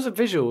 Like in terms of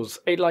visuals,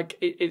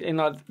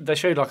 they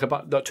showed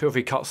about 2 or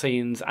 3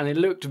 cutscenes, and it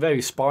looked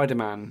very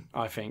Spider-Man.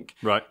 I think,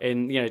 right?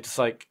 In just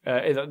like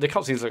the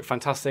cutscenes looked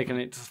fantastic, and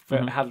it just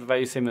had a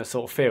very similar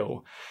sort of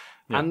feel.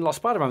 Yeah. And like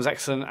Spider-Man was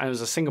excellent, and it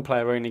was a single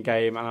player only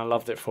game, and I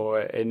loved it for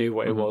it. It knew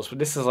what it was. But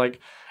this is like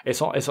they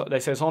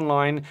say it's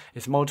online,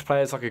 it's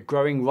multiplayer, it's like a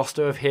growing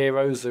roster of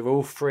heroes. They're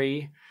all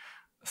free.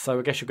 So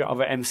I guess you've got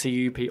other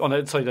MCU people. Oh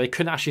no, sorry, they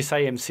couldn't actually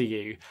say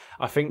MCU.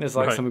 I think there's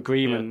some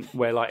agreement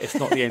where it's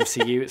not the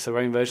MCU, it's their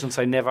own version. So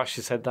they never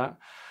actually said that.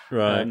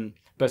 Right.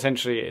 But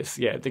essentially, it's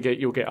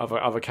you'll get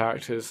other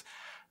characters.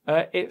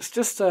 It's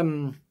just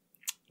they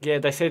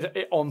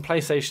said on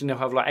PlayStation they'll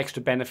have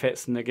extra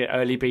benefits and they get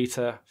early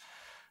beta.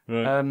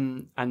 Right.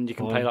 And you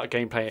can play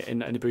gameplay in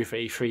the booth at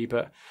E3.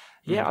 But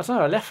I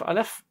don't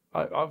know.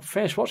 I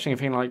finished watching and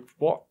thinking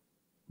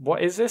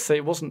what is this?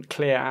 It wasn't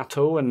clear at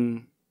all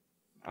and.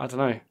 I don't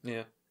know.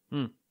 Yeah.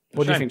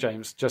 What do you think,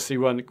 James? Just so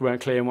you weren't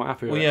clear and weren't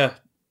happy with it?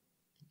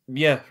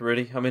 Yeah,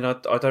 really. I mean, I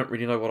don't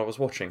really know what I was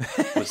watching.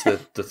 Was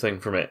the thing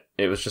from it?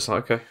 It was just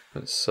like, okay,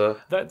 it's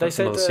they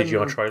said another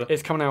CGI trailer.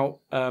 It's coming out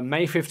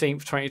May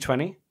 15th,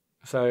 2020.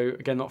 So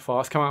again, not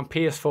far. It's coming out on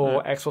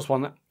PS4, Xbox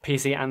One,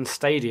 PC, and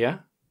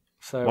Stadia.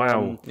 So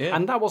wow,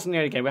 and that wasn't the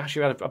only game. We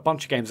actually had a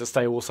bunch of games that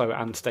stay also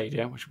and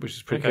Stadia, which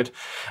is pretty good.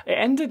 It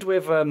ended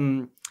with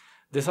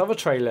this other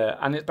trailer,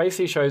 and it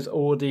basically shows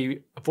all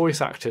the voice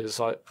actors,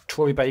 like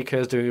Troy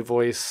Baker's doing a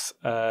voice,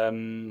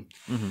 Nolan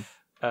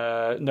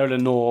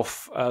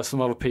North, some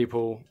other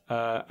people,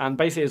 and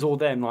basically it's all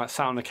them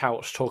sat on the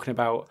couch talking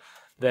about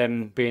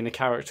them being the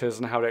characters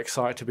and how they're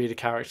excited to be the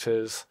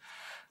characters,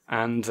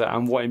 and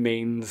what it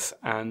means,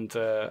 and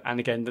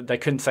again they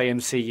couldn't say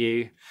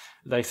MCU.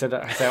 They said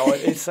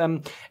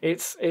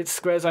it's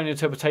Square's own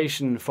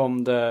interpretation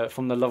from the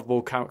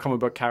lovable comic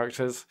book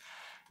characters.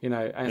 And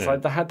it's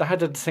like they had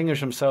to distinguish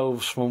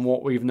themselves from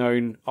what we've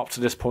known up to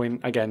this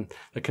point. Again,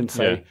 they couldn't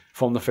say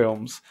from the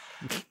films.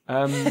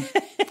 I mean,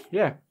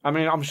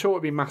 I'm sure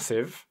it'd be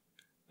massive,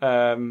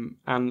 and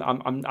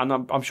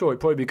I'm sure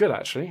it'd probably be good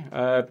actually.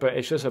 But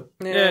it's just a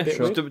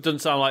sure. It doesn't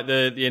sound like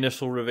the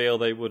initial reveal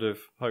they would have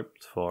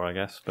hoped for, I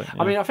guess. But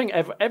I mean, I think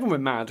everyone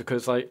went mad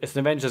because it's an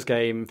Avengers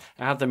game.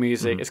 It had the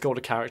music, it's got all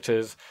the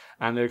characters,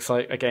 and it looks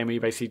like a game where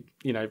you basically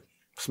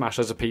smash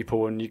loads of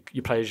people and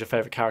you play as your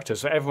favourite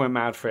characters. So everyone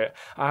mad for it.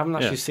 I haven't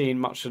actually seen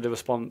much of the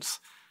response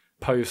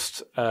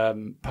post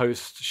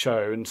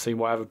show and seen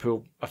what other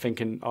people are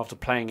thinking after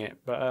playing it.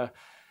 But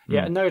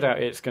no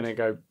doubt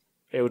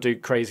it'll do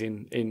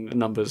crazy in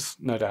numbers,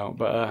 no doubt.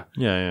 But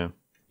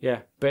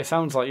but it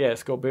sounds like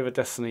it's got a bit of a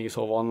Destiny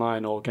sort of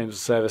online or games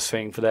of service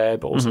thing for there,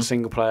 but also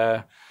single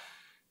player.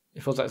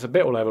 It feels like it's a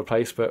bit all over the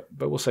place, but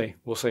we'll see.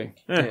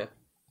 Yeah.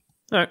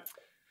 All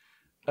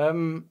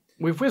right.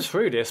 We've whizzed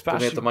through this, but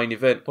we had the main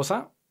event. What's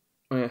that?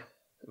 Yeah,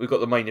 we've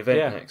got the main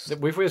event next.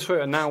 We've whizzed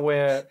through it, and now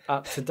we're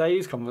at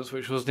today's conference,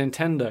 which was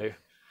Nintendo.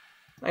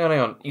 Hang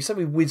on. You said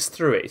we whizzed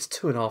through it. It's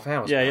 2.5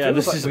 hours. Yeah.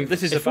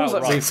 This is about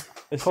right.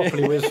 We've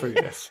properly whizzed through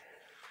this.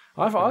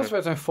 I was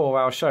expecting a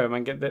 4-hour show. I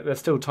mean, there's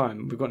still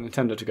time. We've got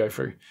Nintendo to go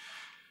through.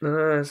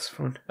 No, that's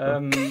fine.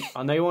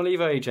 I know you want to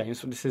leave early,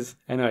 James, but this is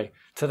anyway.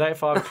 Today at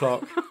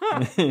 5:00,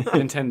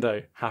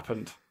 Nintendo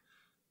happened.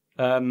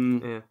 I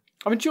mean,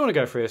 do you want to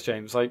go through this,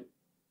 James?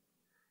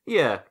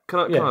 Yeah, can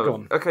I go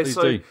on. Okay, Please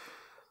so do.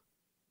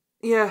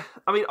 Yeah,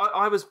 I mean,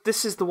 I was.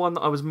 This is the one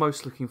that I was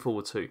most looking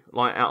forward to,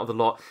 out of the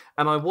lot.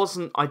 And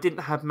I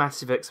didn't have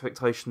massive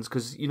expectations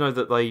because you know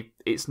that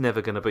it's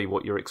never going to be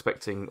what you're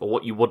expecting or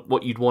what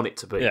you'd want it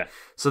to be. Yeah.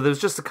 So there was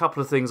just a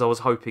couple of things I was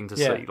hoping to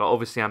see. Like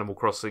obviously, Animal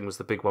Crossing was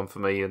the big one for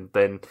me, and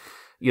then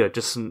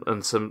just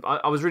some.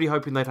 I was really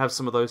hoping they'd have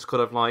some of those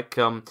kind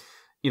of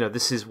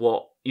this is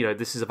what.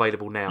 This is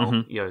available now,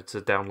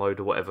 to download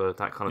or whatever,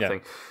 that kind of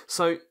thing.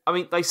 So, I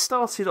mean, they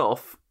started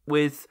off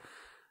with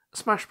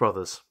Smash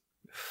Brothers.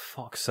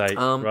 Fuck's sake,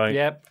 right?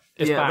 Yep,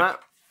 it's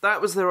back.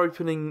 That was their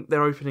opening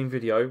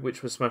video,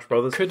 which was Smash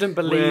Brothers. Couldn't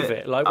believe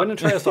it. When the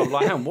trailer started,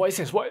 hang on, what is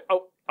this? What?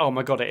 Oh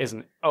my god, it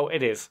isn't. Oh,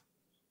 it is.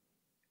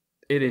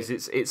 It is.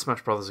 It's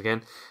Smash Brothers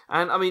again.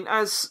 And I mean,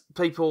 as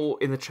people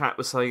in the chat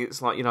were saying,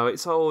 it's like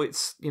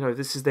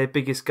this is their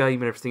biggest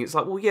game and everything. It's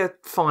like, well, yeah,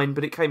 fine,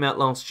 but it came out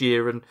last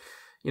year and.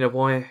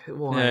 Why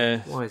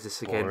is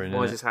this again? Boring,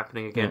 why is this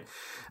happening again?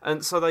 Yeah.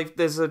 And so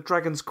there's a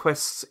Dragon's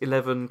Quest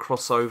 11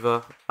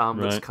 crossover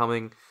that's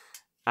coming,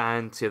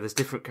 and there's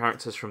different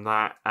characters from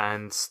that,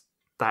 and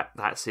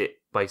that's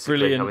it basically.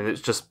 Brilliant. I mean, it's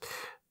just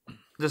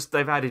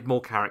they've added more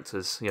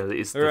characters.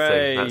 Is the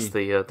thing. That's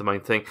the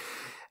main thing.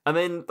 And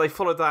then they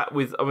followed that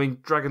with, I mean,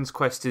 Dragon's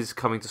Quest is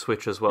coming to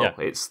Switch as well. Yeah.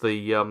 It's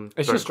the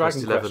it's just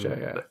Dragon's Quest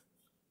 11.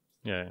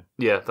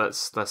 Yeah,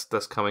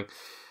 that's coming.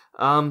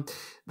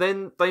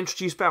 Then they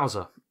introduced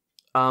Bowser,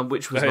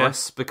 which was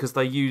nice because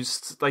they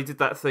did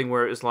that thing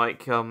where it was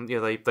like,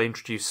 they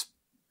introduced,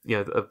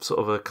 a sort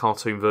of a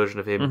cartoon version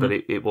of him, but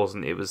it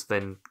wasn't. It was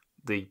then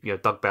the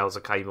Doug Bowser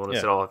came on and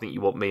said, "Oh, I think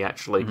you want me."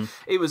 Actually,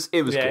 it was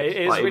good.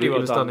 It was really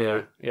well done.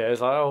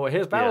 It's like, "Oh,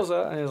 here's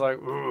Bowser," and it's like,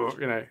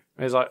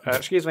 it's like,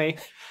 "Excuse me."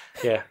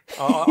 Yeah, I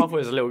thought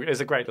it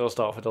was a great little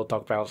start for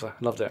Doug Bowser.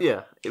 Loved it.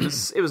 Yeah, it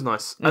was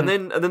nice. And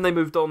then they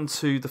moved on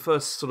to the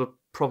first sort of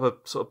proper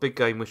sort of big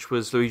game, which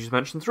was Luigi's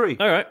Mansion 3.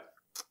 All right.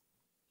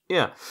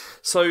 Yeah.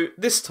 So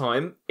this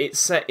time it's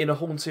set in a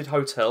haunted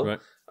hotel. Right.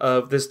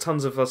 There's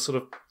tons of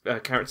sort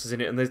of characters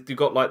in it, and you've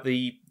got like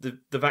the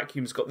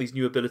vacuum's got these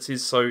new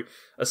abilities. So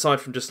aside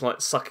from just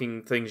like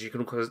sucking things, you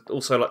can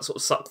also like sort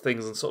of suck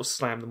things and sort of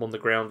slam them on the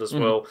ground as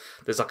well.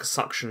 There's like a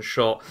suction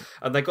shot,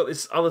 and they got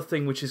this other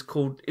thing which is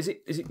called is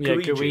it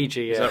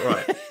Guigi? Yeah. Is that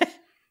right?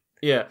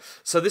 Yeah,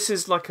 so this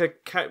is like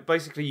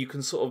basically you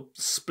can sort of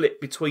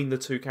split between the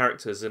two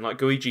characters, and like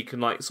Luigi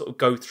can like sort of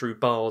go through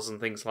bars and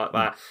things like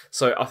that.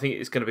 So I think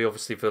it's going to be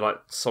obviously for like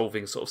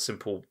solving sort of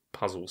simple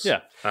puzzles.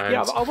 Yeah,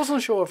 I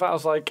wasn't sure if that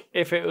was like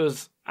if it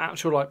was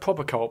actual like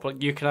proper co-op,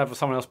 like you can have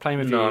someone else playing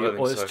with you,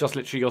 or it's just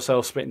literally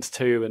yourself split into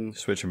two and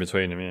switching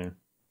between them. Yeah,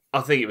 I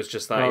think it was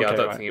just that. I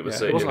don't think it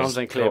was. It wasn't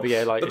 100% clear,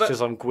 but it's just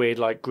some weird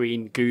like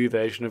green goo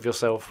version of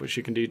yourself, which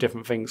you can do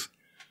different things.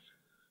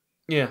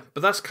 Yeah,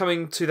 but that's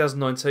coming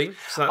 2019.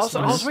 So that's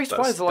I was really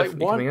surprised. Like,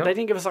 why they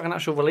didn't give us like an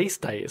actual release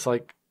date? It's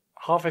like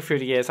halfway through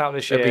the year. It's out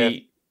this year.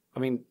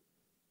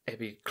 It'd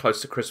be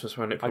close to Christmas,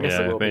 won't it? I guess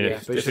it will be.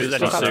 If it's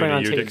any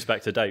sooner, you'd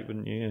expect a date,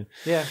 wouldn't you?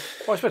 Yeah.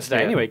 Well, I expect a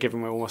date anyway,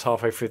 given we're almost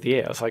halfway through the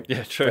year. It's like,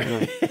 yeah,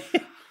 true.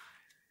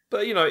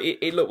 But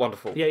it looked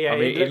wonderful. Yeah.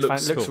 It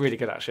looks really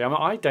good actually.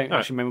 I don't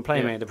actually remember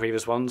playing any of the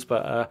previous ones,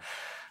 but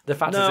the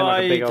fact it's in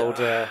like a big old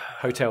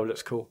hotel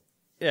looks cool.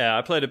 Yeah,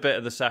 I played a bit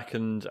of the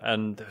second,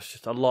 and there was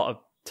just a lot of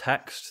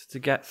text to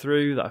get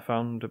through that I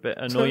found a bit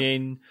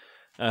annoying.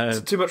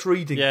 It's too much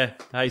reading. Yeah,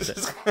 I hate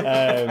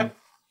it.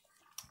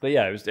 But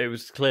yeah, it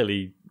was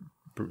clearly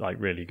like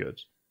really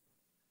good.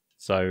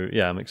 So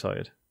yeah, I'm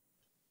excited.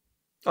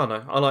 Oh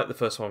no, I like the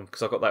first one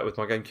because I got that with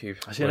my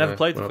GameCube. I never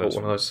played the first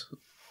one. One of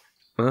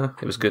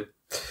those. It was good.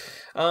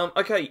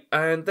 Okay,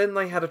 and then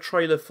they had a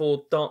trailer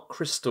for Dark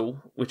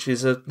Crystal, which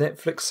is a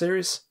Netflix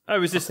series.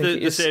 Oh, is this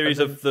the series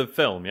of the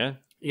film?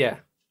 Yeah.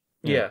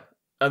 Yeah,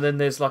 and then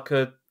there's like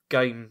a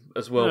game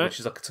as well, which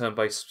is like a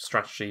turn-based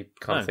strategy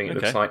kind of thing. It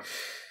looks like.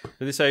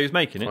 Did they say who's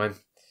making it?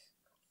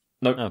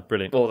 Nope. Oh,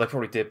 brilliant. Well, they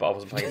probably did, but I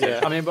wasn't playing it.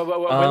 Yeah, I mean, but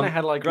when they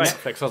had like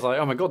Netflix, I was like,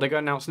 oh my god, they're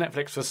going to announce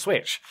Netflix for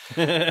Switch.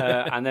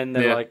 And then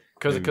they're like,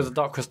 because the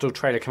Dark Crystal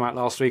trailer came out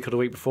last week or the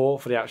week before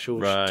for the actual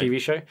TV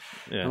show.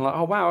 Yeah. And I'm like,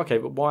 oh wow, okay,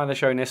 but why are they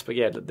showing this? But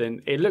yeah,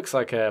 then it looks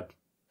like a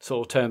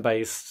sort of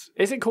turn-based.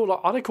 Is it called?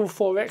 Are they called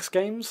 4X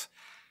games,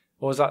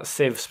 or is that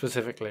Civ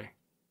specifically?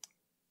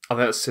 I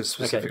think that's Civ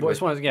specifically. Okay, well,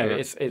 it's one of,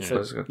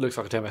 it looks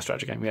like a turn-based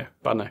strategy game,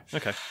 but I know.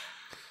 Okay.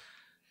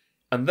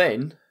 And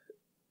then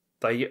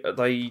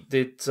they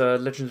did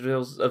Legend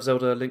of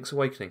Zelda: Link's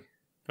Awakening.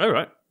 Oh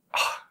right.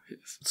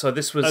 So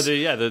this was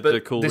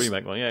the cool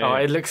remake one. Yeah.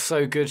 It looks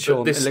so good,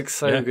 Sean. It looks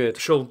so good.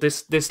 Sean,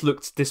 this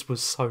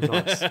was so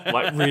nice.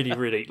 Like really,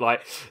 really.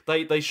 Like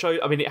they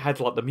showed. I mean, it had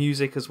like the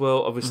music as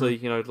well. Obviously,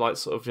 like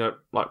sort of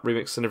like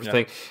remix and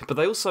everything. Yeah. But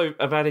they also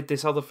have added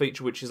this other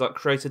feature, which is like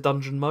create a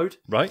dungeon mode.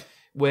 Right.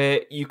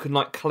 Where you can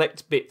like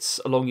collect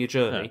bits along your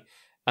journey,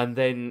 and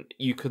then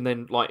you can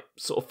then like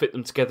sort of fit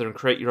them together and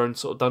create your own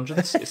sort of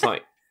dungeons. It's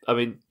like. I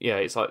mean,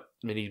 it's like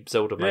mini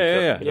Zelda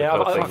Maker. Yeah.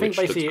 I think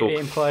basically it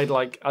implied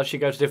like as you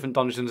go to different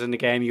dungeons in the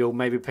game, you'll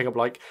maybe pick up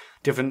like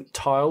different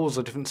tiles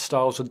or different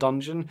styles of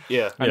dungeon.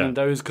 Yeah, and then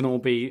those can all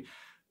be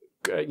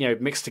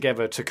mixed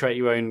together to create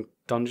your own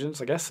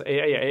dungeons. I guess.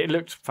 It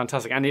looked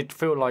fantastic, and it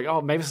felt like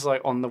maybe this is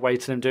like on the way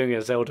to them doing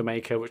a Zelda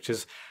Maker, which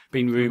has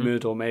been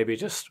rumored or maybe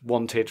just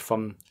wanted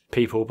from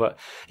people. But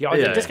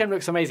this game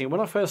looks amazing. When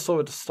I first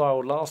saw the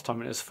style last time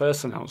when it was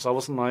first announced, I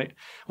wasn't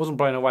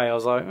blown away. I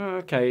was like,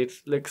 okay, it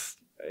looks.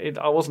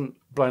 I wasn't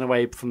blown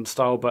away from the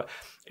style, but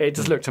it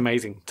just looked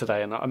amazing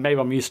today. And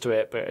maybe I'm used to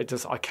it,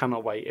 but I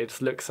cannot wait. It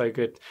just looks so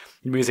good.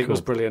 The music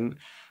was brilliant.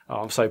 Oh,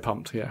 I'm so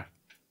pumped. Yeah.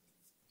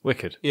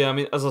 Wicked. Yeah, I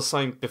mean, as I was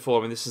saying before,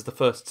 I mean, this is the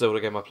first Zelda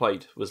game I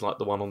played, was like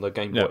the one on the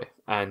Game Boy.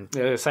 And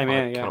same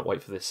here. I cannot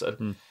wait for this.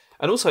 And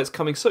also, it's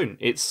coming soon.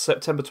 It's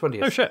September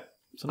 20th. Oh, shit.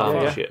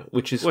 This year,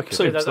 which is wicked.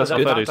 soon.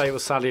 That day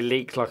was sadly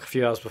leaked like a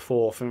few hours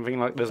before. Something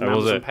like there's an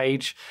Amazon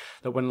page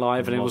that went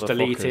live and it was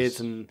deleted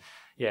and...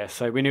 Yeah,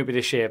 so we knew it'd be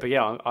this year, but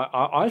yeah,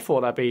 I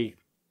thought that'd be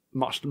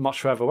much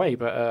further away,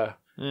 but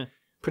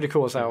pretty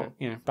cool. It's out,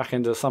 back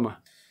into the summer.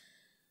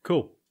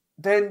 Cool.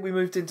 Then we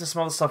moved into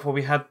some other stuff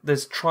where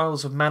there's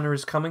Trials of Mana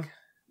is coming.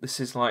 This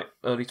is like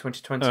early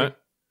 2020.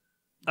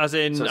 As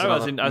in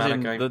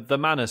the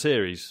Mana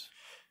series.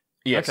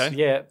 Yes. Okay.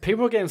 Yeah,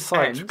 people were getting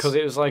psyched because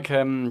it was like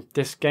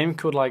this game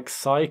called like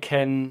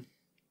Seiken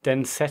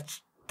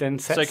Densetsu.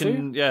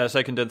 Seiken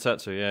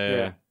Densetsu.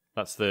 Yeah.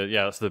 That's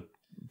the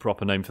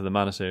proper name for the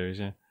Mana series,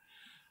 yeah.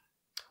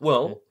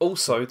 Well,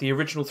 also, the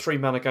original 3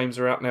 Mana games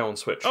are out now on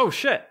Switch. Oh,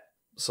 shit.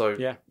 So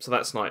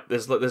that's nice.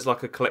 There's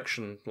like a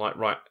collection like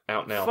right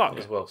out now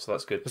as well. So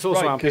that's good. It's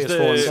also on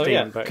PS4 and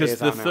Steam, because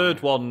the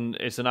third one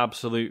is an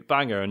absolute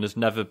banger and has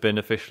never been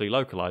officially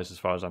localized, as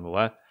far as I'm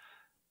aware.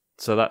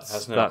 So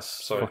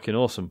that's fucking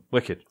awesome,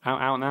 wicked.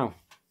 Out now.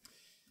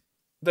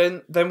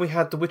 Then we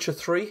had The Witcher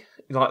 3.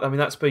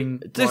 That's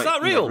been that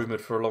real?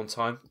 Rumored for a long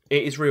time.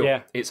 It is real.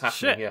 Yeah, it's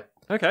happening. Shit. Yeah.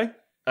 Okay.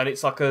 And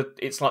it's like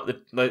it's sort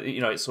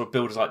of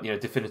billed as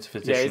definitive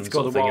edition. Yeah, it's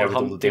got sort the of thing, Wild with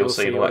all Hunt the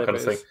DLC and all that kind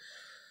of DLC, thing.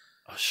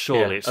 Oh,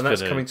 surely it's and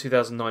that's coming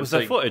 2019. Was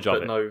there footage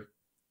of it? No.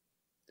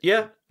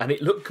 Yeah, and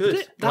it looked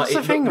good. That's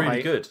the thing, really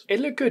right? Good.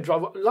 It looked good.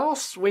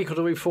 Last week or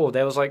the week before,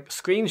 there was like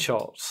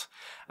screenshots,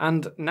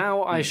 and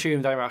now I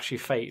assume they were actually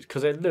faked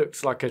because it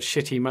looked like a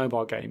shitty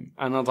mobile game.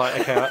 And I was like,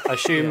 okay, I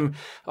assume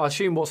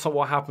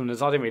what happened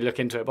is I didn't really look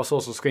into it, but I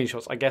saw some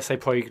screenshots. I guess they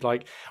probably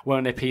went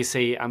on their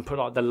PC and put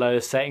like the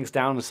lowest settings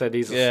down and said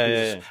these are.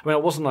 I mean,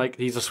 it wasn't like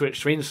these are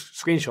Switch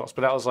screenshots,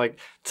 but that was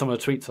like some of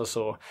the tweets I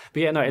saw.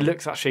 But yeah, no, it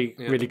looks actually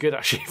really good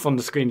actually from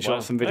the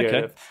screenshots and video.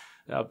 Okay.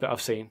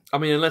 I've seen. I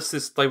mean, unless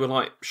they were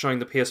like showing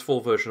the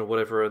PS4 version or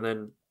whatever, and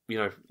then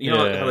like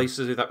how they used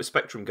to do that with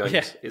Spectrum games.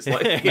 Yeah. It's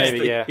like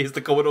here's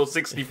the Commodore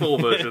 64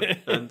 version.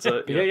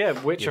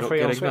 And Witcher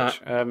 3 on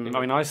Switch. I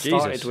mean, I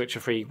started Witcher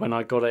 3 when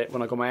I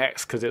got my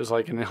X because it was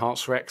like an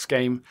enhanced for X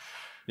game.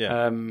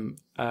 Yeah. And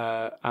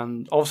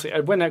obviously,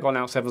 when it got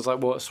announced, everyone's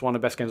like, "Well, it's one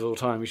of the best games of all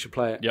time. You should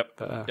play it." Yep.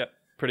 But, yep.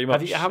 Pretty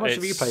much. How much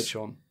have you played,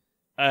 Sean?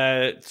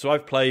 So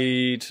I've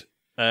played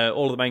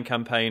all of the main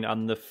campaign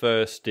and the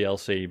first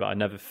DLC, but I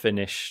never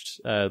finished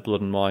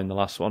Blood and Wine, the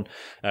last one,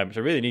 which I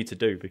really need to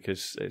do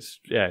because it's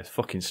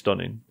fucking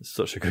stunning. It's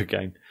such a good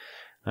game.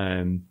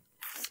 How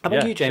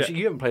about you, James?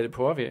 You haven't played it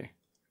before, have you?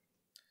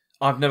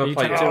 I've never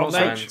played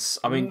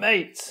it.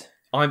 Mate.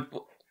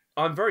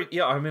 I'm very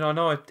I mean, I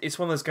know it's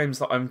one of those games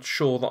that I'm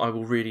sure that I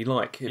will really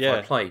like if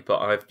I play.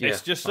 But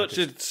it's just such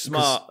a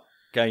smart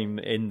game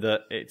in that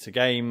it's a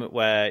game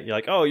where you're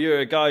like, oh, you're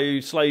a guy who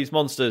slays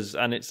monsters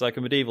and it's like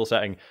a medieval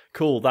setting.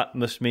 Cool, that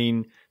must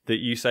mean that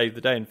you saved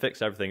the day and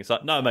fixed everything. It's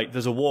like, no, mate,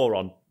 there's a war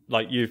on.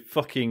 Like,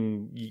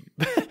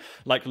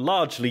 like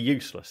largely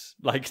useless.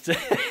 Like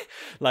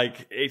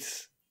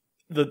it's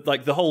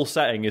the whole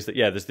setting is that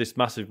there's this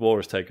massive war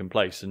has taken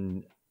place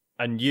and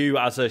you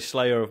as a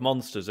slayer of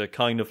monsters are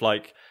kind of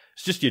like,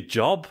 it's just your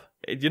job.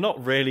 You're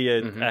not really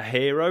a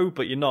hero,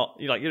 but you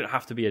don't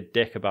have to be a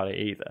dick about it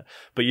either.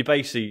 But you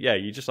basically,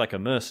 you're just like a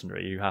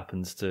mercenary who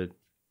happens to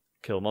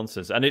kill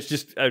monsters, and it's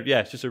just,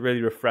 it's just a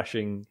really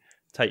refreshing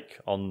take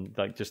on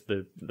like just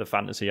the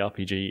fantasy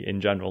RPG in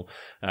general,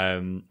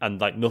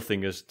 and like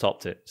nothing has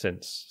topped it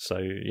since.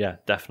 So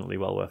definitely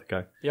well worth a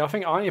go. Yeah, I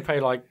think I only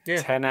played like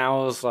 10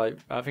 hours. Like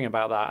I think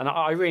about that, and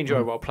I really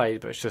enjoyed what I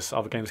played. But it's just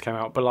other games came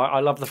out. But like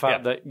I love the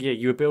fact that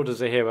you were billed as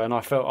a hero, and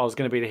I felt I was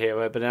going to be the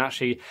hero. But then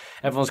actually,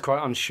 everyone's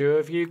quite unsure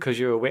of you because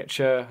you're a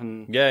Witcher,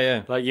 and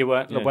like you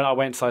weren't. When I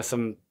went to like,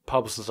 some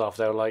pubs and stuff,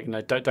 they were like,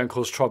 don't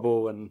cause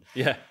trouble, and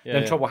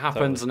then trouble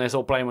happens, and there's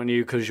all blame on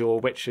you because you're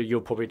a Witcher.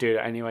 You'll probably do it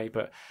anyway,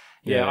 but.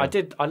 Yeah, I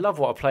did. I love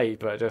what I played,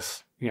 but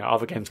just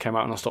other games came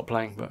out and I stopped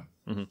playing. But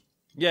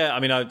I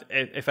mean,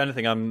 if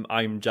anything,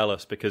 I'm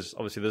jealous because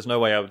obviously there's no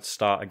way I would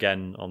start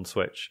again on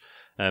Switch,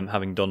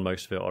 having done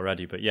most of it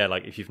already. But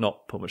like if you've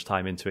not put much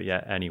time into it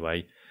yet,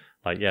 anyway,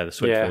 like the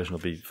Switch version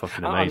will be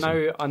fucking amazing.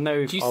 I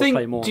know. I'll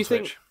play more on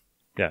Switch.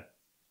 Yeah.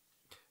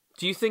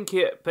 Do you think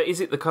it? But is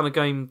it the kind of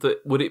game that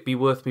would it be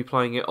worth me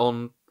playing it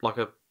on like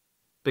a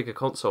bigger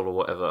console or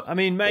whatever? I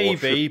mean,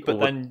 maybe, but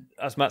then,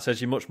 as Matt says,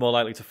 you're much more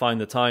likely to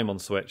find the time on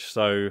Switch.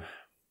 So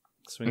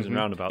swings and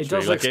roundabouts. It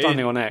does look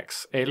stunning on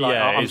X. It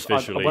is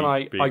visually when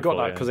I got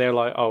that because they were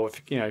like, oh,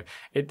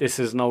 this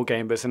is an old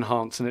game, but it's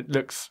enhanced and it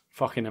looks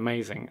fucking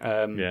amazing.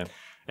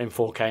 In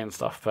 4K and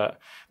stuff. But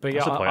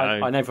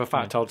I know for a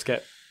fact I'll just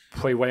get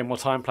probably way more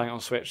time playing it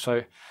on Switch.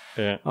 So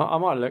I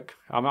might look.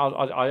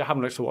 I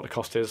haven't looked at what the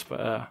cost is,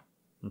 but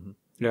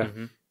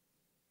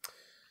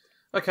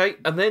Okay,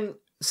 and then.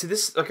 See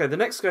the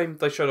next game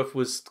they showed off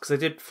was because they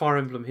did Fire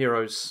Emblem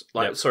Heroes,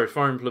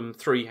 Fire Emblem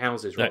 3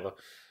 Houses rather,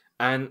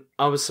 and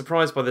I was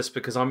surprised by this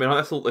because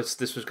I thought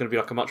this was going to be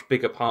like a much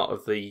bigger part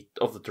of the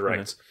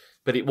direct,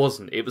 but it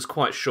wasn't. It was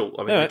quite short.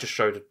 I mean, they just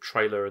showed a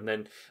trailer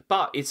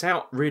but it's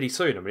out really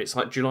soon. I mean, it's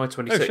like July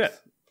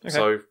 26th,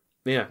 so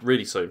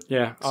really soon.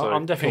 Yeah, so,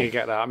 I'm definitely gonna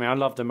get that. I mean, I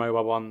love the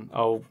mobile one.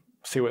 I'll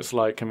see what it's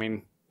like. I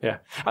mean,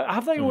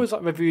 have they always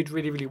reviewed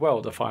really, really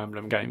well the Fire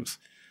Emblem games?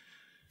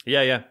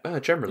 Yeah.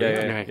 Generally.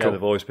 Yeah,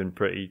 they've always been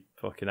pretty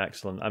fucking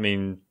excellent. I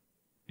mean,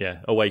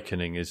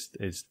 Awakening is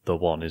the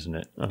one, isn't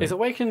it? Is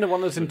Awakening the one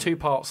that's in 2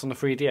 parts on the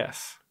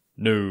 3DS?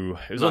 No,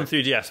 it was on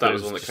 3DS. That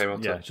was the one that came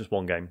on. Yeah, just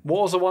one game.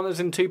 What was the one that's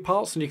in 2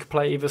 parts and you could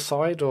play either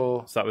side,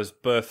 or? So that was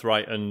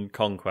Birthright and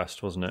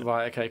Conquest, wasn't it?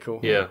 Right. Okay.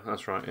 Cool. Yeah,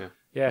 that's right.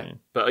 Yeah.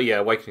 But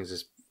Awakenings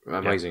is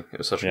amazing. It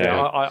was such a good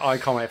game. I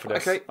can't wait for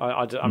this. Okay.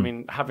 I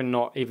mean, having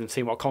not even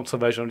seen what console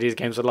version of these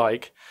games are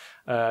like.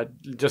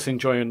 Just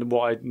enjoying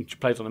what I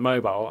played on the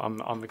mobile.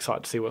 I'm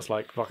excited to see what's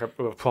like a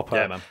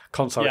proper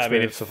console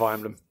experience of Fire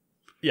Emblem.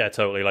 Yeah,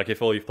 totally. Like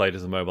if all you've played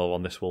is the mobile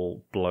one, this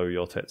will blow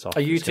your tits off.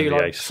 Are you two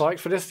like psyched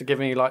for this to give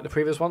me like the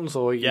previous ones,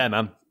 or? Yeah,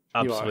 man.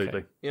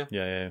 Absolutely. Yeah.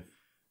 Yeah.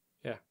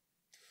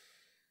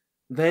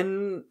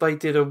 Then they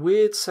did a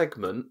weird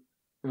segment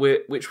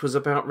which was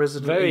about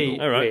Resident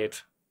Evil. All right. Weird.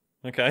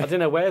 Okay. I didn't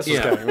know where this was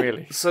going,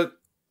 really. So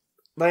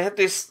they had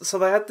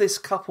this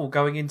couple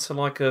going into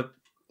like a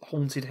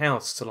haunted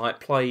house to like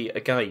play a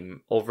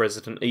game of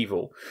Resident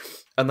Evil,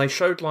 and they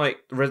showed like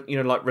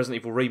Resident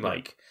Evil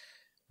Remake,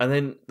 and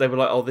then they were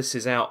like, "Oh, this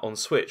is out on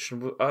Switch,"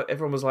 and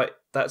everyone was like,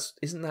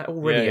 "Isn't that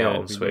already out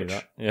on Switch?"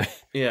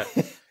 Yeah.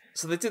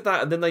 So they did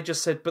that, and then they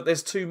just said, "But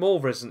there's 2 more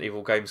Resident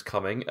Evil games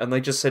coming," and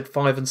they just said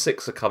 5 and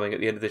 6 are coming at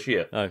the end of this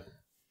year. Oh.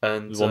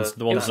 And the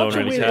ones no one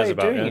really cares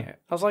about. Yeah. It.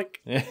 I was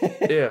like,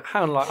 yeah.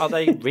 How like are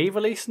they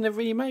re-releasing the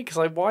remake? Because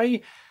like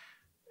why?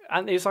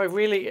 And it's like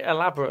really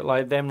elaborate,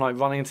 like them like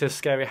running into a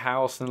scary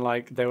house and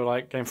like they were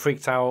like getting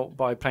freaked out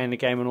by playing the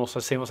game and also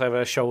seeing what's over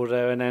their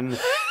shoulder, and then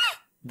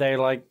they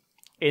like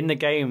in the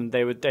game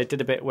they did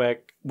a bit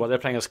where they're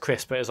playing as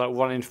Chris, but it's like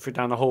running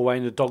down the hallway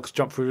and the dogs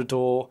jump through the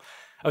door,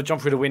 or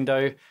jump through the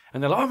window,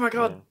 and they're like, "Oh my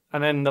god!"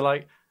 And then they're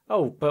like,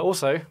 "Oh, but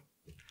also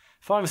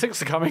 5 and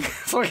 6 are coming."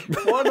 It's like,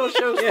 why not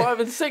show us 5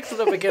 and 6 at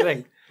the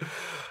beginning?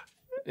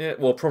 Yeah,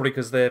 well, probably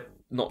because they're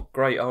not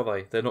great, are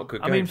they? They're not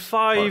good games. I mean,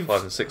 5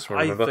 and 6.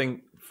 I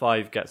think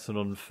 5 gets an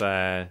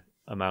unfair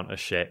amount of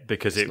shit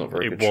because it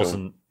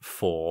wasn't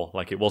 4.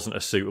 Like, it wasn't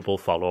a suitable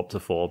follow up to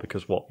 4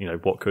 because what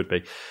could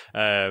be.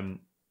 And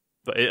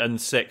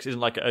 6 isn't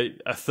like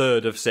a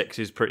third of 6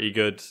 is pretty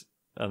good.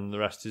 And the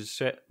rest is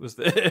shit, was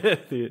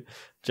the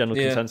general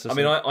consensus. I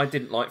mean, I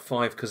didn't like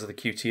 5 because of the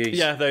QTEs.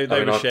 Yeah, they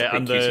were shit.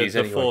 And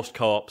the forced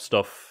co-op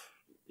stuff,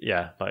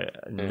 nah.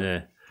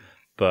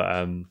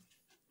 But,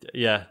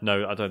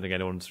 no, I don't think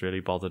anyone's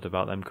really bothered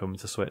about them coming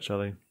to Switch, are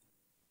they?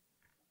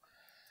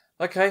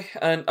 Okay,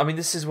 and I mean,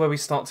 this is where we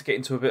start to get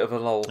into a bit of a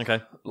lull.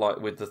 Okay.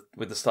 Like, with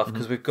the stuff,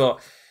 because we've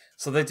got...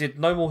 So they did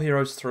No More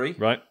Heroes 3.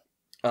 Right.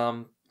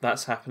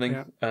 That's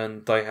happening,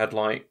 and they had,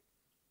 like...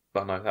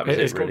 Oh no, that was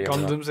it's really. got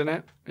Gundams in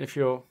it. If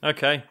you're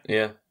okay,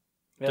 yeah.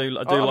 I do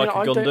like a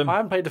Gundam. I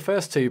haven't played the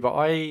first 2, but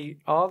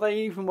are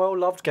they even well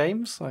loved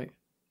games? Like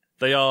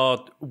they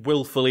are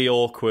willfully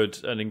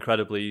awkward and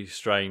incredibly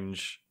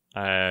strange.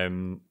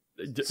 So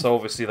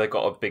obviously they've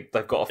got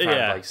a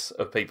fan base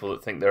of people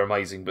that think they're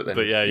amazing, but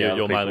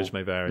your mileage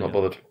may vary. Not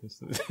bothered.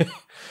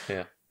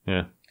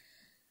 yeah.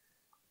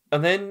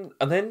 And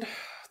then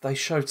they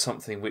showed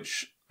something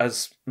which,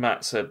 as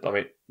Matt said, I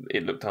mean,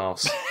 it looked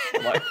arse.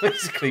 Like,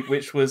 basically,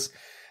 which was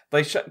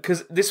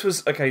because this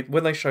was okay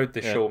when they showed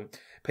this. Sean,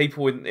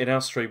 people in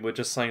our stream were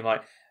just saying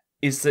like,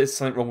 "Is there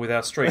something wrong with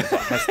our stream? Like,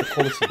 has the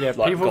quality?"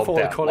 People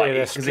thought the quality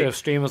of their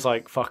stream was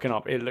like fucking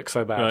up. It looks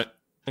so bad. Right.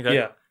 Okay.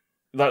 Yeah,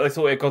 like they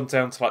thought it had gone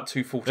down to like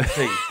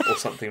 240p or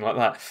something like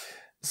that.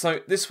 So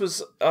this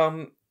was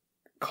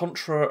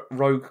Contra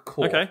Rogue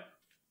Core.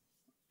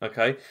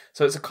 Okay.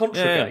 So it's a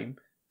Contra game,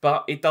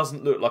 but it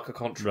doesn't look like a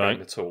Contra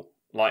game at all.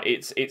 Like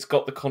it's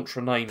got the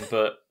Contra name,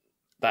 but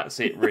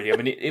that's it really. I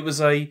mean, it was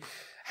a.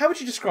 How would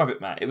you describe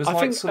it, Matt? It was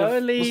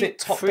early wasn't it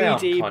top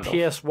 3D down, kind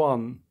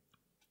PS1.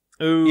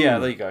 Ooh. Yeah,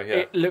 there you go. Yeah,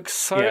 it looks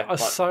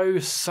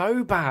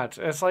so bad.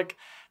 It's like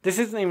this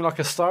isn't even like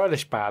a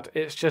stylish bad.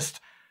 It's just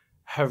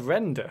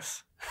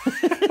horrendous.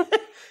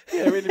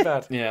 Yeah, really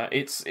bad. Yeah,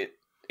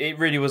 it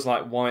really was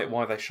like why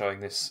are they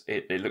showing this?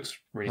 It looks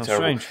really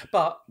terrible. Strange.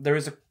 But there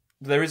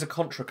is a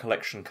Contra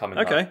collection coming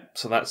up,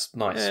 so that's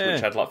nice.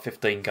 Which had like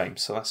 15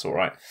 games, so that's all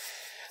right.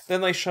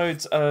 Then they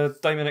showed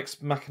Daemon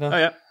X Machina. Oh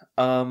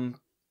yeah.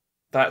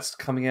 That's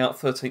coming out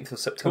 13th of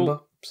September.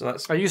 Cool. So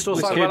that's. Are you still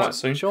excited about that,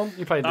 soon? Sean?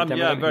 You played the demo.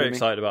 Yeah, I'm very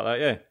excited about that.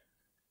 Yeah.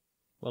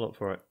 Well up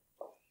for it.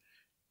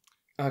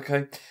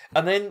 Okay,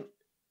 and then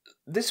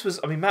this was.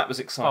 I mean, Matt was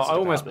excited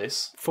about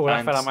this. I fell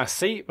out of my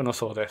seat when I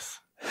saw this.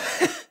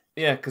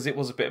 Yeah, because it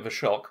was a bit of a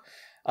shock.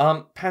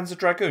 Panzer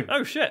Dragoon.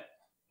 Oh shit!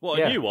 What,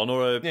 a new one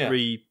or a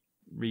redo?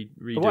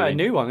 Well, a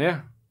new one,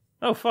 yeah.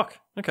 Oh fuck!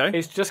 Okay,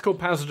 it's just called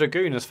Panzer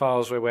Dragoon as far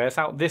as we're aware. It's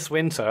out this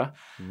winter.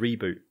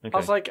 Reboot. Okay. I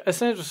was like, as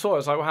soon as I saw it, I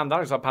was like, well, that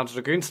looks like Panzer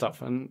Dragoon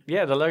stuff. And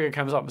yeah, the logo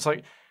comes up. It's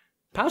like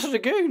Panzer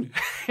Dragoon.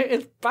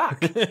 It's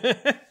back.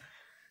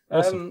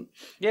 Awesome.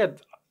 Yeah,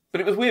 but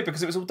it was weird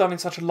because it was all done in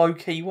such a low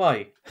key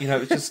way. You know,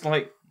 it's just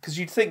like because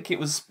you'd think it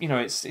was. You know,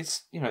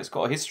 it's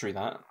got a history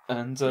that,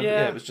 and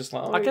it was just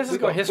like. Oh, I guess it's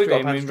got a history.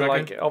 I mean,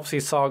 like obviously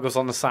Saga's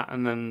on the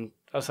Saturn and.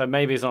 So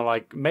maybe it's not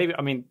like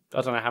I mean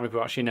I don't know how many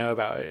people actually know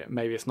about it.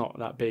 Maybe it's not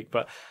that big,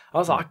 but I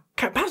was like,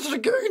 Panzer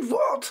Dragoon,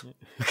 what?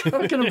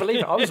 I couldn't believe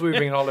it. I was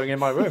whooping and hollering in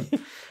my room.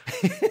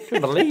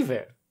 Couldn't believe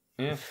it.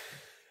 Yeah.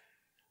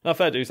 No,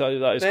 fair dues. That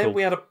is then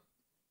cool.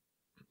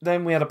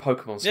 Then we had a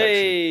Pokemon section.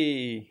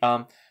 Yay!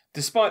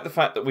 Despite the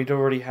fact that we'd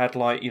already had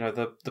like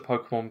the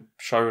Pokemon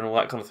show and all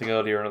that kind of thing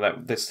earlier, and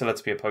that there still had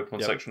to be a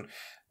Pokemon section.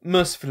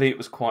 Mercifully, it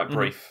was quite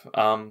brief.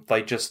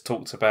 They just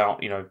talked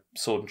about,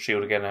 Sword and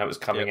Shield again, how it was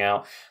coming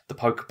out, the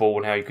Pokeball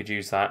and how you could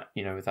use that,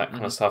 with that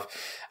kind of stuff.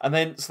 And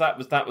then, so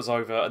that was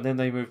over, and then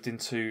they moved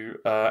into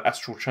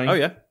Astral Chain. Oh,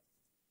 yeah.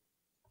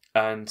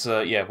 And,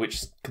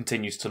 which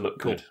continues to look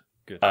good.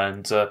 Good.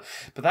 And but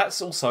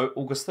that's also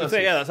August 30th. So,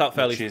 yeah, that's out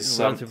fairly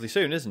relatively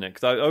soon, isn't it?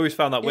 Because I always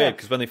found that weird,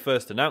 because when they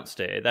first announced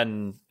it, it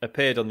then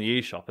appeared on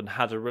the eShop and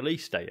had a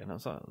release date, and I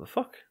was like, what the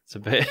fuck? It's a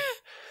bit...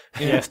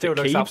 it still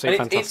looks absolutely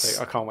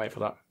fantastic. I can't wait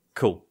for that.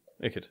 Cool.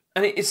 Wicked.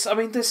 And it's, I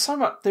mean, there's so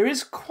much, there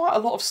is quite a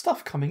lot of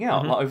stuff coming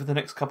out like over the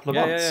next couple of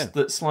months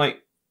that's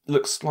like,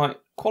 looks like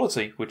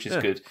quality, which is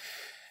good.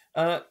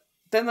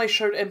 Then they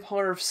showed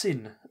Empire of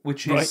Sin,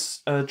 which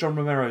is John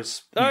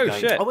Romero's new game.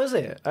 Shit. Oh, is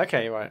it?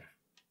 Okay, right.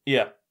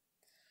 Yeah.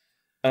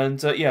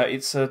 And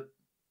it's sort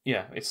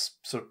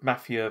of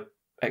Mafia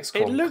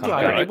XCOM. It looked kind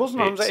like of it. game. It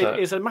wasn't.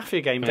 It's a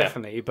Mafia game,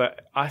 definitely,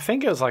 but I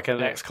think it was like an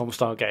XCOM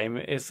style game.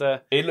 It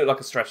looked like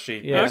a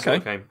strategy sort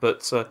of game,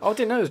 but I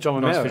didn't know it was John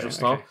Romero. Nice visual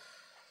style. Okay.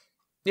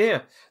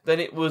 Yeah.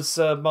 Then it was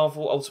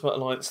Marvel Ultimate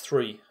Alliance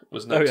 3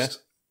 was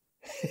next.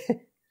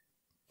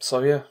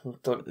 So yeah,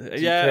 do you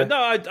care? No,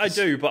 I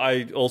do, but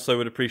I also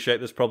would appreciate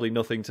there's probably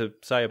nothing to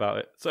say about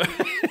it. So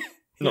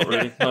not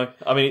really. No,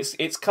 I mean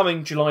it's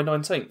coming July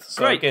 19th.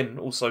 So Great. Again,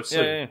 also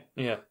soon.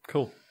 Yeah.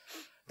 Cool.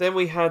 Then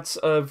we had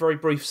a very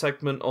brief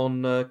segment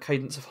on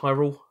Cadence of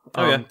Hyrule.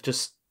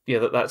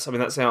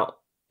 That's out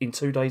in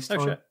 2 days' time.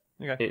 Oh shit.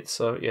 Okay. It's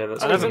that's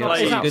It's coming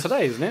out out good.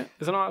 today, isn't it?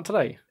 Is it not out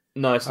today?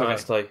 No, it's not out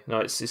today. No,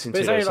 it's in 2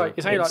 But days.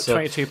 it's only like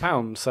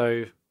 £22,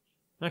 so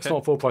it's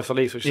not full price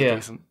release, which is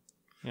decent.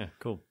 Yeah,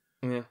 cool.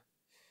 Yeah.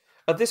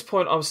 At this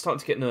point, I was starting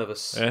to get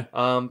nervous.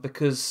 Yeah.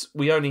 Because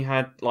we only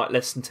had like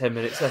less than 10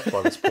 minutes left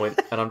by this point,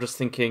 and I'm just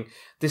thinking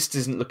this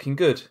isn't looking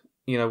good.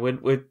 You know,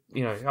 we're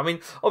I mean,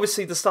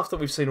 obviously the stuff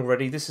that we've seen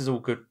already, this is all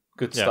good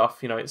stuff.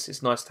 You know,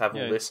 it's nice to have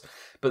all this,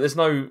 but there's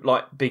no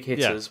like big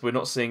hitters. We're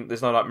not seeing.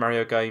 There's no like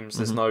Mario games.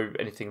 There's no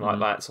anything like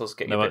that. So I was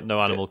getting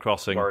no Animal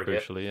Crossing,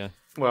 crucially.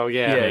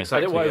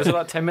 Exactly. Was it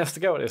like 10 minutes to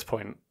go at this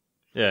point?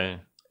 Yeah.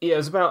 Yeah, it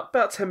was about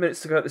 10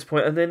 minutes to go at this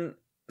point, and then.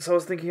 So I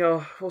was thinking,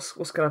 what's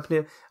going to happen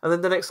here? And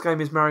then the next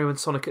game is Mario and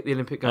Sonic at the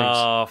Olympic Games.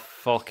 Oh,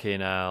 fucking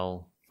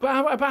hell.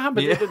 But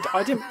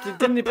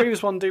didn't the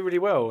previous one do really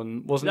well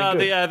and wasn't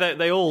it good?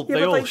 They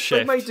all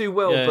shift. They may do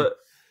well, but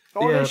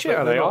they shit,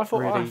 are they? I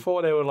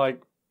thought they were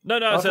like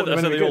I said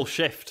they all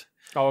shift.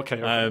 Oh, okay.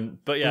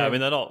 But I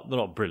mean they're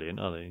not brilliant,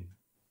 are they?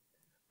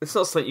 It's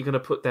not something you're going to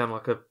put down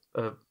like a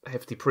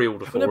hefty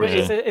pre-order for. No, but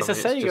it's a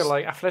Sega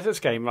like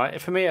athletics game. Like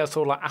for me, it's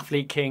all like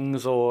Athlete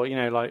Kings or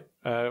like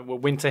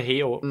Winter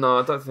Heat or no,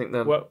 I don't think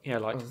that. Well,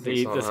 like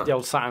the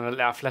old Saturn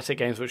athletic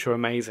games, which were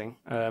amazing.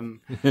 And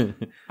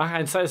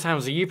so it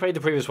sounds like you played the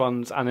previous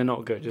ones and they're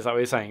not good. Is that what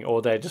you're saying,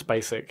 or they're just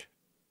basic?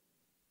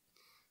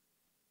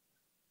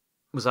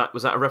 Was that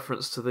a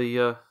reference to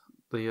the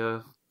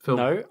film?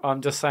 No,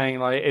 I'm just saying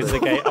like is the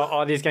game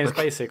are these games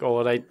basic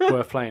or are they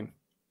worth playing?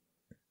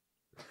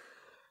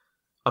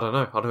 I don't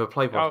know. I've never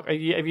played one.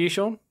 Have you,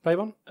 Sean, played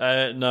one?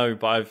 No,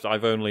 but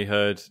I've only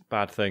heard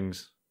bad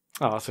things.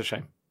 Oh, that's a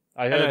shame.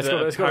 I heard it's got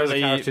those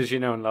characters you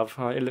know and love.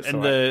 It looks in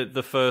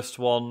the first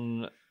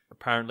one.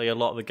 Apparently, a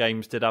lot of the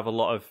games did have a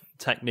lot of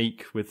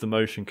technique with the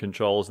motion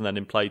controls, and then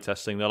in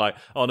playtesting, they're like,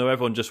 "Oh no,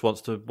 everyone just wants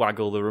to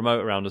waggle the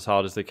remote around as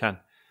hard as they can."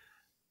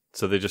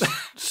 So they just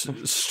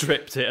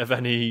stripped it of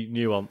any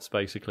nuance,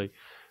 basically.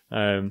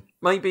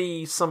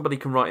 Maybe somebody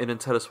can write in and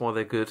tell us why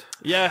they're good.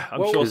 Yeah,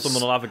 I'm sure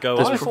someone will have a go.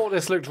 I thought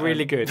this looked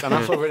really good, and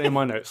that's what I've written in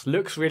my notes.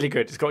 Looks really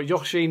good. It's got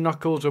Yoshi,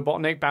 Knuckles,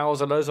 Robotnik,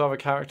 Bowser, loads of other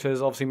characters,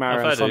 obviously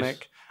Mario and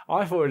Sonic.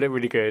 I thought it looked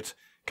really good.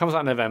 Comes out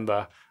in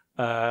November.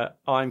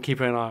 I'm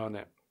keeping an eye on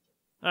it.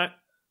 All right.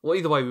 Well,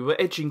 either way, we were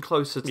edging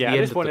closer to the end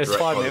at this point, it's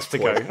 5 minutes to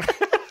go.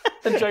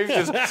 And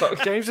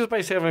James is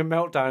basically having a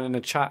meltdown in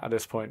the chat at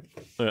this point.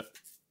 Yeah.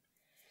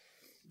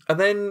 And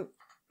then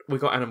we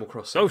got Animal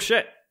Crossing. Oh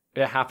shit!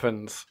 It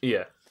happens.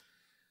 Yeah.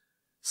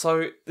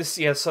 So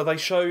so they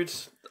showed.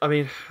 I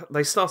mean,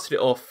 they started it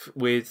off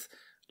with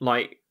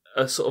like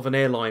a sort of an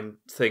airline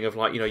thing of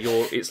like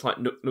it's like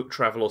Nook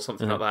Travel or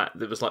something like that.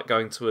 That was like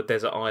going to a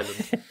desert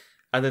island,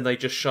 and then they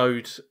just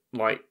showed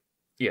like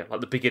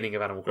the beginning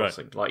of Animal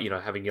Crossing, like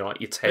having your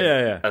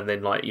tent, and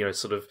then like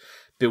sort of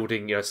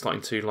building,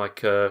 starting to like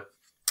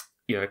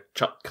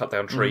cut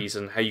down trees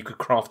and how you could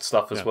craft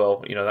stuff as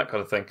well, that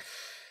kind of thing.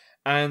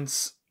 And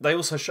they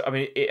also show. I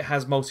mean, it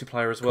has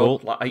multiplayer as well,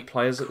 like 8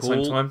 players at the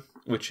same time,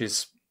 which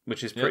is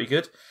pretty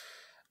good.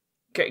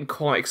 Getting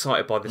quite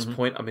excited by this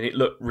point. I mean, it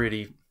looked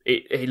really.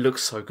 It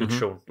looks so good,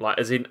 Sean. Like,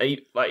 as in, I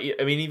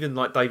mean, even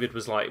like David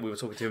was like, we were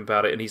talking to him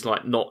about it, and he's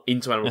like not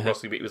into Animal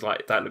Crossing, but he was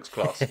like, that looks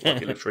class.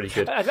 Like, it looks really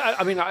good.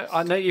 I mean,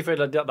 I know you've read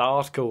that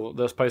article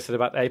that was posted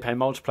about the A-Pay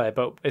multiplayer,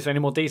 but is there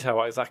any more detail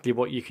about exactly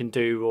what you can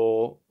do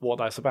or what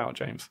that's about,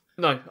 James?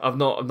 No, I've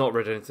not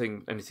read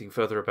anything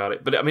further about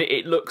it. But I mean,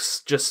 it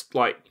looks just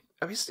like.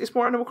 I mean, it's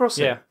more Animal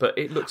Crossing, but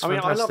it looks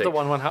fantastic. I love the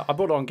one when I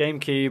bought it on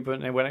GameCube,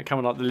 and when it came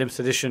on like the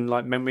limited edition,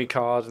 like memory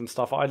cards and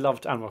stuff. I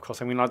loved Animal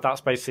Crossing. I mean, like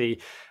that's basically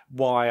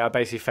why I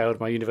basically failed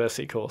my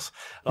university course.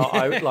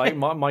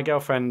 My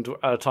girlfriend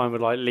at a time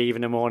would like leave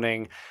in the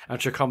morning, and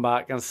she'd come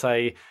back and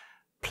say,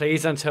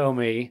 "Please don't tell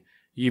me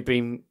you've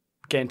been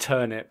getting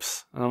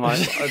turnips." And I'm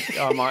like,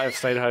 I might have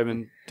stayed home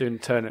and doing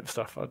turnip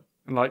stuff.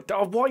 And like,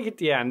 oh, what?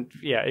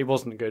 It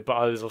wasn't good, but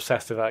I was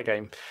obsessed with that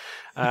game,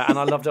 and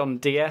I loved it on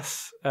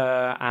DS,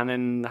 and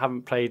then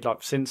haven't played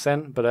like since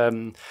then. But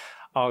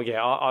I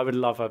would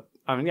love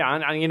and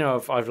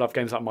I've loved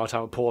games like My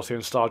Time with Portia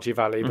and Stardew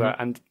Valley, but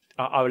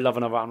I would love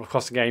another Animal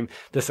Crossing game.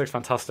 This looks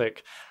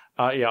fantastic.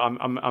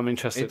 I'm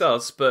interested. It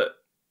does, but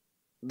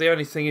the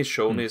only thing is,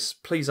 Sean, is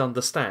please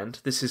understand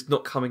this is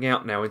not coming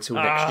out now until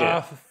next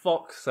year. For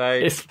fuck's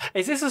sake!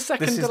 Is this a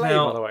second delay,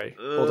 by the way,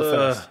 or the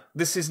first?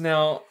 This is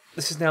now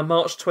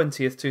March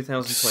 20th,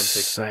 2020.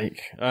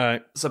 Sake! All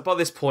right. So by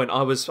this point,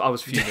 I was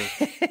fuming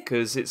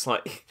because it's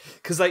like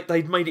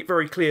they'd made it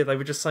very clear. They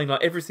were just saying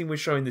like everything we're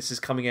showing this is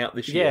coming out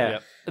this year.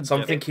 Yeah. So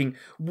I'm thinking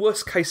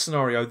worst case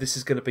scenario, this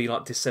is going to be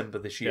like December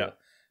this year. Yeah.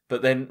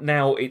 But then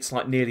now it's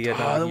like nearly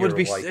another year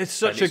away. It's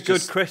such a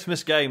good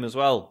Christmas game as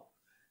well.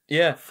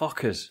 Yeah,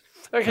 fuckers.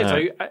 Okay,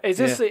 so is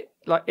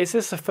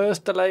this the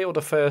first delay or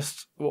the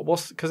first?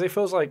 Because it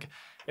feels like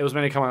it was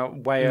meant to come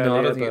out way earlier. No,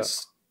 I don't think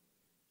it's.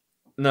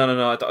 No.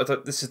 I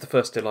don't, this is the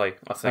first delay.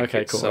 I think.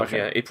 Okay, cool. Okay.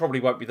 Yeah, it probably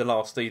won't be the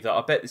last either.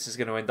 I bet this is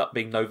going to end up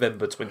being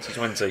November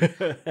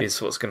 2020. Is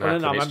what's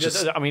going to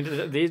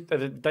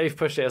happen. They've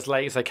pushed it as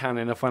late as they can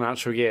in a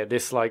financial year.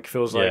 This like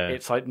feels like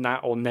it's like now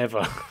or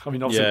never. I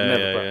mean, obviously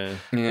never,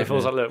 but it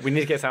feels like look, we need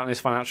to get this out in this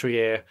financial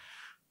year.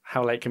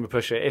 How late can we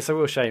push it? It's a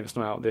real shame it's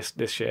not out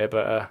this year,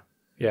 but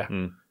yeah.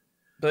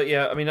 But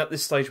yeah, I mean, at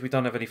this stage, we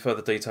don't have any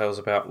further details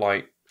about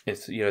like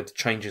if the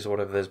changes or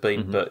whatever there's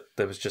been. But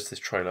there was just this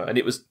trailer, and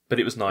it was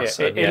nice.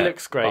 It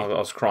looks great. I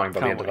was crying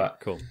by the end of that.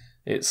 Cool.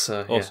 It's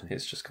awesome.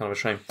 It's just kind of a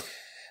shame.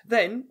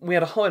 Then we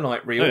had a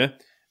highlight reel,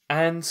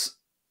 and so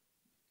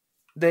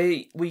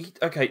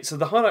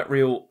the highlight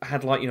reel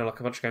had like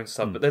a bunch of games and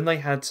stuff, but then they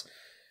had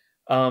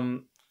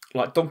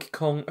like Donkey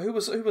Kong. Who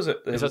was it?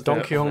 Is it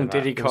Donkey Kong,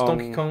 Diddy Kong?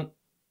 Donkey Kong.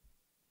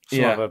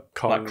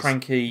 Like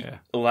Cranky,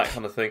 all that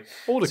kind of thing.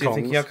 All the so you're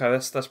thinking, okay,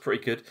 that's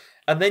pretty good.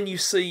 And then you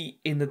see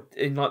in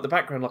the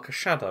background like a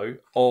shadow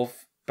of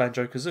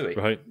Banjo-Kazooie.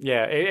 Right.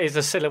 Yeah, it is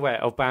a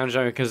silhouette of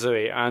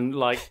Banjo-Kazooie, and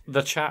like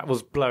the chat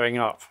was blowing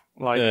up.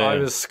 Like I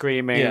was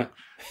screaming.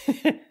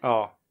 Yeah.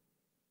 Oh.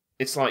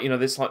 It's like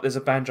there's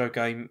a banjo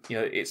game.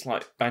 It's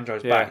like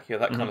Banjo's back.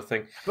 That kind of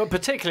thing. But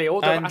particularly,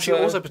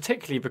 also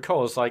particularly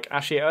because like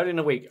early in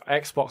the week,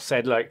 Xbox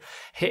said like,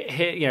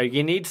 here,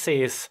 you need to see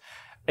this.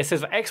 It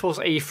says that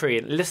Xbox E3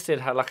 and listed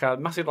had like a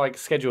massive like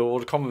schedule of all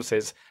the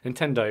conferences.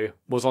 Nintendo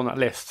was on that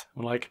list.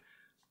 Like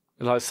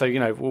so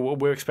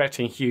we're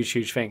expecting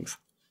huge things.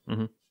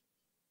 Mm-hmm.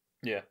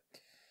 Yeah.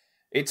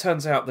 It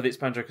turns out that it's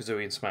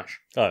Banjo-Kazooie and Smash.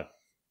 Oh.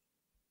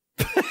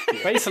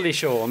 Basically,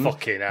 Sean,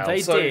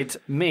 they did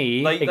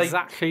me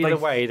exactly the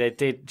way they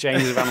did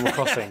James of Animal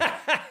Crossing.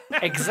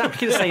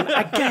 Exactly the same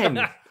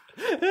again.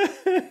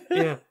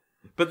 Yeah.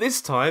 But this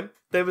time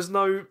there was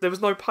no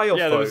payoff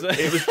though.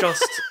 It was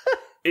just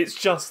it's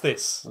just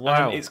this.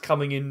 Wow. And it's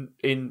coming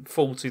in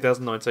fall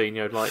 2019,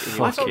 like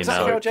in I thought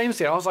exactly how James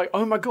did. I was like,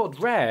 oh my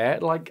god, Rare,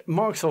 like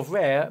Microsoft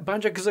Rare,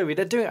 Banjo-Kazooie,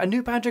 they're doing a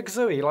new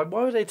Banjo-Kazooie. Like,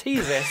 why would they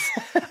tease this?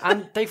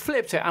 And they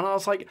flipped it, and I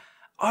was like,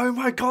 oh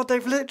my god,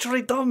 they've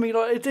literally done me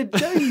like it did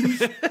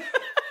James.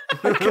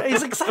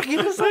 It's exactly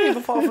the same,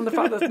 apart from the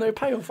fact there's no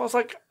payoff. I was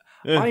like,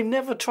 I'm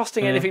never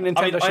trusting anything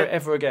Nintendo show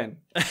ever again.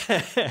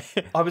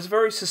 I was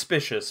very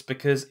suspicious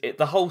because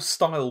the whole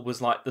style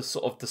was like the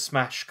sort of the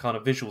Smash kind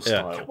of visual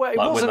style. Well, it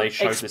like wasn't when they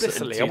showed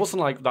explicitly. I wasn't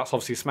like, that's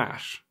obviously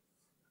Smash.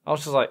 I was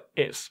just like,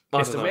 it's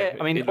the Rare.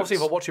 I mean, obviously,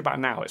 if I watch it back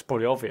now, it's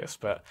probably obvious,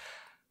 but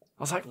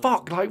I was like,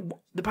 fuck, like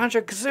the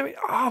Banjo-Kazooie.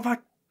 Oh my,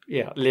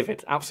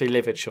 livid, absolutely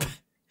livid, Sean.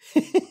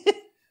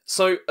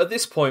 So at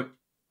this point,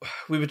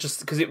 we were just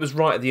because it was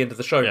right at the end of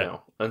the show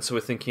now, and so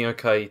we're thinking,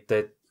 okay,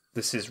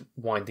 this is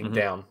winding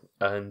down.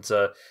 And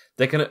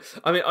they're going to...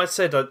 I mean, I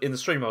said in the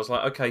stream, I was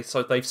like, okay,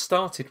 so they've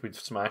started with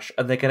Smash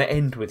and they're going to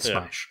end with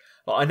Smash.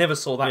 Like, I never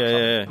saw that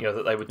coming,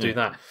 that they would do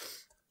that.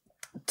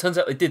 Turns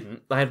out they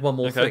didn't. They had one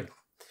more thing.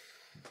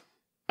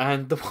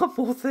 And the one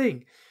more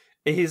thing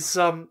is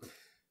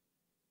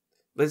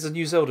there's a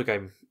new Zelda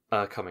game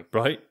coming.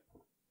 Right.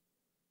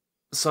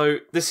 So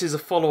this is a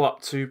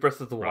follow-up to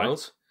Breath of the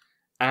Wild,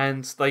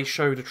 and they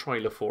showed a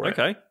trailer for it.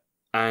 Okay.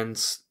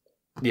 And...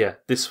 yeah,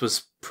 this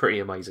was pretty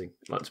amazing,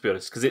 like, to be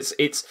honest, because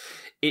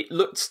it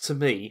looked to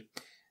me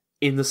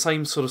in the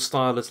same sort of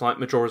style as like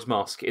Majora's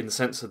Mask, in the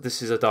sense that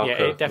this is a darker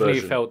version. Yeah, it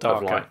definitely felt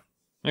darker.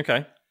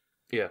 Okay.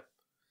 Yeah.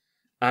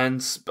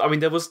 And, I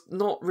mean, there was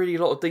not really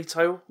a lot of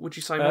detail, would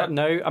you say, Matt?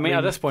 No, I mean,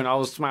 at this point, I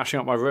was smashing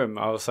up my room.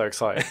 I was so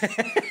excited.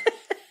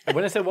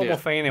 When they said one more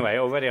thing anyway,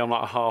 already I'm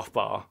like a half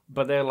bar.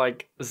 But they're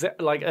like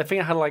I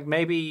think I had like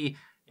maybe,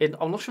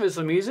 I'm not sure if it's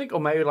the music, or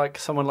maybe like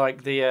someone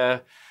like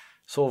the...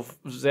 sort of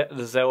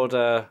the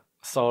Zelda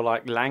style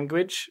like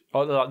language,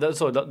 or like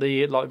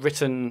the like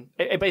written.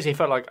 It basically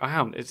felt like,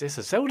 is this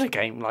a Zelda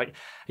game? Like,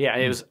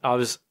 it was. I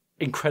was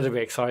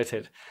incredibly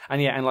excited,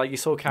 and like you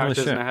saw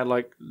characters and they had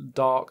like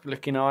dark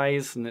looking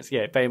eyes, and it's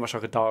very much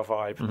like a dark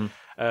vibe.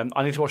 Mm-hmm.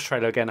 I need to watch the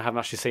trailer again. I haven't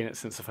actually seen it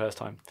since the first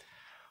time,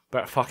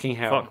 but fucking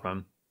hell, fuck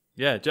man.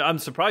 Yeah, I'm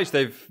surprised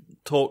they've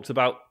talked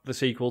about the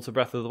sequel to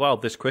Breath of the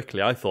Wild this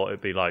quickly. I thought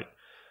it'd be like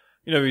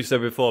we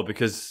said before,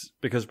 because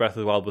Breath of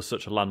the Wild was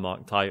such a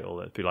landmark title,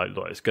 it'd be like,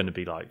 look, it's going to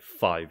be like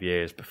 5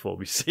 years before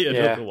we see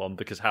another one,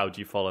 because how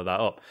do you follow that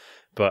up?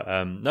 But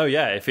no,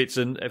 yeah, if it's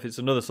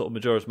another sort of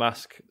Majora's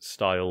Mask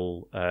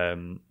style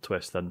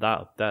twist, then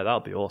that'll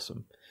be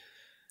awesome.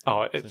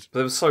 Oh,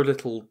 there was so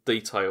little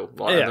detail.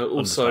 And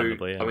also,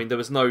 I mean, there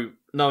was no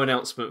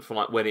announcement for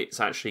like when it's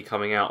actually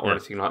coming out or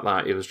anything like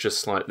that. It was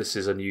just like, this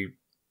is a new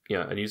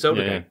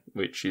Zelda game,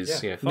 which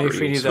is new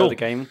 3D Zelda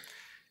game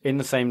in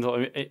the same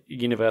sort of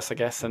universe, I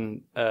guess,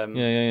 and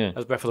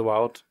as Breath of the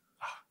Wild.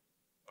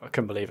 I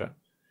couldn't believe it.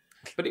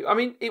 But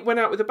it went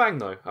out with a bang,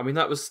 though. I mean,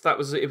 it was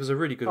a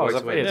really good way to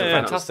end. It's a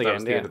fantastic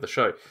end. The end of the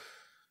show.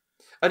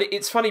 And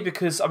it's funny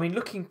because, I mean,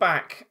 looking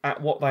back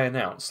at what they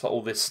announced, like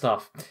all this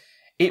stuff,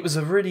 it was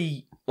a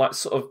really, like,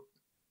 sort of,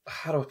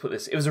 how do I put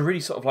this? It was a really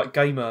sort of, like,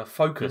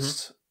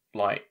 gamer-focused,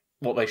 like,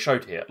 what they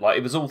showed here. Like,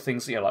 it was all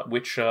things, like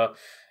Witcher,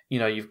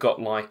 you've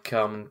got, like,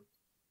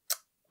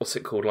 what's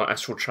it called? Like,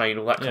 Astral Chain,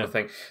 all that kind of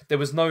thing. There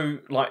was no,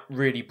 like,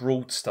 really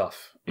broad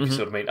stuff, if you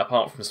sort of mean,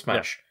 apart from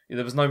Smash. Yeah.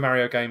 There was no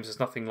Mario games, there's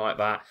nothing like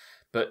that.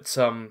 But,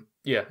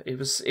 it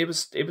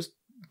was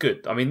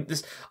good. I mean,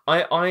 this,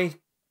 I'm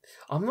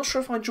not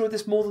sure if I enjoyed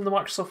this more than the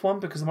Microsoft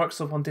one, because the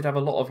Microsoft one did have a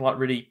lot of, like,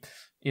 really,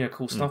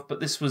 cool stuff,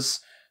 but it was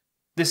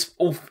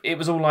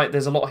all like,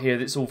 there's a lot here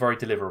that's all very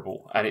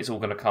deliverable, and it's all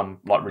going to come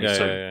like really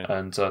soon,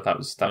 and that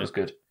was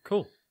good.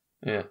 Cool.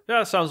 Yeah,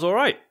 that sounds all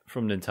right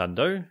from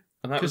Nintendo,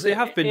 because they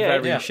have been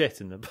very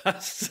shit in the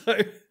past. So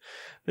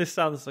this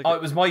sounds like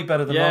it was way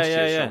better than last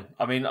year. Sean.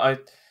 I mean, I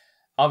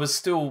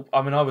was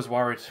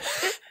worried,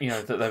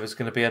 that there was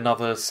going to be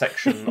another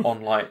section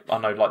on like, I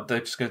know, like they're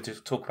just going to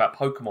talk about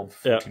Pokemon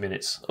for 40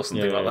 minutes or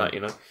something like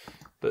that,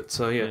 But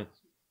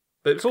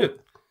but it's good.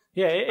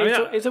 Yeah,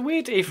 it's a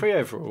weird E3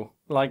 overall.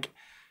 Like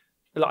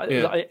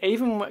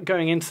even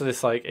going into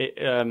this, like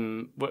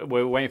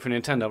we're waiting for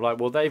Nintendo. I'm like,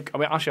 well,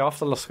 actually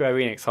after the Square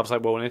Enix, I was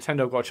like, well,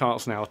 Nintendo got a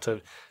chance now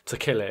to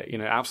kill it,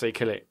 absolutely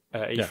kill it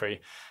E3.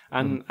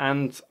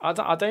 And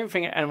I don't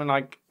think anyone,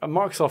 like,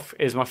 Microsoft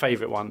is my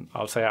favourite one, I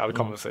would say, out of the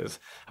conferences.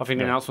 I think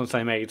the announcements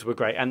they made were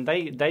great, and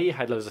they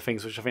had loads of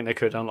things which I think they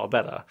could have done a lot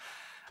better.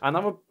 And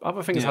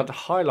other things had the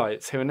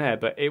highlights here and there,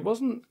 but it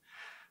wasn't.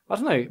 I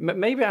don't know.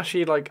 Maybe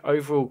actually, like,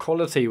 overall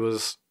quality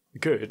was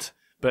good,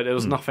 but there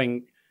was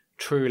nothing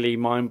truly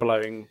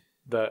mind-blowing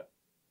that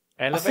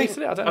elevated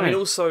it. I don't know. I mean,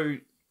 also,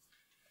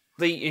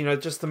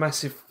 just the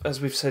massive,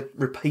 as we've said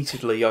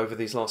repeatedly over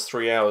these last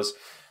 3 hours,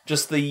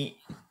 just the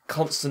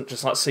constant,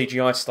 just like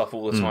CGI stuff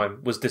all the time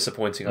was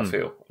disappointing. I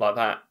feel like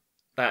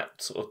that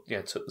sort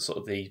of took sort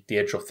of the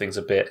edge off things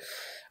a bit.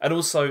 And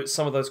also,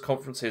 some of those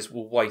conferences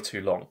were way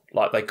too long.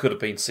 Like, they could have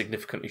been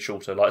significantly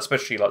shorter. Like,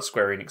 especially like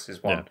Square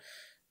Enix's one.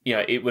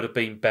 It would have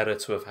been better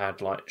to have had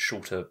like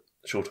shorter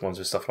ones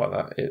with stuff like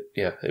that.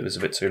 It was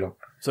a bit too long.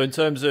 So in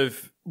terms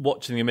of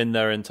watching them in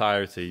their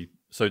entirety,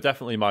 so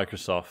definitely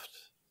Microsoft.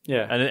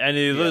 Yeah. And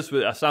any of the others,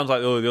 it sounds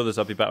like all the others,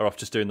 I'd be better off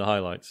just doing the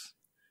highlights.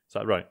 Is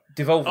that right?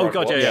 Devolver. Oh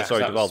god,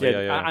 sorry, Devolver.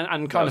 Yeah.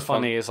 And kind of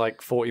funny is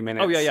like 40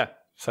 minutes. Oh yeah.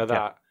 So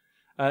that.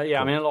 Cool.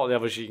 I mean, a lot of the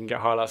others you can get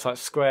highlights, like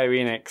Square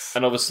Enix.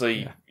 And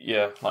obviously,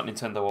 like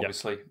Nintendo,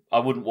 obviously. I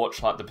wouldn't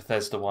watch, like, the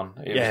Bethesda one.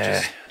 It was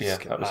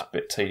just, that was a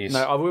bit tedious.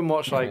 No, I wouldn't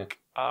watch, like,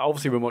 I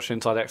obviously wouldn't watch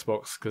Inside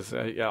Xbox, because,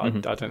 I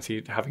don't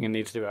see having a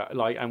need to do it.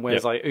 Like, and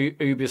whereas, like,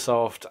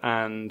 Ubisoft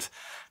and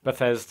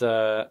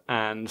Bethesda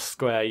and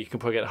Square, you can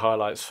probably get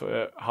highlights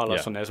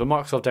on there. So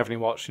Microsoft definitely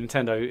watch.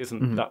 Nintendo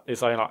isn't that,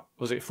 it's only, like,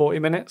 was it 40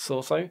 minutes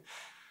or so?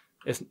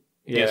 It's,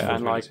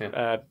 and, like,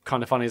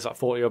 kind of funny is, like,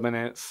 40 odd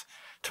minutes.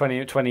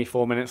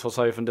 24 minutes or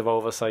so from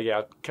Devolver, so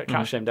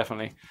catch them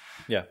definitely.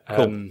 Yeah,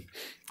 cool.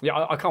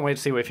 I can't wait to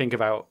see what you think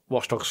about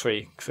Watch Dogs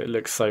 3, because it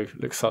looks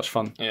such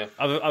fun. Yeah,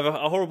 I've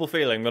a horrible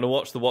feeling I'm going to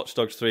watch the Watch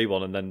Dogs 3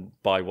 one and then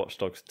buy Watch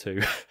Dogs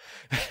 2.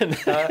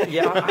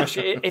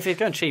 Actually, if it's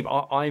going cheap,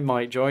 I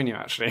might join you.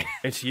 Actually,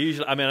 it's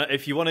usually. I mean,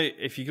 if you want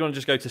to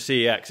just go to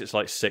CEX, it's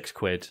like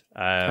 £6.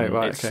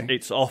 Okay.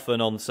 It's often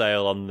on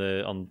sale on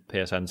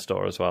PSN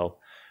store as well.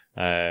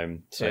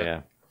 I'm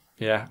tempted.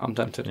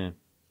 Yeah.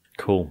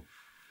 Cool.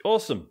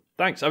 Awesome.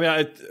 Thanks. I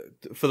mean,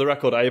 for the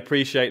record, I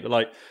appreciate that,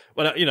 like,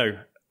 when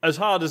as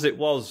hard as it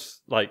was,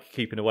 like,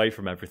 keeping away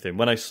from everything,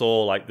 when I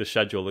saw, like, the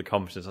schedule of the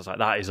conferences, I was like,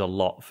 that is a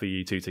lot for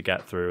you two to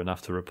get through and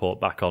have to report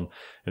back on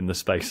in the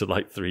space of,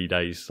 like, 3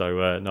 days. So,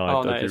 I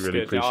do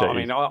really appreciate it. I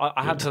mean,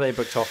 I had today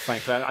booked off,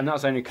 thankfully, and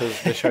that's only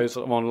because the shows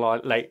were on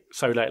late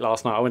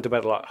last night. I went to bed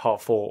at like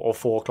 4:30 or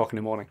 4 o'clock in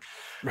the morning.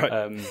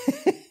 Right.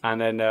 And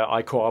then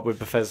I caught up with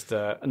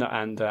Bethesda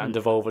and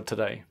Devolver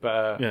today.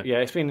 But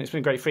it's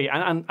been great free.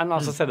 And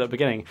as I said at the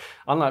beginning,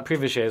 unlike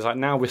previous years, like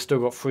now we've still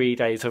got 3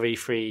 days of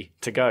E3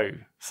 to go.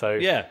 So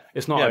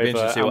it's not over.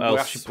 And we're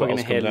actually probably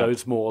going to hear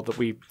loads more that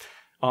we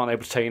aren't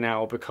able to tell you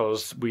now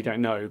because we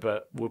don't know.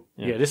 But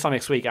this time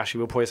next week, actually,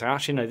 we'll probably say,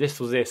 actually, no,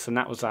 this was this and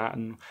that was that.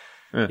 And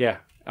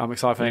I'm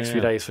excited for the next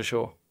few days for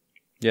sure.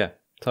 Yeah,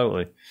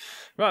 totally.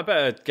 Right,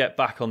 better get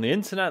back on the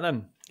internet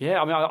then.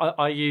 Yeah, I mean,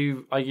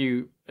 are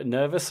you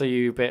nervous? Are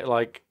you a bit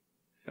like?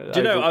 Do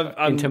you know?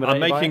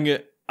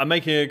 I'm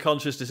making a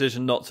conscious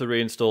decision not to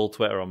reinstall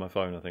Twitter on my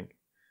phone. I think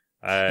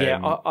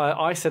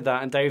I said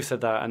that, and Dave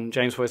said that, and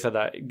James Boy said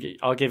that.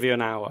 I'll give you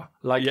an hour.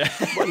 Like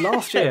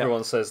last year,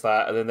 everyone says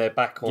that, and then they're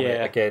back on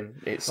it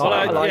again. It's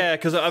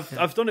because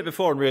I've done it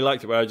before and really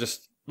liked it. Where I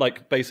just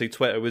like basically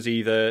Twitter was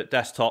either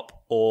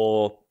desktop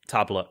or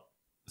tablet.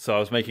 So I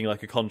was making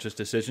like a conscious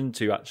decision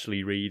to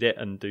actually read it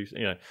and do,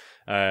 but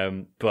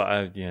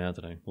I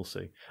don't know. We'll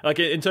see. Like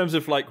in terms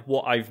of like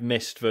what I've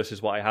missed versus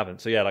what I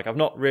haven't. So yeah, like I've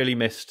not really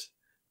missed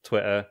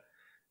Twitter.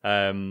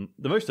 The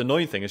most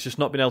annoying thing is just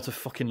not being able to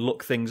fucking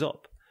look things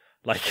up.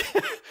 Like,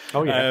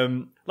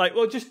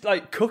 just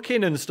like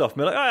cooking and stuff.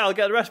 Be like, I'll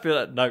get the recipe.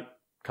 Like, no,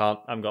 can't.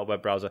 I haven't got a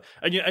web browser.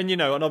 And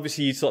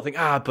obviously you sort of think,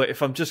 but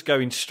if I'm just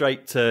going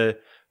straight to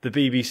the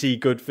BBC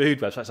Good Food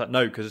website, it's like,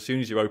 no, because as soon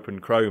as you open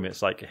Chrome,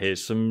 it's like,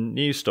 here's some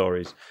news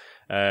stories.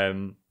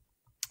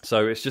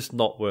 So it's just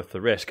not worth the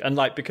risk. And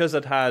like, because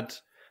I'd had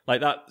like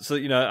that, so,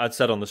 I'd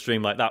said on the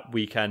stream, like that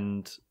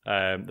weekend,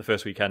 the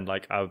first weekend,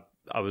 like I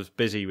was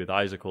busy with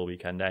Isaac all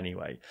weekend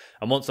anyway.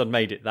 And once I'd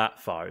made it that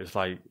far, it was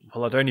like,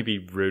 well, I'd only be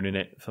ruining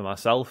it for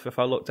myself if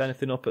I looked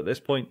anything up at this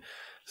point.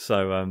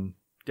 So,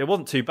 it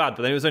wasn't too bad,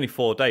 but then it was only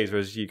 4 days,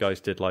 whereas you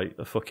guys did like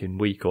a fucking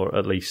week or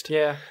at least.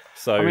 Yeah.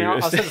 So I mean, I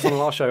said this on the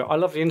last show. I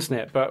love the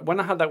internet, but when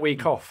I had that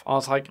week off, I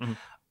was like,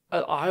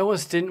 I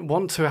always didn't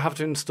want to have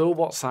to install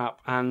WhatsApp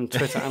and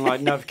Twitter and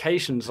like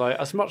notifications. Like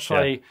as much as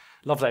I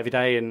love that every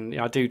day, and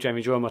I do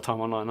generally enjoy my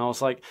time online. I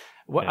was like,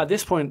 at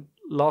this point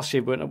last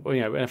year, when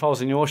if I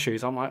was in your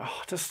shoes, I'm like,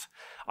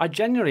 I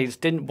genuinely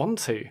just didn't want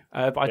to,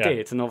 but I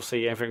did, and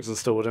obviously everything's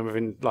installed and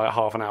within like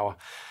half an hour.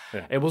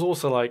 Yeah. It was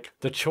also like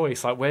the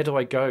choice, like where do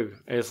I go?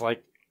 It's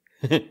like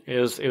it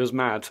was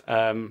mad.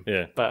 But no,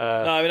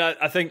 I mean,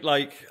 I think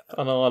like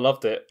I know I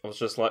loved it. I was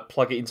just like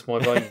plug it into my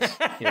veins,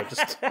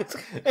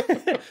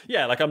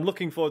 yeah. Like I'm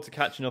looking forward to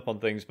catching up on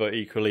things, but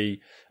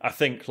equally, I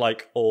think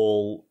like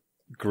all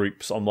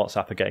groups on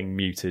WhatsApp are getting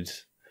muted.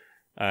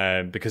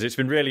 Because it's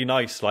been really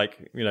nice,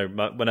 like,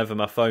 whenever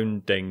my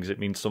phone dings, it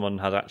means someone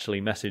has actually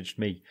messaged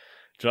me.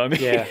 Do you know what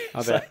I mean? Yeah,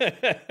 I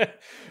bet.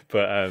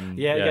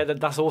 But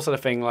that's also the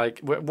thing.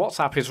 Like,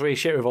 WhatsApp is really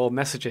shit with all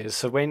messages.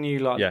 So when you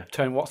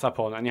turn WhatsApp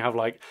on and you have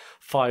like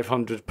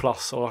 500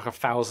 plus or like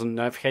 1,000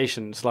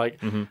 notifications, like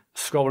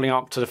scrolling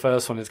up to the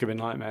first one is going to be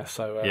a nightmare.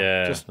 So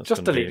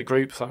just delete the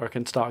group so I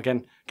can start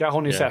again. Get a whole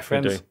new set of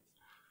friends.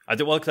 I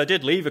did because I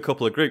did leave a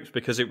couple of groups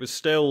because it was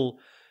still.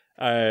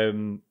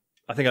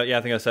 I think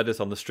I said this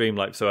on the stream.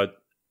 Like, so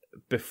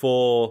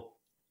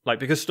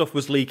because stuff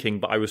was leaking,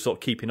 but I was sort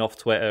of keeping off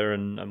Twitter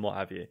and what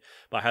have you.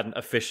 But I hadn't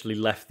officially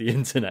left the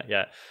internet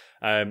yet.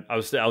 I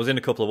was in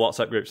a couple of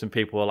WhatsApp groups and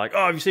people were like,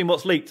 "Oh, have you seen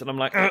what's leaked?" And I'm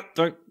like,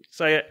 "Don't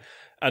say it."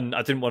 And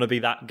I didn't want to be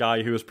that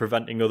guy who was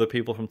preventing other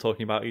people from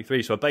talking about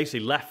E3. So I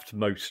basically left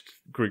most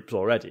groups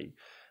already.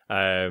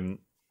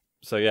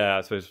 So yeah,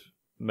 I suppose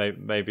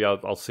maybe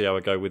I'll see how I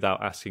go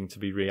without asking to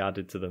be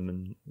re-added to them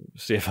and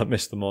see if I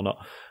missed them or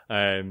not.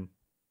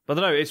 But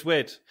I don't know, it's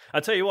weird. I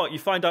tell you what, you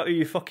find out who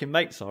your fucking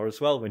mates are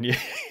as well when you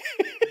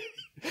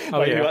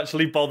who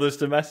actually bothers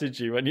to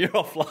message you when you're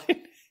offline.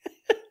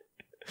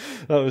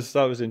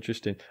 that was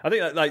interesting. I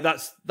think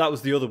that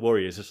was the other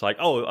worry. Is just like,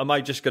 am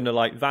I just going to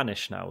like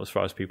vanish now as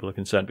far as people are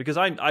concerned? Because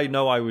I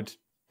know I would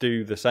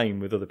do the same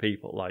with other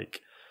people.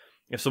 Like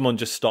if someone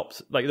just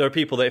stopped, like there are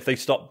people that if they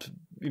stopped,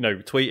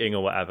 tweeting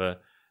or whatever,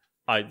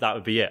 that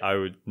would be it. I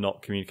would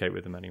not communicate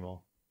with them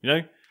anymore.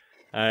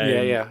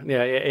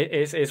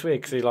 It's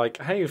weird because you're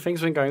like, hey, things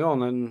have been going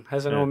on, and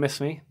has anyone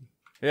missed me?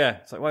 Yeah,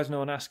 it's like, why is no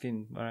one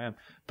asking where I am?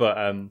 But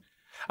I'm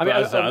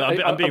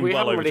being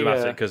well over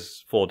dramatic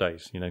because 4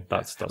 days,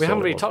 that's we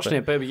haven't really touched on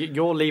it, but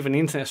your leaving the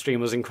internet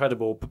stream was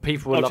incredible. But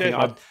people were loving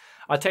it.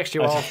 I texted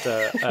you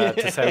after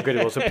to say how good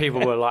it was, so people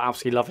were like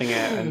absolutely loving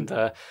it, and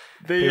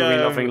people were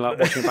loving like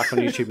watching it back on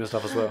YouTube and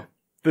stuff as well.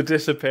 The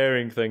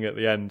disappearing thing at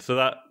the end, so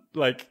that.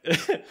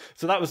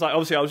 So that was like,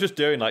 obviously I was just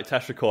doing like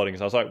test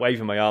recordings. I was like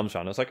waving my arms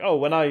around. I was like,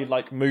 when I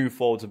like move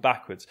forwards and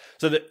backwards.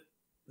 So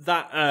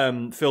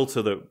that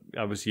filter that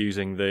I was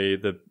using,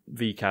 the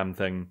VCam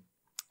thing,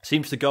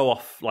 seems to go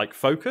off like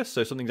focus.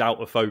 So if something's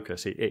out of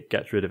focus, it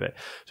gets rid of it.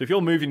 So if you're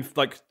moving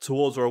like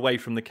towards or away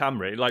from the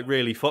camera, it like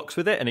really fucks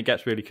with it and it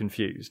gets really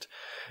confused.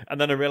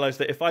 And then I realized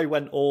that if I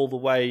went all the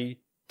way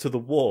to the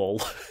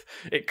wall,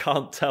 it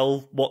can't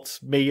tell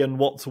what's me and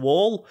what's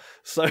wall,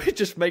 so it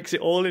just makes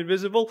it all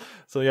invisible.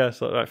 So yeah,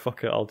 so like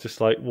fuck it, I'll just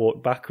like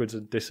walk backwards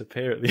and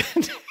disappear at the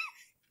end.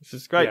 Which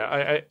is great.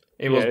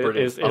 It was brilliant.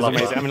 It's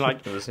amazing. I mean,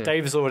 like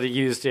Dave's already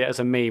used it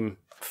as a meme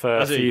for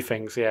a few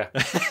things. Yeah.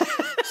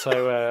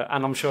 So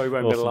and I'm sure he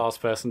won't be the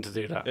last person to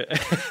do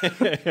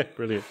that.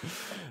 Brilliant.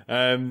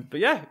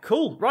 But yeah,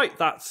 cool. Right,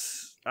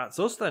 that's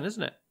us then,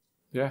 isn't it?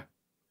 Yeah.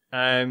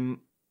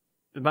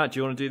 Matt, do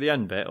you want to do the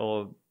end bit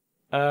or?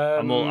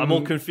 I'm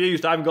all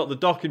confused. I haven't got the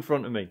doc in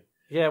front of me.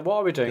 Yeah, what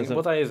are we doing?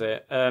 What day is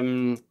it?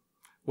 James,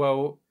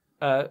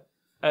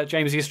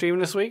 are you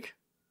streaming this week?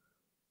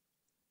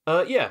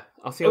 Yeah,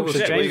 I think I will.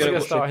 So James is going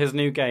to start his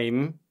new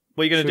game.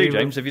 What are you going to do,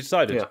 James? Have you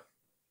decided? Yeah.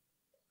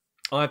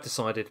 I have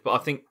decided, but I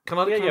think... Can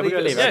I we're going to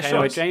leave it. Yeah, sure.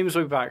 Anyway, James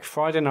will be back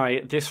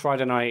this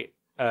Friday night,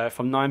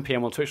 from 9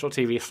 p.m. on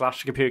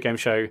twitch.tv/Computer Game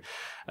Show.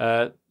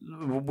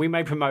 We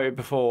may promote it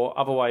before,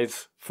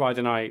 otherwise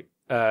Friday night,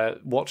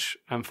 watch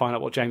and find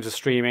out what James is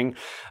streaming.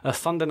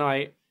 Sunday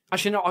night,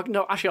 actually,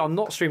 I'm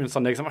not streaming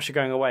Sunday because I'm actually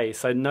going away.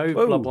 So no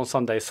Bloodborne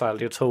Sunday,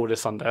 sadly, at all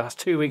this Sunday. That's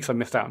 2 weeks I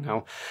missed out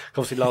now.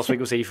 Obviously, last week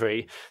was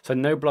E3. So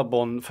no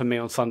Bloodborne for me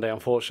on Sunday,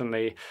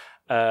 unfortunately,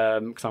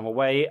 because I'm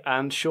away.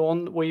 And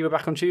Sean, were you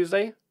back on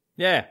Tuesday?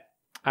 Yeah.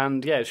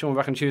 And yeah, Sean, we're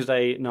back on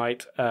Tuesday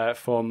night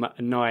from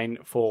 9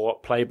 for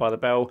Play by the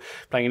Bell,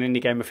 playing an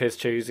indie game of his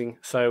choosing.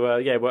 So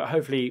we're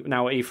hopefully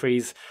now at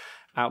E3's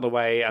out of the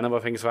way and other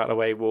things are out of the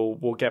way,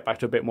 we'll get back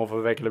to a bit more of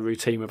a regular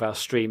routine with our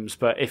streams.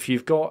 But if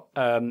you've got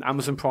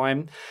Amazon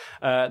Prime,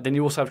 then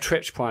you also have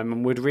Twitch Prime,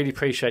 and we'd really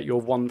appreciate your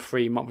 1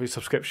 free monthly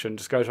subscription.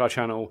 Just go to our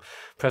channel,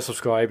 press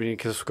subscribe, and you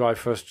can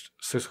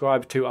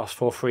subscribe to us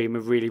for free, and we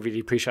really,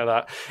 really appreciate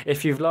that.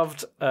 If you've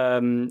loved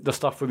the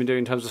stuff we've been doing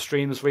in terms of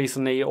streams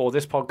recently, or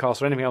this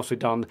podcast, or anything else we've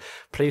done,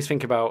 please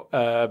think about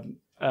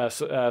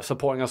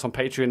supporting us on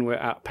Patreon. We're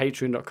at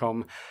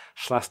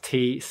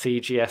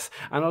patreon.com/TCGS.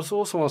 And I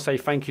also want to say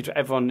thank you to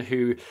everyone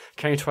who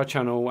came to our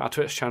channel, our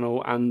Twitch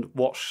channel, and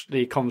watched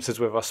the conferences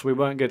with us. We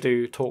weren't going to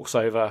do talks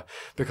over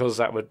because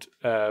that would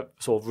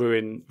sort of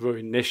ruin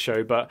this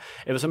show, but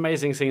it was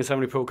amazing seeing so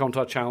many people come to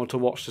our channel to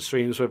watch the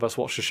streams with us,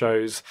 watch the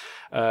shows.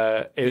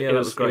 It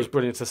was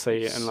brilliant to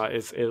see, and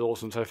it's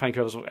awesome. So thank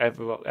you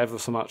ever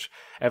so much,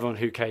 everyone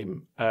who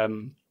came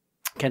to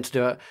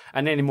do it.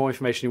 And any more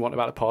information you want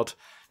about the pod,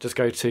 just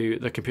go to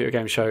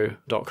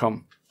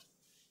thecomputergameshow.com.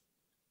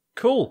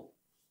 Cool.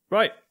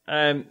 Right.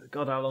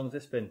 God, how long has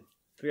this been?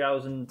 3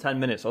 hours and 10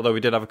 minutes. Although we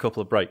did have a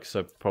couple of breaks,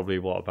 so probably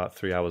about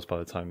 3 hours by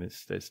the time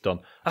it's done.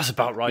 That's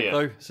about right, though.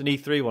 It's an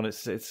E3 one.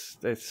 It's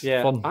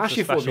fun. I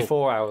actually thought it'd be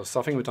 4 hours, so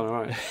I think we've done all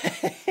right.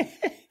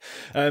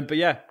 But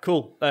yeah,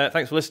 cool.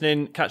 Thanks for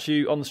listening. Catch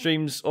you on the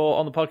streams or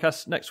on the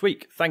podcast next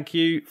week. Thank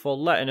you for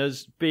letting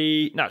us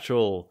be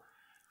natural.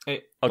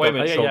 Wait a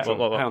minute,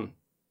 hang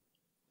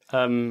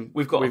on.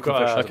 We've got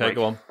okay,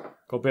 go on.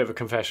 Got a bit of a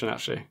confession,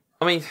 actually.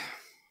 I mean,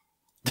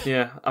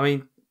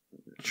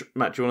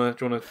 Matt, do you want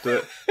to do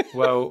it?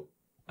 Well,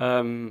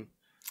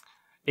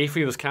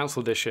 E3 was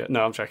cancelled this year.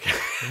 No, I'm joking.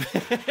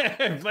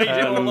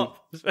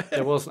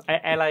 There was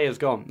LA is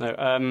gone.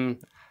 No,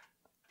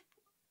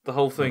 the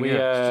whole thing. I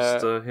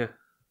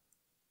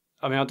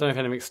mean, I don't know if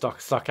anything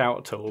stuck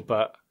out at all,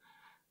 but.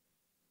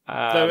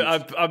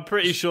 I'm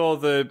pretty sure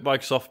the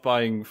Microsoft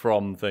buying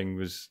From thing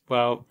was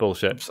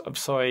bullshit. I'm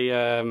sorry.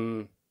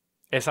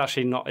 It's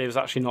actually not. It was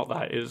actually not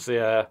that. It was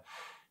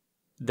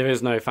there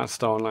is no Phantasy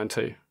Star Online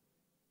 2.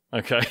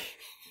 Okay.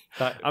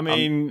 I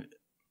mean,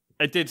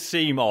 it did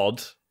seem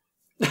odd,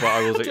 but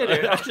I was. Did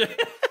it?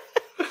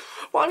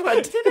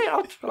 Well, did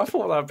it? I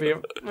thought that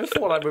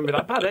wouldn't be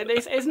that bad.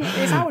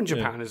 It's out in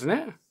Japan, isn't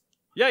it?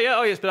 Yeah.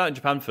 Oh, it's been out in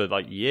Japan for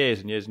like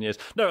years and years and years.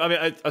 No, I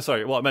mean,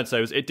 sorry. What I meant to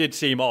say was, it did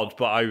seem odd,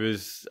 but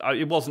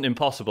it wasn't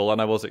impossible,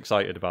 and I was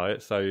excited about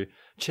it. So,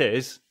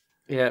 cheers.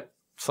 Yeah.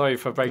 Sorry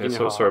for breaking your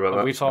heart. Sorry about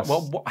that. We thought,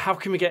 how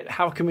can we get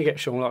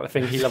Sean like the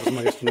thing he loves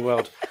most in the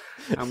world?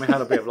 And we had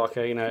a bit of like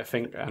a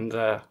thing, and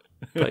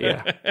but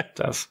yeah, it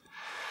does.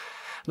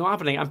 Not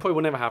happening, and probably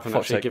will never happen.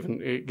 Fuck's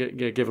actually,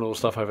 given all the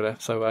stuff over there.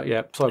 So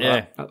yeah, sorry about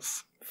that.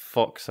 That's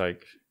fuck's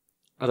sake.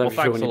 Thanks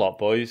a lot,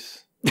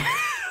 boys.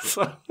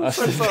 so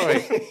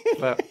sorry.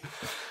 But,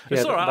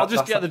 it's all right. I'll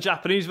just get the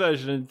Japanese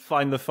version and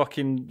find the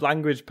fucking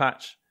language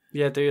patch.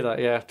 Yeah, do that.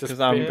 Yeah, just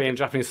being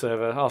Japanese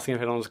server, asking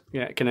if anyone's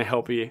can I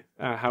help you?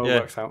 How it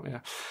works out.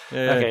 Yeah.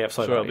 Okay. Yeah.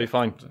 Sorry. Sure, it'll be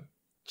fine.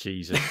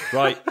 Jesus.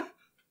 Right.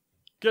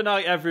 Good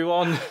night,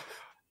 everyone.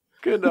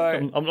 Good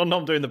night. I'm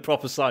not doing the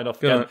proper sign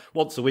off again.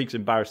 Once a week's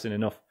embarrassing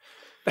enough.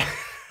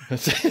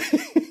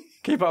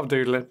 Keep up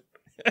doodling.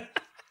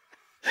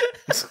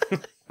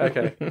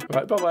 Okay.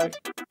 Right. Bye.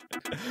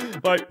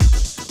 Bye.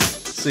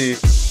 See you.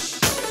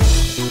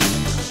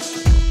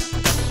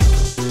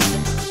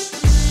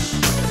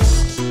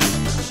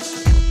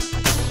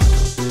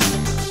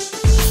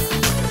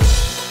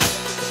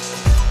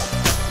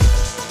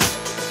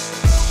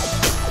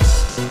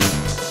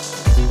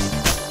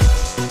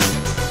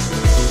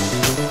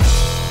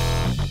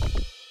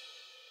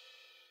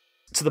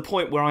 To the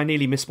point where I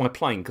nearly missed my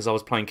plane because I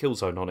was playing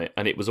Killzone on it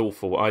and it was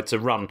awful. I had to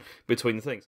run between the things.